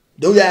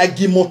 They we are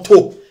give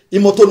motor. The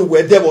motor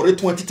we there for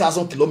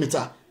 20,000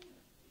 kilometers.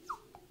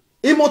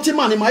 E motor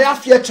man my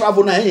fear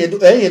travel na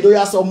do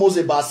ya almost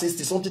about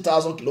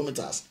 60,000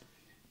 kilometers.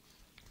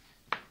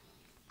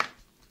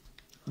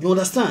 You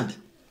understand?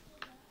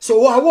 So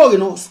what I work,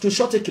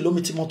 screenshot a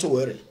kilometer motor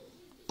where.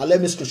 And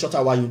let me screenshot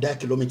our Hyundai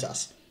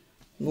kilometers.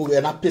 No, we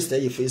are not paste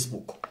your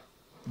Facebook.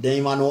 Then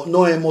you know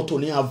no motor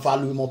ni a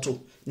value motor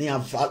ni a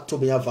to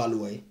be a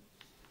value.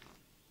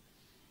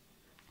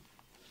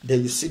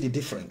 Then you see the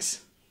difference.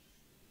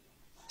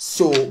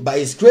 So by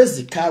His grace,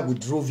 the car we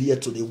drove here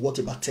today worth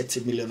about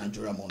 30 million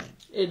Nigerian money.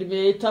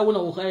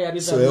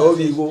 So here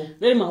we go.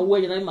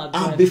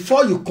 And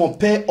before you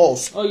compare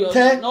us,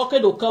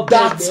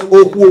 that's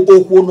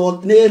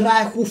no ne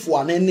right who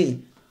for any.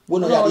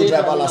 When you have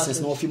driver license,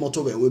 no fi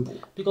motor we webo.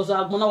 Because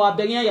I gonna wa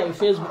benya ya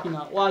Facebook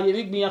na wa ye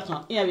make me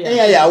account.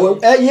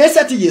 Yes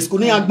 30 years ko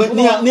ni agbe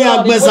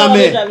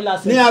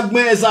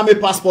exam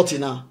passport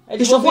na.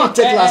 You should go and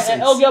take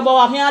license. Okay, but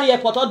wa here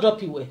airport or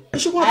drop you. You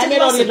should go and take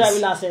license.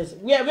 Driving license.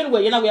 We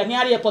anyway, we are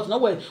here airport no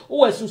we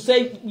to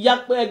say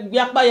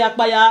yakpa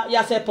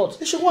ya airport.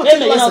 You should go and take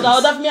license.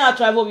 That me I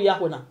travel we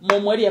yakona.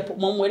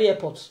 Momweri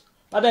airport.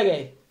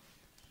 Abege.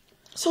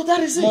 So that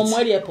is it.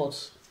 Momweri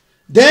airport.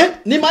 Then,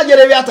 in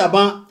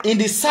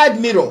the side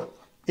mirror,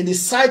 in the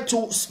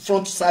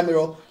front side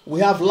mirror,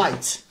 we have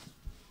light.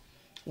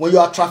 When you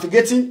are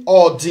trafficating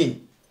or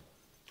dim,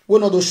 we're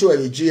not going to show a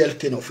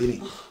GLK no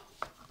feeling.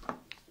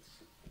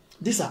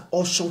 These are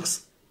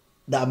options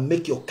that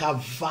make your car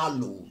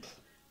valued.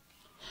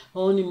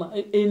 Only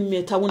in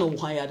meta when we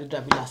hire the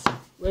driving license.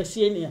 We're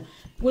seeing here,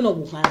 we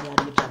don't hire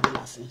the driving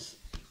license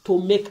to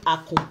make a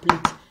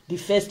complete. The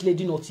first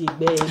lady not here.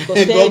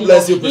 God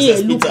bless you,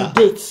 Princess Peter.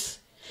 Dates.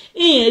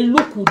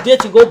 Look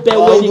date go bear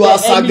when you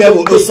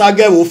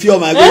Osage will feel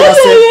my go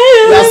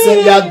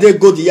ya de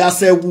go di ya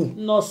se wu.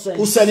 Nonsense.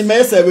 Who send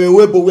me say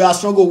we but we are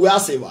strong we are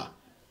saver.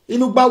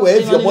 Inu gba we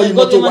if your money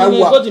motor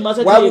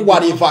why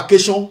we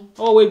vacation.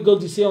 Oh we go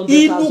to say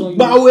 100,000. Inu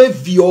gba we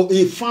view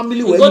a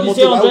family we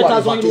motor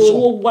why vacation.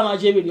 Owó wana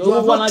Ajebor.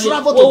 Owó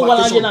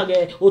wana na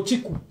ge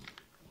Otiku.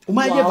 O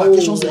ma get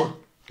vacation say.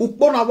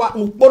 Ukpona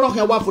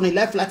can work for a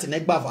life flight in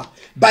Egbava.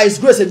 By His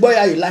grace, a boy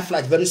a life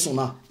flight very soon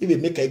now. If we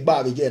make a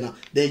bar again,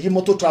 then you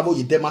motor travel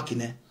in Denmark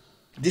in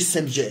this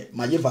same year.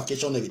 My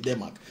vacation in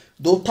Denmark.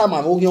 Don't time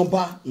I'm on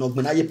bar, no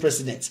benaye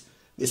president.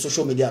 The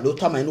social media, don't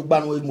time I no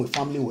ban with my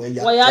family where you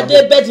are. Why are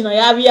they betting? I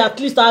have at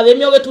least I have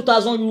me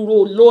 2,000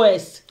 euro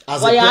lowest.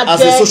 As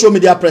a social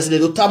media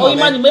president, don't time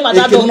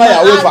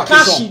I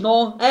cash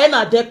no. I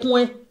na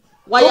dekun.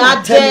 Why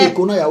are there? I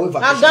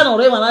got no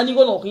reason. I need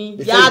no him.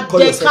 Ya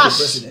de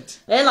cash.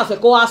 Na fe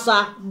ko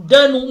asa.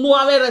 Then no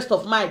have rest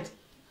of mind.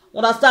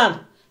 Understand?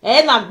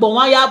 Na gbon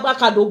wa ya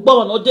akado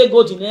gbon no de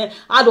go din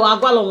ado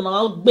agwalo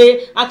na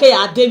gbe ake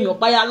ya de mi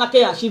opa ya na ke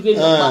ya shive mi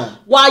opa.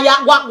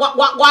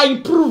 Why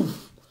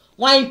improve?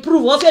 Why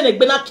improve? Wọ́n say na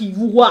gbe na ki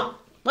wu wa.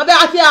 Ma be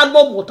ati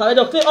amo motor we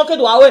do okay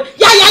do awe.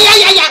 Ya.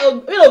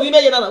 We no be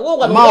me na. Wo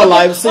wa. My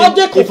life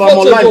if I'm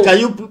alive can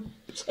you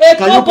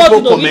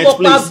people comment,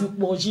 please?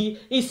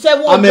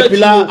 I'm a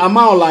pillar. Am I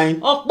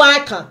online?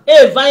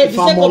 If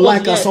I'm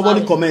online, can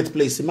somebody comment,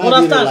 please?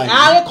 Understand?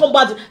 I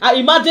combat.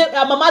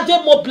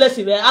 Imagine more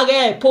blessing.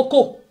 I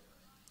Poco.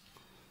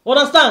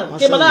 Understand?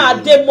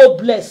 Kemana ade more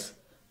bless.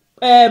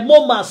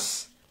 More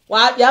mass.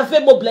 Wa ya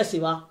have more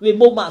blessing. We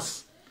more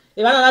mass.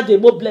 Imagine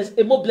ade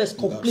more bless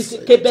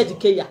complete. Kebedi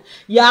keya.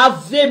 Ya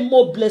have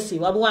more blessing.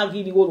 Wa mo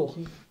agi ni wo lo.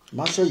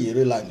 Masho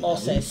yere line.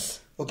 Nonsense.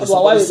 Okay,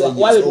 why do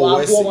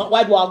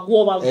I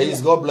go?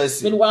 Yes, God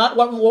bless you. When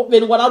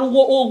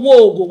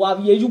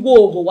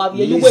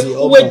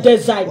you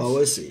design.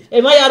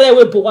 Am I are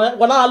we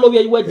when I love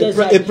you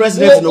design. A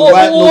president no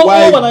why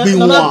be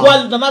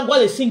one. Na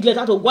gwale singlet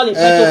ato gwale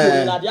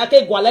peto na dia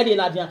ke gwale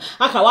na dia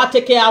aka wa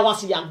take care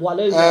awasi ya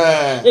gwale.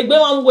 Egbe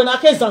wan we na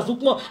ke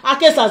zanzukmo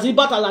ake sazi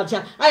batala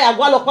dia aya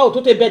gwalo pa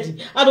otote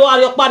bedi ado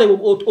ari opare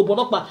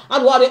obonokpa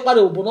ado ari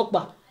opare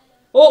obonokpa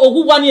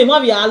who one year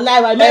might be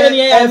alive. I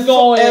mean, a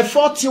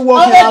 40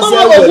 working as who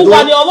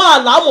one year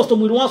almost to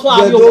me once.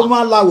 I don't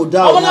allow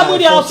that.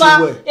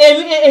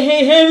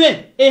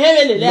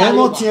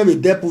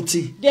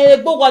 Deputy.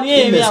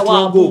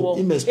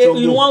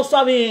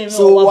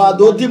 So, I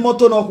don't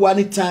demoto no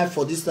one time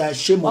for this time.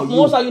 Shame on you.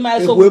 Not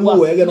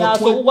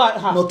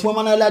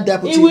one like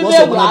deputy.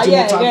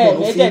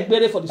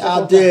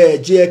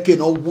 GK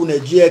no wound,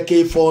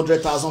 GK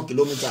 400,000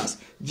 kilometers,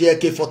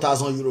 GK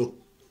 4,000 euro.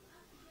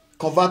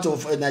 Convert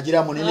of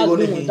Nigeria money.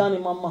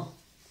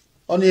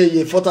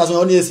 Only 4,000,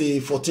 only say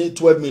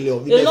 12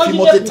 million. We have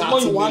 30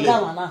 million.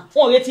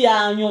 Oh, it's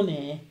a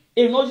union.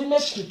 A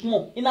nojimes cook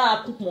more. In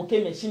our cook more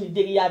machine,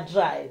 they are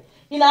dry.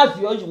 In our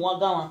view, you want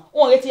down.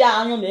 Oh, it's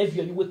a union,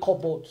 you will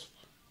cupboard.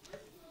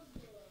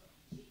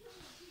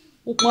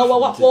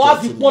 What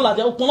have you pulled at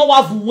the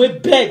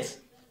Okono bed?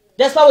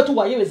 That's why we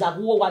are is a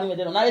war one with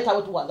another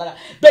tower to one. But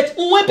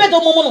we bet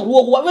on moment of we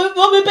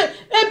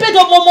bet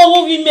on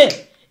moment we may.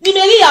 Ni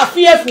meri a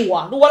fearful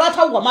one. No one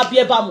at what might be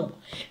a bamu.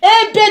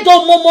 A bed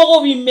on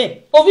moment we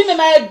may. Or we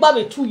may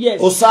buy 2 years.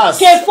 Oh, sir,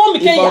 if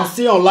I'm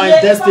still online,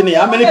 Destiny,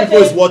 how many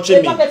people is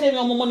watching me? I'm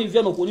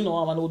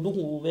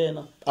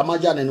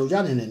Imagine no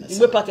Janet.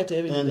 We packet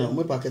everything.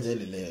 We packet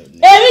everything.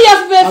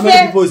 How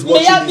many people is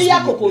watching this?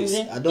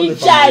 I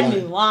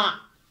don't know.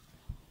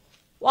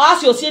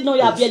 Once you say no,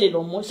 you are barely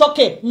no more. It's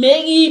okay.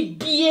 Maybe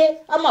be.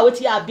 I'm not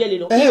waiting. You are barely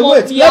no. Hey,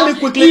 wait. Let me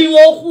quickly.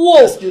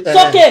 It's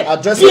okay.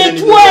 Address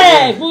it.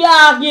 We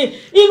are here.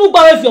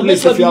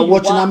 If you are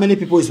watching, how many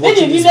people is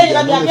watching this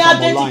video?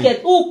 Okay,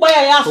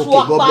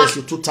 God bless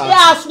you. 2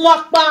 times.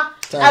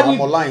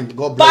 I'm online.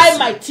 God bless you. Buy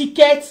my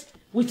ticket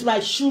with my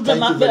children.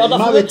 My ticket.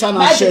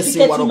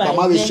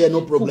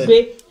 No problem.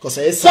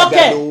 It's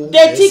okay.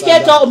 The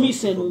ticket all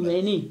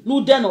missing.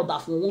 No, then or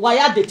that. Why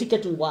are the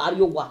ticket in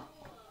Wariowa?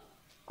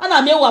 And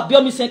I may wa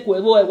bio mi senko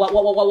wa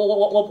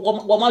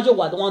majo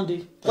wa one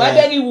day. Why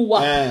beg you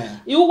wa?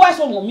 You wa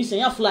so mo mi sen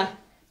ya fly.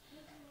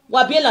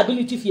 Wa be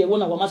liability fear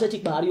wona wa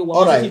masetic bari wa.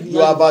 All right, you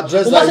have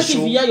addressed that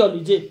issue.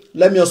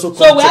 Let me also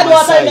come so we had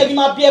one time make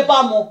ma be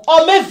ba mo.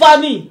 O me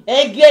vani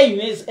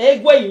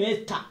egwe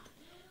yin ta.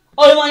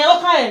 O mo yan o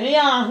ka ni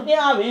ya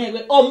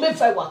o me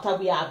fa water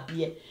we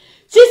abie.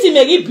 Sisi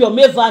meri bio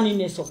me vani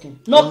ne sokin.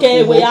 No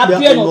ke we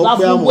abie no da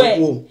fun we.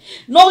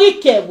 No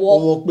ike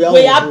wo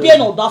we abie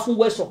no da fun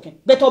we sokin.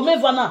 But o me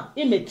vana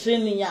I me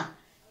training ya.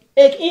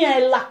 E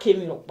in la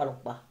kemi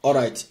lokpa. All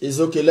right, it's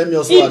okay. Let me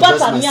also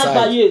address my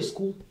side.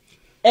 School.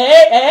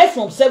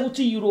 From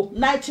 70 euro,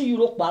 90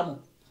 euro pa no.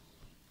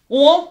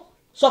 Won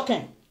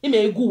sokin. I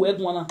me gu we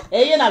gun na.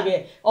 Ye na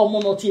ge omo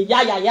no ti ya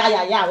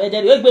we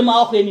dey egbe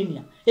ma o pe ni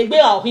nia. Now,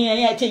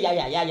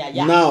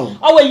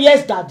 our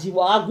yes, daddy,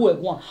 wa go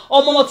one.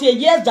 Oh, mama,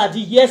 yes, daddy,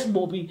 yes,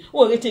 Bobby.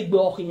 Oh, they take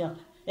back here.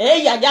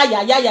 Eh,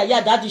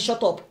 yeah, daddy,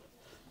 shut up.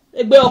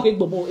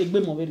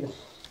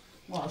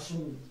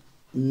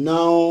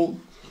 Now,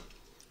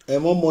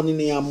 more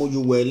money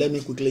you were. Let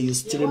me quickly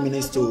use 3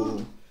 minutes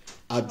to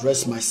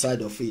address my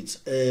side of it.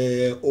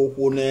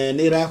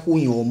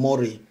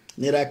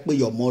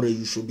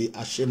 You should be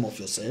ashamed of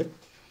yourself.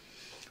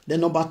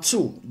 Then number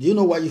 2, do you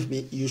know why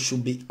you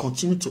should be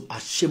continue to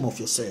ashamed of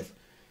yourself?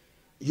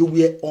 You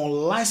were on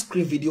live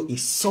screen video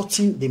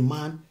insulting the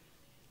man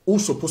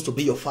who's supposed to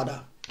be your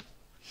father.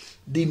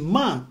 The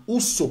man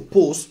who's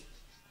supposed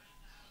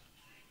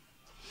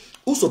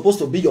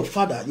to be your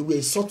father, you were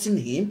insulting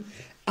him,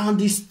 and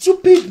the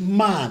stupid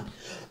man,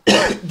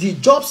 the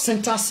job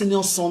center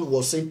senior son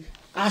was saying,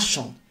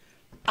 action.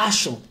 And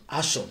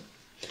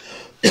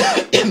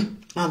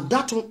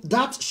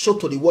that showed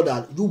to the world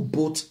that you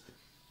both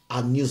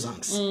are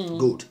nuisance.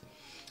 Good.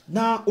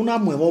 Now,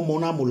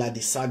 like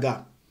the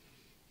saga.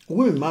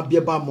 You are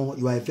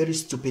a very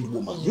stupid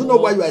woman. You know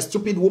why you are a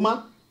stupid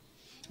woman?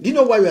 Do you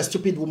know why you are a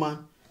stupid woman?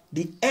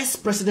 The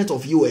ex-president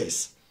of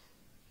US,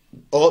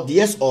 or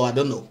the or I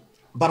don't know,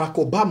 Barack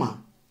Obama,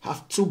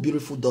 have 2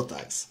 beautiful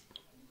daughters.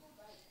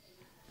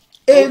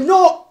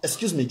 No,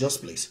 excuse me,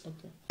 just please.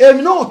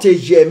 No, te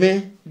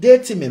jeme,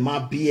 deti me ma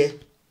bie.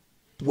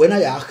 When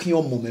I ask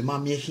you, me ma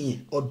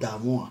here or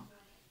damwa.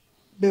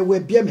 But we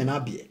be me na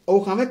bie.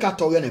 O ka me ka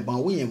toge ne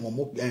ban we yen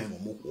momo bia yen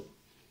momo.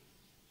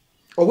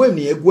 O we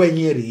ni egwa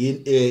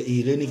yin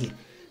ire ni.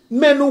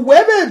 Me no we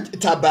be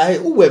tabai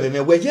u we me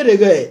we yere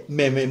ge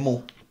meme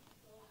mo.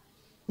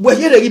 We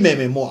yere ge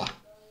meme mo.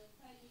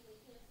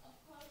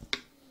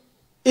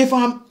 If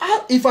I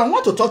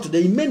want to talk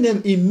today, in me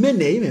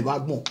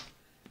bag mo.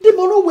 The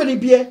mono we ni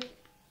bie.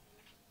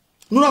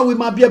 No we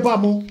ma bie ba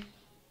mo.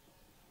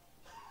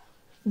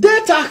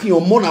 They talk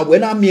your money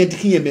when I'm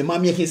making me,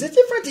 mammy. It's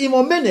different in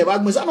my men.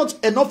 Was that not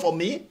enough for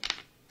me?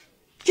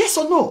 Yes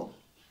or no?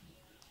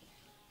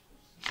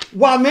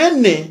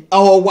 Wamene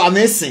or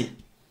wamese?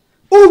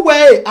 Oh,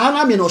 way,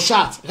 I'm in a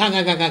shot.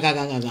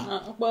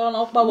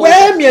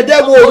 Where me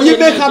devil, you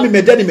may come in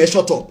my daddy may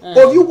shut up.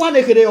 Or you want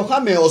to get your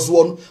hammer or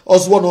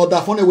one or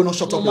that phone will not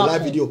shut up the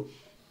live video.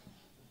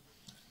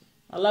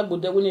 I like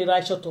good that we need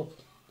right shut up.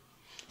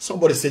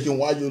 Somebody saying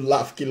why you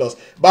laugh, kill us.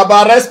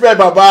 Baba, respect,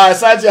 Baba.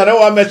 Santi, I don't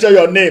want to mention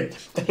your name.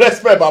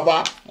 Respect,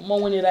 Baba.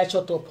 When you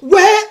shut up.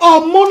 Where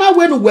or Mona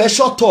when we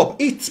shut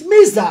up, it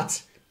means that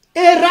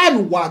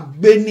Eran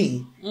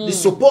Wagbeni, the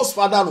supposed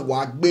father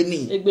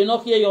Wagbeni,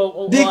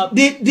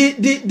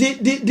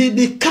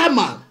 the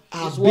camel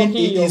has been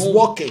is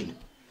working.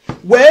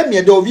 Where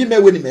me do we me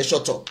when me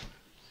shut up?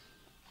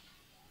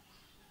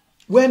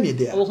 Where me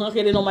there? No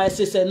my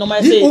say.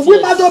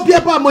 We ma do be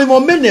ba mo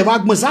me never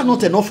gbon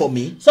not enough for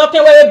me. So ke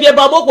we be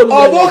ba mo ko lu.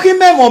 Owo ki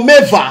me mo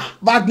meva,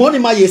 ba gbon ni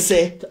ma ye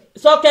se.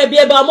 So ke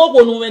be ba mo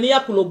ko nu we ni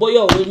akulo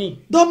boyo we ni.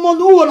 Do mo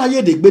nu wo na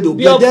ye de gbedo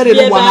be dere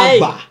no wa na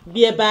gba.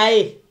 Be ba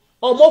e.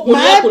 O mo ko ni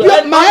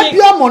akulo. Ma bi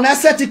o mo na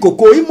set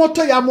koko,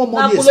 imoto ya mo mo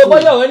ye school. Akulo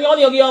boyo we ni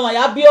oni ogi o ma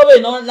ya bi o we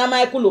no na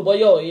ma akulo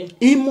boyo e.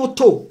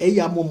 Imoto e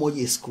ya mo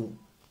ye school.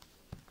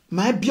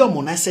 My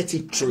biom na set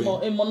it train.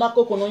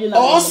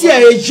 Oh, see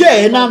a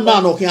year na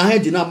no can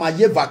head in my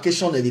year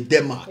vacation in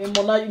Denmark.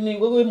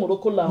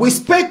 We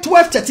spent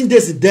 12-13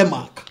 days in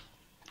Denmark.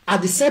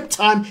 At the same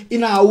time,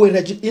 in our way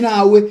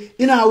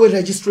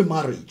registry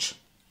marriage.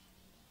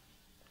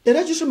 The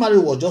registry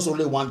marriage was just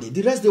only one day.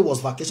 The rest day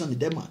was vacation in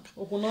Denmark.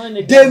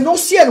 They no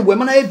see any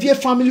women every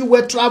family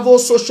where travel,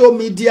 social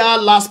media,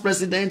 last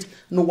president,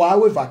 no why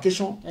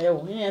vacation.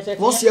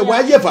 Last year,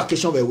 why year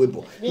vacation were we?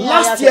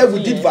 Last year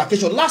we did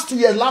vacation. Last 2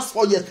 years, last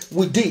 4 years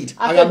we did.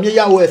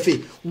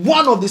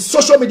 One of the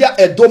social media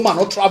edoman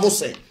or travel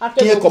say. Where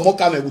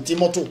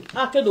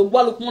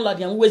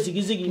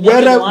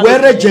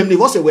Germany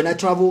was it when I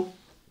travel?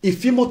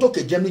 If you moto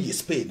ke Germany is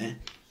Spain,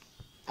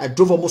 I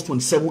drove almost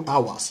 27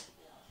 hours.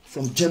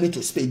 From Germany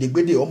to Spain, they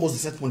go there almost the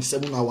same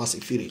 27 hours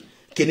if you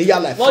Kenya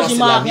like France.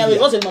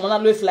 What's the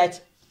mama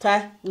flight?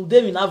 Tai,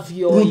 Udemi na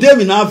vio.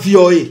 Udemi na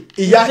vio e.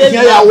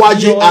 Ya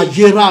waje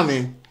ajera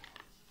me.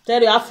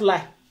 Tell you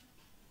fly.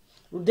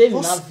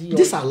 Udemi na vio.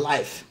 This are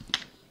life.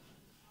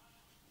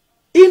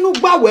 Inu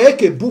gba we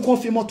ke bu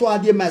confirm to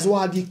ade mais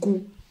wa adi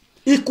ku.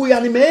 Iku ya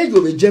ni me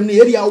yo be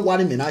Germany area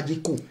wani me na adi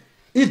ku.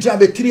 He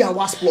drive 3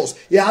 hours plus.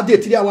 He had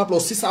 3 hours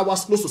plus 6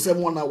 hours close to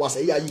 7 hours.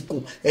 He had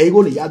equal. He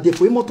go ni had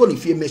for him motor ni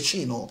fi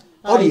machine or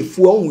the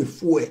fuel with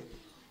fuel.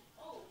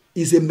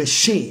 Is a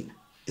machine.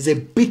 It's a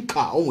big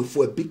car on with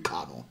a big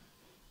car no.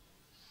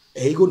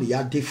 He go ni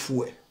had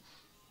fuel.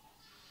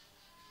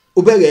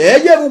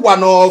 Ubege eye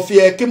one of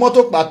ye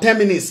kimoto by 10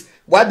 minutes.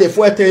 Why the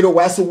fuel tero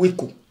was so weak.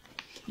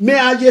 Me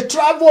aye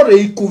travel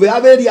re kuve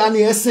averi ani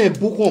esen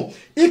book.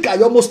 He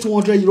can almost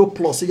 €200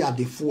 plus. He had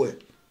the fuel.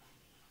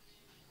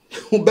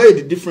 Obey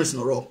the difference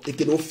in Europe. It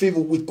can favor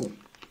weekly.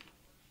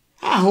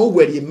 I hope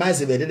where the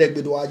massive they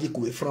do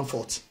with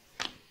Frankfurt.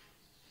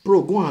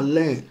 Bro, go and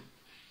learn.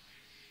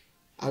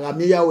 I got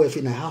me away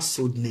in a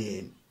household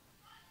name.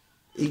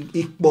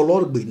 You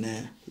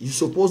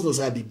suppose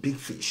those are the big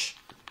fish.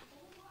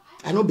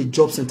 I not be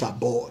job center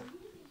boy.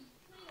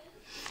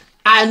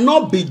 I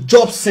not be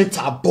job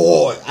center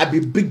boy. I be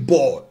big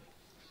boy.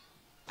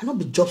 I not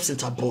be job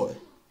center boy.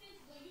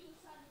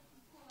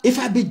 If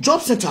I be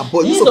job center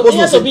boy, you supposed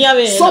to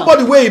say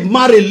somebody where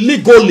marry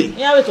legally,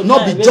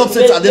 not be job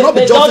center. They not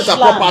be job center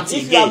property.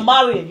 If you are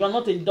married, you are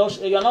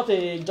not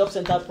a job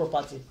center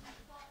property.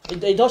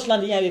 A Dutch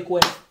land in here,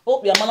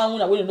 oh, your man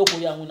will know who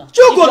you are. You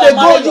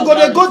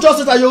go job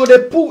center. You go they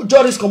pull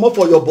juries come up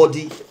for your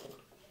body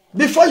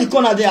before you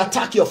come and they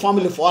attack your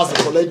family for us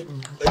to collect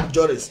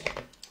juries.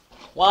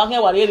 What's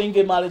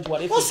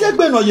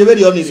segbe no ye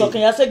very only. So can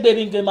you say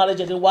being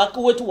marriage and work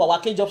way to our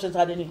job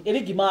center then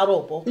eri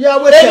gimaro po. Yeah,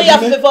 we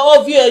have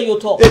of you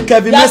talk.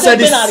 Kevin said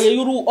this.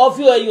 You of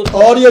you talk.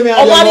 Or you me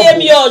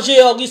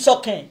oje ogi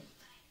soken.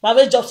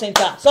 My job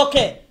center.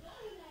 Soken.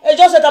 E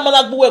job center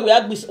malagbu we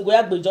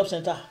agbe job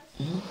center.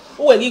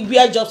 We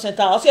gbe job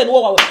center. O se no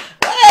wa.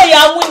 Eh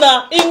ya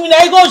wina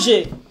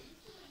igoje.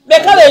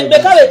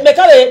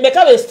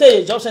 Mekale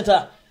stay job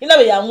center. Ina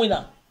be ya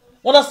wina.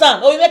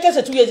 Understand? Oh, you make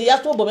it 2 years. You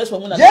have to bomb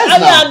from Muna.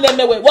 I am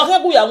the way. What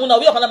can we are we are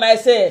going to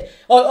say?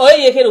 Or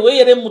you hear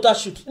we are muta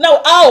shoot. Now,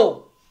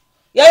 ow.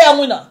 Ya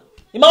winner.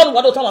 Imagine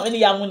what time any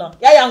young winner.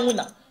 Ya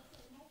winner.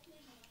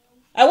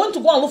 I want to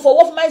go and look for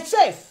work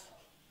myself.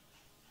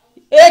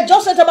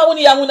 Just set about when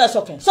young winner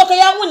socken. Socken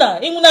young winner.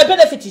 In winner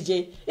benefit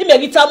je. It may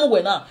get time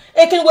winner.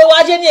 It can we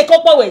waje ni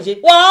copper wage.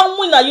 One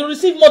winner you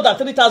receive more than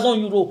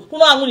 €3,000. Who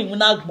know winning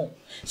winner more.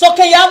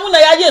 Socken young winner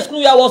ya yes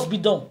screw ya was be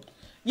done.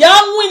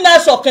 Young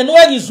winners of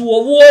Kenway is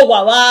war.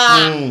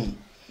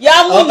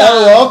 Young winners of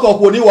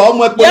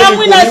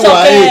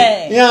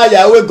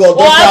I went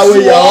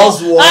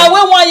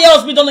 1 year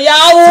hospital.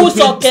 Yahoo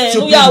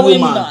socken. Young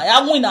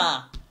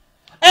winner.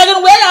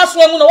 And where I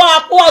swim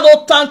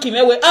what thank him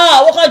away.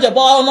 What kind of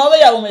ball? No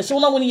way I will so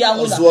many young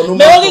winners.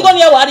 May only go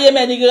near what he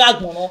made. He go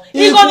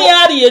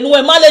near and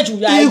we manage you.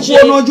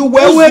 You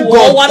where we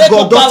go. One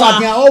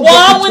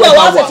winner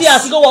was a tear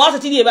to go. Was a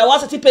tear by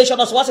was a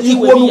patient as was a tear. I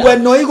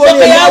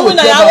was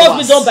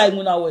be done by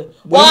Munawe.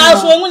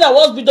 While when I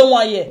was be done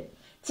 1 year.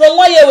 From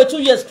 1 year with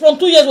 2 years, from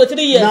 2 years with 3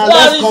 years,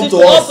 let's come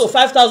to us. Up to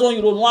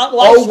 €5,000.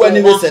 Oh, when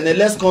it was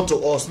let's come to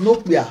us. No,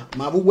 we are.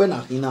 Mabu when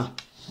Ahina.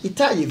 It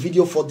a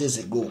video 4 days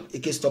ago.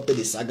 It can stop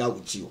the saga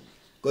with you.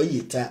 Go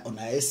yeta on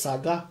a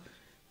saga.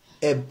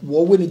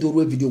 When you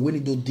do video, when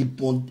you do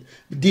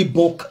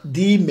debunk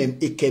mem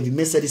Kevin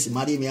messages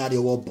Mari me ade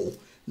wobo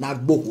na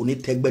gbo ko ni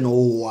tegbe no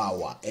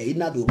wawa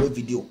na do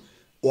video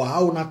or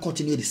how na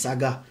continue the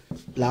saga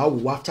la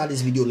after this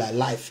video like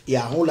life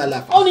yeah whole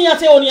life only ya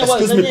say only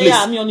excuse me please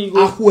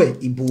ahwe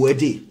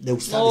ibuwede they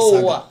will start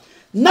the saga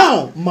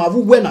now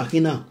mavu when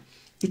akina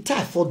it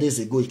time 4 days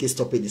ago you can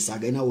stop the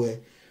saga na where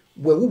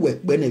we work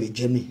when we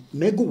Germany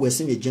mego we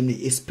see Germany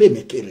is pay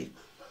me carry.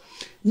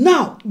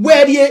 Now,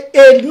 where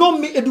a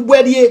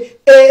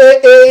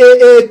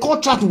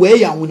contract where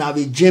you will have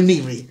a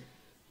Germany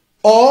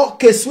or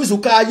Swiss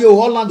uka yo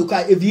Holland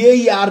uka if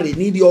ye are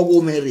need your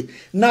go marry.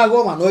 Now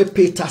go man no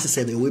pay taxes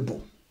every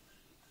webo.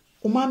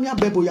 Umamia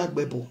bebo yak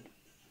bebo.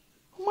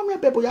 Umamia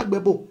bebo yak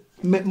bebo.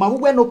 Ma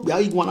we no be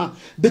iguana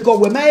because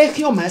we make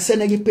you my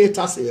senegi pay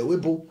taxes every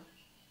webo.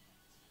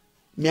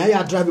 Me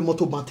I drive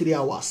motor ban 3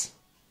 hours.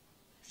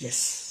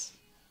 Yes.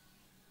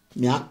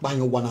 Me akpa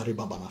yo wana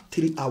ribabana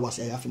 3 hours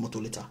I have motor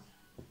later.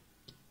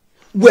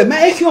 We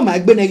make you my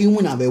benegi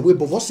wina be we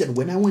both said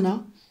when I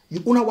win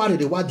you una worry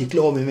the what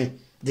declare me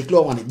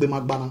declare one be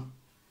magbana.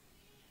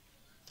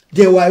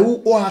 They were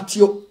who or at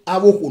you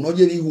awo no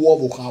je hu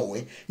owo kan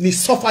we ni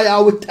suffer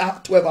ya with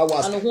 12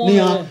 hours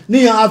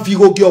ni ya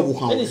vigo ge owo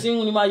kan. Any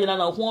sin ni ma yina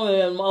na hu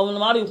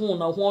ma ri hu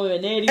na hu we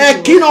na eri.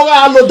 E kino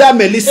ga lo da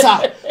Melissa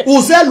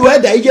uze lo e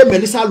da ije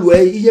Melissa lo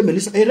e ije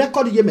Melissa e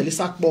record ije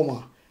Melissa kpo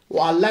ma.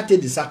 Wa late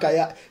the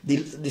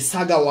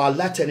saga wa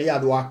late ne ya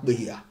do akbe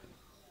here.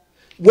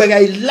 When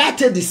I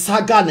late the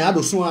saga ne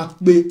ado so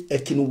akbe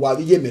ekinu wa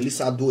ye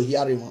Melissa do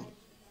here mo.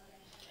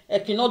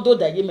 Ekinu do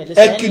da ye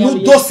Melissa.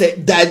 Ekinu do se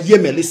da ye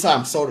Melissa,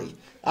 I'm sorry.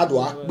 Ado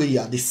akbe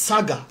here. The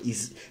saga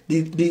is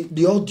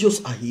the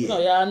audios are here. No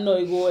ya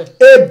no go.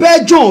 A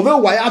Belgium where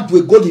why ado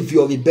a go the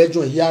view of a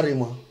Belgium here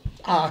mo.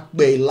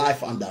 Akbe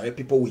life and direct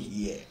people will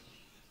hear.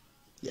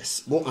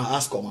 Yes, go and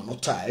ask them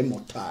not time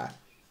more time.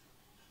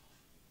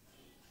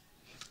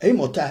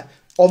 Mota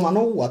o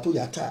mano watu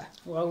yata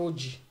wa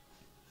oji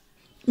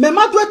me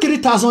ma do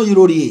 3,000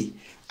 euro ri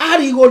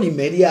ari go ni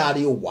meri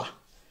ari wa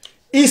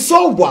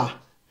iso wa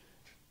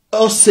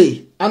o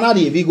se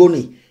anari evi go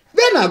ni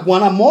then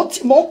agwana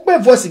mo pe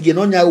voice ge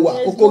no nya wa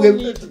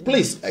okoge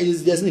please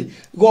is just need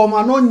go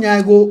ma no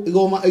nya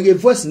go ma ge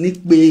voice ni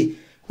pe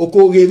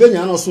okoge ve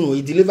nya no so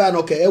no deliver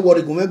no ke e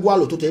worry go megwa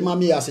lo to te ma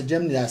me as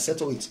Germany I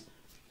settle it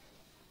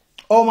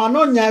o ma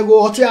no nya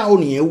go o te a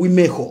oni e wi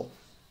meho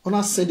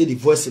ona send the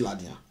voice la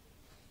dia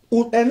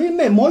emi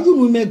me mo you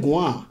no me go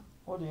an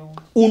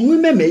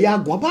unu me ya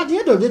go but at the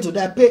end of the day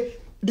today I pay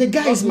the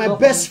guy is my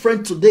best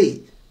friend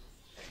today.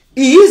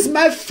 He is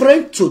my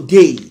friend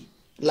today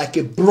like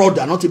a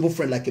brother, not even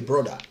friend, like a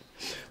brother.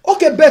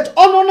 Okay, but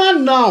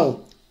on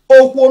now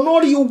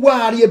okwonori you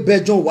wari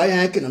bejon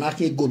why I can na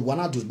can good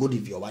wanna do good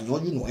if you want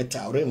you know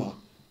eta rema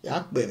ya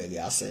akbe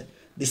ya say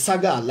the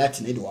saga and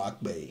Latin it wa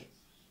akbe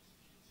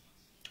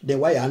the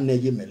why I na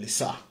ye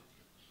Melissa.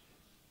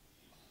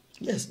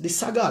 Yes, the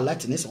saga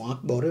Latin is one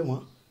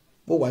akborema.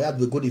 But why I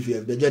do good if you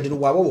have the judge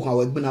why we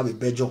have been a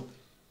bejon.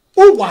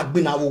 Oh, what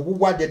been our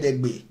what did they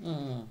be?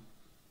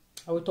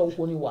 I will talk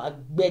only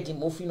what bedding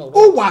muffin or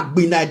oh, what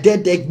been a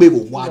dead egg baby.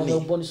 We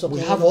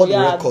have all the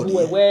record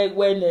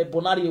when a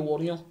bonari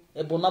warrior,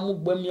 a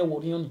bonamu bemia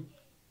warrior.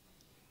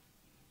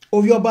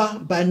 Oh, you're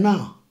by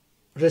now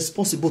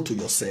responsible to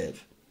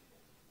yourself.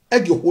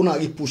 Egg your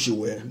own push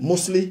away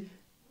mostly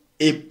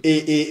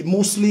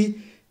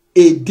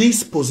a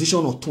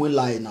disposition of twin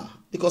liner.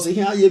 Because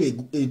here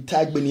you a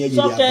tag benny.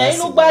 Okay,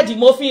 nobody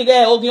muffin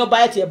there, open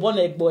by a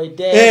bonnet boy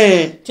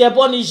there.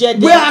 Tiaboni jet.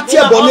 Where are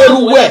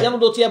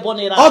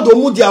Tiabonnet? All the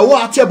Mudia,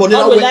 what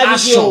Tiabonnet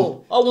action.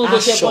 Oh,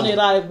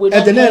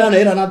 and the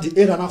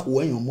Nera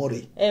who your more.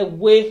 A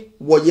way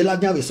what you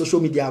like have social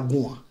media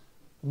go.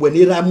 When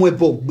era mwe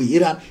bog be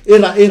era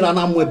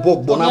na mwe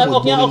bog bona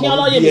okay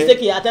no you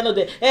mistake ya tell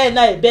the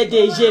na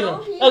birthday jeme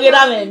okay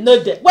that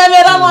no de when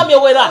era no me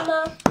we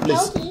ra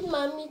please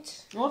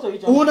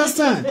you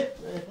understand.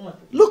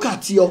 Look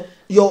at your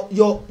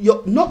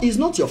not is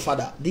not your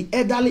father, the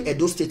elderly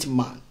Edo State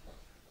man.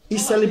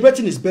 He's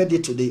celebrating his birthday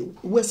today.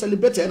 We're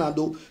celebrating and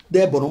do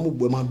there bonomu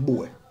bwe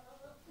magboe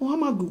o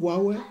ma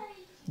gwawe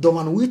do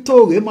man we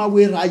to we ma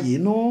we ra yi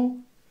no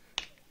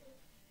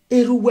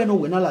eru we no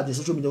we na la the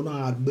social media no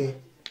agbe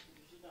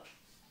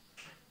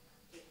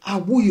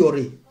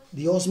awuyore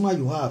the husband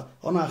you have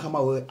ona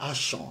kama we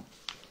action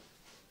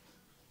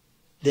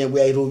then we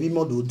are robi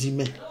modo di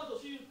me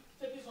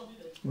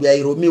we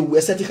are romi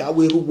we set ka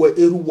we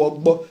eru wo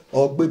gbo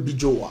ogbe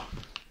bijowa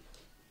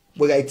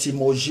we ga ti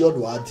mojo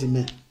do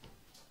adime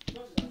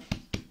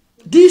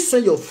this say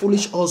your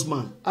foolish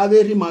husband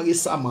averi mari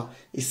sama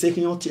is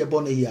taking out your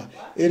bonnet here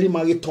eri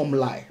mari tom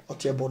lie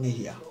out your bonnet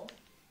here.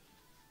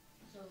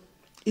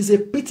 It's a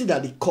pity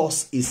that the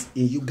cost is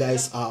in you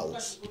guys'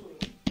 house.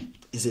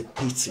 It's a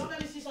pity.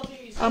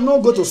 I'm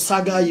not going to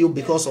saga you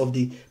because of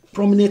the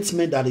prominent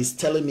man that is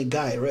telling me,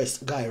 guy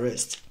rest.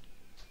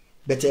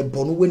 But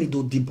bonu when you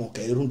do debunk,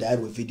 I run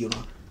the video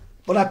now.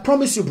 But I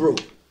promise you, bro.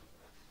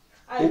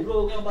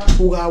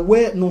 Who are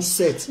where no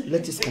set.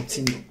 Let us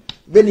continue.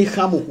 Beni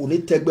ham okune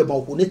tegbe ma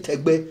okune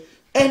tegbe.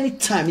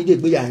 Anytime you get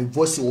your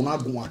invoice, you will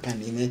not go and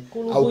can.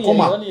 I will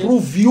come and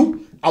prove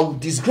you. I will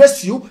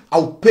disgrace you. I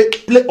will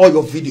play all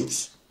your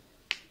videos.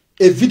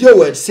 A video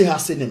where say her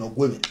saying no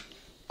women.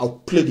 I will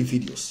play the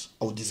videos.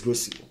 I will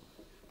disgrace you.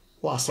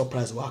 What a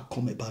surprise! What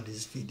come about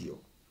this video?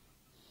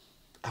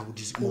 I will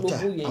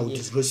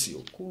disgrace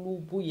you.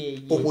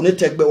 Okune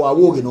tegbe wa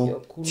wo you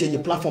know. Change the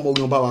platform of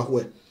your bawa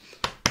who.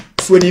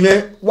 So when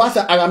you what's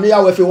a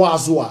aramia wefe wa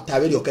azua ta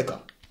radio keka.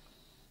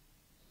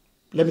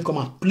 Let me come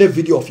and play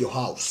video of your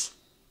house.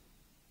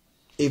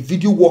 A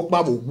video walk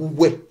by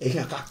we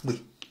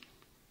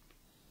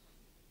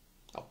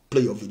I'll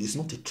play your video. It's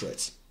not a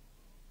threat.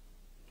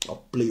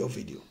 I'll play your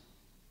video.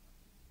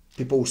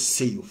 People will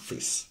see your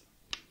face.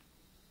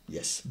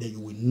 Yes, then you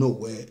will know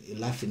where a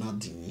life in our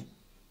dini.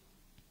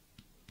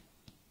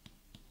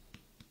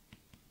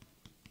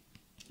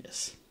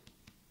 Yes.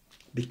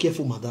 Be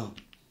careful, madam.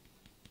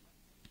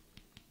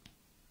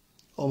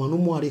 Oh, manu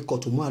mo are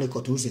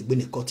kotu se gbe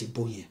ne kotu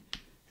boye.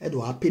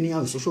 Edo happening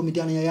on social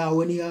media na ya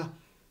when ya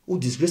who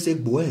disgrace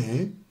egbo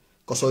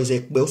cause is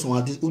egbo so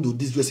who do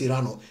disgrace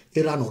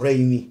Iran re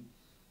ni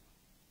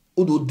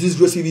who do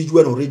disgrace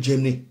Israel no re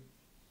Germany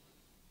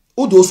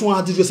who do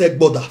so disgrace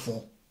egbo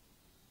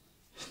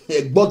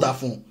da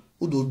fun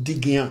who do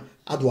digging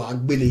ado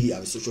agbele here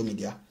on social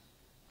media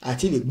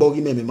ati be gbo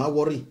gi me ma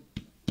worry.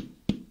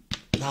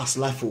 That's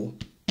life. Oh,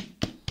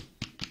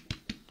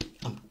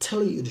 I'm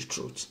telling you the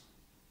truth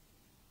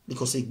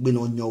because egbe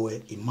no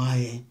nyowe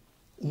imaye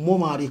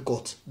Moma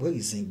record where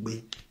is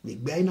Ingbe?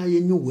 Megbe ina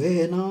yenyu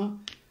we na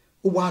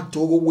uwa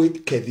dogo we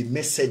Kevin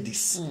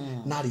Mercedes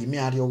na ri me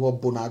ari owo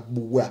bona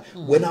agbu we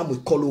when am we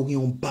call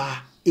ogun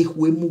ba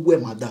ekwe mu we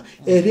mada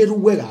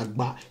ereru we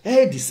agba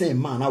the same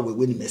man na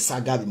we ni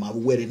mesaga bi ma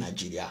we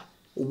Nigeria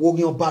owo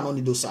ogun ba no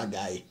ni do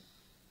saga e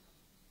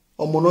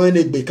omo no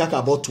enegbe kaka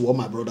about to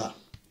my brother.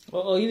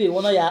 Oh, you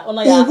want ya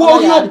when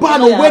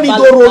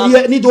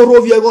do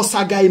rovie go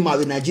saga in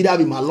Nigeria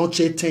be my launch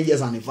 10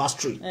 years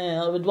anniversary.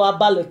 We do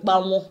abale pa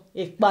won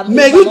ipa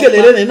me you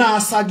kelele na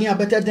saga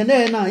better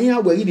than na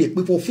here we dey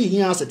pe for fi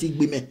here set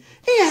igbe me.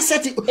 Here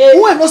set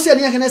who no say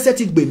here can set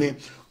igbe me.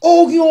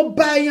 Ogun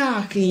ba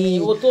yan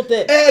kin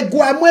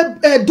egwa mo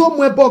do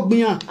mo ebogbe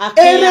yan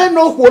ere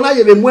no kwo na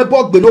ye be mo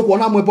ebogbe no kwo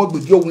na mo ebogbe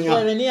di ohun yan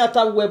ere ni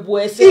ata webu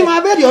ese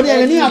ima be di oni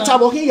ere ni ata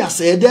bo kin ya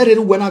se dere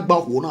ru we na gba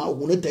kwo na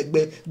ohun ni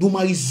tegbe do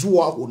ma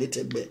izu a kwo ni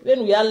tegbe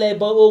lenu ya le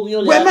bo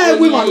ogun le we ma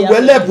we ma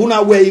we lebu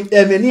na we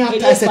eme ni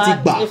ata se ti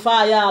gba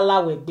ifa ya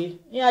alawe gbe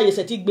yan ye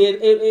se ti gbe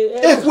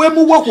ekwe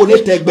mu wo kwo ni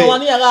tegbe won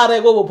ni ara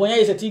re go bo yan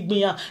ye se ti gbe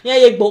yan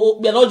ye gbo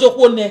be lojo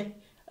kwo ne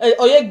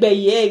oye gbe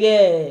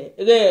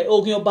ye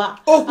ogun oba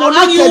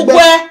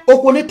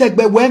okoni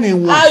tegbe we ni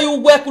won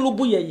ayu we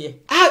kulubu yeye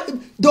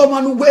do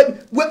manu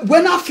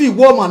we na fi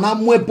wo ma na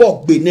mu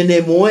ebogbe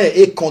nene mo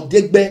e kan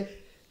degbe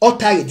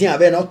ota idin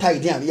abe na ota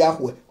idin abi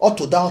ahwe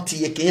oto da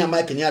oti ye kiyan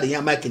mic ni are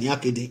yan mic ni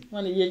akede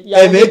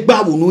e me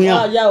gba wonu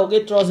yan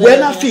we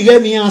na fi re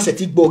mi yan se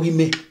ti gbori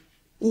me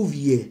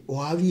uvie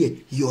o avie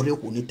yore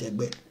okoni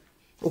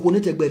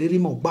tegbe riri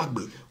mo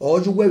gbagbe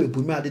oju we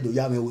bu mi ade do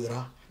ya me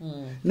wera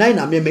nine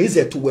na me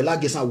ize to we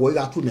lagesan wo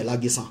ga tu me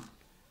lagesan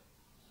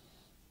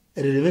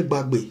ere me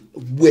gbagbe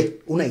we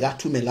una ga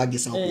tu me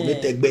lagesan ko le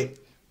tegbe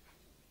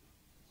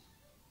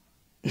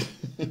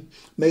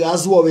me ga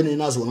zo we ni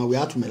na zo na we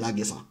atu me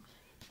lagesan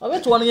o be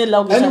to won yen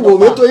lagesan ani wo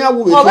we to yan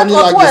wo we to ni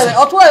lagesan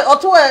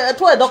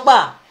oto e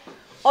dokpa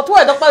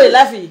we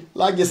lafi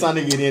lagesan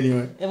ni gini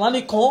anyway e ma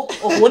ni kan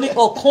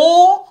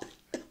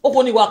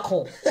okoni wa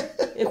kan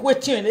e ku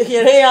etin e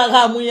re ya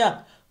ga mu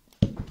ya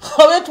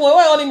o be to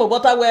we oni mo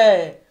bota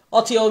we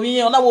oti owi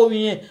yen ona wo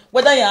wi yen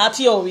whether yan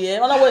ati owi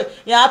yen ona we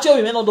yan ati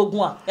owi me no dogun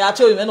a yan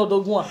ati owi me no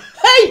dogun a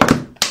hey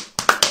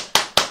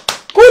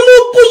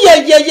kulubu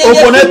ye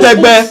okone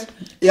tegbe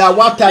ya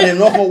wata le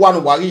no for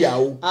one wari ya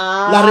o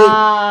lare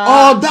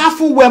o da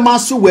fu we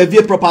masu we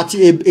vie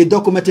property a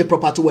documented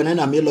property when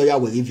na me lawyer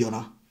we review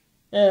na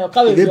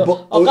ka we view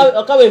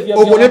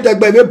okone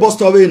tegbe we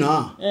bust away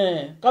na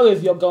ka we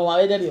view gan wa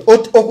we dey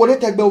okone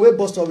tegbe we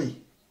bust away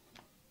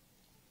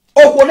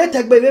okone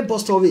tegbe we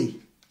bust away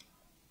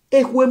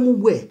ekwe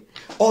mu we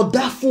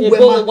oda fu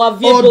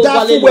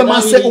we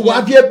ma se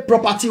wa vie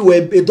property we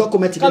a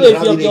document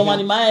ni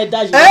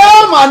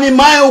mani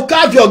ma o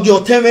ka vie ogyo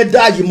teme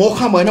daji mo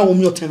ka mo na wo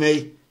mi o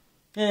teme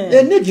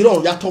e ne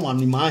diro ya to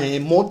mani ma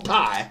mo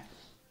ta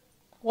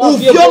o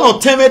vie no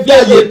teme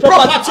daji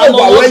property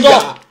wa we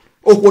ya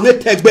okone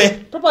tegbe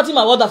property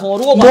ma woda fun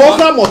oruwo mo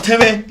ka mo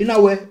teme ina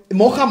we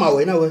mo ka ma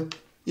we ina we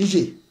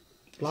ije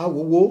la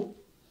wo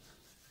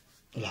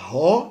la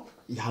ho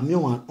ya mi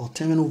wan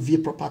oteme no vie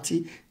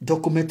property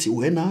document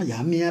we na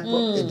ya mi a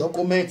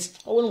document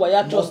o won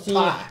ya trust you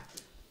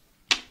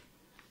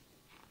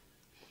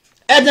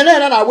e de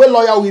na we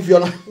lawyer with you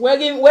na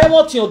we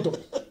mo tin odo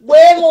we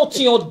mo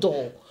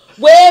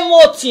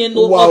tin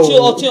no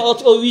oti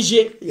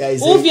orije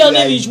o vie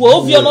na rije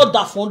o vie no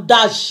da fun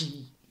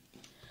dashi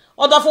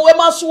o da fun we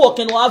ma su o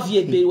ken no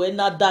avie gbe we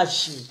na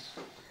dashi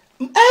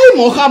Eh,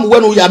 moham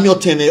when we are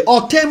mutene,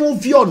 or temo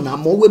viona,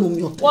 more when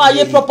we mutene. Why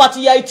ye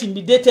property ya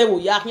intimidated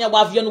with ya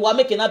wa vion wa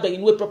making up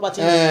in way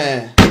property.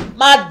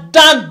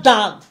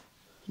 Madandan.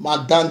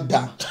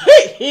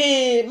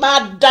 Hey,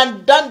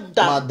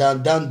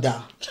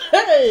 Madandan.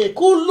 Hey,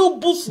 Kulu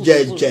busu.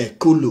 Je,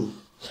 Kulu.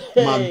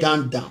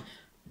 Madandan.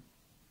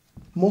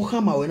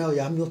 Mohama when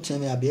I am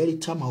mutene, I barely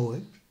time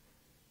away.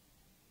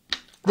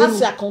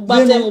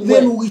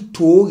 When we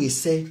told, he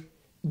said.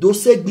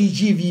 Dose gbi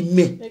jivi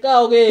me.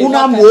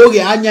 Una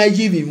moge anya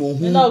jivi mo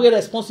hu. Na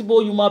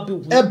responsible human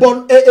being.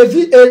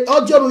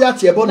 Ojo no ya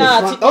tie bon e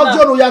Frank.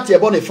 Ojo no ya tie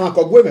bon e Frank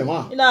ogwe me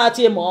ma. Ina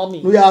atie mo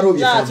mi. No ya ro ye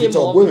Frank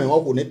Victor ogwe me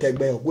mo ko ne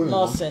tegbe ogwe me.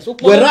 Nonsense.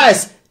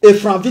 Whereas e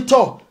Frank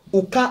Victor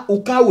uka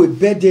we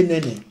birthday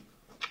nene.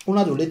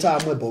 Una do later am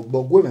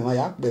ogwe me ma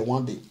ya pe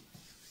one day.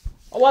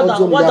 Wada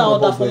for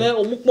me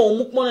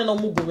omukpo ne no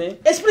mugu me.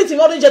 Spirit me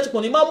orange to ko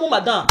ni ma mu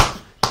madam.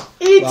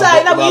 Ita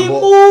ina we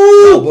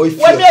move.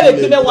 When me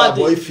be me one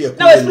day.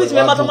 Now spirit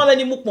me matter ma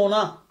ni mukpon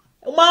na.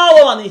 Ma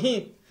wo wan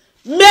him.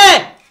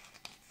 Me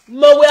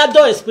we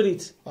adore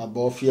spirit.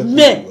 Abo fear.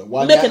 Me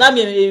ke na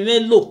me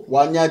low.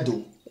 Wanya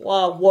do.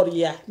 Wa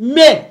warrior.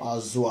 Me.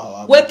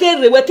 Azua.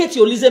 Weke ti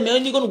olize me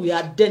only go we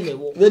are den me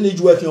wo. When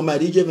you work your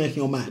mind, DJ make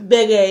your mind.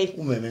 Bege.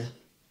 Umeme.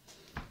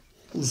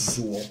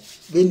 Uzuo.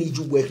 When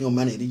you work your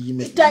mind, DJ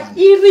make. That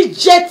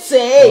reject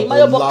eh. Ma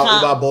yo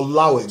boka. Ba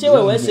bolawe. Che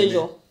we say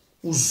yo.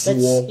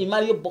 Uzuo.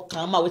 Imari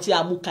boka ma weti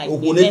amuka ime.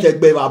 Ogune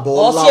tegbe ba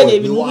bolawe. O se we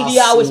movie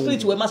our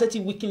spirit we ma set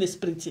weaken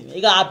spirit. E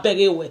ga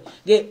abege we.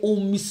 Ge o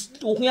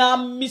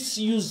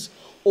misuse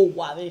o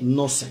ware.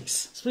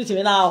 Nonsense. Spirit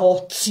me na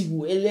hoti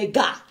wo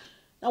elega.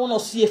 Na won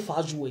see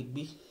faju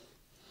egbe.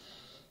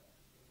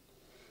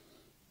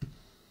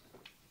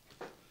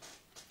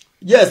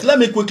 Yes, let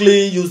me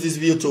quickly use this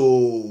video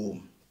to.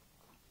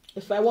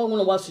 If I want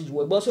to watch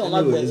you, but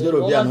anyway, it's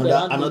going to be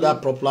another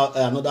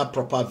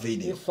proper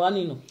video.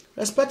 Funny, no.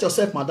 Respect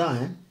yourself,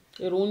 madam.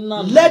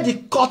 Let the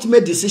court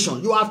make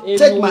decision. You have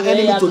take my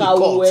enemy to the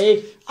court.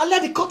 And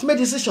let the court make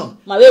decision.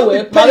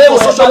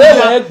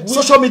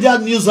 Social media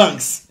news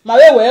anchors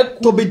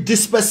to be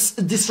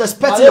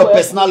disrespecting your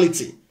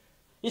personality.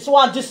 It's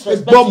one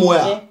disrespect.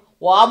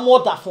 One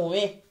more that for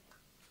me.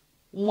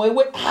 We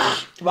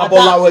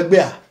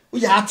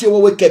are here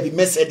we can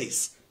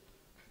Mercedes.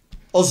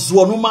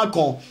 Ozuonu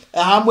makon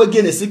ahamu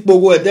ege ne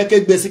sikpogo edeke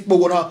gbe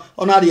sikpogo na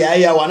ona ri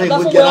aya wa na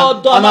igwe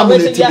gena ana mu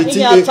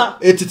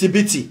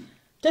etitibiti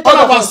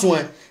ona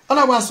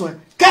wasun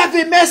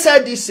Kevin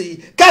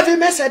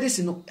Mercedes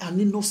no an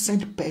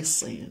innocent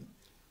person.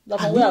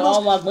 An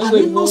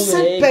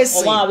innocent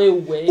person.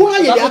 Why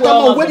you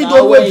akama when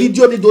do we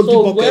video ni do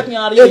diboke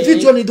e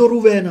video ni do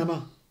ruwe na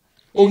na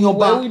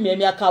onyoba we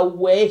me aka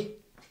we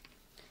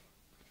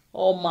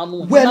o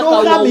manu we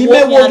no ga mi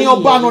me wo ni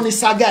oba no ni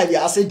saga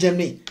ya ase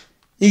Germany.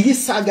 Igi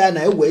saga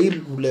na ewe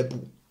irulebu.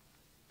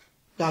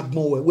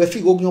 Dagbon we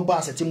fi ogyan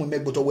ba se ti mo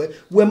megboto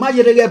we ma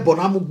yerere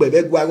bona mu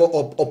gbebe gwa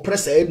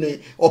oppressor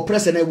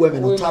na we me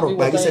no taro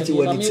gba se ti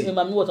we ni ti.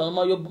 Mami water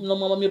no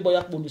mama me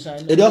boya po ni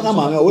sai. E do ka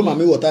mami we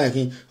mami water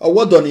yin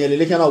owo do ni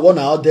elele kan owo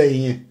na o de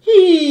yin.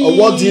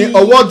 Owo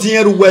din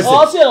eru weze.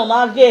 O se no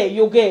na ge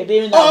you ge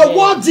dey na.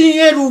 Owo din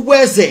eru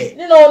weze.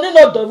 Ni no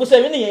do bu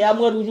se mi ni ya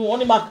mu eru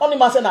oni ma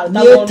se na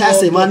da won. Ni ta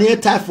se ma ni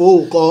ta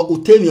fo ko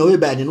utemi o we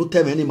ba ni no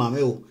temi ni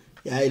mami o.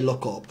 Yeah,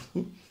 lock up.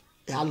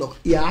 Yeah, lock.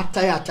 Yeah,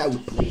 tie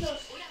with.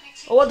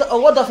 What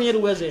the thing you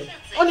wear there?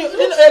 Only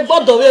a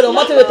god of it, no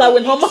matter what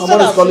when home.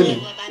 Someone is calling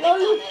me.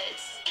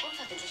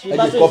 I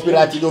just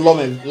copyright you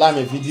lame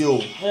video.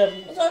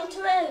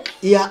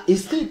 Yeah,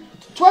 it's still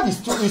 12 is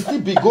still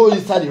big. Go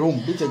inside the room.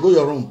 Bitch, go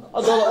your room.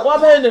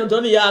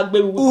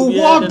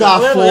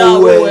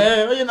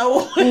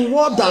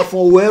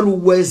 Wonderful where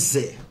was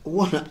it?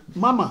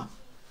 Mama,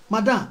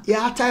 madam,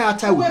 yeah,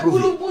 tie with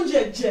proof.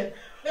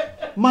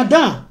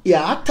 Madam,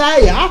 yeah,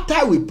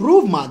 tie we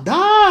prove,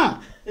 madam.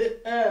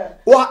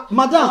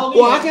 Madam,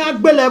 I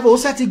can't be level,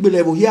 set it be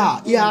level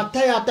here. Yeah,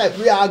 tie,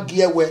 we are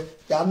gear where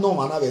you are no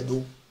man ever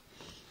do.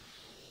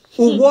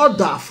 What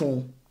that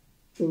for?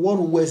 What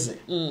was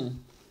it?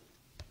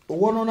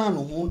 What on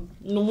no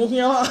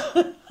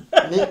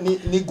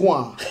ni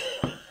guan.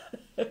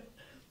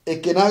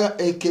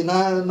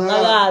 Ekena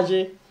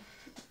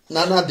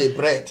nana de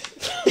bread.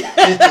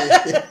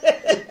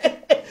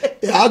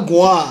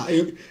 Agwa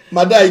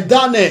mada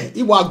idane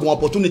iwa agwa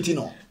opportunity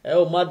no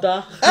o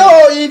mada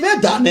ibe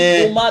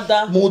dane o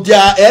mada mo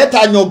dia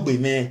ta nyogbe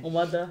me o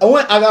mada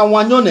awon ara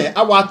wanyo ne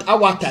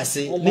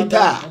awatase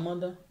nita o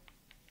mada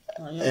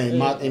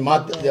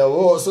ma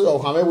o so o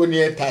kan we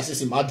ni tase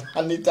si mada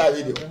nita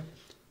video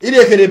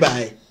ide kere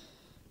bai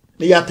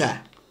ni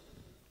yata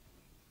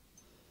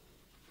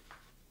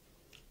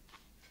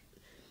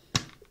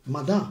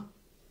madam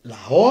la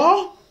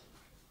ho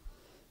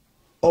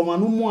o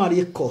manu mo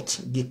ari court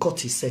the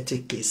court is set a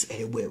case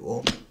ewe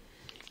o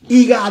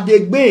iga de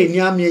gbe ni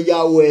ami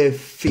ya o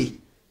efe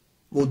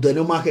o de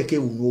no ma keke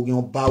wu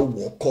no ba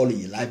wo call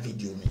in live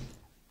video ni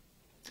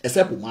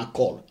except ma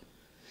call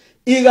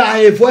iga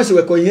he voice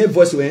we ko yin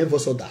voice we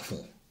voice da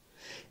fun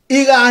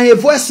iga he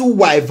voice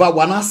wa eva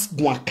wana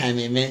gwa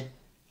kan me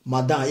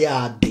Madam,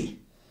 yeah,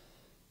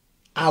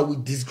 I will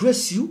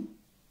disgrace you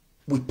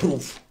with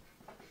proof.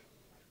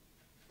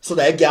 So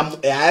that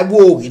I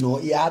will,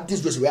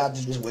 disgrace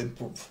with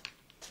proof.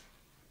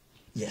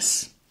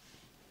 Yes.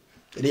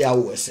 They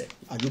always say,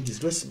 and you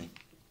disgrace me.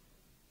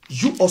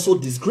 You also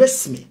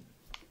disgrace me.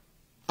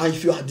 And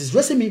if you are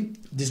disgracing me,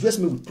 disgrace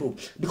me with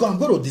proof. Because I'm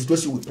going to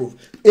disgrace you with proof.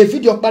 A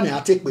video plan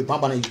I take with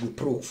Bambana is with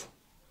proof.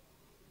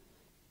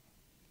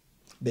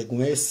 They're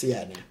going to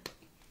say,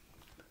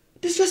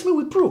 disgrace me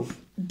with proof.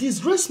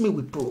 Disgrace me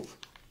with proof.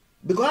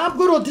 Because I'm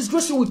going to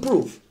disgrace you with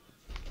proof.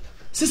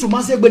 Since you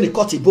must say when you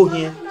cut it bone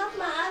here.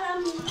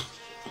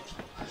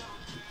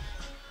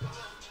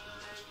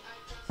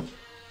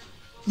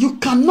 You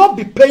cannot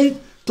be paying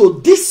to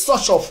this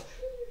sort of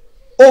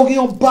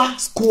Orion Bar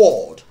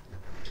squad,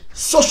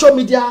 social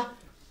media,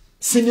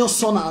 senior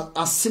son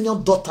and senior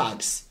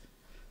daughters,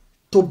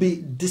 to be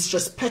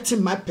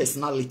disrespecting my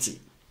personality.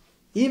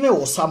 Even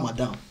Osa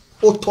Madam,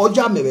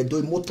 Otoja me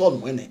do motor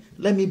nwene.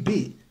 Let me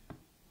be.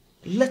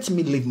 Let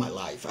me live my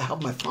life. I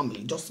have my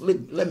family. Just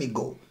let me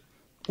go.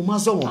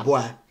 Umazo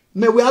boy.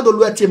 Me we had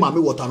always tell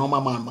mami water no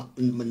mama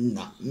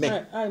na me.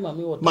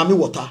 Mami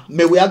water.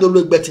 Me we had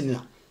always betting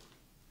na.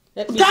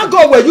 That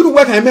go where you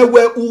work and me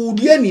where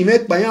udie ni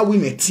make by we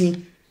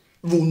metin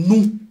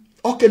vunu.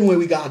 Okay, when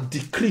we got a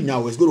decree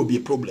now, it's going to be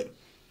a problem.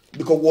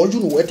 Because what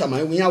you know what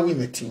time we are we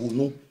metin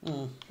vunu.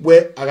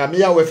 Where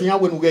agamia we finya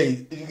when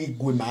we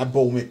go my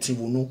ball metin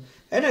vunu.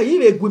 And I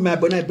even go my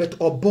bonnet bet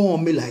or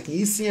born me like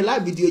you see a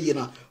live video you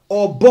know.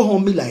 Or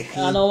born me like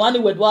him. And on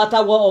one with water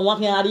or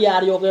walking out the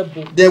area of a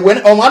book. They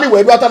went on one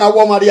way, water and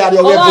warm area of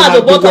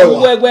a book.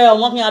 Where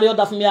walking out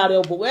of me area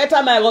of book. Every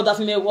time I got of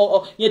me,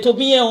 you told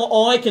me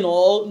or I can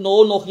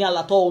no here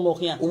at all, no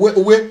here.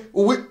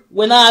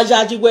 When I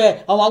judge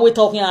where on we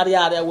talking out the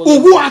area.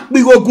 Who walk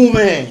me go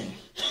gourmet?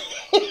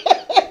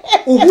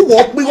 Who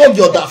walk me go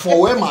your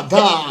for where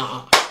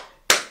madam?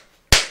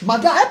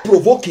 Madam, I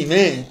provoking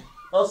me.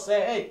 Oh,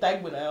 say, hey,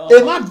 thank me.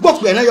 A man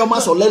book when I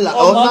am so lela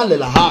or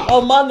nalela ha.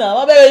 Oh, man,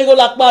 I bet you go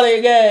like Barry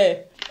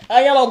again.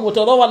 I am a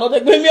Wotowoto, not a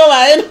give me your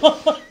mind.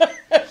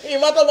 You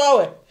matter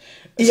about it.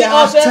 Yeah,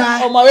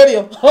 on my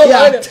radio.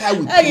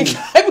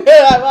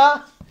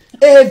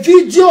 A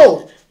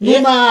video,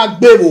 no ma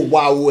bebo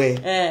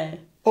wawe.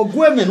 Or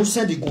women who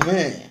send the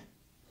gourmet.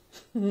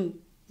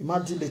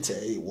 Imagine later,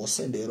 it was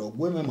sent there of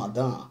women,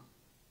 madam.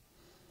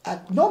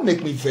 Don't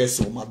make me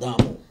vessel,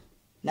 madam.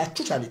 Now,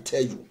 truth I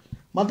tell you,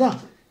 madam.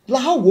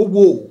 La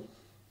wo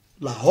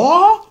la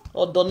ho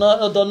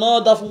odono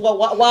da fun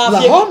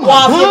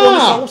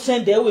wa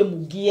send there we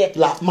mugie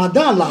la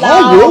madam la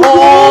wo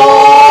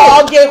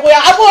okay ko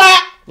ya abo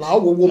la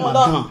wo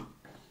madam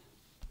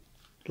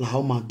la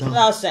ho madam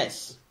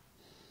nonsense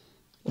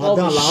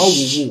madam la wo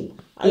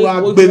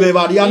wa gbe me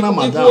variana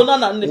madam o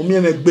mi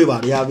me gbe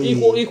varia be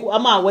iko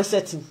ama we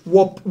setting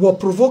wo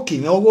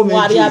provoking o wo me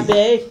varia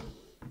be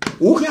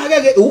who can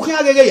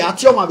get ya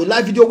tell my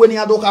live video when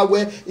you don't have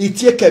where it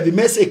take Kevin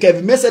message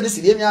this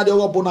is the I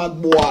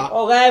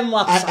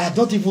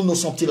don't even know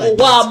something like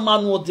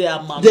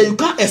that. Then you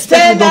can't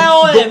expect me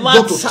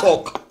not to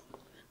talk.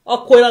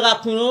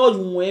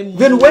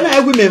 Then when I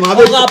women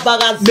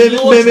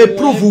me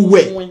prove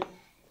where.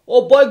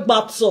 Oh boy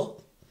batso.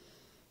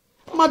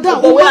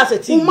 Madam,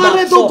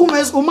 umare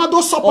documents,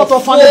 umado support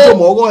of family to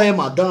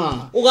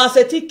madam.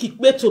 Ugaseti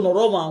kikbe to no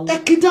Roma.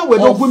 Ekita we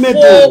document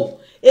do.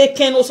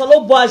 Eken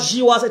osalo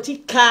boaji was a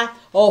tika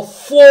or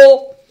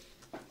four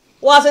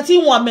was a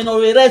team one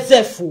menore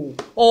reserve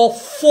or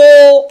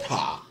four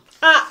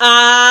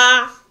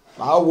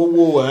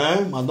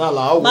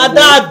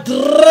Madam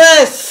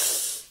dress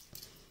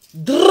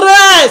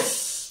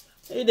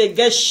they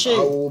get shit.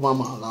 Oh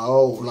mama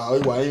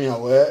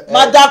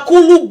Madam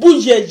kulu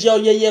buje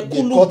ye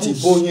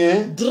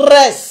kulu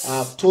dress.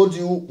 I've told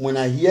you when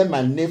I hear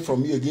my name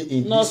from you again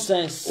in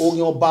nonsense. All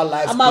your bad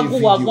life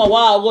video.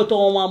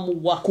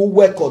 Ku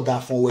work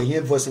that for we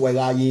hear voice where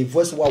I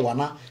voice wa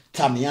wana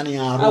tamiani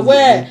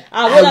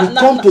I will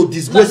come to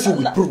disgrace you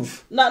with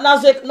proof.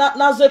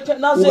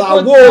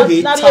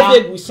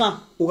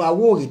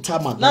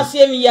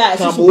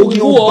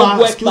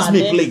 Excuse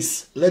me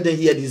please. Let them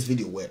hear this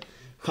video well.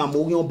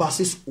 Kamogyon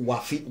basis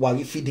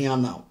wari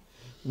feeding now.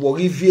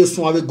 Wari vie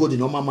so ave go the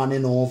normal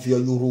man no of your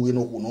euro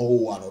no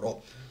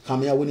no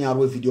Kamia when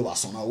you video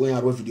was on when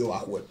you video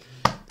wa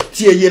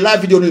tie ye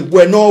live video no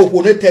we no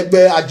ho ne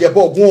tegbe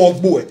Ajebor go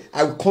on boy.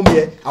 I will come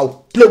here, I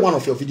will play one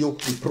of your video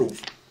with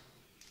proof.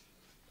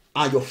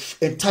 And your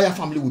entire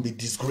family will be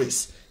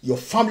disgraced. Your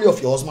family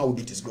of your husband will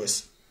be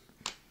disgraced.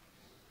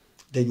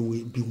 Then you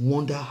will be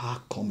wonder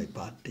how come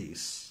about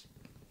this.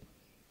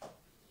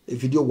 A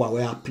video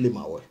where I play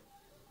my way.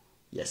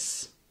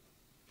 Yes.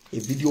 A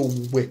video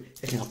where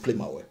I can play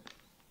my way.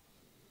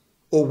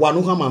 Oh, one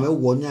who come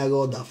and one year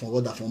old that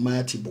from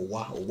my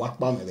tibowa or work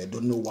by me,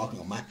 don't know what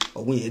your mind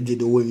or when you did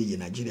the way in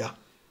Nigeria.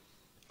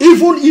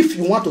 Even if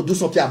you want to do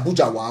something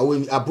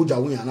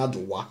Abuja win another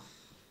war.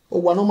 Oh,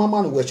 one of my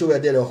man were sure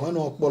there or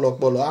no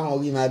polo, I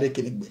don't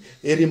even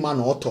every man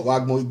or to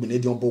wag more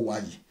Benedion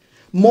Bowayi.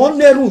 mo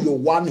neru yo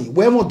wa ni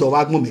we mo do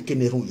wa gbon me ke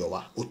neru yo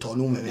wa o to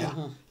nu me ya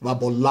ba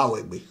bo lawo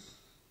egbe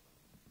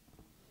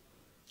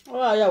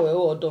o ya we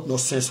o do no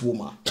sense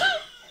woman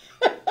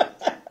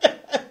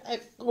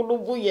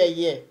kulubu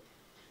yeye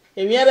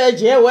èmi ere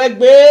je we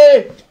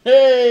gbe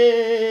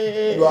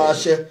do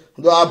ase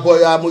do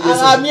aboya mo ye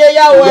ami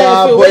ya we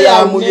fi we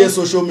ya mo ye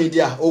social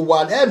media o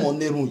wa e mo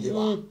neru ye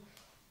wa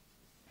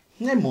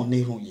ne mo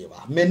neru ye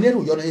wa me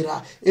neru yo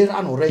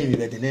era no re mi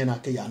be de na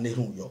ke ya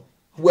neru yo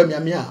we mi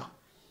amia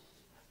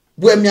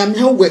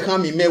we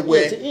kan mi me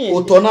we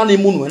o to na ni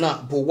mu nu na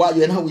bo wa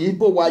ye na we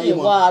bo wa ye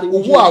ma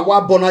owo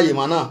awa bo na ye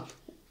ma na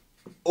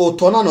o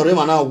to na no re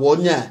ma na wo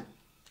nya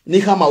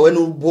ni kama we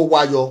no bo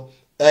wa yo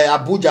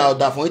Abuja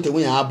da fon ite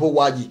wi abo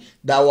waji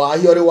da wa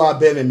ayore wa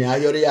be me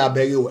ayore ya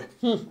be we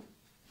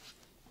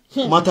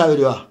mata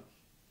we wa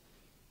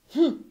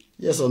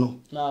yes or no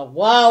na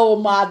wow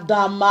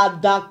madam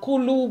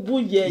kulubu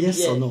ye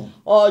yes or no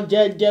o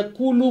jeje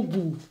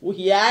kulubu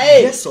uhia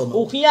yes or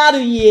no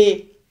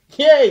uhiariye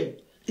hey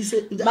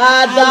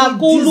madam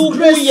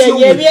kulubu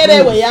ye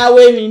biere we ya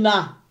we mi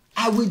na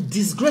I will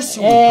disgrace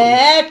you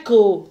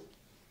eko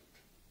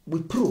we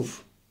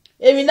prove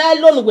èmi na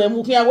lonu we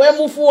mu kian we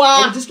mu fu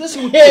wa disgrace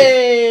you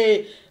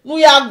nu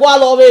ya gwa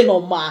lo we no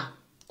ma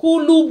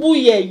kulubu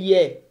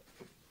ye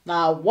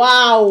na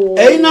wow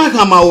na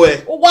kama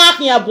we o gwa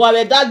kian abo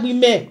abe dagbi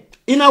me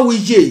ina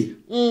wije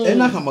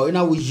na kama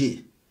ina wije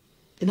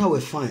ina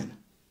we fine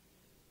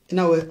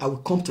ina we I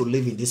will come to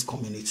live in this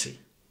community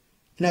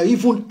now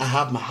even I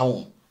have my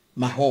home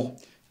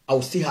I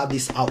will still have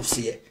this house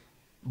here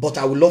but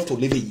I would love to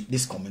live in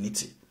this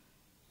community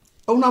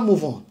I will not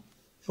move on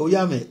o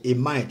ya me a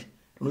mind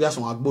no ya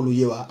so agbolu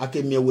ye wa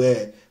akemi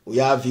we o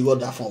ya vigo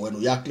da fon we no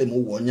ya claim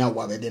wo nya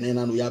wa be de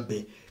na no ya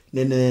be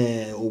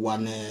nene o wa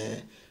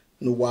ne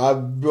no wa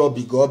bro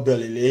bigo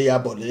belele ya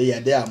bole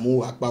ya de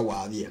amu apa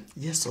wa ye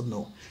yes or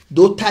no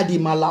do tadi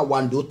mala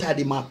one do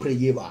tadi ma pray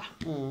ye ba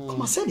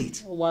come and say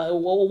it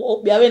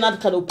o bia we na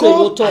ka do pray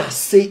yo to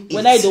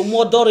when I do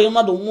mo dore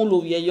ma do mu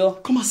lo ye yo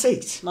come and say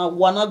it na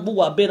wa na gbu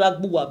wa bera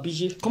gbu wa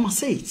biji come and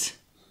say it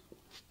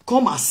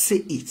come and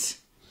say it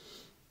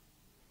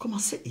come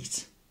and say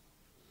it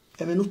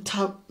ebe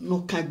no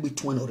kan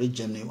between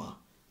origin ni wa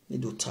ni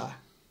do ta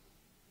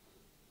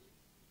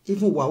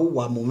even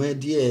wa moment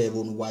die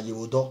wonu wa ye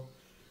wodo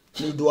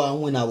ni do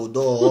anwen na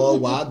wodo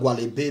wa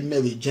agwale be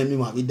mewe jemi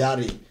ma bi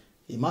dare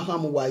e ma ha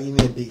mu wa yi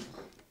mebe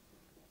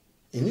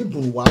emi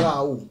bun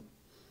wara o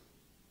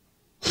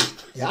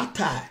ya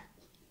ta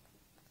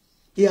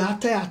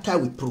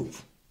we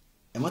prove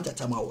e ma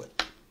tata ma we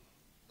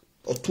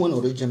o twin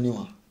origin ni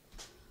wa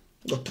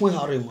o twin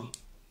hare ma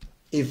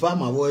e va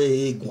ma wo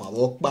egun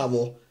awo pa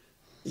wo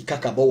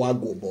ikakabo wa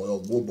go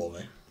bo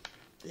me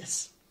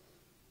yes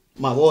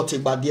ma wo ti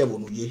gba die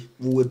wonu ye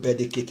we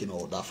birthday cake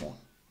no that phone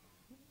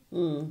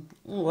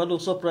what do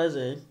surprise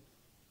eh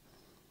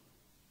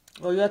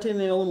o ya ti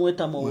ni onu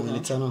etamo wo ni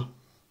tana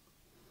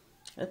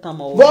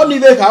etamo wo bo ni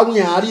be ka wun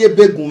ari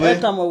ebegun me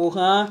etamo wo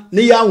kan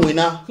ni ya win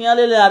na kian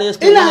lele ari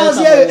esco ina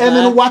azie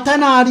emenu wata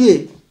na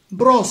ari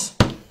bros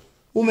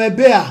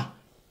umebea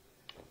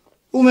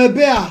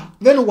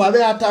venu wa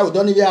be ata o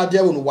doni be ade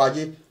wonu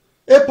waje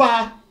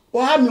epa o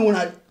ha mi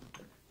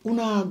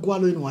una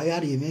gwalo inu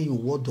ayari emeyin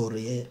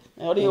wodore e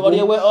ori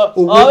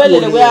we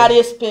lele we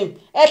ari spam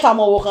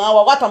etamo wo kan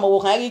wa watamo wo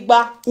kan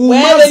rigba we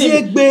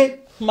le gbe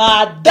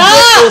mada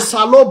o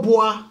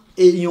saloboa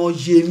eyan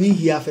yemi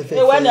hi afefe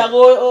e we ni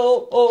ago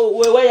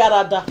we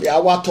yarada ya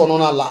wato no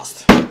na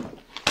last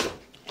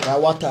ya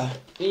wata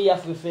e ya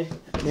fefe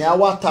ni ya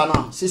wata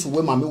na sisi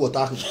we mami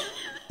wota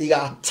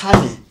iga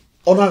tane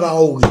ona ga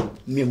oge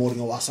mi mo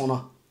rin wa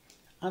sona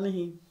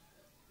anihi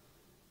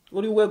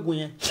ori we gun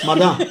yen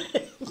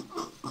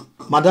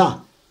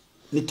madam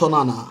ni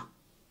tona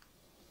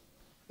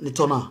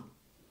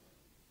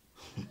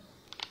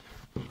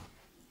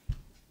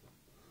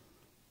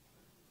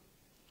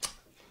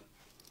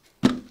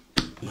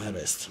my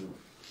rest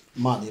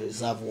man the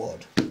reserve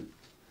word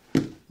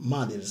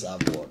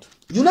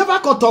you never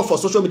can talk for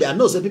social media. I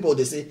know some people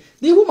they say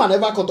the woman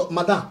never can talk.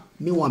 Madam,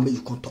 me one make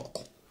you can talk.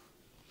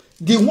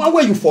 The one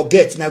where you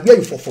forget now where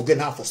you forget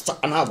now for start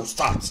and how will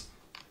start.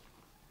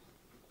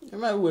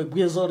 Ema we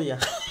gbe zoria.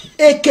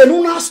 E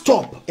kenuna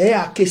stop. E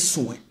ake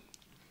suwe.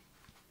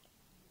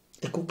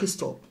 E koke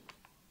stop.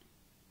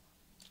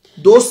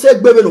 Do se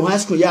gbebe no high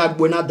school ya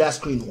agbo na that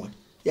screen one.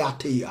 Ya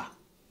tell you.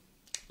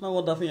 Na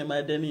what that thing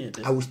my deni.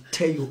 I will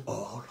tell you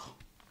all.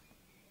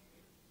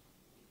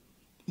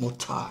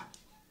 Mota.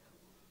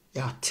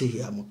 Ya tell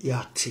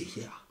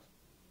you.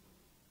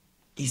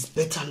 It's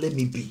better let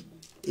me be.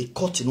 A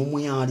cut no mo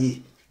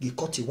yan the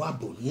cut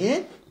wabo,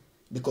 yeah?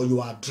 Because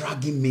you are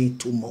dragging me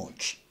too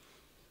much.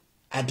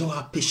 I don't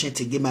have patience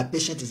again. My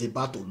patience is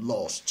about to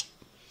lost.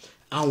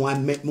 And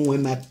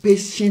when my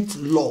patience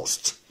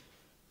lost,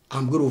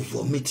 I'm going to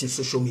vomit in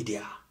social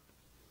media.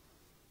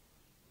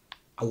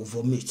 I will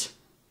vomit.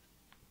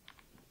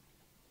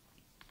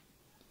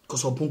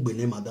 Because I won't be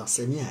named Madam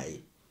Semi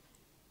aye,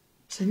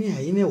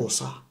 me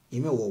wosa, me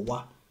wo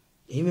wa,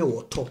 me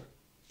wo to,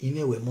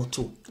 Ime we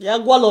moto. Ya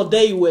gwalo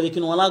de iwe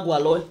kinu wala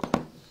gwalo.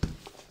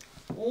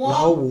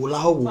 Lao.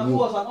 Mami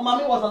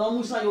was an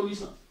musa yo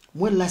listen.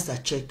 When last I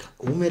check,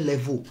 ume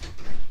level.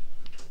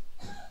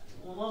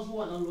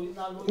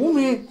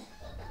 Ume.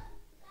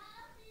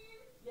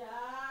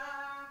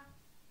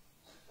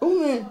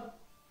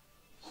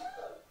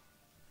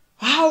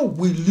 How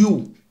will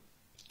you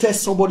tell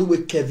somebody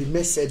with Kevin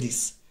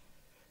Mercedes?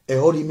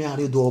 Ori me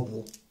are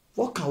double.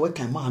 What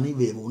can man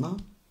even na?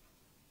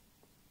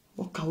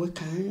 What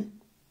can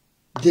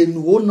they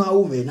know now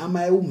ume na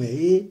my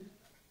ume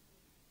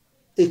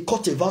e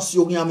kote vas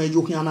yogi ame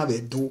yogi ana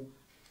be do.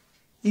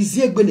 Is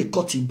here going to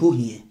cut in bo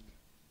here?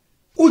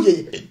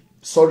 Uye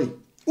sorry.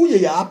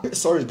 Uye ya happy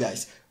sorry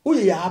guys.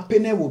 Uye ya happy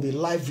will be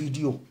live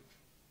video.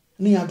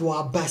 Ni adu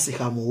abasi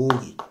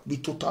hamuogi be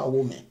total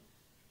woman.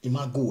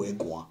 Ima go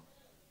egwa.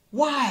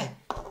 Why?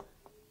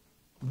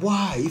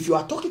 Why? If you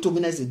are talking to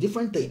me, it's a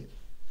different thing.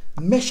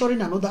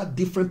 Measuring another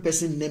different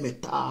person name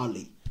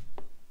entirely.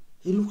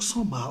 It looks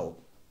somehow.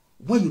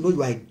 When you know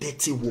you are a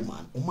dirty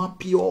woman. Uma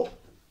pure.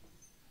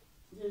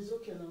 It's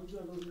okay now.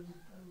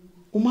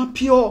 Uma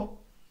pure.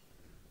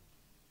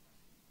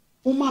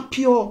 Uma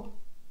pure.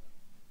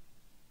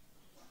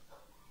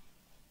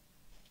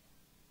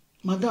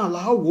 Madam,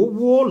 la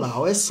wo la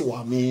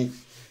eswame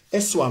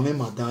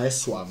madam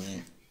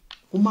eswame.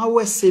 Uma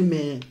wese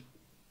me.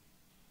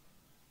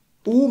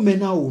 U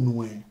na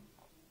unwe.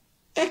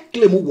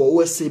 Eklemu wo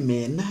wese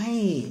me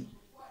nai.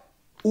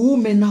 U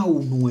na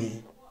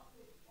unwe.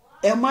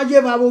 E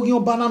maje babo gi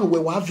banana we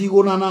wa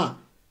vigo nana.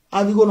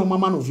 Avigo no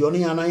mama no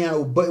vioni yana ya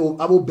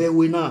abo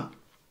bewe na.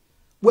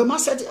 We ma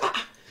said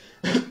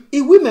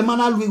if women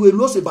man we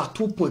lose about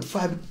 2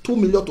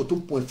 million to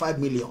 2.5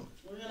 million.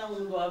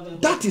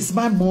 That is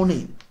my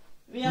money.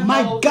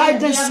 My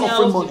guidance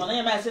of money.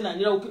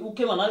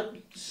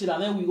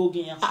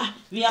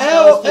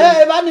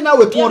 Everybody now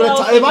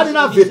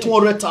with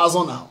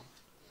 200,000 now.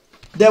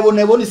 They will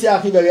never say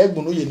I can beg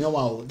you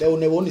know. They will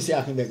never say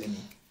I can beg me.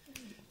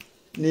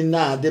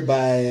 Nina they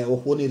buy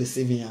only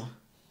receiving.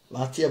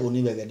 Last year will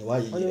never get why.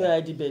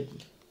 I debate.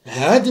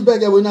 I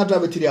debate will not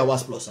drive 3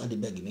 hours plus. I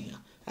debate me.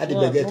 I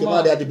debate came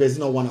out the best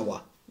no 1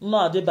 hour.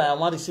 No, they buy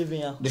one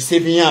receiving. The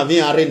saving ya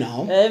vi are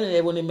now.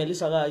 When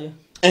Melissa guy.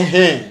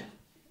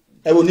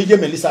 I will need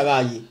Melissa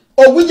guy.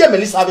 Oh, we get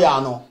Melissa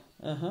Viano.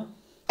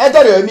 I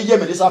tell you, me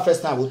Melissa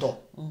first time we talk.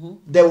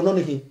 They will not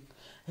need him.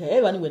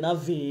 When we not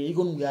ve,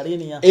 going we are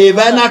in here.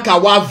 Evana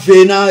kawa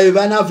vena,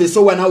 Evana ve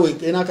so when I will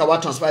Enakawa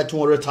transfer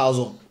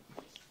 200,000.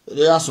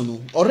 They also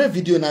know. Already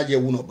video na je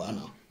wuno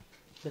bana.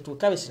 But we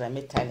carry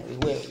ceramic time.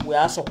 We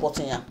are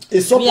supporting ya.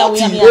 It's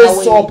supporting.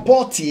 It's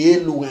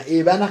supporting. Lunga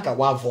Evana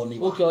kawa voni.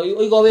 Okay,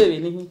 you go away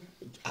ni.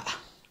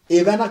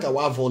 Evana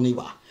kawa voni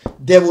ba.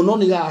 They will not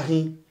need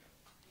him.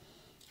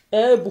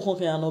 Bukon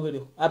ke ano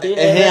video. Abi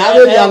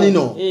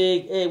no.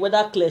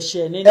 Whether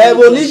cliche ni.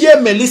 Will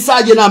need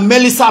Melissa je na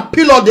Melissa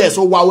pillow there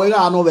so wa we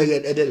ga ano we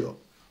get there.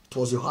 It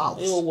was your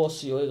house. It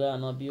was your ga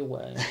na bi wa.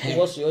 It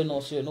was your no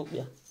so no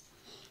bia.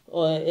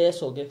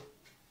 Yes, okay.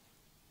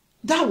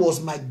 That was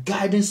my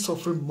guidance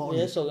suffering money.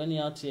 Yes, okay, ni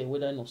out here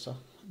whether no sir.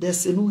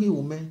 There's a new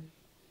woman.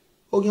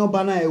 Ogin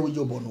bana e we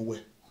job on we.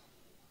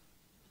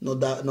 No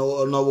that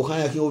no we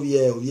can over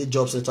here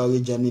job center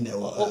we Germany na.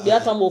 O bi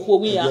ata mo ko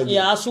wi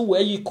ya asu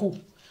we yiku.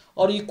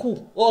 Ori ku.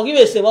 O ri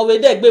we se wa we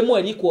de gbe mo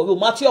ni ko we o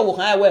ma ti o wo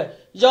kan we.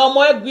 Jo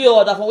mo e gbe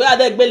o da fun we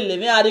ade gbe le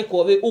mi ari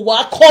ko we. O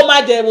wa ko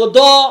ma de wo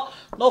do.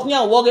 No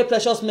kun wo ge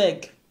precious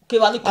meg.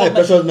 Precious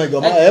meg,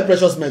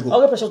 precious meg.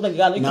 Okay, precious meg.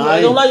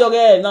 Don't like your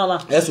girl, no.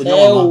 Precious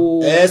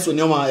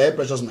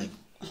meg.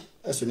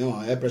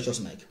 Precious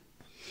meg.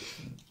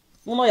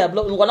 No, ya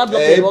block. Ngwana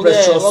block.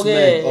 Precious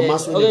meg.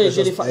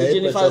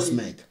 Precious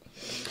meg.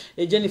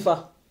 Jennifer.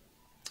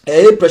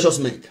 Precious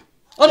meg.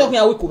 Only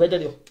open we ku be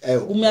there.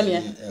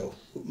 Umia.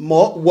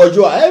 Mo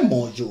wojo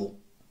mojo.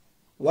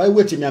 Why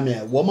wait me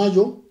me? Wo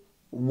majo.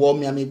 Wo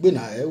me me gbe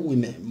na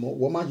women.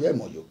 Wo majo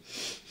mojo.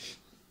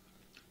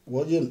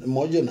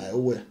 Mojo na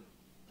we.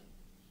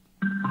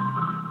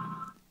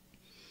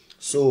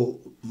 So,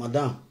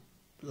 madam,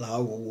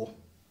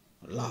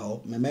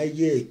 lao, me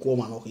ye ko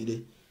ma no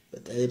kide.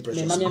 But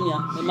precious. We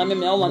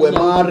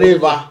ma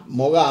river,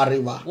 moga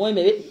arriba. We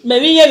me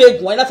ye be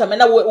gun na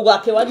tamena we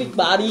uga ke wa ni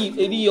pari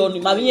eri yo ni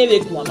ma ye be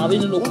gun ma be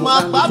no ko.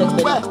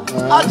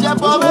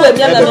 Ajebor. We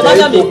me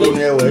na me.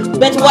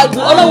 But why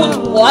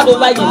what do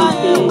buy you?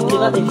 Ke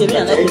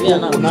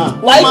na.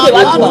 Why ke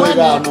wa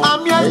gun?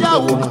 Amia ya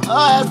wo.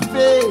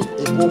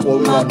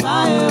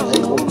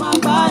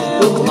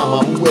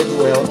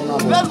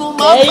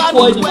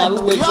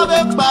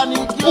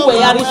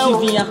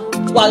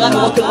 So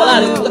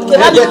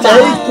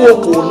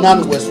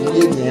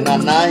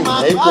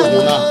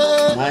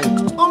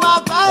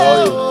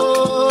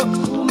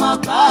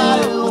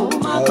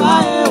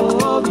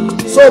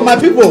my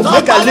people,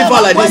 make I live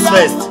on like this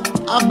first.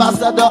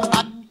 Ambassador,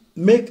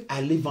 make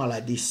I live on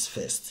like this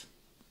first.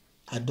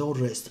 I don't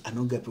rest. I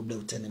don't get problem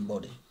with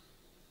anybody.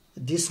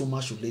 This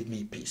woman should leave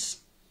me in peace.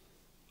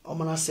 I'm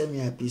gonna send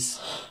me a peace.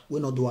 We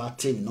not do our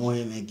thing. No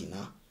him again.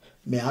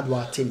 Me I do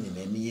our thing.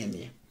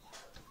 Me.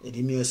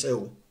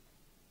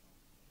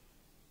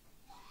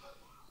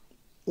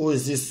 Who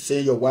is this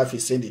saying your wife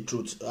is saying the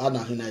truth? Oh,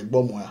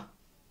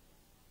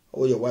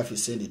 your wife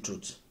is saying the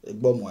truth.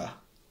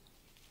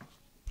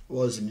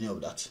 What's the meaning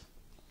of that?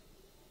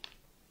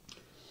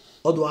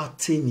 Although I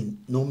tell me,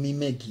 no me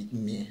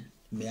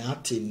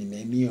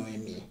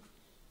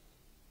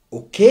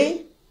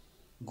okay?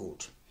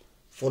 Good.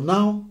 For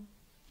now,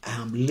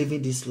 I am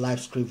leaving this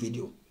live stream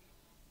video.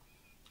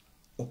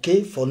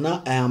 Okay? For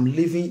now, I am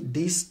leaving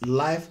this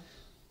live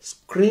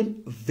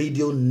stream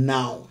video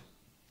now.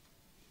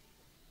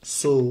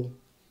 So,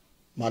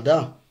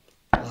 madam,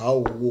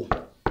 how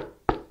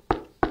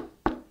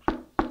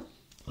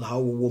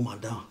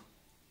madam?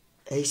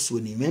 Hey,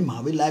 Sweeney,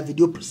 my live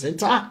video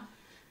presenter.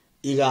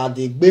 You got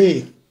the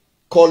big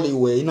collie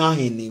way in a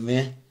henny,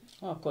 man.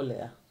 Oh, collie.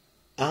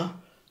 Huh?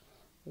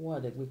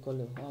 What the big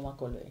collie? What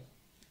collie?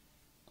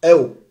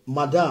 Oh,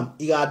 madam,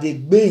 you got the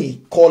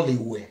big collie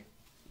way.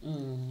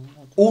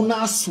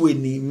 Una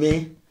Sweeney,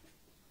 man.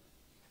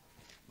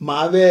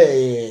 My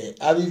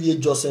I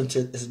job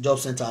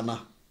center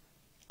now.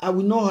 I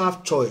will not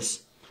have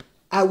choice.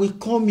 I will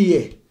come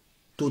here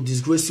to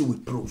disgrace you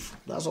with proof.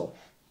 That's all.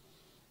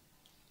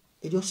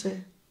 It just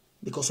say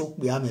because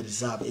we have a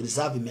reserve in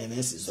my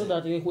message. So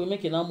that if we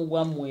make an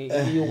amugam way,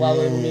 you are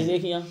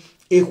here.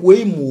 If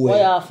we move,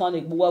 why are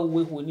funny? What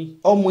we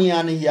need?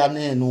 Omuyani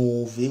Yane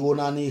no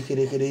Vigonani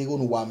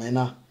Heregon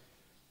Wamena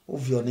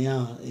of your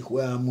near if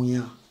we are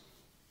Muya.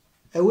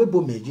 A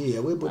webo meji,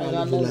 a webo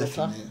life.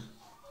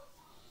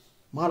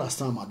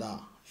 Marastan,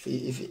 madam.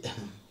 If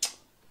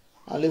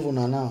I live on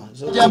now.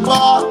 So thank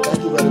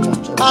you very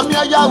much. I'm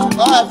your Yahoo. I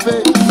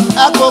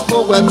go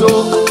for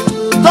Weto.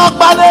 Talk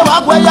by the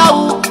way,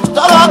 Yahoo.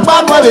 Talk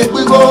by the way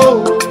we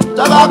go.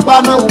 Talk by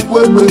the way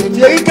we go.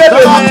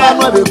 Talk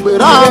by the way we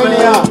go.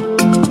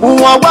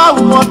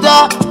 Uwata,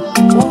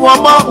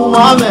 uwama,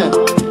 uwame.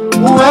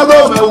 Uwego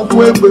me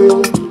uwebe.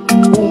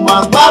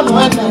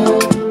 Umagbanwene.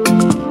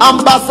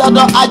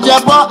 Ambassador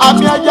Ajebor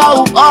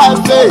Amiajahu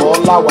OFA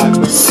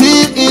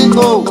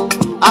CEO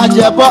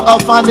Ajebor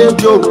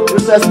Orphanage. We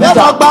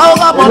are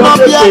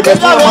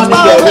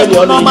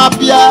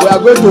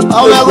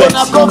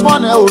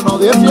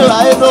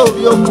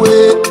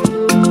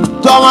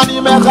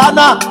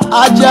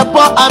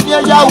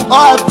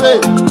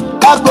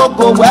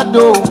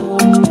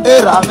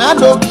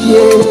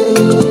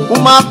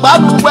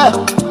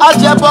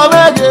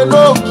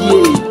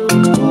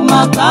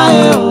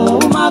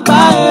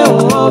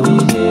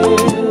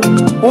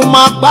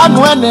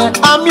Umakbanwene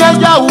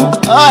Amiajahu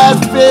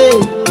OFA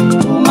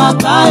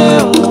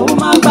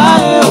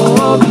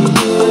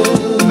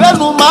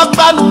Venu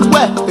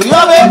makbanwe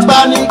Yobe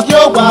bani ki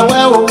o gba we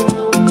o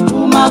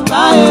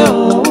Umakae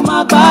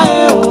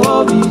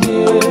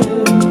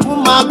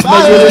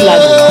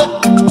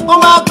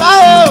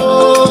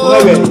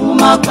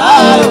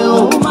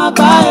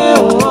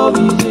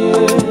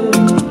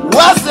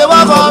Wase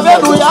wa go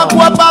venu ya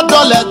kwa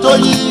patole to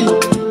yi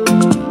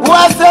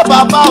Wase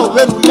baba o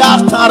venu ya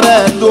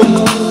tare to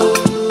mu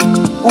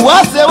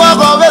Wase wa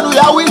go venu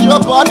ya wi yo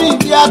boni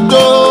bi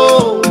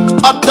ato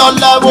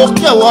Odolewo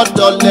kewo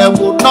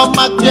dolewo no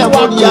ma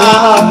kewo ya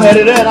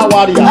erere na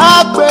waria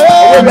agbe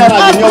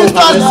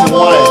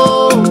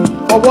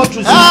for what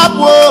reason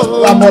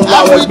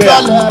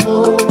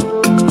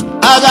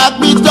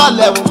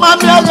Agapitole,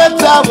 mami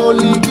ageta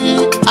oligi,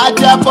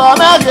 Ajebor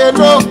mege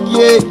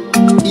nokie,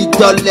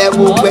 itole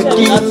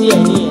weki.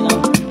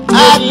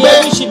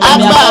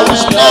 Agba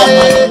usle,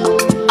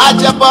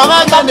 Ajebor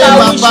mege ne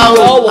wapa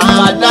o,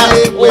 anda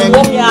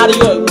weki.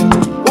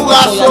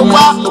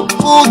 Ugasowa,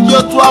 ugyo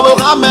tuwa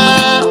wame.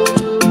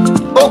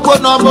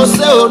 Okono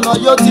mose ono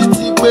yo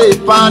titi we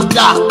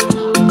panda.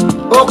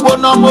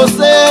 Okono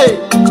mose,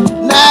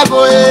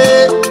 nego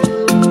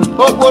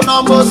Opo no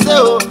mo se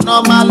o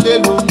no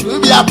malelu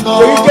ibi apo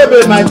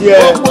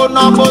Opo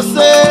no mo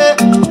se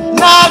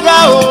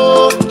naga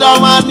o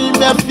dawani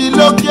me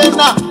filoke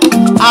na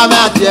ame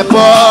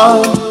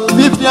Ajebor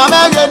fifi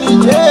amege ni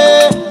je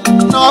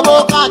no bo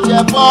ka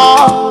Ajebor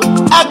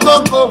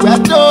agogo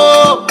weto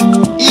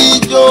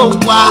ijo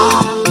wa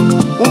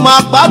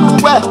umagbanu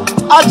we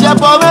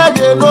Ajebor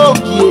mege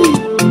noki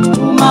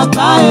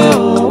umakae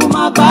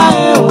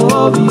o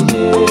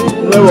bije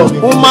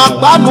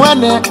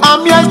Umakbanwene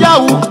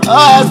Amiajahu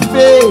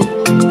OFA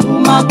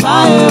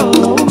Umakae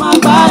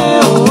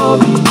o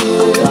bije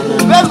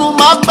Venu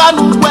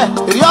makbanwe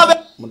Riobe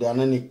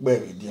Mudiane ni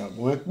kperi dia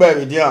Gwe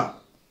kperi dia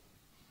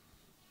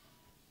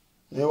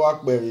Ne wa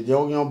kperi dia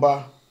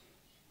Ogyoba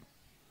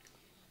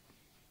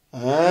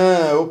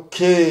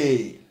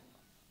Okay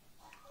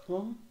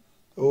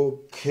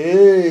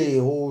Okay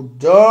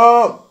hold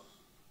up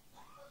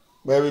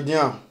Kperi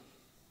dia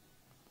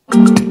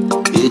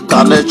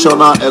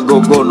International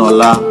Egogo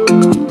Nola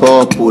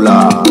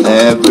popular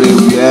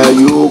everywhere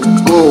you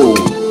go.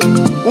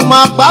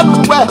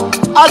 Umakbanwe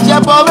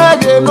Ajebor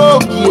mege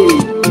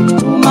nokie.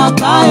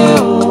 Umakae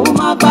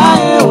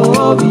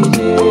o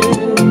bije.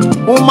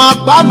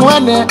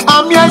 Umakbanwene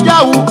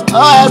Amiajahu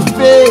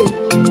OFA.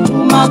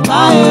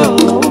 Umakae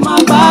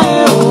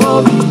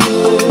o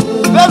bije.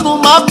 Benu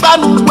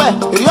mabanu we,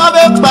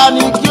 yobe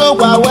pani kyo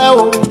wawe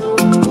o.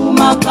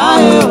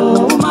 Umakae o,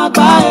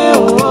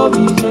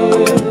 bije.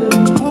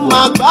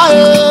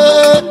 Umakae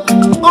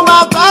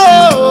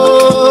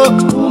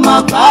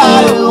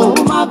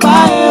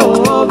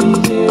o,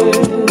 bije.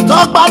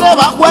 Tokpale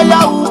wakwe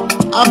yahu,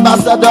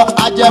 ambassador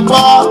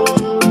Ajebor.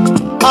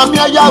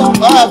 Amia yahu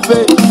efe,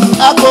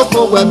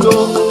 ekoko wedo.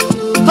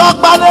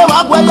 Tokpale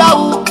wakwe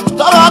yahu,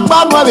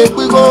 torakpanu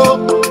ebekwigo.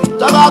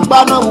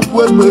 Torakpanu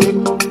ukwekwe,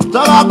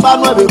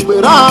 torakpanu ebekwe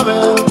rame.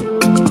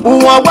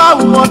 Uwawa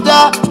uwode,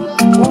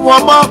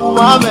 uwama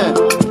uwame.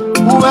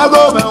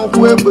 Uwego me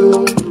ukwekwe,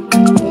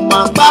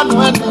 umakpanu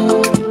ene.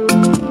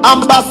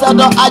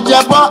 Ambassador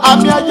Ajebor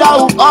Amia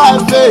yahu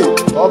efe.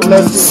 God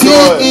bless you,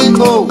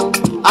 CEO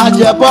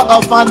Ajebor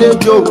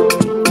Orphanage.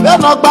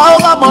 Beno gba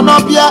ora mono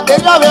bia,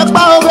 eya we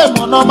gba ore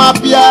mono ma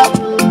bia.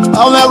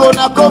 Awero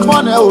na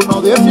kofone o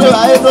no be fi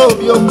ra eno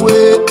bi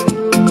okwe.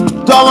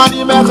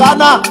 Towani me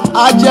kana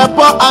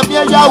Ajebor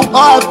Amia yahu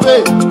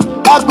ofe.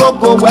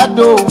 Agogo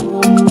wedo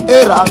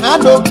era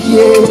meno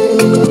kie.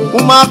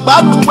 Uma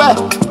gbanu we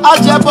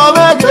Ajebor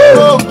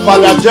megero.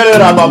 Father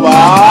General Baba.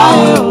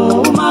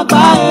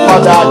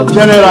 Father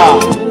General.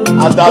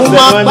 And that's the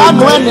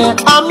money.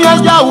 Amia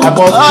yahu I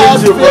must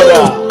praise you,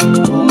 brother.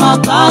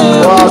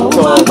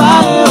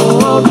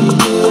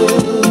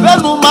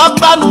 Benu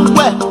mabanu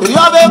we,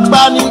 yobe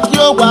pani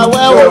kyo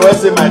wawe o. Where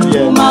is it, my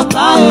dear?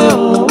 Umakae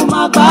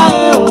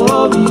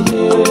o,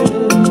 bije.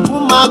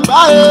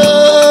 Umakae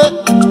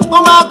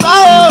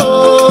o,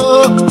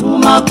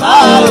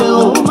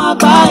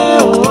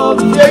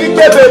 bije. Yeri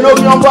kebe no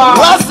nyomba.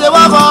 Wase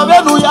wako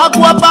benu ya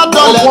kuwa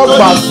patole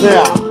toni.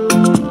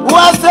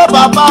 Wase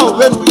baba o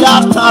benu ya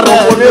tare.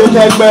 Okone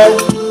kegbe.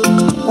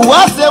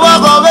 Wase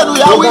wako benu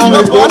ya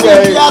wiyo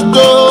koni ya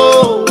to.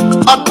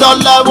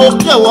 Odolewo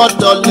kewo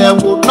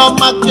no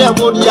ma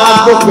kewo ya.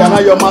 Kofi ana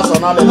yo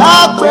masona le.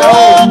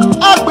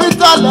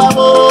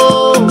 Agbitolewo.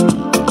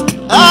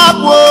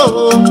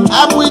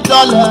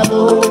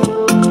 Agbitolewo.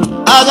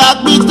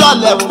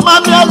 Agagbitolewo.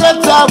 Mami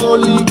ageta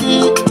oligi.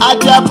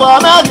 Ajebor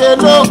mege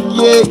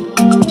loye.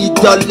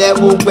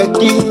 Itolewo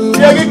gbeki.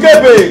 Yeri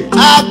kebe.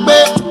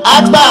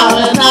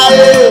 Agbare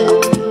nae.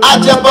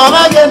 Ajebor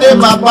mege ne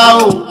baba o.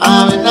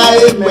 Are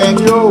nae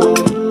gbeki o.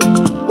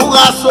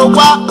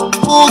 Ugasowa.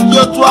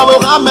 Ugyo tu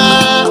awogame.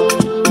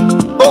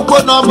 Oko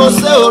no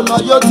mose o no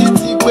yo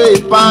titi pe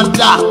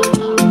panda.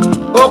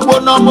 Oko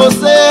no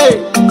mose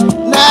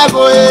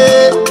nego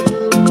e.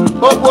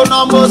 Oko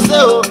no mose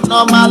o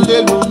no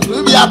malelu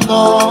bibia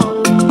kon.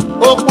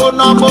 Oko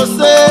no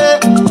mose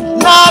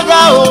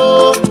naga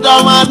o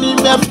domani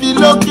me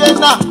filoke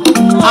na.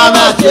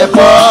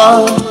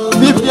 Ajebor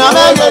bibia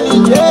mege ni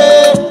je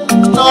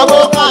no bo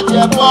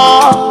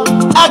Ajebor.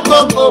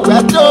 Agogo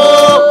wedo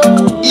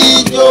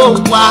ijo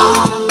wa.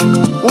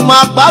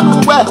 Umagbanu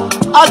we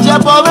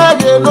Ajebor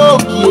mege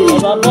loki.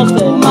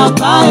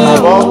 Umakae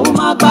o,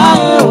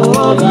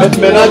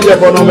 Men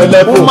Ajebor no me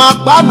level.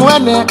 Umagbanu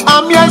ene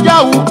Amia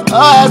yahu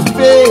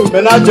efe.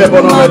 Men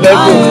Ajebor no me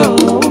level.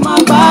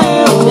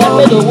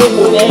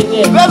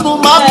 Benu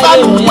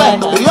magbanu we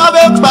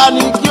yobe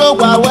pani kyo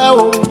wawe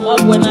o.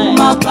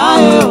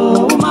 Umakae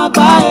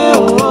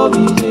o,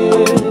 bije.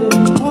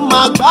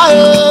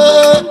 Umakae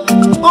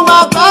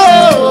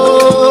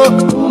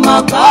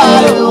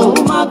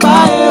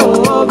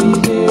o,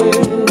 bije.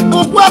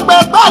 Ukwekwe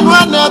gbanu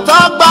ene to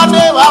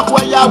gbane wa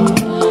kwe yahu.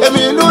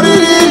 Emi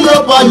luriri yo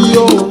boyi o.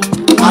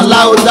 Ala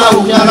o da o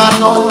yara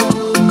no.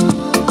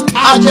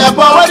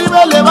 Ajebor wori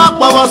mele ma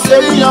powo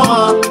seri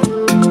yan.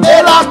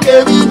 Era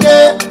kebide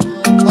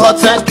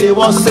oten ke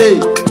won se.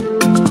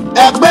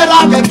 Egbera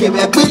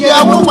kekebe pije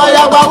wu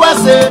waya wa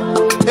wese.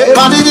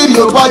 Ebaniri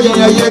yo boyi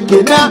ye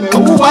kene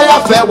wu waya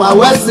fe wa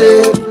wese.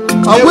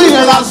 Owi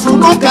yen la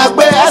sunu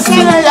kagbe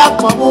esire ya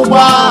pon mu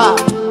wa.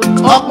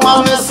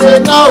 Okpon me se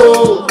na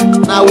o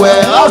na we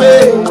obe.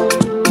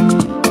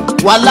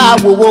 Wala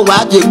wowo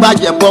wa je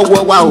Ajebor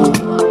wo wa o.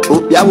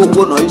 Obia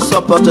wowo no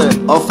support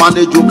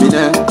orphanage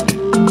obine.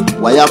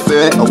 Waya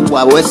fe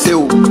owa wese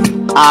o.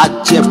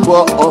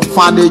 Ajebor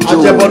orphanage.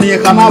 Ajebor ni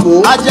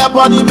kanabo.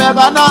 Ajebor ni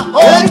megana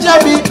o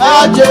jebi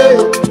aje.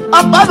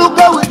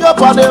 Apaduke wijo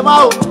pade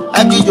ma o.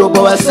 Egijo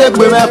bo wese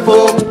gbe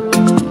mefo.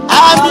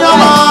 Ami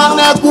oma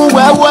neku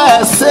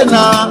wewe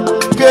sena.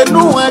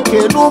 Kenu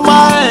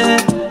ma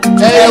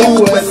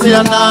ewu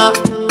wesiana.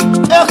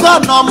 Eka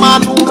no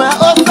manu me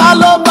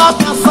otalo ba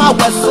kasa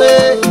wese.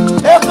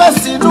 Eka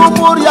sinu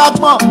muri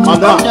agbon.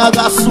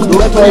 Onyaga su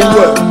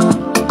wewe.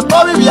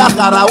 Obi bi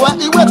akara we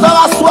iwe to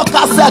asu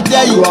kase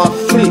de yi.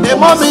 E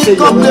mo mi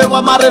komple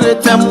wa marere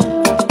temu.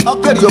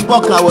 Okeri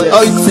oboka we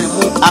o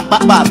itemu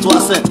apapa to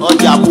ase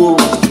ojamu.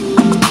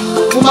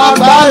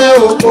 Umagbae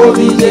o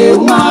obije,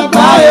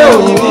 umagbae o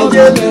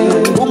obije.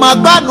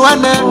 Umagbanu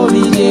ene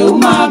obije,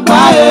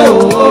 umagbae o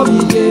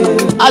obije.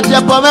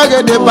 Ajebor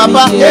mege de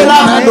baba era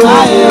meno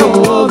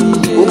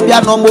obije.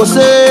 Ubia no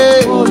mose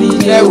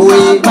obije,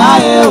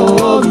 umagbae o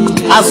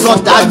obije.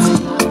 Asodati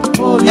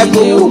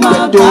Eko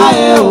Upedo,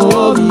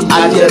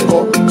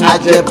 Ajebor,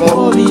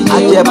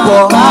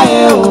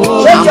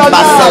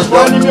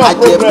 Ambassador,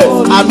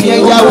 Ajebor,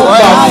 Amiya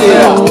Woya,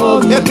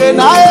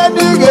 Ekena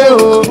Edige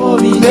o,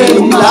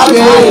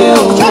 Neilage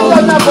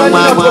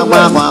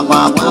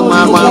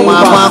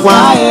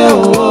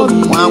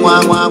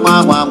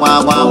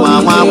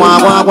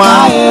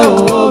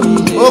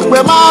Okpe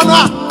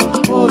mana,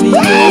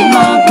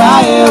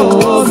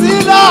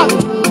 Sila,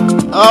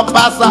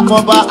 Opasa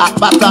Moba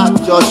Apata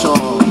Joshua.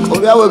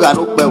 Obiawe ga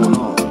no pe wo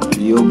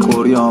bi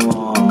okori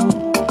omo.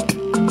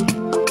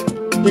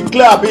 Be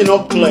clear, be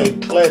not clear,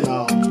 clear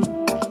now.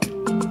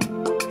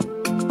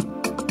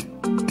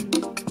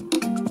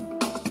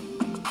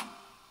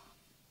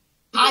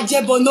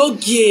 Ajebor no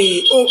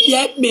gay,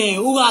 me,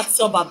 who had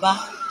so baba.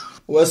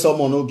 Where's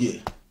someone no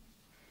gay?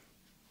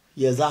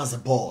 Yes, that's the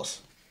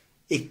boss.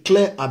 It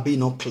clear, I be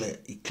not clear,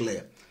 it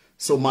clear.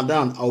 So,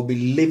 madam, I'll be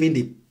leaving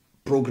the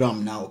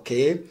program now,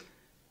 okay?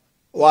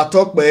 Or I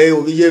talk by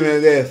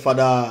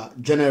Father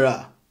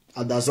General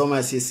at the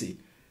Zoma CC.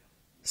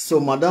 So,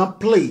 madam,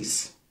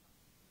 please.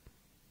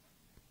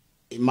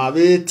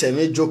 Mabe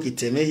teme joke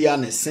teme here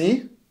and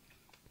sing.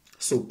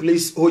 So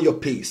please hold your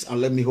peace and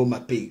let me hold my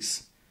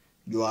peace.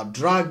 You are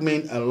dragging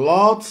me a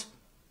lot.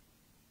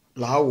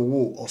 La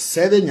wo or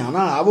seven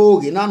yana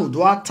abo gina no do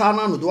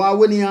atana no do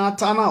aweni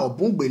atana or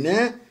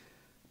bungbene.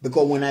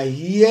 Because when I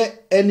hear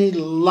any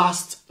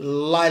last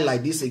lie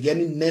like this again,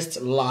 any next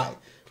lie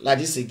like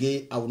this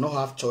again, I will not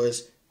have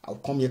choice. I will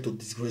come here to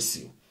disgrace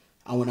you.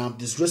 And when I'm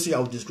disgracing you,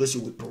 I will disgrace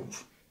you with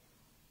proof.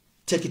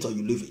 Take it or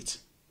you leave it.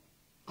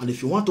 And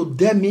if you want to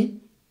dare me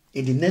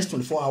in the next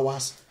 24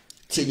 hours,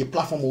 take your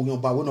platform or your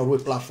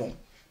road platform.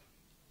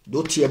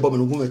 Don't tear bomb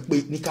and go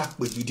make nika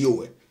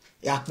video.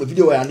 Yak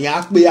video and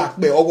yak be or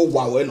go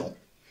wow no.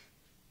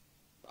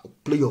 I'll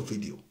play your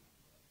video.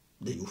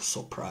 Then you'll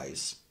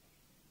surprise.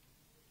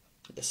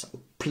 Yes,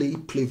 I'll play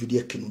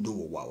video can do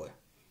wow.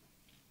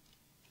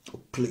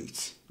 I'll play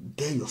it.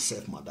 Dare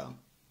yourself, madam.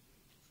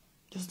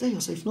 Just dare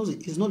yourself.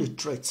 It's not a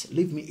threat.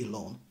 Leave me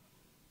alone.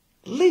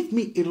 Leave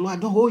me alone. I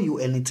don't owe you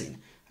anything.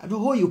 I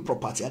don't owe you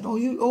property. I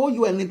don't owe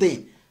you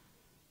anything.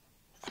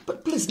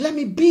 But please, let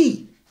me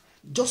be.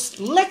 Just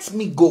let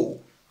me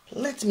go.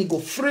 Let me go.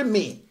 Free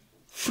me.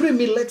 Free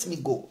me. Let me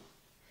go.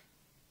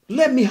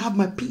 Let me have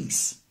my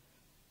peace.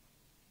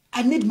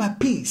 I need my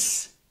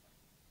peace.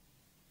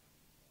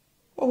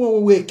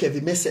 Oh, wait,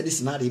 Kevin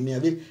Mercedes not in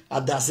me. I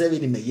deserve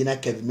in me. You know,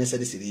 Kevin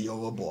Mercedes is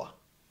your boy.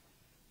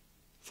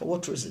 For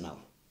what reason now?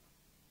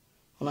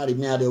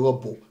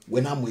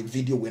 When I'm with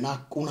video, when I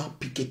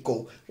pick a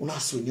call, when I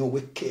swing you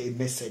with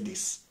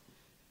Mercedes,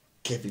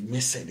 Kevin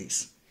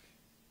Mercedes.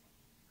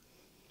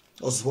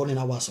 I was 1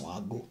 hour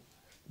ago.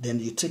 Then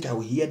you think I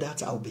will hear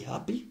that? I will be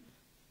happy.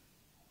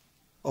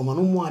 Or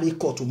manu mo ari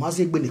court,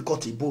 umaze gbe ni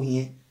court ibo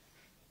here.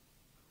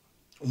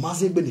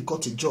 Umaze gbe ni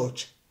court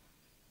George.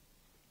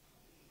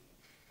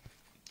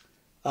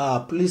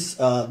 Please,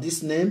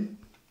 this name.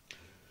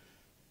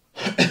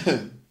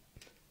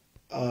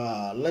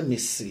 Let me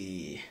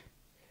see.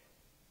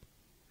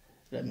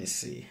 Let me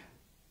see.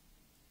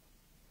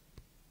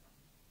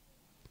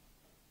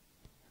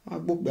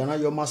 Book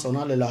your master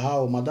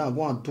how madam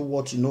go and do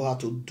what you know how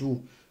to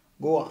do.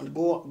 Go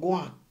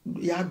on.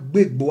 Ya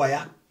big boy,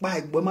 ya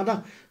big boy,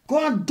 madam.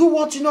 Go and do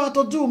what you know how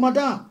to do,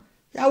 madam.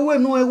 Ya we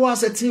know it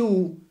was a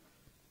you.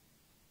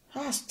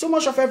 Too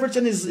much of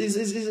everything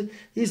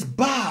is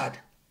bad.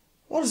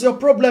 What is your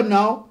problem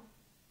now?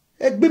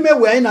 Ekbi me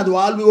we na do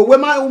alu we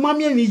ma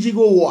umami mi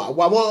jigo wa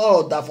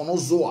wa da for no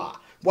zoa.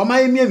 Wa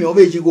ma mi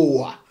obe jigo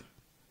wa.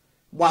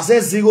 Was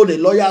a zero the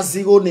lawyer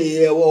zero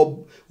ne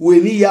we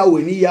ni ya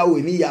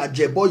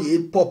Ajebor ye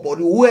pop or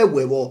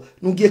we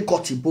no get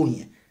caught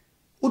here.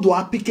 Who do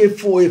I pick a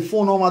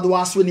phone over the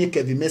ass when you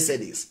Kevin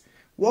Mercedes?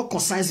 What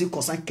concerns you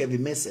concern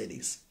Kevin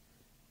Mercedes?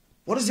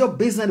 What is your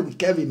business with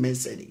Kevin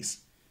Mercedes?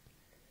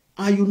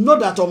 And you know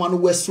that Omanu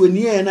West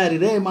Swenier and I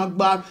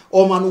Magba,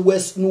 Omanu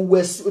West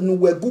no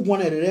good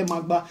one at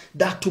Magba,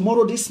 that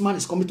tomorrow this man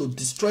is coming to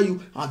destroy you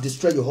and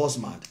destroy your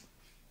husband.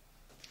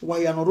 Why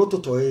you no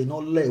to no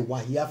lay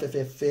why ya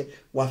fe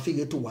wa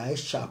figure to why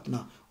sharp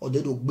now or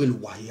they do bill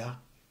why ya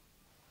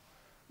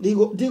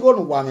digo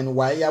no woman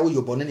why ya we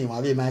you born ni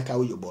ma be my ka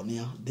we you born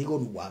ya digo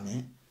no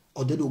woman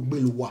or they do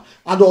bill wa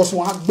and also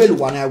want bill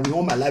one I will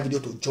on my live video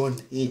to join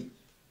him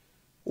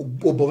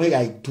obome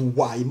guy do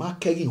why ma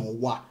carry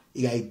on wa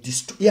I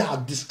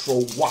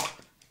destroy wa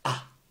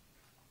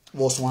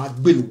was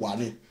one bill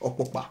one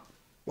opopa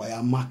why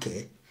I mark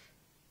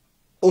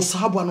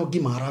osabwa no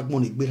give my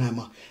ragmon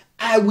igbirama.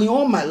 I will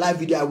on my live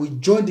video, I will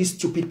join these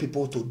stupid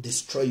people to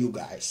destroy you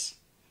guys.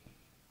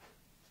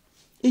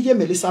 Iye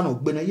Melissa no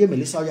gbena, iye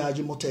Melissa ya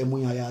haji moto emu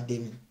ya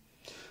demi.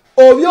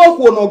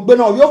 Ovyokwo no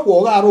gbena, ovyokwo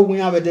oga aro mu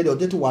ya wedede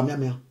odetu wa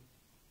miamia.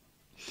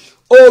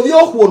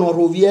 Ovyokwo no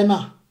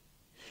roviena.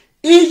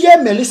 Iye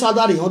Melissa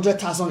dari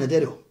 100,000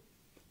 edero.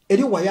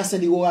 Edi waya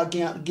sendi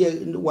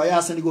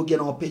go get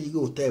on pay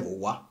go table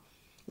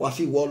wa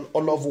fi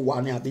all of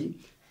one abi.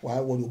 Why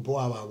will you bow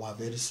our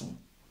very soon?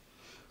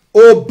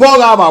 O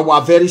Borawa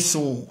wa very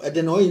soon. And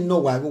then you know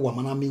why we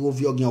mana mi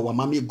over again wa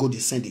mami go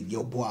descend the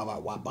girl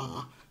Borawa wa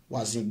ba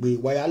was in be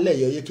why I let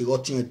you yeki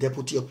rotin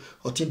deputy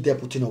or team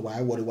deputy no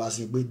why what was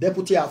in be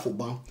deputy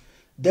afoban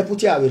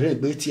deputy I will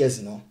read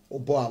tears no o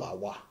Borawa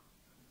wa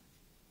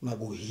na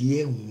go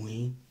hear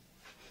we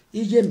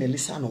ije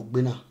Melissa no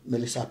gbena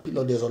Melissa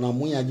pillow there's on a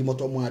munya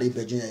gimoto mu are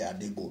Virginia ya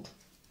de good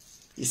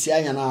isi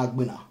anya na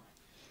agbena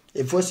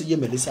e voice ije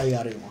Melissa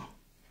yare wa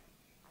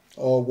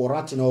or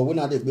warati no when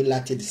they be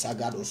latte the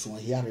saga do so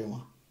yare wa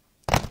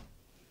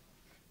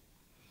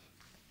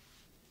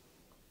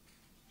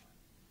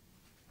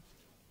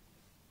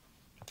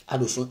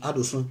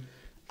adosun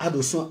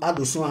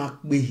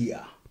akbe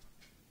here.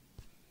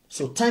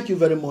 So thank you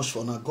very much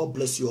for now. God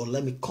bless you all.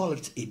 Let me call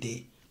it a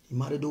day.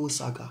 Imarido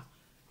saga.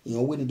 You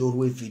know, when you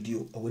do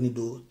video or when you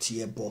do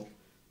tiebo,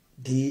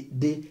 they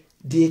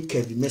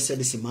can be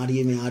message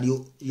Imari me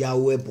audio ya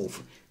web.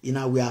 You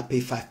know, we are pay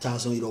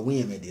 5,000 euro when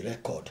you made the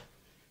record.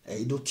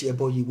 You do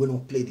tiebo, you will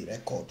not play the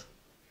record.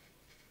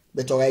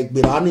 But alright,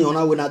 Birani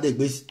on when I did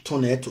base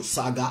turn it to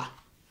saga.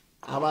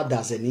 Ava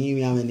does an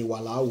email any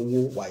wala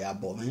wire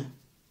bomb.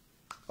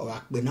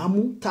 Or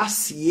Benamu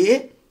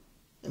Tassie.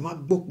 And my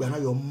book, when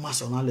your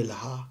master on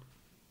Alilaha,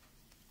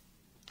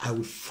 I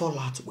will fall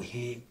out with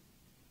him.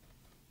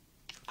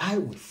 I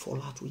will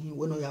fall out with him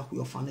when I have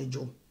your funny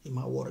job in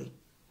my worry.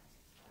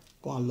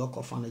 Go and lock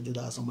off funny job,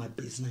 that's on my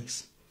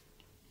business.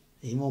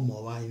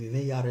 More, I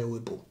may yare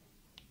webo.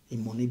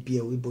 In money be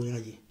a webo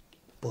yaye.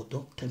 But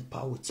don't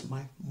temper with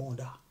my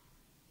mother.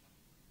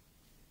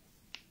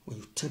 When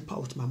you temper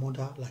with my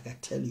mother, like I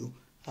tell you,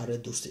 I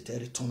read those states, I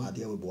return at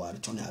the webo, I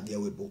return at the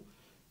webo.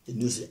 A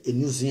news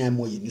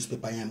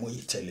newspaper, I'm more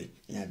you tell it,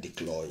 and I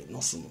declare it,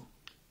 not soon.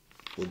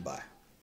 Goodbye.